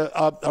need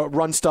a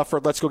run stuffer.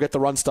 Let's go get the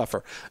run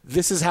stuffer.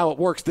 This is how it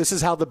works. This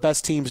is how the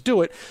best teams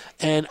do it.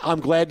 And I'm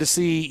glad to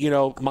see,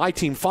 my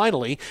team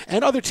finally,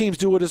 and other teams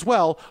do it as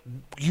well,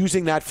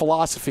 using that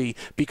philosophy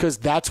because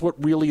that's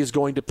what really is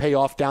going to pay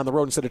off down the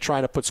road instead of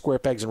trying to put square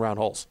pegs in round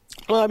holes.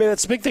 Well, I mean,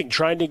 that's the big thing,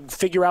 trying to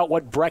figure out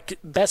what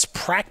best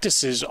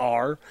practices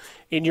are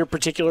in your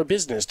particular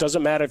business.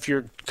 Doesn't matter if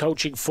you're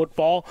coaching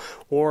football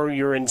or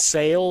you're in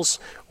sales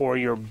or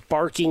you're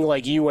barking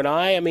like you and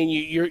I. I mean,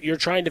 you're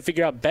trying to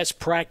figure out best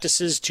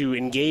practices to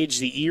engage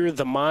the ear,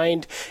 the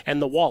mind,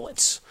 and the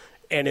wallets.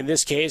 And in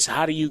this case,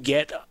 how do you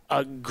get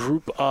a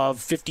group of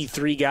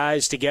 53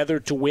 guys together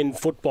to win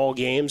football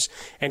games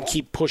and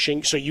keep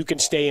pushing so you can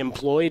stay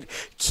employed,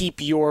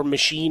 keep your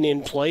machine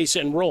in place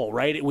and roll,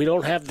 right? We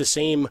don't have the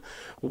same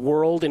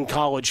world in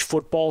college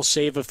football,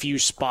 save a few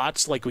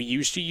spots like we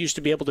used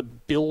to be able to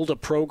build a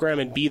program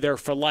and be there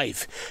for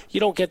life. You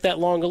don't get that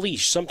long a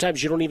leash.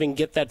 Sometimes you don't even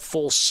get that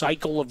full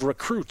cycle of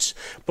recruits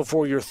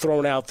before you're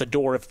thrown out the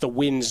door if the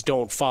wins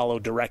don't follow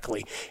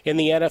directly. In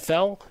the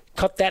NFL,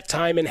 cut that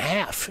time in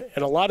half.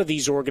 And a lot of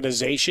these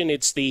organizations,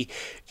 it's the,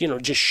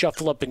 just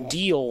shuffle up and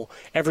deal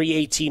every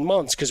 18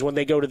 months because when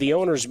they go to the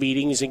owners'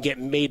 meetings and get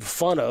made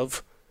fun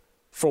of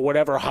for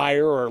whatever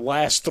hire or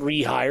last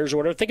 3 hires or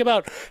whatever. Think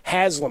about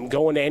Haslam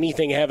going to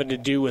anything having to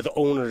do with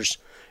owners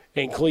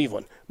in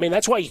Cleveland. I mean,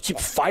 that's why you keep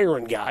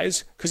firing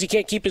guys, because he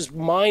can't keep his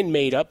mind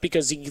made up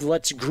because he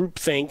lets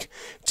groupthink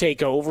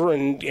take over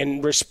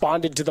and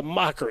responded to the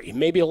mockery.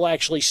 Maybe he'll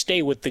actually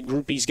stay with the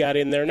group he's got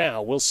in there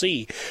now. We'll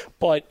see.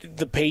 But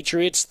the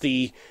Patriots,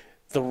 the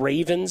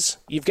Ravens,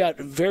 you've got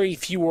very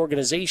few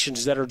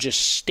organizations that are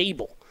just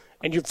stable.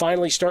 And you're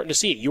finally starting to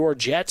see it. Your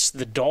Jets,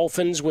 the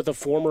Dolphins with a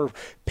former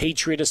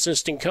Patriot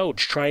assistant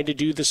coach trying to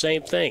do the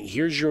same thing.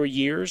 Here's your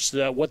years,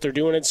 what they're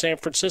doing in San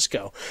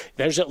Francisco.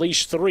 There's at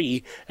least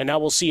 3, and now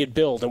we'll see it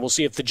build. And we'll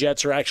see if the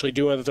Jets are actually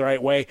doing it the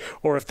right way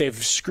or if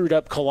they've screwed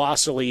up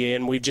colossally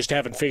and we just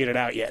haven't figured it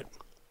out yet.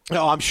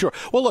 No, I'm sure.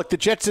 Well, look, the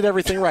Jets did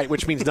everything right,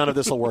 which means none of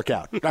this will work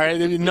out. All right,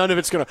 none of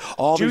it's going to.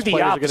 All these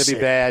players are going to be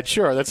bad.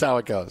 Sure, that's how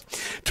it goes.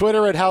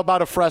 Twitter at How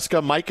About a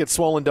Fresca, Mike at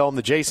Swollen Dome,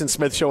 the Jason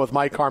Smith Show with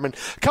Mike Harmon.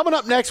 Coming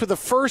up next with the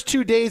first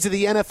 2 days of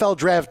the NFL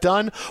draft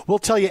done, we'll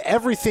tell you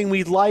everything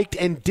we liked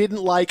and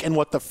didn't like and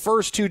what the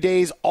first 2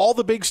 days, all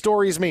the big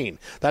stories mean.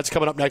 That's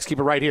coming up next. Keep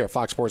it right here,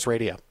 Fox Sports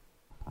Radio.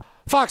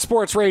 Fox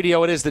Sports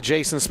Radio, it is the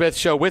Jason Smith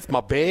Show with my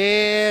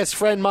best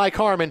friend Mike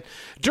Harmon.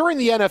 During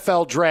the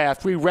NFL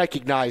draft, we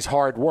recognize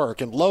hard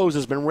work, and Lowe's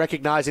has been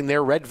recognizing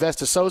their Red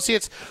Vest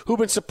associates who've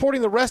been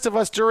supporting the rest of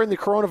us during the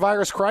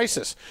coronavirus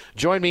crisis.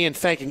 Join me in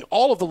thanking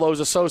all of the Lowe's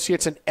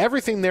associates and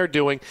everything they're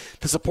doing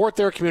to support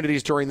their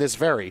communities during this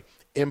very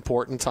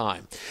important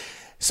time.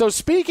 So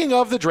speaking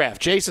of the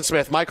draft, Jason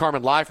Smith, Mike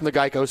Harmon, live from the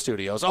Geico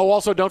Studios. Oh,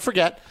 also, don't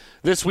forget,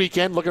 this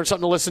weekend, looking for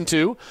something to listen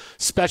to,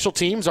 Special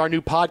Teams, our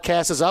new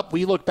podcast is up.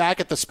 We look back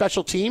at the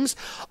special teams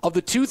of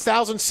the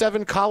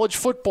 2007 college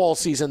football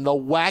season, the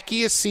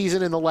wackiest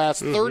season in the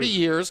last 30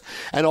 years,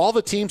 and all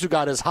the teams who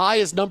got as high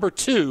as number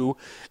 2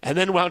 and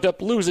then wound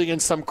up losing in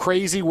some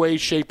crazy way,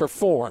 shape, or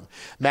form.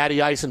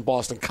 Matty Ice in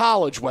Boston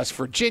College, West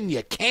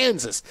Virginia,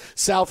 Kansas,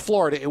 South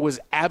Florida. It was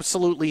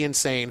absolutely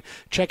insane.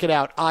 Check it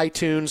out,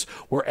 iTunes,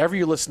 wherever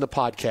you listen to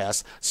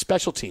podcasts,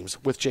 Special Teams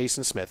with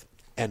Jason Smith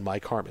and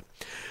Mike Harmon.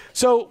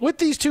 So with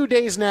these 2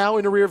 days now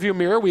in the rearview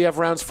mirror, we have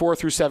rounds 4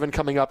 through 7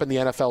 coming up in the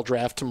NFL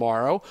draft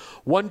tomorrow.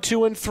 1,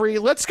 2, and 3.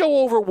 Let's go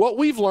over what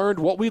we've learned,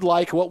 what we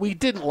like, what we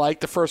didn't like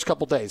the first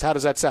couple days. How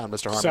does that sound,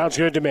 Mr. Harmon? Sounds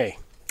good to me.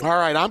 All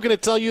right, I'm going to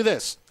tell you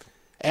this.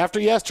 After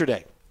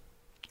yesterday,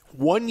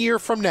 1 year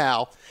from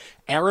now,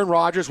 Aaron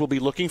Rodgers will be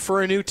looking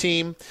for a new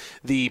team.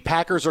 The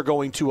Packers are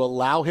going to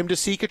allow him to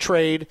seek a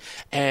trade,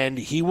 and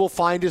he will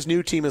find his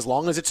new team as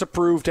long as it's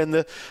approved and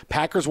the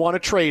Packers want to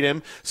trade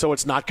him. So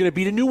it's not going to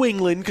be to New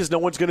England because no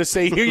one's going to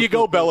say, here you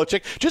go,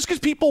 Belichick. Just because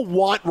people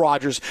want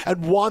Rodgers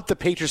and want the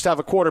Patriots to have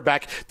a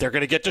quarterback, they're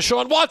going to get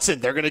Deshaun Watson.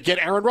 They're going to get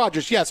Aaron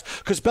Rodgers. Yes,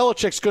 because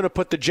Belichick's going to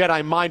put the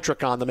Jedi mind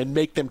trick on them and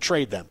make them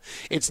trade them.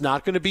 It's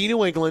not going to be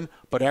New England,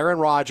 but Aaron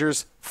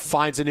Rodgers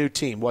finds a new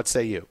team. What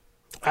say you?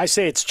 I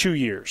say it's 2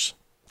 years.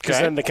 Because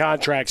then the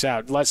contract's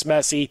out. Less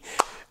messy.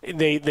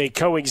 They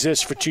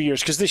coexist for 2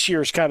 years. Because this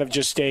year is kind of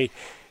just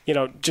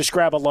just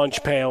grab a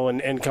lunch pail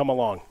and come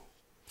along.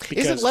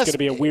 Because it's going to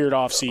be a weird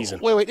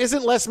offseason. Wait.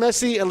 Isn't Les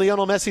Messi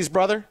Lionel Messi's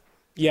brother?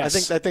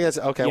 Yes. I think that's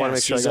okay. Yes, I want to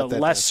make sure I got that. He's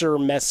a lesser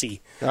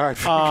Messi. All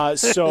right.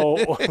 So,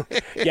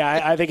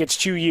 I think it's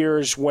 2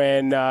 years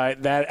when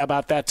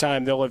about that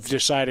time they'll have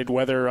decided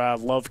whether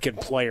Love can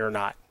play or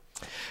not.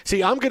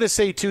 See, I'm going to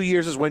say 2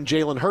 years is when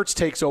Jalen Hurts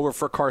takes over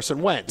for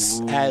Carson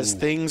Wentz, as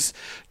things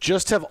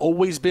just have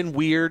always been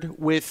weird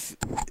with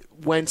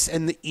Wentz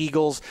and the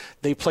Eagles.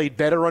 They played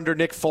better under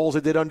Nick Foles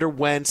than they did under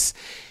Wentz.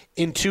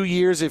 In 2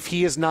 years, if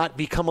he has not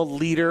become a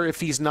leader,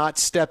 if he's not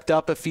stepped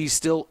up, if he's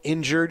still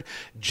injured,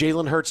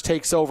 Jalen Hurts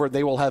takes over.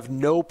 They will have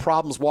no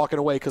problems walking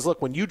away. Because,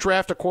 look, when you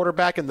draft a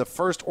quarterback in the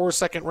first or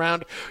second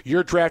round,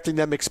 you're drafting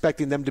them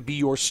expecting them to be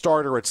your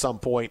starter at some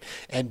point.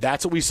 And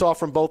that's what we saw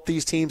from both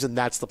these teams, and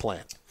that's the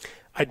plan.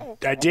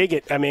 I dig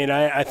it. I mean,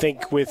 I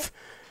think with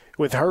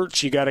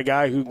Hurts, you got a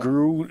guy who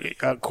grew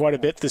quite a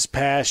bit this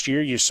past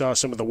year. You saw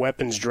some of the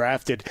weapons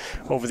drafted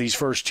over these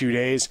first 2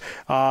 days.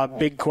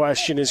 Big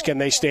question is, can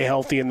they stay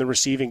healthy in the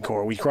receiving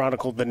corps? We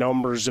chronicled the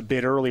numbers a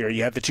bit earlier.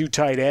 You had the two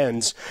tight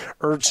ends,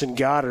 Ertz and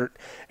Goddard,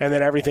 and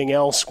then everything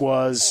else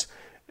was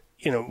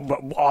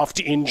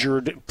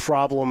oft-injured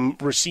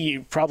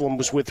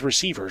problems with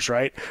receivers,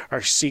 right?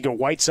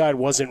 Arcega-Whiteside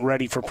wasn't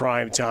ready for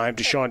prime time.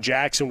 Deshaun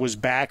Jackson was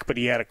back, but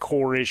he had a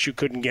core issue,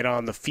 couldn't get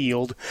on the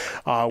field.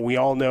 We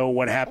all know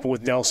what happened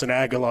with Nelson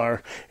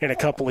Aguilar in a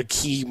couple of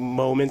key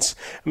moments.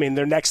 I mean,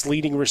 their next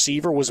leading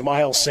receiver was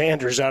Miles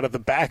Sanders out of the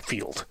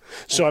backfield.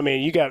 So, I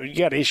mean, you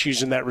got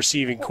issues in that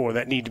receiving core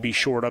that need to be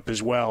shored up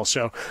as well.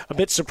 So, a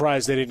bit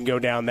surprised they didn't go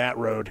down that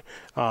road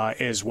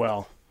as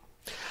well.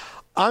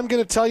 I'm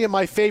going to tell you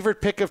my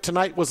favorite pick of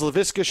tonight was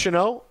Laviska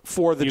Shenault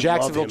for the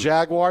Jacksonville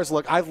Jaguars.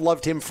 Look, I've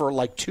loved him for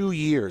like 2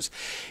 years.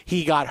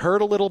 He got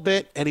hurt a little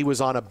bit, and he was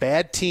on a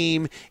bad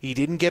team. He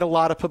didn't get a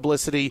lot of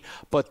publicity,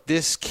 but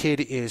this kid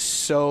is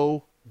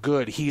so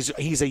good.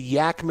 He's a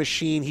yak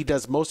machine. He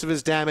does most of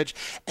his damage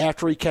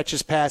after he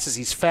catches passes.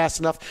 He's fast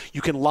enough. You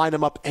can line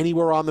him up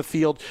anywhere on the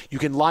field. You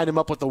can line him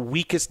up with the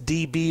weakest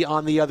DB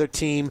on the other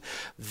team.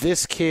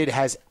 This kid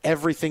has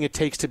everything it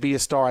takes to be a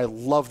star. I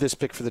love this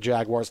pick for the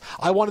Jaguars.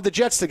 I wanted the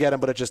Jets to get him,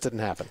 but it just didn't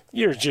happen.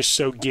 You're just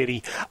so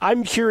giddy.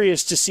 I'm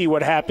curious to see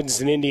what happens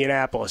in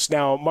Indianapolis.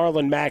 Now,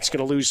 Marlon Mack's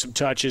going to lose some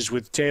touches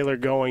with Taylor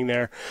going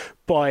there,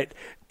 but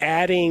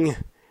adding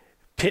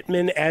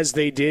Pittman as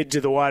they did to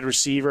the wide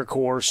receiver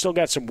core. Still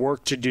got some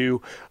work to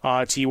do,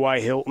 T.Y.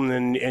 Hilton,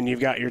 and you've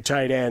got your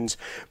tight ends.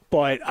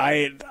 But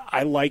I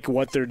like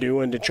what they're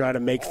doing to try to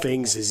make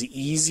things as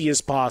easy as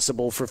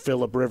possible for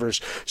Phillip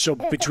Rivers. So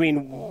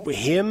between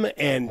him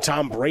and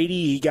Tom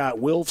Brady, he got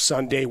Wilfs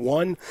on day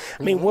one.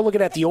 I mean, we're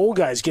looking at the old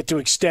guys get to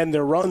extend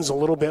their runs a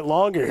little bit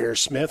longer here,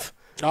 Smith.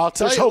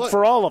 There's hope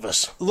for all of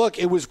us. Look,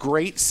 it was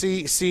great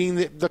seeing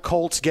the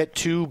Colts get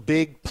two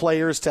big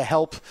players to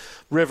help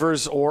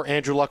Rivers or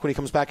Andrew Luck when he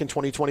comes back in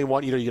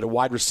 2021. You get a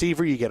wide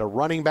receiver, you get a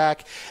running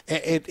back.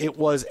 It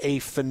was a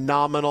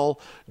phenomenal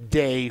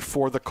day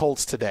for the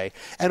Colts today.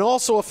 And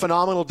also a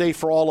phenomenal day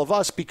for all of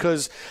us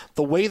because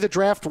the way the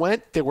draft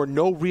went, there were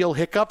no real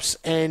hiccups,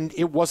 and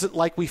it wasn't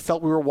like we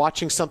felt we were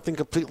watching something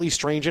completely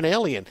strange and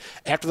alien.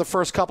 After the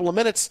first couple of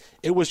minutes,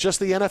 it was just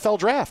the NFL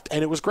draft,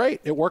 and it was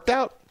great. It worked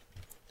out.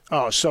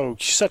 Oh, so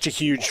such a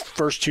huge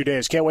first 2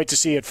 days. Can't wait to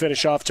see it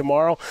finish off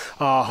tomorrow.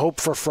 Hope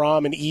for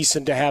Fromm and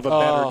Eason to have a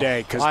better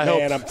day because,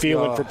 man, I'm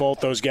feeling for both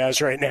those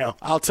guys right now.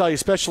 I'll tell you,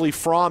 especially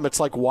Fromm, it's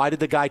like, why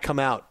did the guy come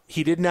out?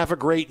 He didn't have a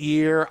great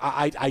year.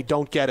 I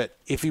don't get it.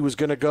 If he was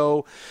going to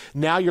go,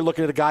 now you're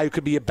looking at a guy who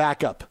could be a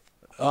backup.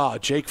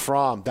 Jake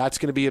Fromm, that's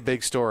going to be a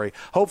big story.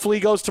 Hopefully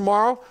he goes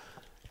tomorrow,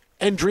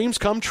 and dreams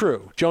come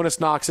true. Jonas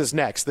Knox is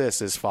next.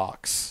 This is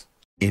Fox.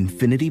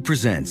 Infiniti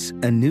presents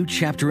a new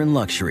chapter in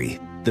luxury,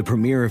 the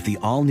premiere of the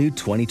all-new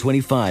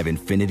 2025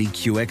 Infiniti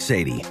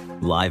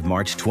QX80, live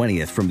March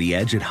 20th from the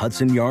Edge at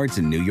Hudson Yards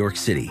in New York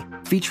City,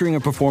 featuring a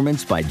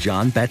performance by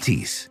John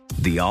Batiste.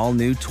 The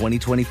all-new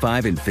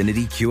 2025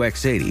 Infiniti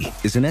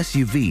QX80 is an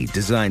SUV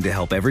designed to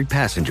help every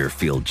passenger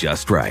feel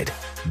just right.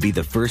 Be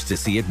the first to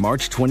see it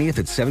March 20th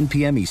at 7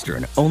 p.m.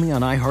 Eastern, only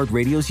on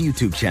iHeartRadio's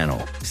YouTube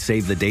channel.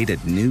 Save the date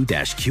at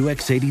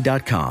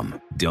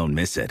new-QX80.com. Don't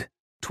miss it.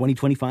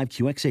 2025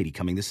 QX80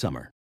 coming this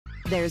summer.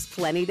 There's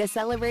plenty to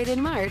celebrate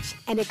in March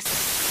and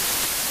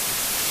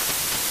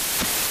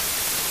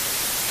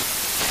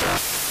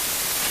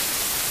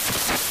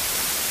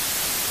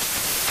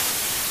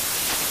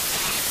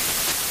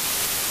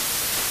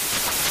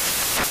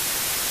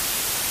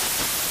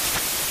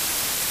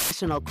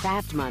National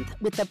Craft Month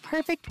with the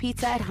perfect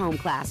pizza at home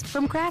class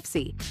from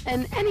Craftsy.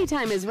 And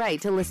anytime is right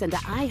to listen to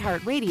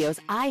iHeartRadio's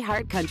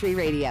iHeart Country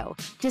Radio.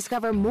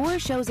 Discover more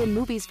shows and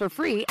movies for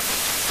free.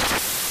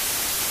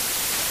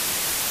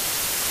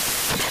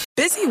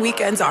 Busy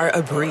weekends are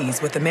a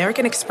breeze with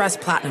American Express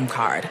Platinum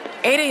Card.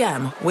 8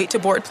 a.m., wait to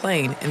board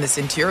plane in the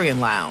Centurion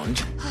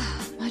Lounge.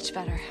 Much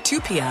better.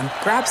 2 p.m.,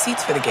 grab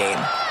seats for the game.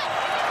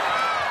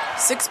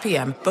 6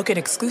 p.m., book an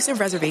exclusive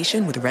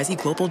reservation with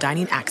Resi Global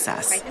Dining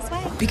Access. Right this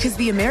way. Because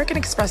the American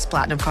Express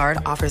Platinum Card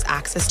offers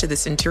access to the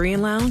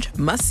Centurion Lounge,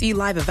 must-see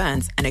live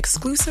events, and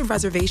exclusive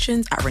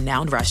reservations at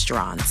renowned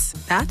restaurants.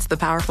 That's the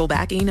powerful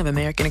backing of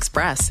American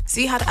Express.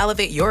 See how to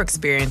elevate your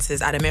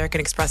experiences at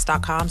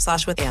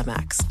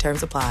americanexpress.com/with-Amex.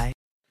 Terms apply.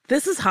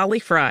 This is Holly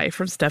Fry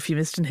from Stuff You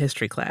Missed in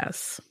History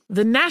class.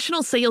 The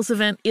national sales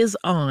event is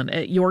on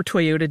at your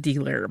Toyota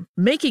dealer,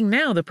 making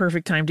now the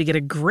perfect time to get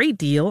a great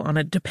deal on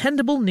a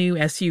dependable new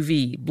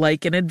SUV,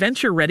 like an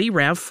adventure-ready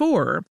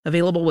RAV4.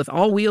 Available with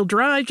all-wheel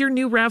drive, your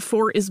new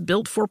RAV4 is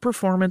built for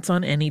performance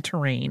on any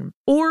terrain.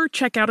 Or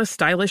check out a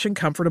stylish and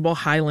comfortable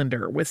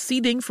Highlander with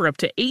seating for up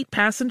to 8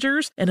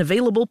 passengers and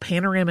available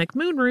panoramic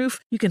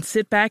moonroof. You can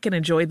sit back and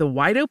enjoy the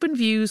wide-open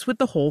views with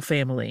the whole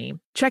family.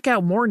 Check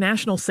out more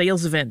national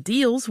sales event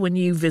deals when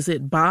you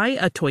visit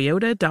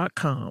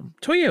buyatoyota.com.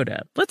 Toyota,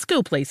 let's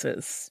go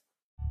places.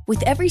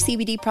 With every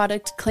CBD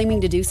product claiming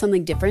to do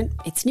something different,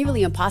 it's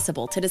nearly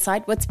impossible to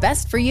decide what's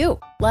best for you.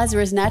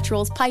 Lazarus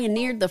Naturals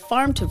pioneered the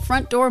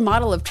farm-to-front-door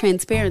model of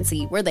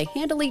transparency, where they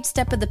handle each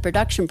step of the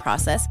production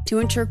process to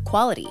ensure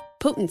quality,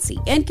 potency,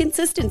 and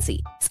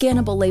consistency.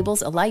 Scannable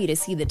labels allow you to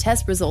see the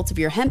test results of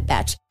your hemp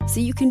batch, so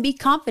you can be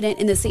confident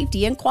in the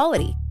safety and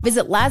quality.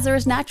 Visit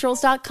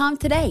LazarusNaturals.com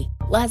today.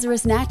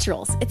 Lazarus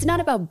Naturals. It's not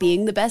about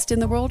being the best in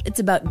the world, it's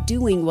about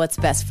doing what's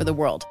best for the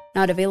world.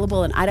 Not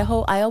available in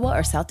Idaho, Iowa,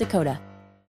 or South Dakota.